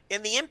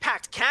 in the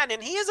Impact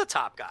canon, he is a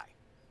top guy,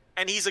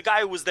 and he's a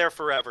guy who was there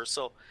forever.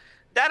 So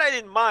that I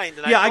didn't mind.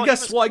 And I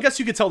guess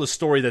you could tell the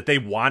story that they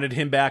wanted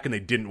him back and they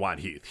didn't want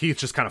Heath. Heath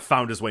just kind of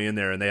found his way in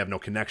there, and they have no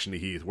connection to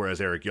Heath, whereas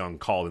Eric Young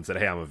called and said,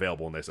 hey, I'm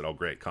available, and they said, oh,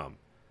 great, come.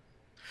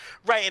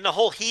 Right, and the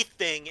whole Heath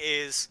thing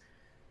is,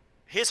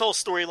 his whole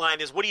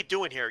storyline is, what are you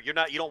doing here? You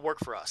don't work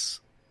for us.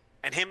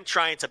 And him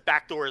trying to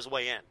backdoor his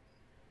way in.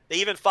 They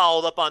even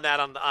followed up on that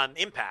on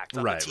Impact,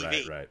 on the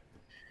TV.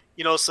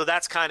 Right. So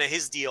that's kind of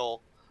his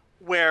deal,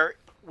 where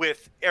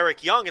with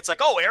Eric Young, it's like,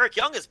 oh, Eric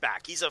Young is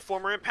back. He's a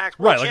former Impact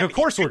World champion. Of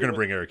course we're going to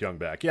bring Eric Young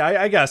back. Yeah,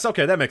 I guess.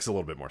 Okay, that makes a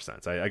little bit more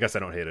sense. I guess I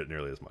don't hate it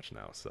nearly as much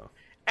now. So.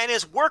 And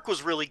his work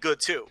was really good,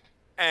 too.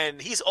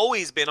 And he's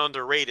always been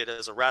underrated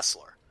as a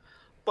wrestler.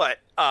 But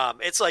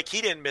it's like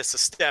he didn't miss a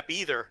step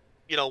either,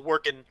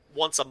 working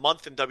once a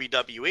month in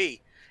WWE.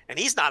 And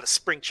he's not a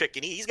spring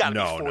chicken. He's got to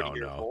be 40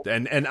 years old.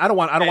 And I don't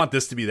want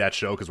this to be that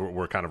show because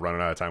we're kind of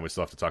running out of time. We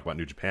still have to talk about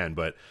New Japan.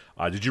 But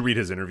did you read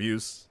his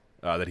interviews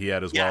that he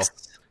had as well?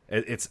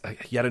 It's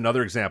yet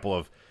another example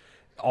of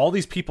all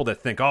these people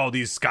that think, oh,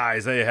 these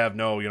guys, they have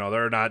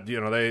they're not,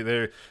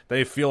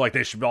 they feel like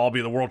they should all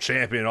be the world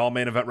champion, all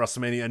main event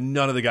WrestleMania. And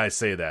none of the guys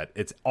say that.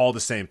 It's all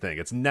the same thing.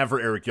 It's never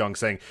Eric Young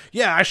saying,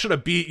 yeah, I should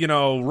have beat,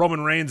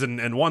 Roman Reigns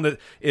and won that.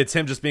 It's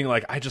him just being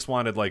like, I just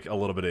wanted like a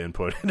little bit of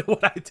input into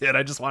what I did.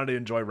 I just wanted to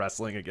enjoy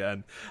wrestling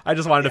again. I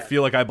just wanted to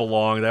feel like I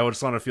belonged. I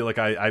just wanted to feel like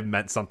I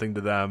meant something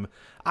to them.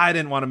 I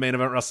didn't want to main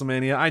event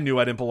WrestleMania. I knew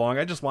I didn't belong.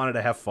 I just wanted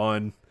to have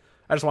fun.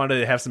 I just wanted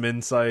to have some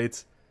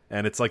insights.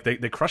 And it's like they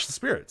crush the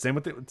spirit.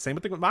 Same thing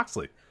with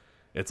Moxley.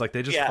 It's like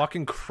they just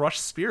fucking crush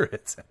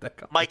spirits at that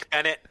company. Mike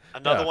Bennett,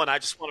 another one. I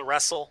just want to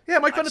wrestle. Yeah,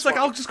 Mike Bennett's like,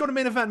 I'll just go to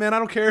main event, man. I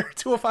don't care.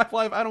 205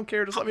 Live, I don't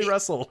care. Just let me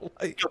wrestle.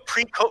 Like,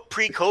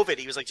 pre-COVID,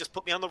 he was like, just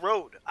put me on the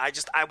road. I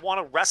want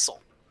to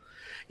wrestle.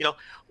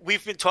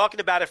 We've been talking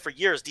about it for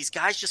years. These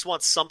guys just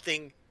want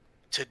something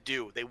to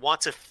do. They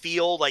want to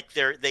feel like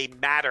they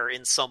matter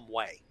in some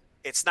way.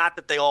 It's not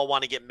that they all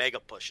want to get mega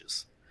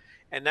pushes.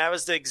 And that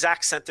was the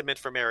exact sentiment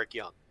from Eric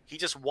Young. He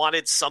just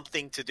wanted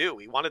something to do.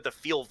 He wanted to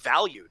feel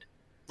valued,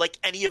 like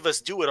any of us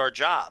do at our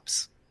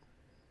jobs.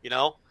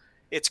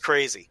 It's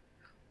crazy.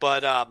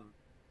 But,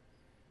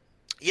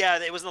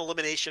 it was an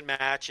elimination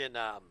match. And,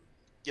 a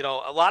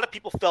lot of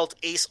people felt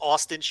Ace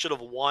Austin should have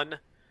won.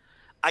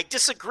 I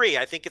disagree.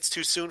 I think it's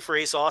too soon for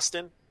Ace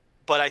Austin.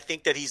 But I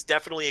think that he's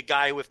definitely a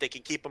guy who, if they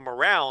can keep him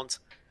around,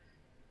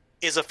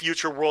 is a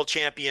future world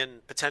champion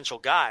potential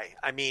guy.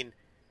 I mean,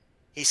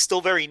 he's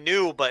still very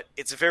new, but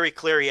it's very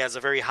clear he has a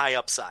very high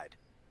upside.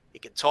 He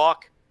can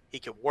talk. He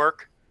can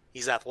work.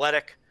 He's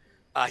athletic.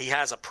 He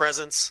has a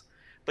presence.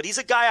 But he's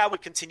a guy I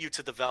would continue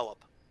to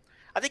develop.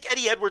 I think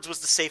Eddie Edwards was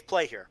the safe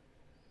play here.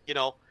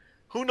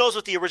 Who knows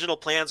what the original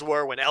plans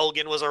were when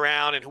Elgin was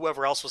around and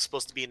whoever else was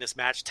supposed to be in this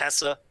match,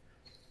 Tessa.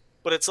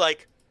 But it's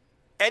like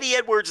Eddie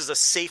Edwards is a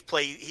safe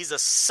play. He's a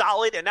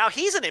solid, and now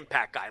he's an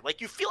Impact guy.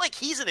 Like, you feel like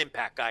he's an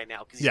Impact guy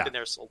now because he's been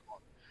there so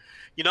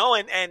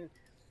long. And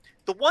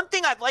the one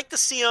thing I'd like to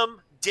see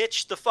him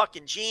ditch the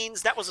fucking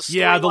jeans. That was a storyline.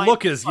 Yeah, the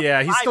look is,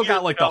 he's still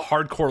got like the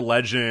hardcore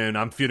legend,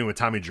 I'm feuding with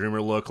Tommy Dreamer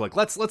look. Like,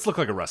 let's look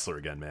like a wrestler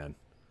again, man.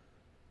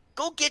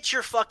 Go get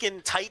your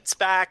fucking tights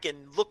back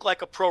and look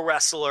like a pro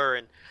wrestler.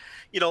 And,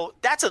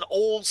 that's an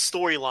old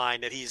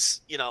storyline that he's,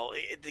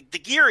 the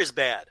gear is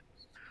bad.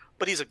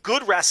 But he's a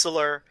good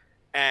wrestler,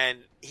 and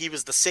he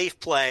was the safe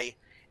play.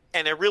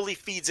 And it really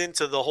feeds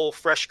into the whole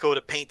fresh coat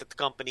of paint that the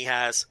company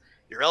has.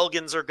 Your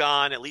Elgins are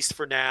gone, at least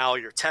for now.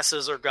 Your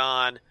Tessas are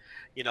gone.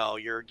 You know,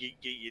 your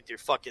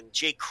fucking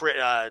Jake.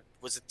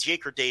 Was it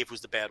Jake or Dave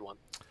who's the bad one?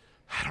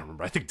 I don't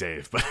remember. I think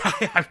Dave, but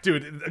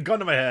dude, a gun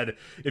to my head.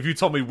 If you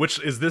told me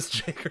which is this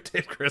Jake or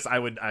Dave Chris,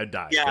 I'd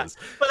die. Yeah,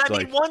 but I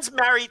mean, one's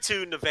married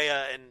to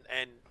Nevaeh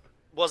and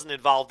wasn't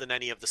involved in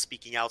any of the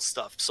speaking out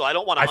stuff, so I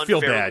don't want to. I feel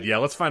bad. Yeah,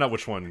 let's find out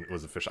which one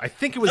was official. I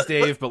think it was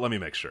Dave, but let me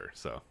make sure.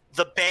 So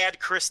the bad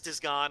Chris is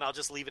gone. I'll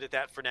just leave it at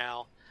that for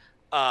now.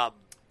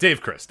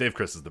 Dave Chris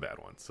is the bad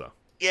one. So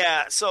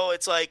yeah, so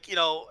it's like, you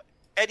know,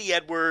 Eddie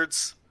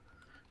Edwards,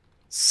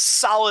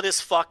 solid as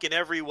fuck in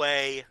every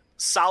way,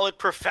 solid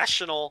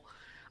professional.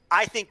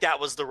 I think that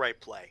was the right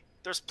play.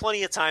 There's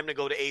plenty of time to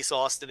go to Ace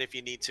Austin if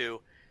you need to.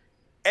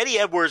 Eddie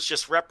Edwards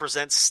just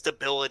represents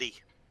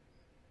stability,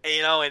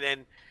 you know,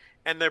 and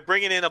they're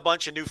bringing in a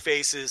bunch of new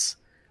faces.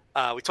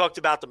 We talked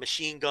about the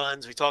machine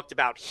guns. We talked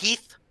about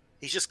Heath.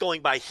 He's just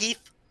going by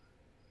Heath.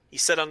 He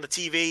said on the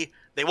TV,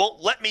 they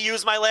won't let me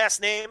use my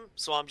last name,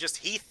 so I'm just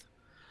Heath.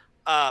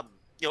 You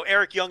know,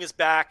 Eric Young is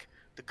back.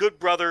 The Good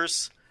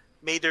Brothers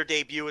made their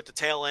debut at the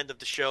tail end of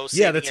the show.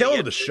 Yeah, the tail end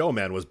of the show,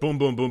 man, was boom,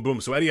 boom, boom,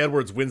 boom. So Eddie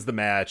Edwards wins the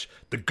match.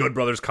 The Good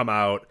Brothers come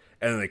out,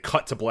 and then they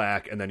cut to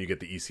black, and then you get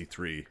the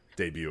EC3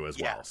 debut as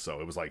well. So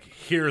it was like,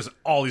 here's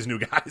all these new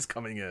guys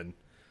coming in.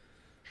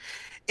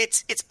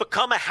 It's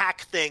become a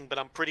hack thing, but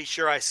I'm pretty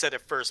sure I said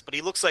it first. But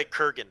he looks like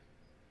Kurgan.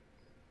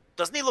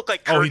 Doesn't he look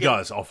like Kurgan? Oh, he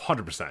does. Oh,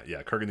 100%.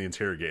 Yeah, Kurgan the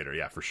Interrogator.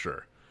 Yeah, for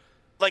sure.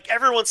 Like,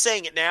 everyone's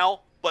saying it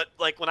now, but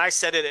like when I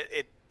said it,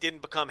 it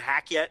didn't become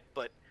hack yet.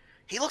 But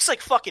he looks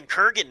like fucking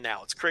Kurgan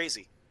now. It's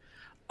crazy.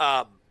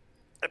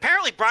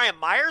 Apparently Brian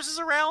Myers is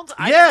around.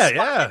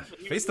 Yeah.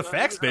 Face the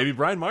facts, baby.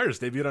 Brian Myers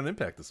debuted on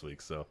Impact this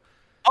week, so.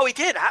 Oh, he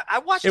did. I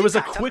watched. It was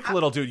a quick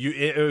little dude.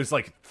 It was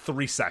like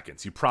 3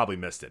 seconds. You probably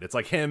missed it. It's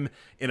like him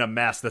in a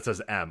mask that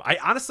says M.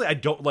 I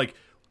don't like.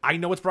 I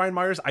know it's Brian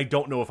Myers. I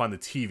don't know if on the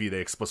TV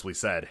they explicitly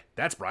said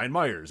that's Brian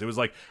Myers. It was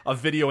like a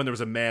video and there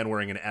was a man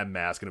wearing an M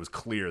mask and it was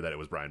clear that it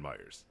was Brian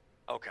Myers.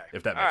 Okay,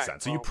 if that makes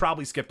sense. So you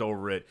probably skipped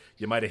over it.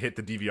 You might have hit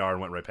the DVR and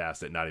went right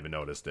past it, and not even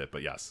noticed it.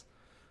 But yes.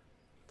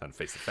 Time to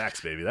face the facts,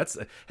 baby.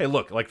 Hey,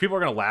 look, like people are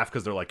gonna laugh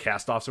because they're like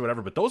cast-offs or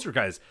whatever, but those are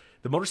guys.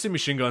 The Motor City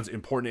Machine Guns,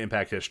 important to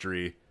Impact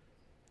history.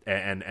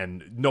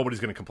 And nobody's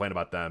going to complain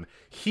about them.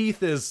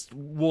 Heath is,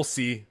 we'll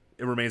see.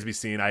 It remains to be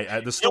seen.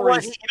 The story.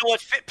 You know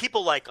what?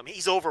 People like him.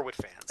 He's over with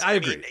fans. I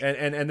agree.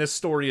 And this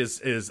story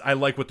is I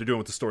like what they're doing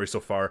with the story so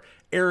far.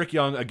 Eric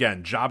Young,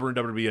 again, jobber in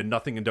WWE and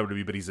nothing in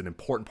WWE, but he's an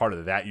important part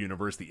of that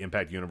universe, the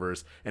Impact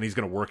universe, and he's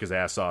going to work his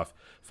ass off.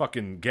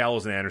 Fucking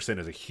Gallows and Anderson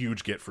is a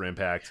huge get for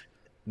Impact.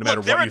 No matter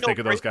what you think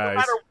of those guys. No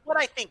matter what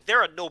I think,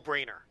 they're a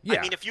no-brainer. Yeah.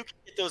 I mean, if you can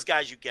get those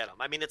guys, you get them.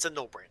 I mean, it's a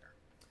no-brainer.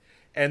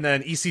 And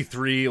then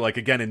EC3, like,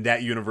 again, in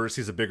that universe,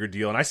 he's a bigger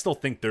deal. And I still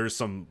think there's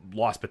some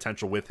lost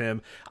potential with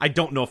him. I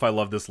don't know if I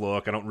love this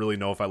look. I don't really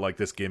know if I like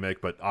this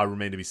gimmick, but I'll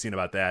remain to be seen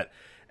about that.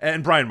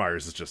 And Brian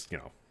Myers is just,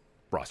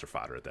 roster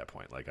fodder at that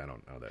point. Like, I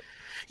don't know that.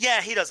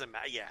 Yeah, he doesn't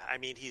matter. Yeah, I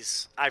mean,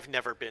 I've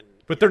never been.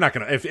 But they're not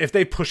going to. If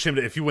they push him,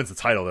 if he wins the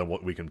title, then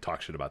we can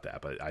talk shit about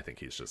that. But I think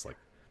he's just, like,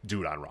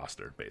 dude on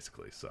roster,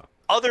 basically. So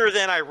other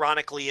than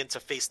ironically into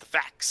Face the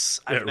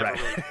Facts. I've never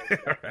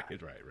really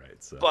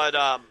right. So.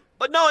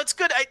 But no, it's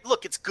good.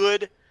 Look, it's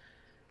good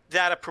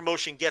that a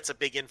promotion gets a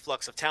big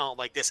influx of talent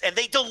like this, and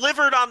they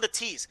delivered on the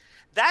tease.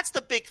 That's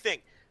the big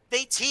thing.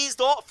 They teased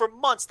all for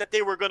months that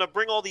they were going to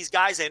bring all these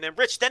guys in, and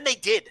Rich, then they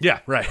did. Yeah,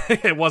 right.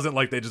 It wasn't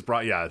like they just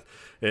brought.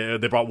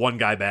 They brought one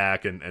guy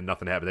back and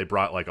nothing happened. They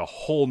brought like a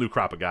whole new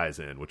crop of guys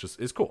in, which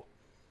is cool.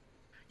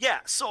 Yeah,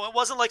 so it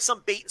wasn't like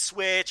some bait and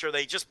switch, or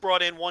they just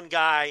brought in one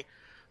guy.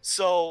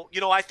 So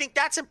I think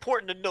that's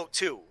important to note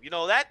too.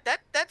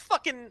 That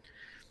fucking.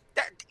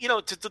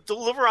 To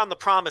deliver on the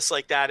promise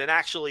like that and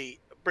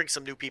actually bring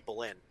some new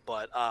people in.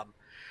 But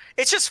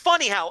it's just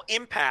funny how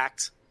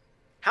Impact,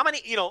 how many,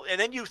 and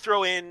then you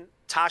throw in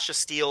Tasha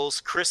Steeles,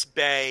 Chris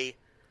Bay,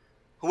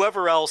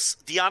 whoever else,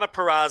 Deonna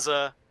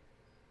Purrazzo.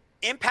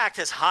 Impact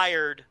has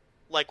hired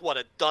like,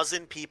 a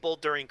dozen people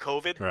during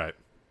COVID? Right.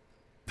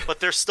 But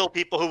there's still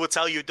people who would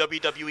tell you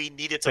WWE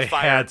needed to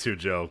fire. They had to,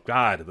 Joe.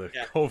 God,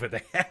 COVID,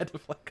 they had to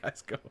let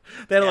guys go.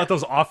 They had to let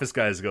those office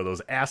guys go.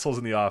 Those assholes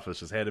in the office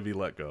just had to be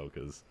let go.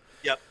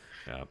 Yep.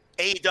 Yeah.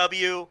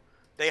 AEW,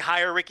 they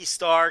hire Ricky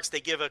Starks. They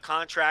give a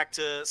contract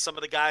to some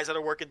of the guys that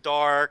are working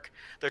dark.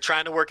 They're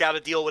trying to work out a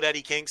deal with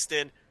Eddie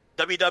Kingston.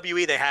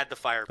 WWE, they had to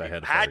fire people.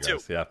 They had to.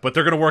 Yeah, but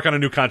they're going to work on a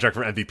new contract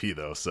for MVP,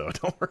 though, so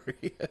don't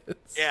worry.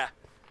 Yeah.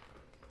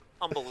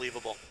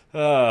 Unbelievable.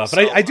 But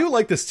I do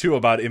like this too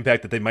about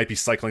Impact, that they might be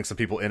cycling some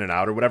people in and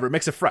out or whatever. It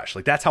makes it fresh.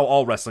 Like, that's how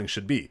all wrestling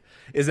should be.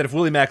 Is that if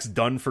Willie Mack's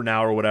done for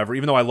now or whatever,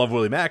 even though I love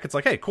Willie Mack, it's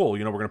like, hey, cool, we're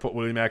going to put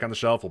Willie Mack on the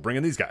shelf. We'll bring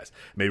in these guys.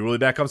 Maybe Willie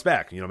Mack comes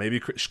back. Maybe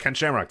Ken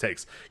Shamrock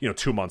takes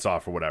 2 months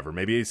off or whatever.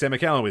 Maybe Sam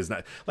McCalloway is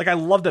not. Like, I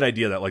love that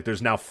idea that like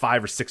there's now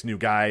 5 or 6 new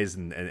guys,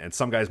 and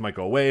some guys might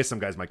go away, some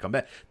guys might come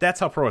back. That's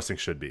how pro wrestling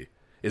should be.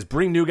 Is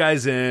bring new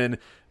guys in.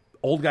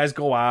 Old guys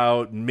go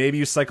out, maybe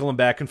you cycle them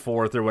back and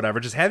forth or whatever.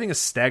 Just having a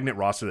stagnant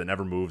roster that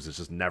never moves is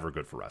just never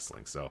good for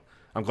wrestling. So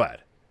I'm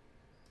glad.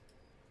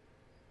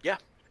 Yeah,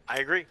 I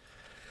agree.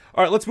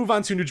 All right, let's move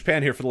on to New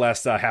Japan here for the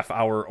last half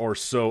hour or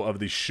so of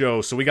the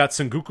show. So we got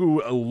Sengoku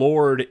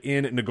Lord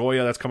in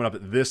Nagoya. That's coming up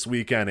this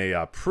weekend.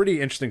 A pretty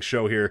interesting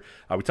show here.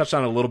 We touched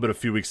on it a little bit a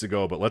few weeks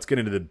ago, but let's get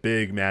into the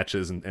big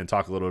matches and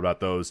talk a little bit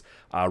about those.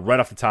 Right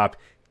off the top,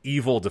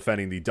 Evil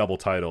defending the double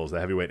titles, the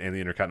heavyweight and the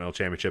Intercontinental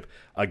Championship,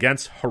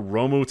 against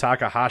Hiromu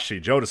Takahashi.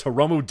 Joe, does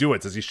Hiromu do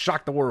it? Does he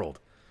shock the world?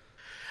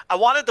 I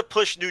wanted to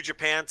push New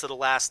Japan to the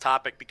last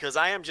topic because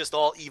I am just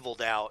all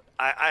eviled out.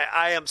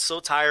 I am so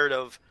tired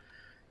of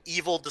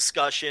evil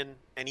discussion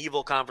and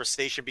evil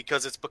conversation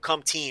because it's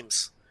become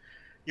teams.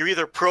 You're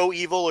either pro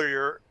evil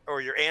or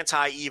you're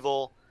anti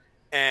evil,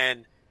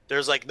 and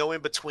there's like no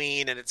in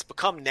between, and it's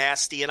become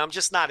nasty, and I'm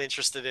just not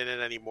interested in it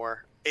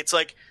anymore. It's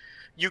like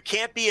you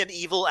can't be an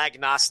evil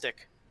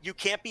agnostic. You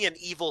can't be an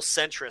evil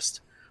centrist,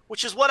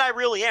 which is what I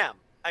really am.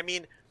 I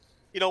mean,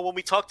 when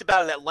we talked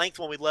about it at length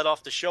when we led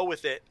off the show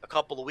with it a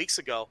couple of weeks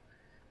ago,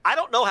 I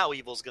don't know how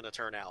evil's going to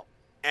turn out,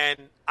 and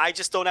I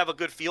just don't have a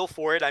good feel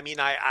for it. I mean,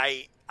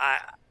 I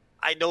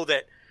know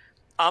that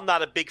I'm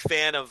not a big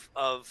fan of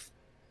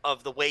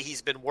the way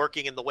he's been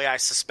working and the way I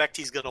suspect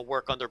he's going to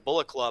work under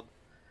Bullet Club.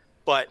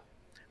 But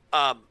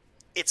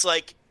it's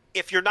like,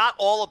 if you're not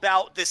all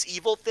about this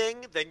evil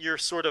thing, then you're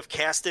sort of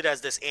casted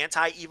as this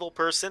anti-evil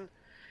person.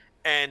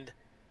 And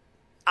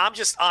I'm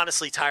just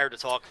honestly tired of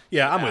talking.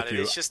 Yeah, I'm with it.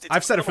 you.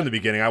 I've said it from the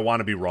beginning. I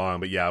want to be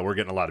wrong, but yeah, we're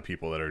getting a lot of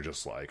people that are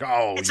just like,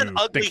 "Oh, it's you an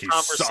ugly think he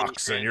conversation.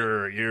 sucks, and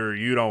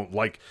you don't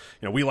like,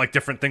 we like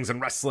different things in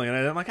wrestling." And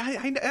I'm like,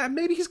 I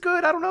maybe he's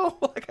good. I don't know.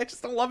 Like, I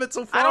just don't love it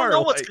so far. I don't know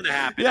like, what's going to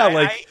happen.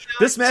 Yeah,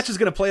 this match is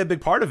going to play a big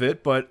part of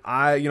it. But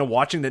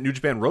watching that New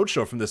Japan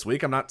Roadshow from this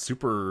week, I'm not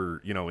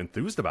super,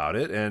 enthused about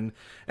it. And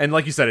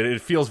like you said,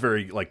 it feels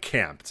very like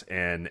camped,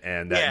 and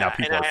that now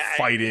people are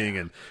fighting,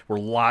 and we're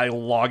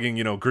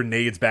logging,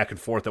 grenades back and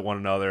forth at one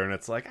another. And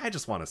it's like, I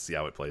just want to see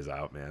how it plays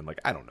out, man. Like,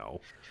 I don't know.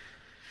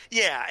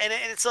 Yeah, and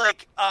it's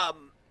like,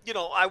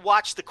 I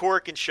watched the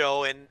Korakuen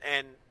show, and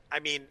I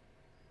mean,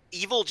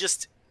 evil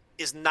just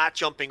is not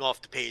jumping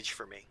off the page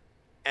for me.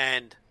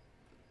 And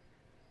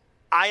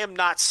I am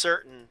not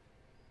certain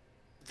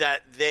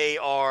that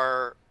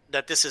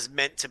this is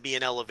meant to be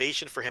an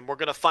elevation for him. We're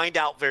going to find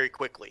out very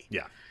quickly.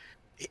 Yeah.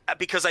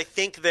 Because I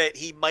think that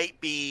he might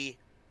be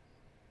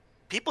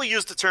 – people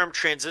use the term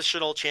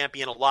transitional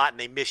champion a lot, and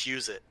they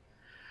misuse it.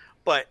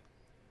 But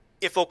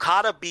if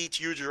Okada beats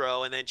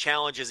Yujiro and then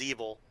challenges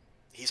Evil,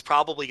 he's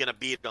probably going to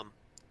beat him.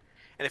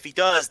 And if he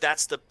does,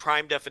 that's the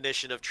prime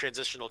definition of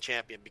transitional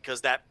champion,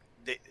 because that'll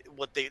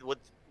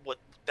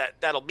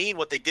mean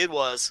what they did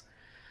was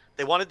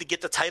they wanted to get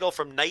the title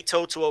from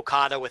Naito to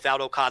Okada without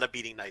Okada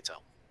beating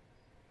Naito.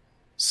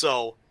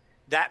 So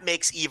that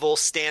makes Evil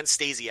Stan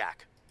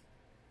Stasiak.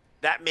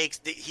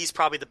 He's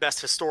probably the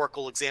best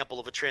historical example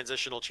of a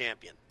transitional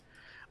champion.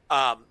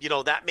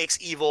 That makes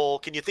Evil.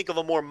 Can you think of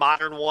a more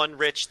modern one,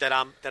 Rich, that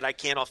I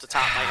can't off the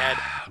top of my head?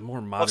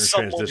 More modern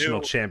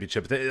transitional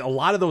championship. A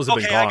lot of those have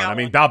been gone. I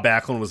mean, Bow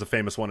Backlund was a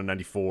famous one in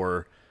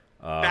 '94.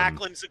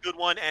 Backlund's a good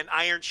one, and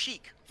Iron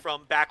Sheik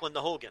from Backlund to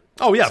Hogan.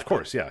 Oh yeah, of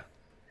course, yeah.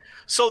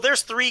 So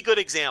there's three good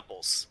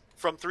examples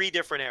from three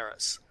different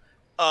eras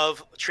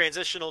of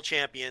transitional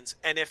champions,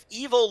 and if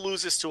Evil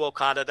loses to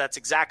Okada, that's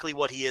exactly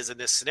what he is in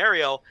this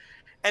scenario.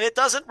 And it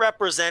doesn't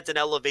represent an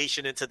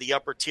elevation into the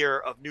upper tier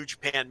of New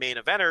Japan main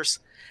eventers.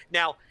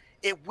 Now,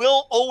 it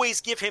will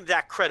always give him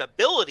that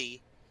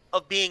credibility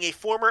of being a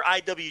former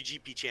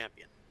IWGP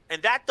champion.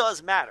 And that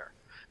does matter,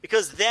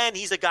 because then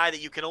he's a guy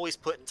that you can always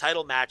put in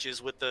title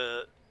matches with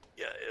the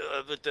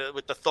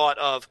thought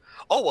of,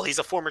 oh, well, he's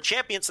a former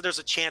champion, so there's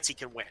a chance he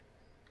can win.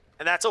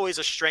 And that's always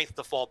a strength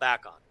to fall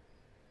back on.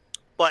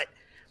 But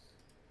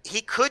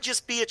he could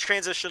just be a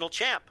transitional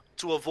champ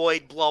to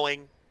avoid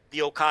blowing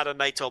the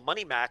Okada-Naito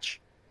money match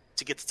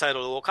to get the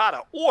title to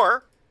Okada.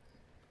 Or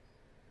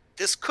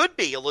this could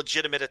be a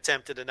legitimate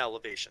attempt at an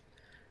elevation.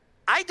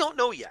 I don't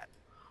know yet.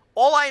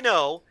 All I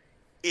know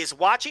is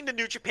watching the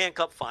New Japan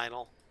Cup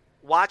final,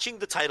 watching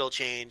the title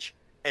change,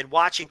 and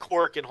watching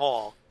Korakuen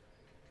Hall,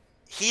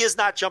 he is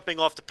not jumping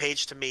off the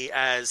page to me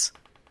as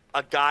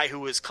a guy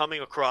who is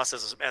coming across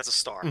as a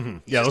star. Mm-hmm.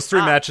 Yeah, those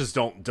three matches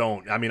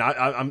don't. I mean,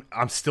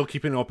 I'm still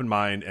keeping an open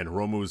mind, and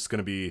Hiromu's going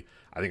to be,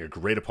 I think, a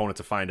great opponent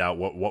to find out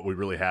what we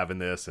really have in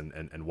this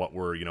and what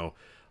we're,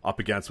 up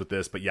against with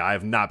this. But yeah, I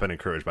have not been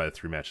encouraged by the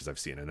three matches I've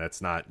seen, and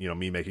that's not,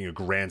 me making a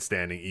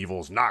grandstanding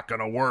Evil's not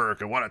gonna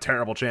work and what a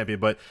terrible champion.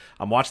 But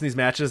I'm watching these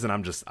matches, and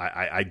I'm just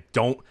I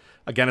don't.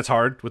 Again, it's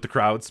hard with the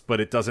crowds, but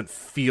it doesn't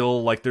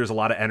feel like there's a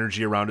lot of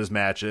energy around his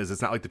matches.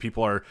 It's not like the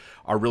people are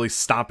really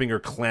stomping or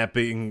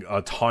clamping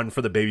a ton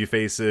for the baby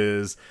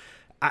faces.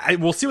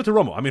 We'll see with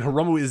Hiromu. I mean,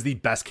 Hiromu is the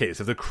best case.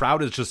 If the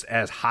crowd is just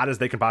as hot as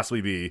they can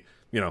possibly be,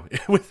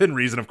 within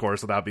reason, of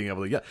course, without being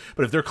able to get.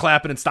 But if they're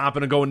clapping and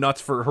stomping and going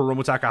nuts for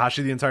Hiromu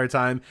Takahashi the entire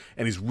time,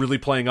 and he's really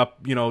playing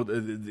up,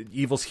 the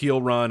Evil's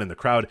heel run, and the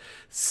crowd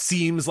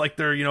seems like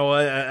they're,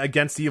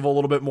 against Evil a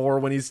little bit more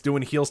when he's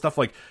doing heel stuff,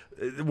 like,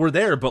 we're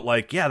there. But,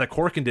 like, yeah, the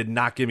Korakuen did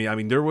not give me. I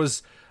mean, there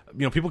was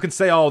people can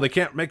say, oh, they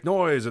can't make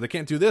noise or they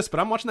can't do this, but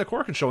I'm watching that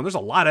Korakuen show and there's a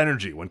lot of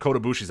energy when Kota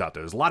Ibushi's out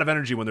there. There's a lot of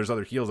energy when there's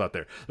other heels out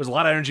there. There's a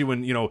lot of energy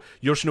when,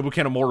 Yoshinobu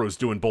Kanemaru's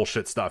doing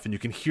bullshit stuff and you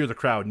can hear the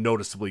crowd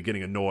noticeably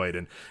getting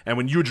annoyed. And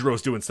when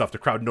Yujiro's doing stuff, the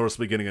crowd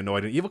noticeably getting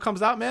annoyed. And Evil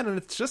comes out, man, and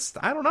it's just,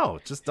 I don't know.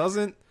 It just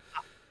doesn't,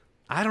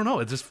 I don't know.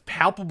 It's just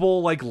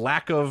palpable, like,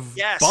 lack of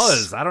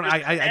buzz.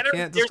 I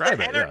can't describe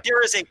it.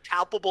 There is a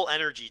palpable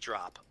energy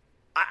drop.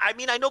 I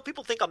mean, I know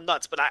people think I'm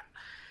nuts, but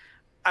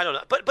I don't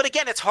know. But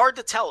again, it's hard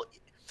to tell.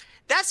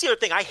 That's the other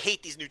thing. I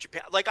hate these New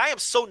Japan. Like, I am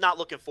so not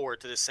looking forward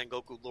to this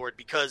Sengoku Lord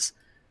because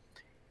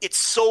it's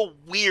so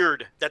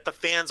weird that the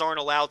fans aren't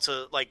allowed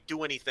to, like,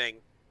 do anything.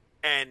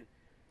 And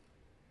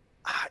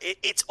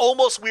it's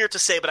almost weird to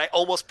say, but I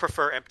almost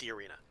prefer empty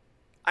arena.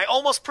 I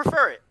almost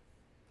prefer it.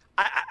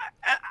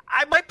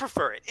 I might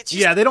prefer it. It's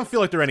just, they don't feel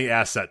like they're any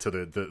asset to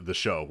the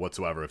show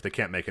whatsoever if they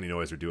can't make any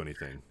noise or do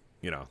anything.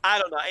 I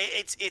don't know.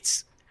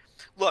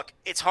 Look,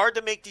 it's hard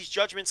to make these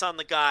judgments on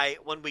the guy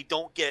when we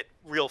don't get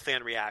real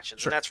fan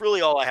reactions. Sure. And that's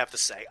really all I have to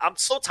say. I'm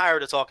so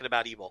tired of talking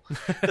about Evil.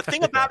 The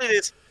thing about it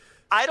is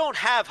I don't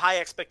have high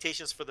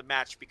expectations for the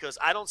match because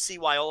I don't see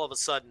why all of a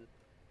sudden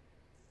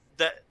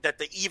that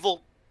the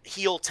Evil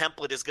heel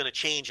template is going to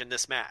change in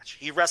this match.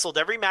 He wrestled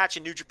every match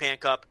in New Japan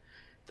Cup.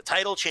 The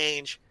title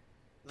change,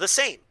 the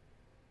same.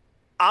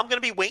 I'm going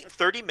to be waiting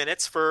 30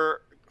 minutes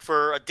for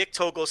a Dick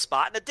Togo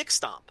spot and a Dick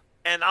Stomp.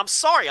 And I'm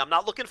sorry, I'm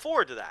not looking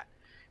forward to that.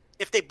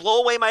 If they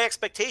blow away my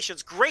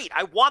expectations, great.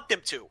 I want them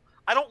to.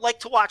 I don't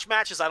like to watch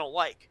matches I don't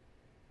like.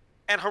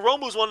 And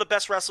Hiromu's one of the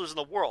best wrestlers in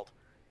the world.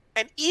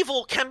 And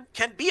Evil can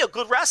be a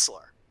good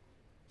wrestler.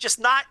 Just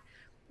not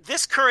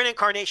this current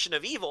incarnation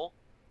of Evil.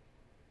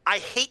 I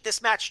hate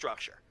this match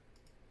structure.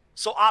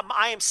 So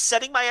I am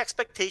setting my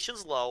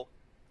expectations low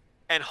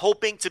and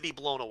hoping to be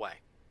blown away.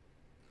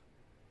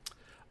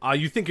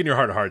 You think in your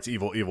heart of hearts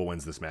Evil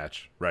wins this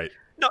match, right?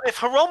 No, if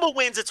Hiromu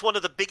wins, it's one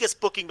of the biggest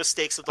booking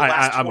mistakes of the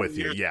last 20 years. I'm with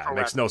you. Yeah, it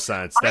makes no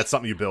sense. That's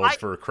something you build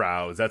for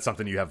crowds. That's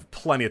something you have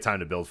plenty of time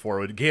to build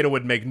for. Gato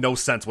would make no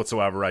sense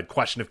whatsoever. I'd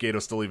question if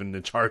Gato's still even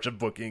in charge of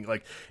booking.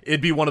 Like,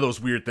 it'd be one of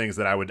those weird things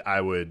that I would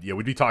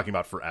we'd be talking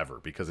about forever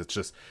because it's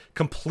just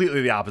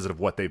completely the opposite of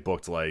what they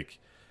booked. Like,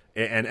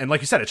 and like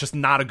you said, it's just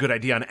not a good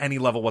idea on any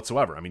level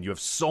whatsoever. I mean, you have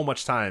so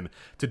much time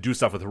to do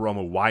stuff with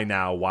Hiromu. Why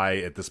now? Why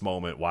at this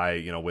moment?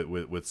 Why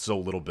with so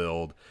little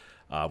build?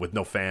 With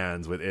no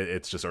fans, with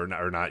it's just or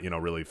not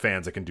really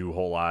fans that can do a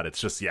whole lot.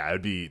 It's just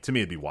it'd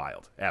be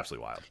wild,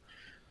 absolutely wild.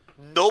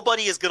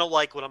 Nobody is gonna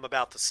like what I'm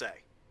about to say,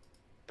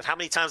 but how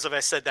many times have I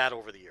said that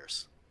over the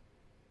years?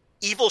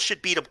 Evil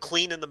should beat him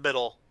clean in the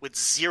middle with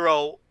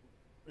zero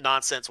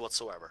nonsense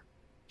whatsoever.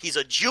 He's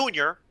a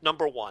junior,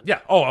 number one. Yeah.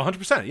 Oh,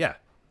 100%. Yeah.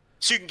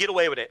 So you can get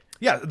away with it.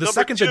 Yeah, the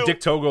second the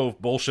Dick Togo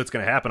bullshit's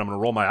going to happen, I'm going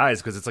to roll my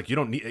eyes because it's like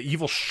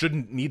Evil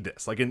shouldn't need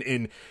this. Like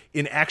in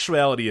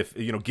actuality, if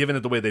given it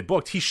the way they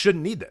booked, he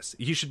shouldn't need this.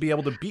 He should be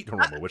able to beat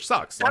Hiromu, which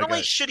sucks. Not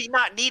only should he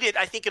not need it,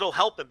 I think it'll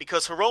help him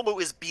because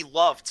Hiromu is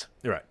beloved.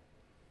 You're right.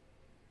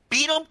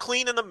 Beat him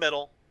clean in the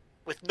middle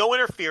with no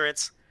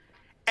interference,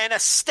 and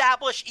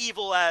establish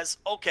Evil as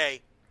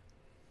okay.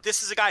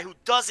 This is a guy who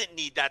doesn't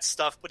need that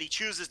stuff, but he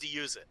chooses to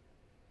use it,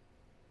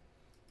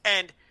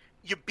 and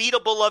you beat a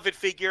beloved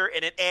figure,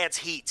 and it adds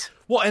heat.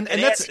 Well, and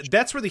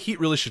that's where the heat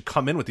really should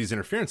come in with these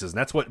interferences, and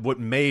that's what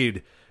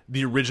made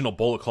the original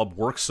Bullet Club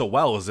work so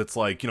well. Is it's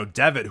like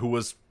Devitt, who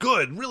was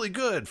good, really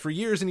good for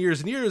years and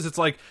years and years. It's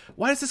like,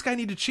 why does this guy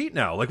need to cheat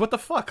now? Like, what the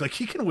fuck? Like,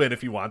 he can win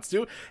if he wants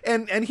to,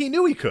 and he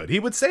knew he could. He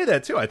would say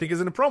that too. I think in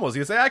the promos,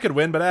 he'd say, I could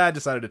win, but I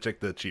decided to take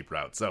the cheap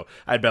route. So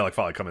I'd bet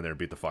probably come in there and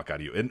beat the fuck out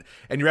of you.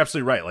 And you're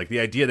absolutely right. Like, the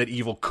idea that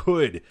Evil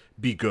could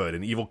be good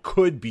and Evil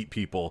could beat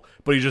people,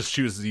 but he just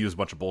chooses to use a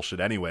bunch of bullshit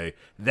anyway.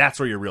 That's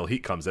where your real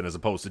heat comes in, as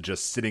opposed to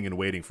just sitting and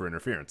waiting for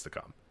interference to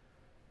come.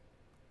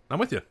 I'm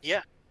with you.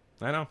 Yeah,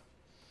 I know.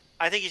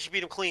 I think you should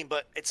beat him clean,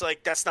 but it's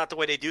like that's not the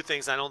way they do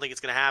things. And I don't think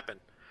it's going to happen.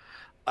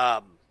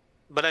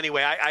 But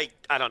anyway,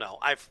 I don't know.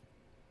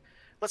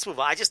 Let's move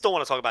on. I just don't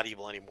want to talk about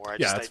Evil anymore.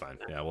 That's fine.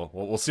 Yeah,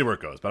 we'll see where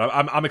it goes. But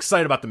I'm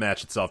excited about the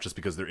match itself, just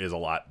because there is a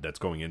lot that's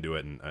going into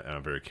it, and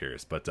I'm very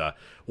curious. But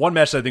one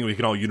match that I think we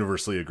can all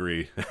universally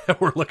agree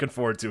we're looking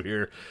forward to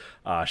here: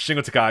 Shingo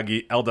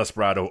Takagi, El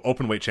Desperado,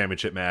 Openweight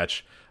Championship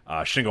match.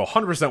 Shingo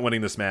 100% winning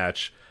this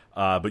match.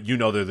 But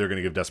that they're going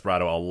to give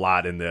Desperado a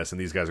lot in this, and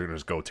these guys are going to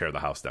just go tear the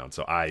house down.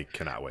 So I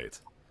cannot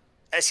wait.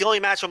 It's the only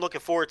match I'm looking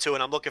forward to,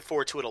 and I'm looking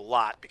forward to it a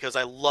lot because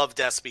I love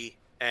Despy,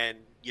 and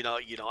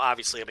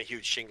obviously I'm a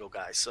huge Shingo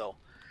guy. So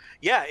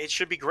yeah, it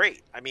should be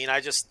great. I mean, I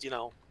just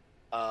can't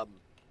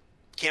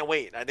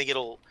wait. I think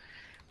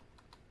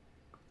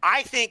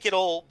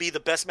it'll be the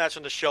best match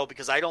on the show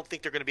because I don't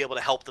think they're going to be able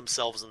to help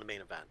themselves in the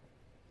main event.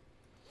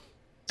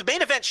 The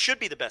main event should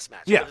be the best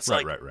match. Yeah, but it's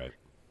right.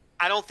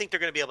 I don't think they're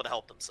going to be able to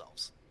help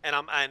themselves. And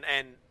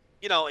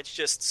it's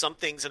just some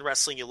things in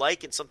wrestling you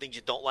like and some things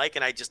you don't like,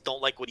 and I just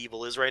don't like what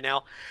Evil is right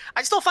now.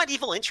 I just don't find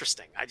Evil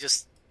interesting.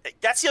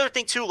 That's the other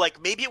thing too.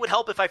 Like, maybe it would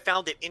help if I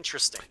found it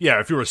interesting. Yeah,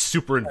 if you were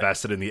super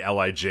invested in the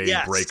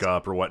LIJ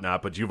breakup or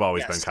whatnot, but you've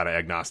always been kind of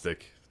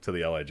agnostic to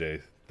the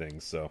LIJ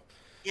things. So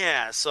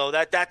Yeah, so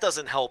that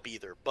doesn't help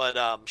either. But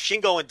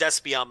Shingo and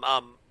Despy,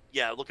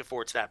 I'm looking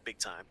forward to that big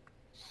time.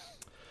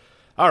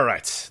 All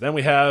right, then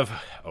we have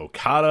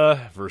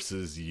Okada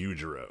versus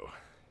Yujiro.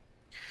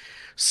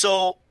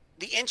 So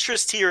the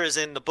interest here is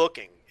in the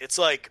booking. It's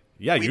like,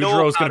 yeah,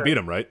 Yujiro's going to beat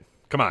him, right?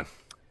 Come on.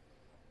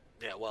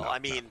 Yeah, well, No, I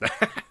mean,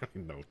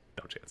 no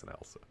chance in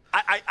hell. So.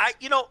 I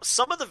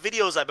some of the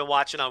videos I've been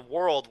watching on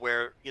World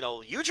where,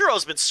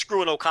 Yujiro's been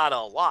screwing Okada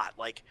a lot.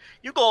 Like,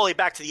 you go all the way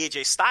back to the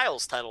AJ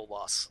Styles title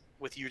loss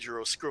with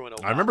Yujiro screwing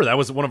Okada. I remember that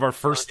was one of our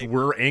first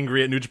We're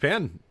Angry at New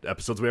Japan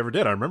episodes we ever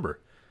did. I remember.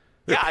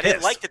 Yeah, I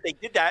didn't like that they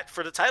did that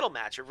for the title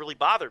match. It really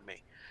bothered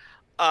me.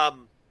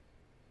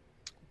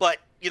 But,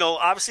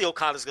 obviously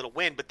Okada's going to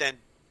win, but then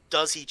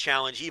does he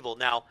challenge Evil?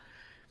 Now,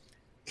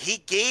 he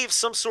gave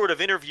some sort of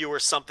interview or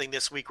something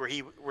this week where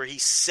he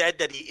said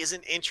that he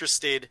isn't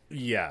interested.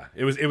 Yeah,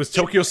 it was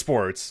Tokyo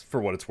Sports,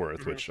 for what it's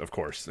worth, which, of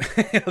course,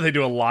 they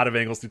do a lot of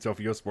angles through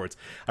Tokyo Sports.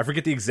 I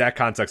forget the exact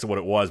context of what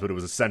it was, but it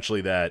was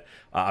essentially that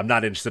I'm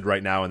not interested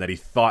right now, and that he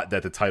thought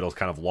that the titles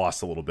kind of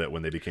lost a little bit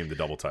when they became the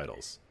double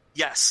titles.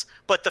 Yes,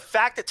 but the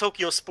fact that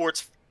Tokyo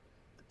Sports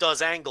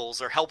does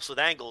angles or helps with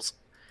angles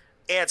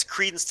adds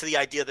credence to the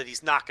idea that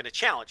he's not going to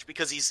challenge,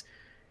 because he's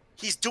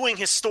doing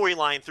his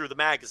storyline through the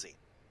magazine,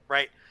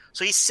 right?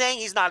 So he's saying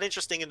he's not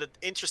interested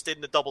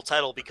in the double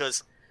title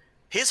because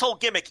his whole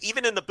gimmick,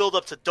 even in the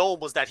build-up to Dome,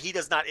 was that he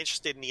is not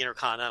interested in the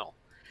Intercontinental.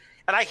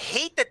 And I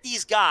hate that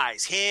these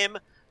guys, him,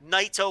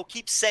 Naito,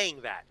 keep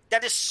saying that.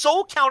 That is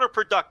so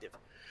counterproductive.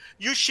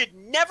 You should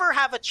never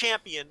have a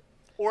champion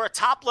or a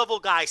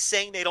top-level guy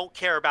saying they don't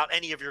care about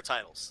any of your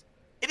titles.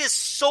 It is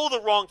so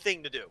the wrong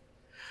thing to do.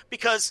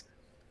 Because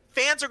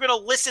fans are going to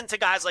listen to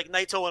guys like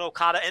Naito and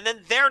Okada, and then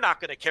they're not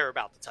going to care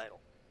about the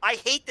title. I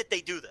hate that they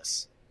do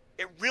this.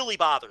 It really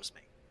bothers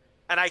me.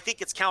 And I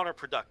think it's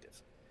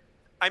counterproductive.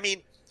 I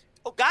mean,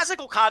 guys like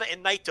Okada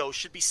and Naito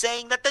should be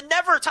saying that the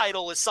Never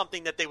title is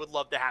something that they would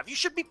love to have. You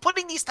should be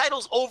putting these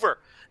titles over,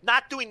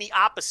 not doing the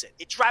opposite.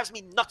 It drives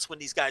me nuts when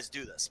these guys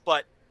do this.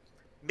 But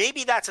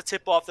maybe that's a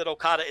tip-off that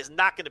Okada is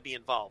not going to be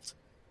involved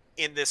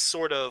in this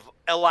sort of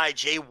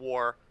LIJ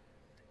war.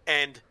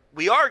 And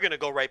we are going to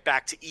go right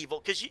back to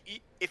Evil. Because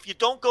if you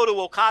don't go to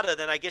Okada,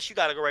 then I guess you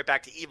got to go right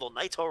back to Evil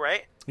Naito,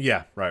 right?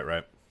 Yeah,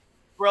 right.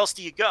 Where else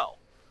do you go?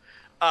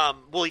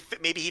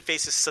 Maybe he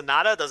faces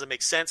Sonata. Doesn't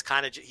make sense.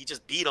 He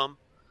just beat him.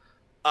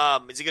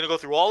 Is he going to go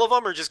through all of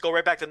them or just go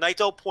right back to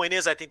Naito? Point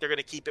is, I think they're going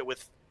to keep it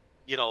with,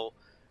 the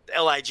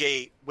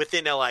LIJ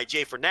within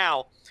LIJ for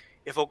now.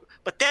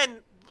 But then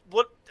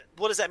what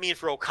does that mean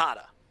for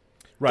Okada?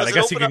 Right, I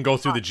guess he can go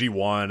through the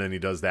G1 and he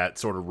does that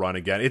sort of run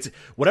again. It's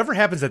whatever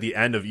happens at the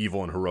end of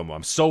Evil and Hiromu.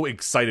 I'm so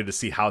excited to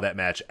see how that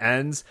match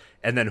ends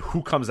and then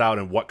who comes out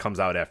and what comes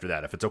out after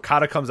that. If it's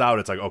Okada comes out,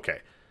 it's like, okay,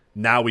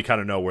 now we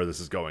kind of know where this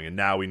is going, and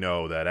now we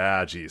know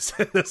that,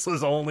 this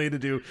was only to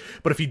do.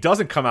 But if he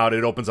doesn't come out,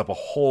 it opens up a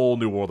whole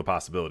new world of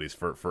possibilities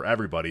for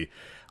everybody.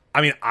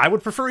 I mean, I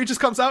would prefer he just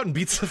comes out and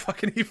beats the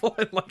fucking Evil,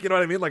 and you know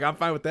what I mean? I'm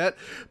fine with that.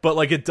 But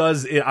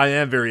I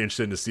am very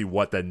interested to see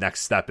what the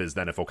next step is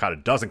then if Okada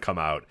doesn't come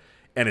out,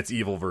 and it's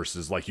Evil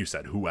versus, like you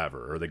said,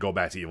 whoever, or they go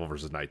back to Evil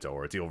versus Naito,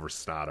 or it's Evil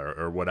versus Sonata,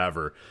 or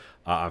whatever.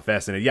 I'm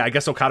fascinated. Yeah, I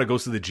guess Okada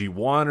goes to the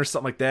G1 or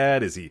something like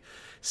that. Is he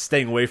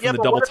staying away from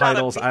the double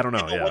titles? I don't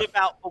know. Yeah.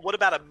 What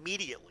about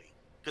immediately?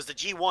 Because the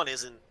G1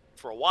 isn't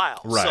for a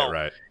while. Right, so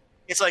right.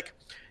 It's like,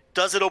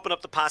 does it open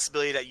up the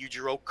possibility that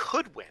Yujiro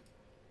could win?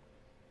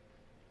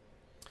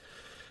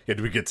 Yeah,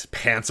 do we get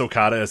Pants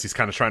Okada as he's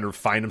kind of trying to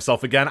find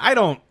himself again? I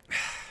don't.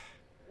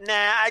 Nah,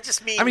 I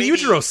mean,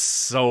 Yujiro's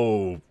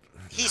so.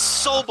 He's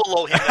so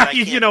below him that I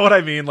can't. You know what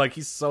I mean?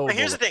 He's so. But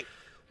here's the thing.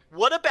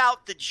 What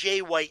about the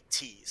Jay White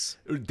tease?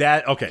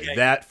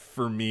 That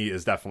for me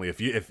is definitely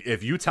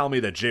if you tell me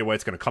that Jay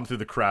White's going to come through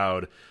the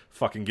crowd,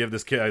 fucking give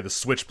this kid the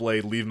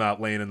switchblade, leave him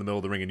out laying in the middle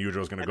of the ring, and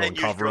Yujiro's going to go and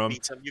cover him.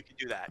 You can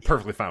do that. Yeah.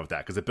 Perfectly fine with that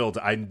because it builds.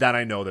 I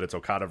know that it's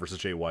Okada versus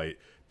Jay White.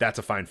 That's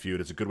a fine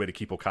feud. It's a good way to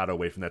keep Okada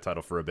away from that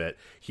title for a bit.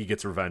 He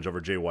gets revenge over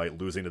Jay White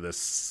losing to this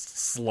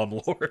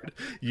slumlord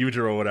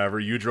Yujiro or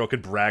whatever. Yujiro can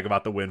brag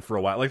about the win for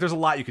a while. There's a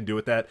lot you can do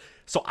with that.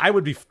 So I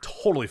would be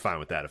totally fine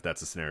with that if that's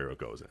the scenario it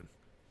goes in.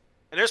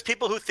 And there's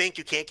people who think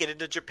you can't get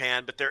into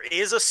Japan, but there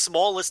is a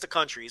small list of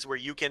countries where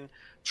you can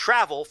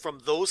travel from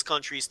those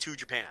countries to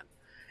Japan.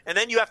 And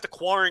then you have to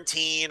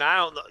quarantine. I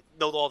don't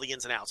know all the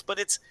ins and outs, but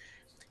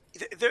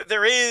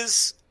there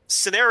is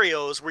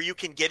scenarios where you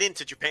can get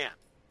into Japan.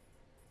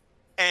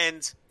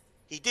 And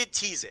he did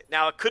tease it.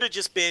 Now, it could have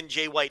just been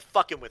Jay White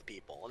fucking with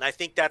people, and I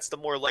think that's the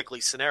more likely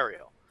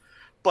scenario.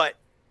 But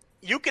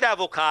you could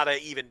have Okada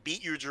even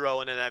beat Yujiro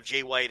and then have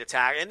Jay White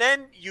attack, and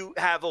then you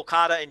have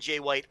Okada and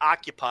Jay White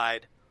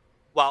occupied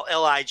while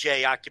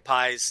LIJ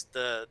occupies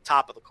the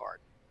top of the card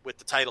with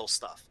the title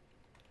stuff.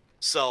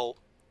 So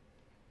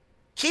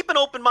keep an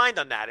open mind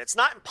on that. It's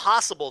not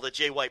impossible that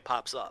Jay White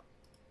pops up.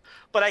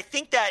 But I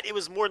think that it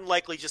was more than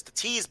likely just a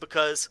tease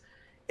because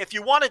if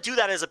you want to do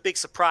that as a big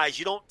surprise,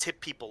 you don't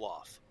tip people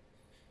off.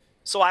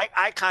 So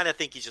I kind of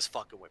think he's just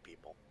fucking with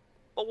people.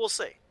 But we'll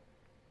see.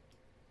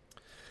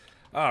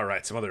 All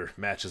right, some other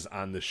matches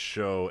on the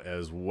show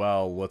as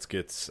well. Let's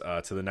get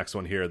to the next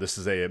one here. This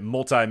is a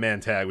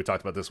multi-man tag. We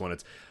talked about this one.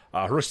 It's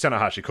Hiroshi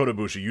Tanahashi, Kota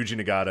Ibushi,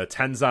 Yuji Nagata,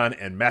 Tenzan,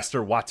 and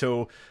Master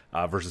Wato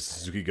versus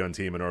Suzuki Gun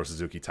Team, Minoru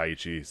Suzuki,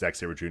 Taichi, Zack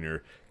Sabre Jr.,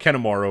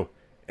 Kanemaru,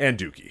 and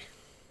Dookie.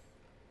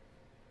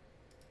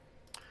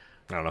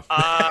 I don't know.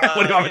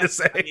 What do you want me to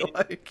say?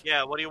 I mean,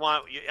 yeah, what do you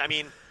want? I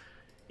mean,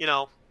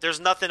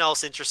 there's nothing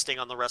else interesting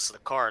on the rest of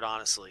the card,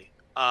 honestly.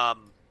 I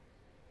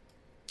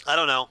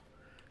don't know.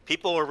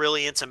 People were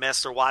really into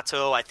Master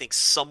Wato, I think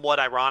somewhat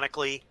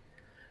ironically.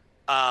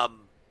 The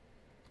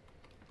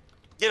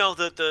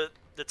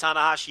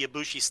Tanahashi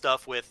Ibushi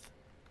stuff with,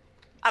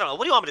 I don't know.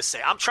 What do you want me to say?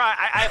 I'm trying.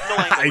 I have no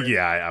idea.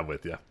 Yeah, I'm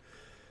with you.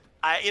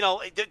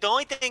 The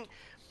only thing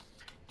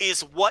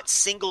is what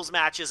singles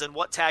matches and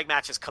what tag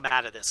matches come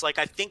out of this. Like,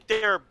 I think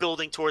they're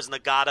building towards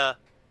Nagata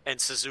and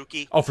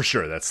Suzuki. Oh, for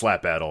sure. That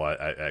slap battle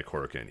at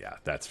Korakuen, yeah,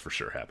 that's for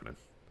sure happening.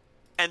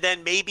 And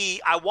then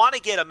maybe I want to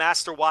get a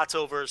Master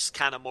Wato versus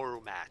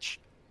Kanemaru match.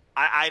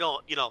 I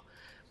don't,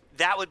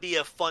 that would be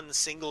a fun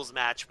singles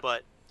match,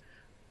 but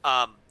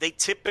they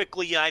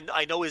typically,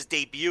 I know his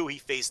debut, he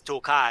faced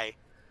Tokai,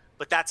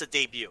 but that's a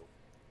debut.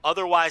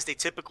 Otherwise, they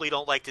typically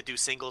don't like to do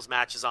singles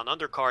matches on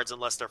undercards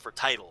unless they're for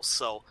titles.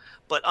 So,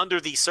 but under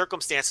these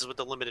circumstances with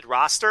the limited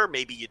roster,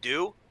 maybe you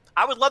do.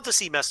 I would love to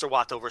see Master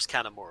Wato versus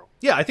Kanemaru.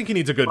 Yeah, I think he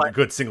needs a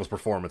good singles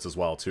performance as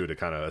well, too, to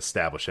kind of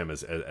establish him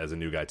as a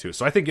new guy, too.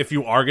 So I think if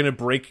you are going to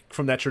break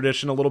from that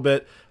tradition a little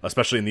bit,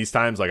 especially in these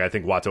times, like I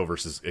think Wato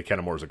versus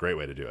Kanemaru is a great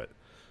way to do it.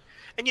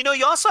 And,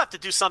 you also have to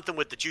do something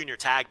with the junior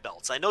tag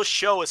belts. I know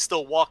Sho is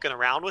still walking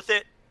around with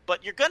it,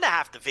 but you're going to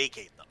have to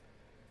vacate them.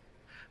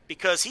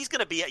 Because Yo's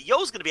going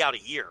to be out a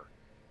year.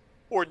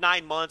 Or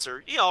 9 months,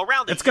 or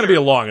around the It's going to be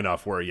long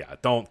enough where,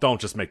 don't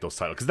just make those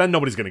titles, because then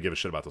nobody's going to give a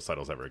shit about those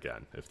titles ever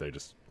again if they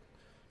just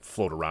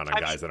float around on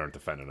guys that aren't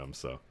defending them.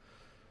 So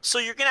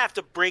you're going to have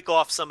to break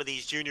off some of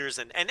these juniors,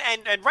 and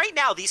right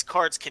now these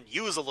cards can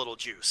use a little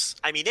juice.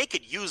 I mean, they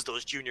could use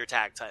those junior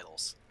tag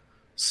titles.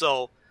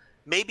 So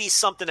maybe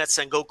something that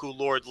Sengoku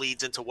Lord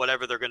leads into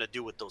whatever they're going to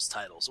do with those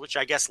titles, which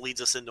I guess leads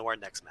us into our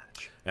next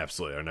match.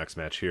 Absolutely. Our next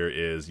match here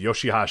is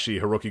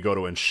Yoshihashi, Hiroki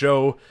Goto, and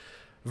Sho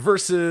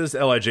versus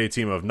LIJ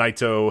team of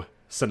Naito,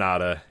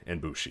 Sanada, and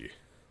Bushi.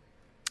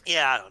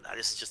 Yeah, I don't know.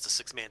 This is just a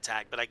 6-man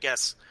tag, but I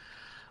guess,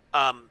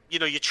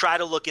 you try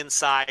to look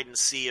inside and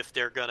see if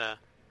they're going to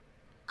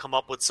come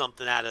up with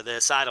something out of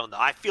this. I don't know.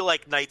 I feel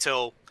like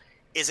Naito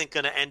isn't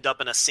going to end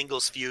up in a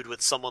singles feud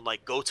with someone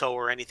like Goto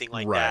or anything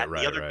like that.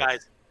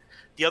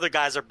 The other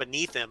guys are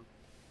beneath him.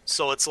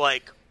 So it's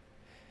like,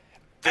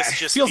 this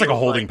just feels like a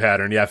holding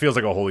pattern. Yeah, it feels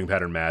like a holding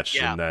pattern match.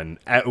 Yeah. And then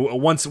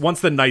once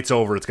the night's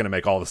over, it's going to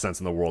make all the sense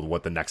in the world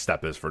what the next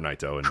step is for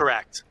Naito. And,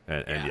 correct.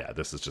 And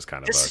this is just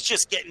kind of this is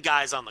just getting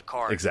guys on the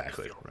card.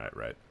 Exactly.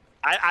 Right.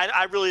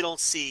 I really don't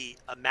see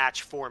a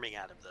match forming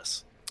out of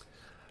this.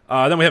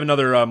 Then we have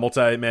another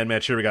multi-man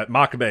match here. We got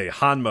Makabe,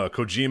 Hanma,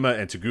 Kojima,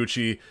 and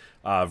Taguchi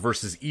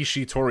versus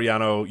Ishii,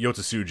 Toriano, Yota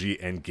Tsuji,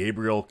 and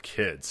Gabriel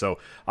Kidd. So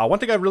one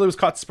thing I really was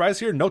caught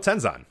surprised here, no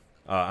Tenzan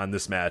on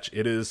this match.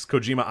 It is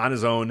Kojima on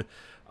his own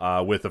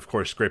with, of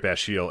course, Great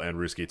Bash Heel and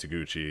Ryusuke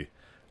Taguchi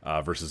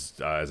versus,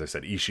 as I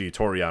said, Ishii,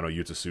 Toriano,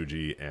 Yota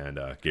Tsuji, and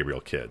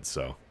Gabriel Kidd.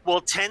 So,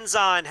 well,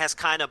 Tenzan has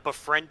kind of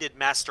befriended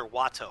Master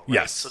Wato, right?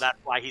 Yes. So that's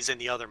why he's in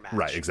the other match.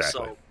 Right,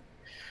 exactly. So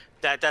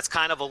that's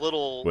kind of a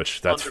little...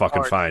 Which, that's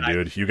fucking fine,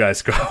 dude. You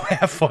guys go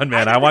have fun,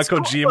 man. I want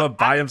Kojima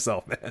by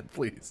himself, man.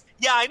 Please.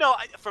 Yeah, I know.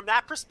 From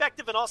that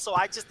perspective, and also,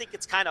 I just think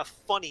it's kind of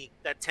funny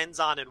that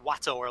Tenzan and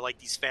Wato are like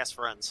these fast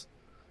friends.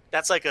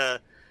 That's like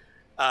it's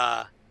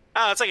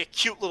like a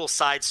cute little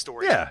side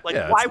story. Yeah,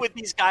 why would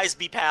these guys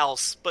be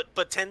pals? But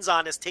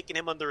Tenzan has taken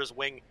him under his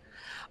wing.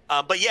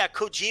 But yeah,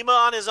 Kojima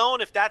on his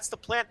own, if that's the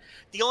plan.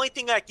 The only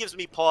thing that gives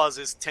me pause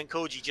is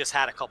Tenkoji just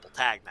had a couple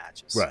tag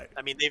matches. Right.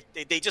 I mean,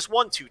 they just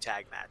won 2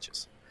 tag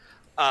matches.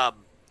 But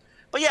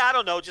yeah, I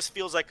don't know. It just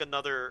feels like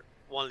another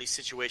one of these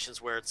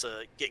situations where it's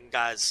getting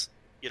guys,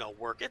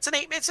 work. It's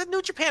a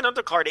New Japan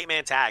undercard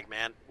 8-man tag,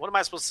 man. What am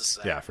I supposed to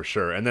say? Yeah, for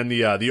sure. And then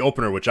the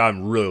opener, which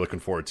I'm really looking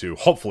forward to.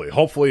 Hopefully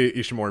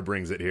Ishimori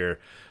brings it here.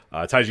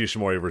 Taiji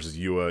Ishimori versus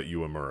Yua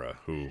Uemura,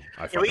 who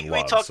I fucking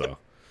love.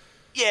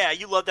 Yeah,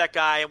 you love that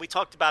guy, and we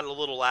talked about it a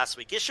little last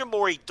week.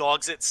 Ishimori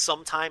dogs it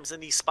sometimes in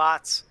these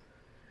spots.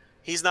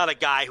 He's not a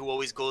guy who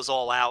always goes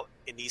all out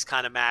in these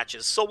kind of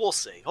matches, so we'll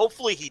see.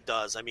 Hopefully he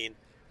does. I mean,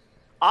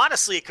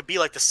 honestly, it could be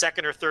like the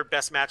second or third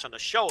best match on the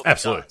show.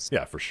 Absolutely,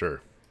 yeah, for sure.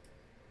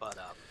 But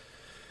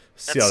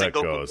see how that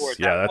goes. Lord.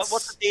 Yeah,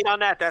 what's the date on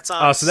that? That's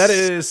on. So that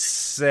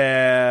is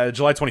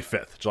July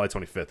 25th. July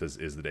 25th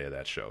is the day of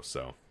that show.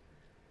 So,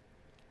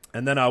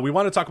 and then we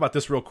want to talk about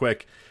this real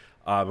quick.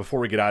 Before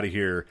we get out of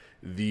here,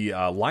 the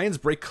Lions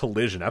Break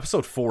Collision.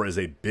 Episode 4 is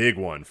a big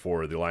one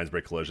for the Lions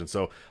Break Collision.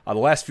 So the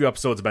last few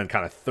episodes have been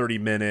kind of 30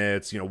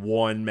 minutes,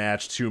 1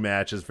 match, 2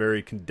 matches,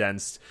 very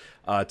condensed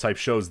type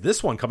shows.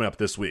 This one coming up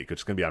this week, which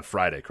is going to be on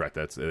Friday, correct?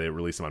 They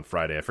release them on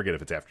Friday. I forget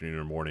if it's afternoon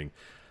or morning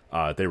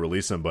they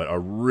release them, but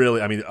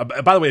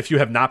by the way, if you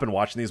have not been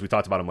watching these, we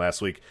talked about them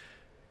last week.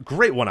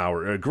 great 1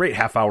 hour, a great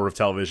half hour of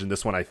television.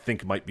 This one I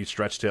think might be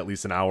stretched to at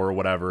least an hour or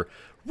whatever.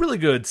 Really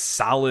good,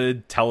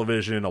 solid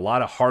television. A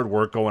lot of hard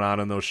work going on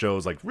in those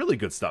shows. Like, really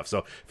good stuff. So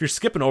if you're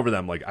skipping over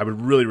them, like, I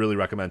would really, really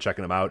recommend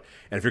checking them out.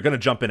 And if you're going to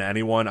jump into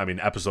anyone, I mean,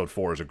 episode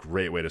 4 is a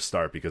great way to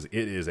start because it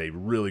is a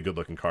really good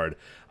looking card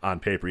on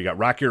paper. You got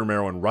Rocky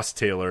Romero and Russ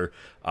Taylor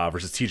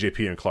versus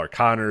TJP and Clark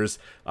Connors,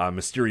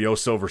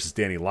 Mysterioso versus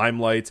Danny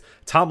Limelight,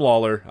 Tom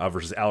Lawler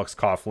versus Alex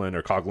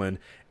Coughlin,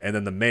 and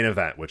then the main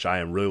event, which I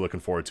am really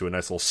looking forward to, a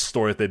nice little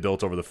story that they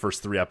built over the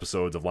first 3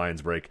 episodes of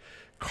Lions Break.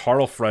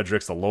 Carl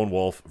Fredericks, the Lone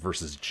Wolf,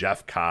 versus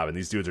Jeff Cobb, and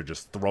these dudes are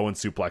just throwing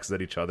suplexes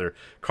at each other.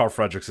 Carl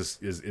Fredericks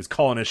is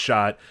calling his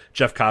shot.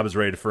 Jeff Cobb is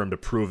ready for him to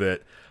prove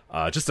it.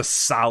 Just a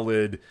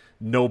solid,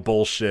 no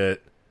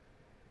bullshit,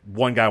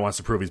 one guy wants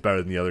to prove he's better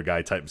than the other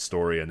guy type of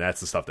story, and that's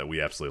the stuff that we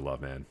absolutely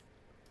love, man.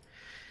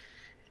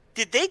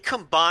 Did they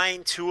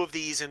combine 2 of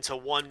these into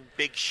one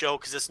big show?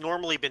 Because it's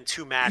normally been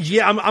 2 matches.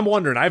 Yeah, I'm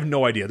wondering. I have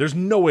no idea. There's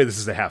no way this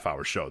is a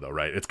half-hour show, though,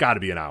 right? It's got to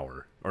be an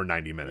hour or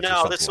 90 minutes.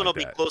 No, or this one will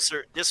like be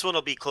closer. This one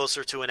will be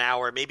closer to an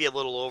hour, maybe a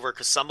little over,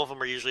 because some of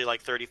them are usually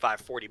like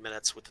 35, 40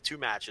 minutes with the 2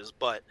 matches.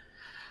 But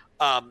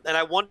and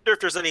I wonder if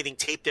there's anything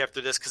taped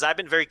after this, because I've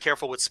been very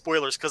careful with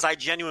spoilers, because I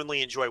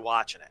genuinely enjoy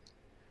watching it.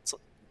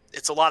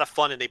 It's a lot of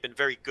fun, and they've been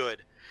very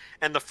good.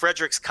 And the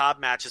Fredericks Cobb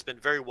match has been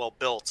very well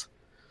built.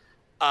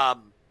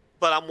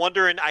 But I'm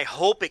wondering, I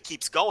hope it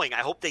keeps going. I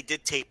hope they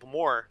did tape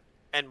more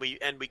and we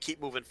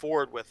keep moving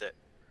forward with it.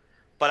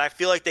 But I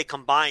feel like they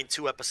combined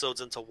 2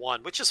 episodes into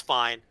one, which is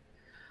fine.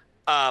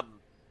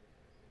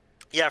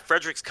 Yeah,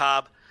 Fredericks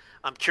Cobb.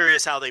 I'm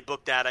curious how they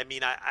booked that. I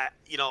mean,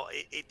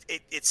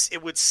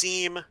 it would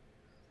seem.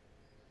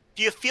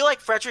 Do you feel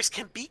like Fredericks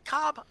can beat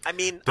Cobb? I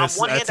mean, on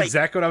one hand, that's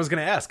exactly what I was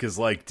going to ask. Is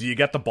like, do you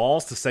get the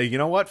balls to say, you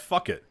know what,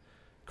 fuck it,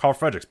 Carl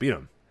Fredericks beat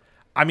him?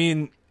 I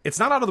mean, it's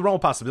not out of the realm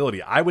of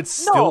possibility. I would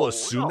still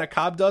assume that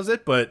Cobb does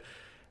it, but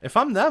if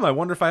I'm them, I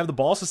wonder if I have the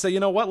balls to say, you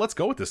know what, let's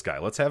go with this guy.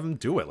 Let's have him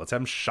do it. Let's have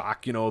him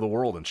shock, the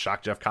world and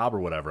shock Jeff Cobb or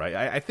whatever.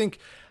 I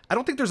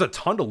don't think there's a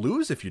ton to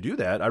lose if you do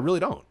that. I really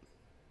don't.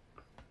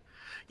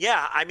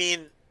 Yeah, I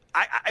mean,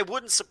 I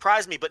wouldn't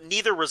surprise me, but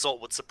neither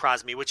result would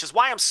surprise me, which is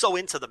why I'm so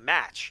into the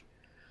match.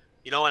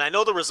 And I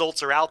know the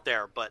results are out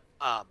there, but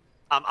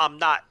I'm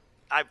not.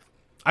 I've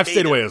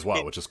stayed away as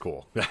well, which is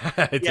cool.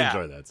 I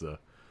enjoy that. So.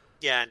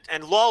 Yeah,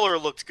 and Lawler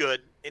looked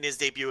good in his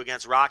debut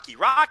against Rocky.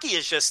 Rocky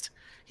is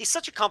he's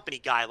such a company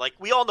guy. Like,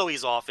 we all know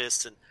he's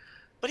office,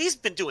 but he's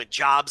been doing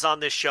jobs on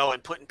this show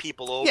and putting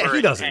people over. Yeah,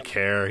 he doesn't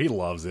care. He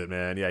loves it,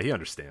 man. Yeah, he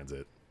understands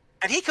it.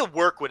 And he can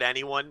work with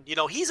anyone.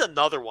 He's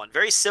another one,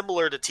 very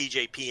similar to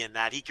TJP in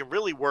that he can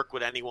really work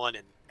with anyone,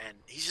 and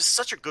he's just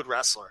such a good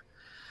wrestler.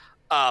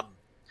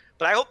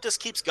 But I hope this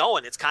keeps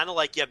going. It's kind of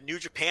like you have New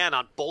Japan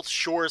on both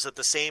shores at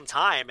the same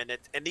time,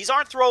 and these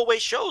aren't throwaway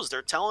shows.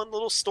 They're telling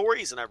little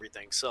stories and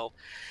everything. So,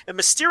 and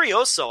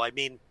Mysterioso, I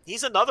mean,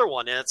 he's another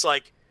one, and it's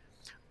like,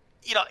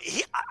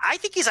 I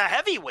think he's a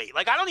heavyweight.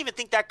 Like, I don't even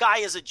think that guy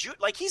is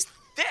like, he's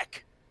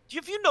thick.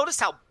 Have you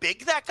noticed how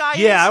big that guy is?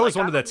 Yeah, I was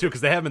wondering that too,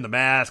 because they have him in the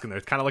mask, and they're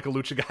kind of like a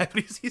lucha guy,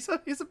 but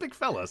he's a big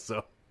fella.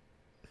 So.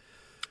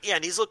 Yeah,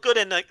 and he's looked good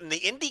in the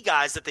indie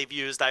guys that they've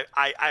used.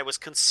 I was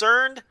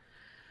concerned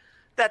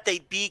that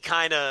they'd be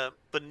kind of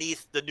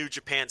beneath the New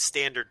Japan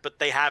standard, but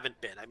they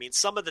haven't been. I mean,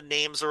 some of the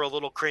names are a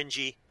little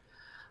cringy,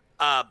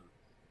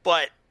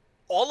 but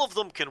all of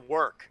them can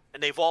work,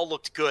 and they've all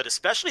looked good,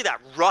 especially that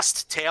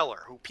Rust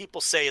Taylor, who people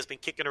say has been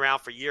kicking around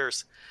for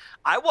years.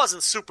 I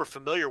wasn't super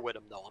familiar with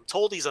him, though. I'm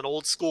told he's an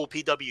old-school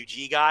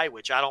PWG guy,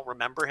 which I don't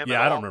remember him at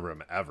all. Yeah, I don't remember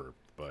him ever.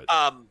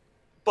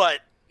 But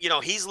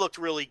he's looked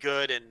really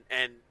good,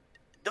 and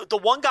the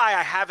one guy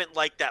I haven't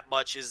liked that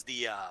much is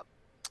the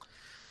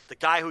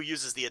guy who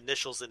uses the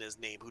initials in his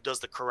name, who does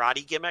the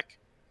karate gimmick.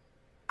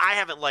 I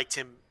haven't liked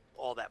him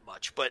all that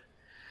much, but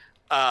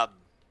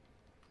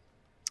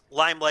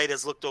Limelight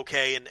has looked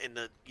okay in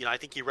the, I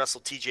think he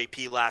wrestled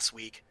TJP last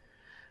week.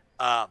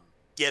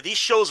 Yeah, these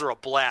shows are a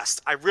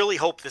blast. I really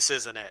hope this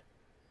isn't it.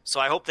 So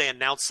I hope they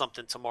announce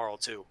something tomorrow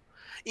too.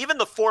 Even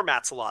the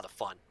format's a lot of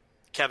fun.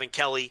 Kevin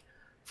Kelly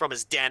from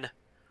his den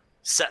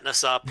setting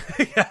us up.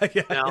 Yeah,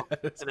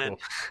 and then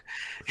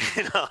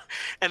cool.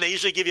 And they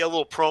usually give you a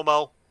little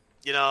promo.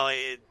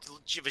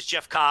 It was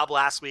Jeff Cobb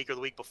last week or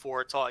the week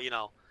before,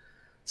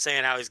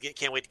 saying how he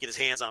can't wait to get his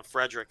hands on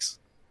Fredericks.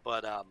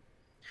 But,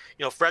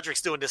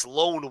 Fredericks doing this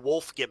lone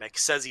wolf gimmick,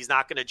 says he's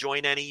not going to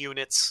join any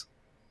units,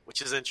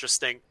 which is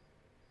interesting.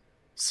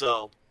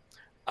 So,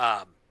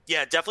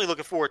 yeah, definitely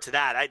looking forward to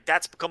that.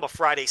 That's become a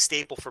Friday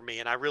staple for me,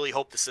 and I really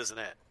hope this isn't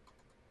it.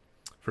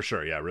 For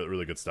sure, yeah, really,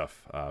 really good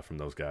stuff from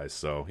those guys.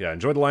 So, yeah,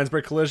 enjoy the Lions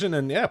Break Collision,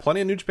 and yeah,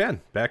 plenty of New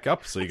Japan back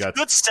up. So it's a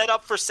good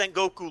setup for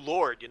Sengoku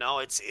Lord.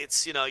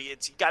 It's you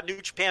got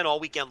New Japan all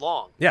weekend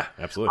long. Yeah,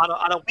 absolutely.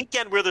 On a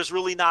weekend where there's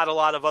really not a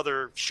lot of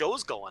other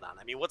shows going on.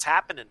 I mean, what's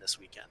happening this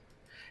weekend?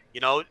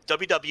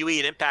 WWE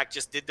and Impact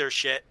just did their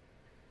shit,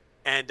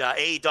 and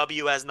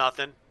AEW has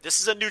nothing. This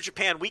is a New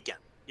Japan weekend.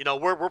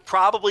 We're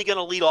probably going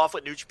to lead off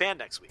with New Japan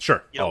next week.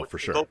 Sure, for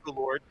sure. Sengoku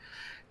Lord.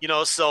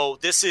 So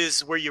this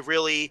is where you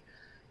really.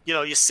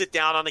 you sit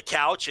down on the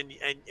couch and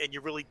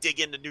you really dig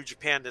into New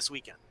Japan this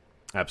weekend.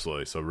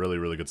 Absolutely. So really,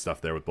 really good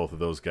stuff there with both of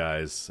those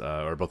guys,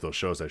 or both those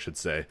shows, I should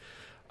say.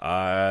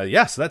 So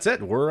that's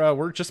it.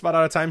 We're just about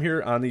out of time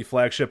here on the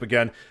flagship.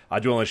 Again, I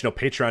do want to let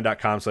you know,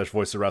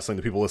 patreon.com/voice of wrestling.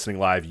 The people listening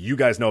live, you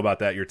guys know about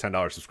that. You're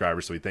 $10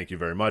 subscribers, so we thank you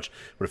very much.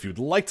 But if you'd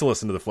like to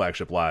listen to the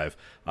flagship live,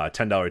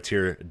 $10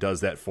 tier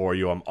does that for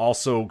you. I'm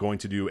also going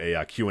to do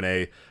a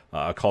Q&A,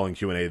 a calling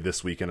Q&A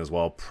this weekend as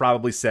well,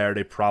 probably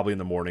Saturday, probably in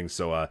the morning.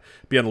 So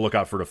be on the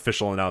lookout for an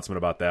official announcement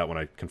about that when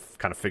I can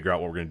kind of figure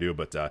out what we're going to do.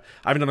 But I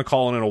haven't done a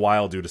call-in in a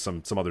while due to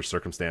some other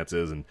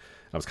circumstances, and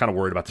I was kind of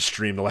worried about the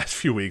stream the last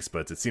few weeks,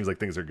 but it seems like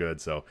things are good,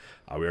 so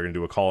we are going to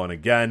do a call-in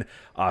again.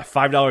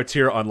 $5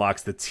 tier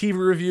unlocks the TV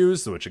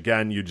reviews, which,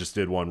 again, you just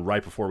did one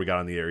right before we got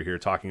on the air here,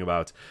 talking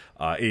about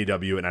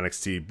AEW and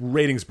NXT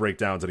ratings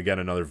breakdowns, and again,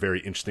 another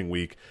very interesting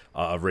week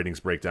of ratings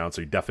breakdowns,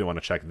 so you definitely want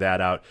to check that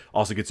out.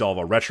 Also gets all of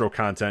our retro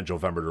content,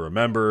 November to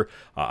Remember.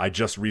 I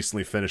just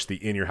recently finished the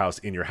In Your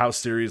House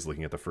series,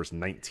 looking at the first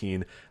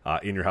 19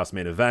 In Your House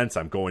main events.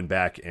 I'm going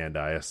back, and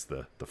I asked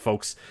the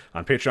folks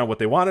on Patreon what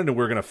they wanted, and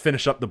we're going to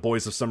finish up the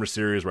Boys of Summer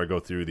series, where I go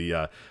through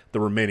the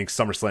remaining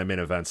SummerSlam main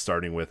events,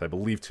 starting with, I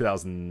believe,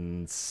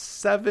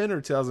 2007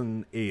 or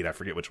 2008, I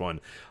forget which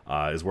one,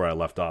 is where I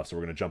left off. So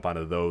we're going to jump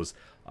onto those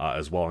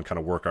as well and kind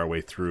of work our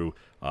way through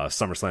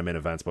SummerSlam main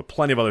events, but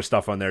plenty of other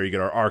stuff on there. You get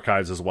our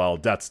archives as well,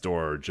 Death's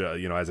Door,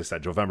 as I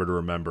said, November to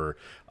Remember,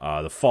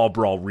 the Fall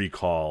Brawl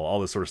recall, all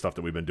this sort of stuff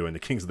that we've been doing, the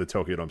Kings of the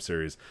Tokyo Dome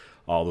series,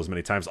 all those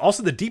many times.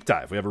 Also the deep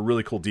dive. We have a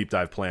really cool deep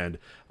dive planned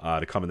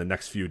to come in the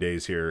next few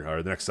days here,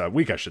 or the next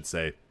week, I should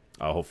say.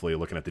 Hopefully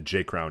looking at the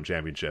J-Crown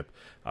Championship,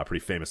 a pretty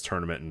famous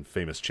tournament and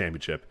famous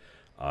championship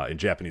in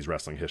Japanese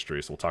wrestling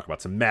history. So we'll talk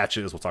about some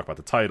matches, we'll talk about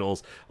the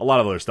titles, a lot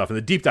of other stuff. And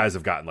the deep dives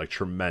have gotten like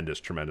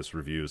tremendous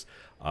reviews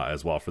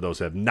as well. For those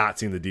who have not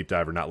seen the deep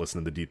dive or not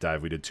listened to the deep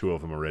dive, we did 2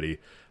 of them already.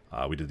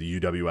 We did the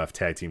UWF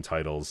tag team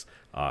titles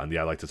and the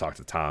I Like to Talk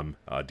to Tom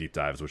deep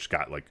dives, which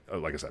got, like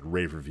I said,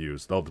 rave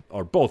reviews. They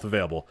are both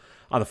available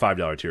on the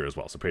 $5 tier as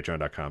well. So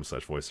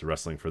patreon.com/voice of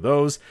wrestling for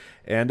those,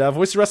 and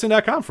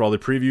voiceofwrestling.com for all the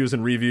previews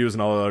and reviews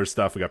and all the other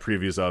stuff. We got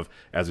previews of,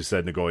 as we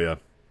said, Nagoya,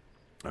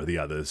 or the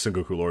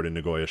Sengoku Lord in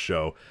Nagoya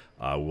show.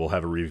 We'll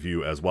have a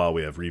review as well.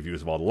 We have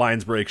reviews of all the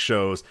Lines Break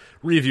shows,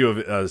 review of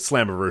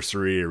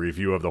Slammiversary, a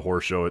review of the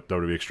horror show at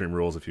WWE Extreme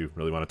Rules if you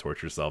really want to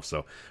torture yourself.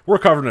 So we're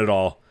covering it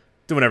all,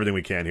 doing everything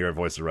we can here at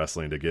Voice of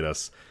Wrestling to get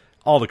us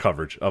all the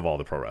coverage of all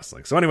the pro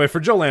wrestling. So anyway,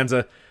 for Joe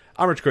Lanza,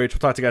 I'm Rich Craich. We'll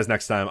talk to you guys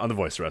next time on the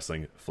Voice of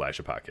Wrestling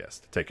Flagship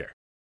Podcast. Take care.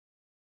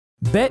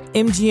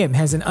 BetMGM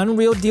has an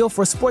unreal deal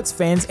for sports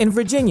fans in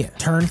Virginia.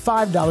 Turn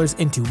 $5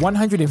 into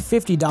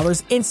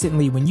 $150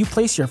 instantly when you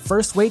place your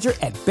first wager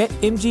at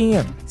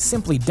BetMGM.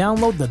 Simply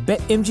download the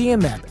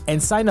BetMGM app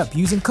and sign up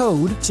using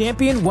code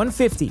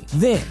Champion150.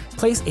 Then,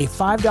 place a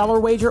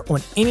 $5 wager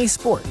on any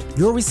sport.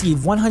 You'll receive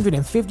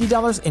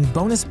 $150 in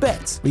bonus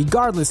bets,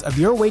 regardless of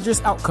your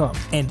wager's outcome.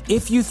 And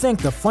if you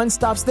think the fun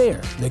stops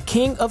there, the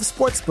king of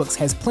sportsbooks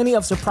has plenty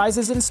of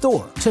surprises in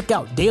store. Check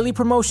out daily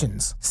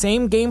promotions,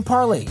 same-game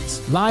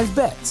parlays, live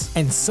bets,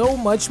 and so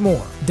much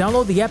more.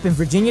 Download the app in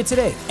Virginia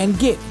today and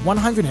get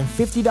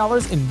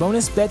 $150 in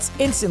bonus bets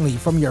instantly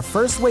from your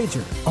first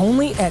wager.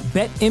 Only at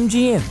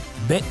BetMGM.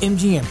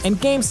 BetMGM and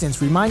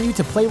GameSense remind you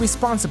to play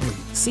responsibly.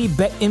 See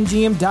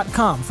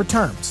BetMGM.com for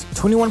terms.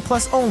 21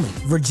 plus only.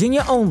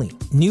 Virginia only.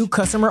 New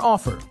customer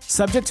offer.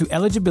 Subject to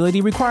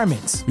eligibility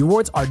requirements.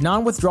 Rewards are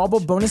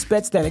non-withdrawable bonus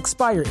bets that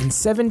expire in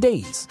 7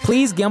 days.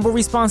 Please gamble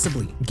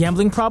responsibly.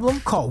 Gambling problem?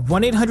 Call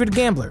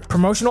 1-800-GAMBLER.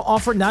 Promotional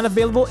offer not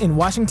available in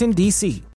Washington, D.C.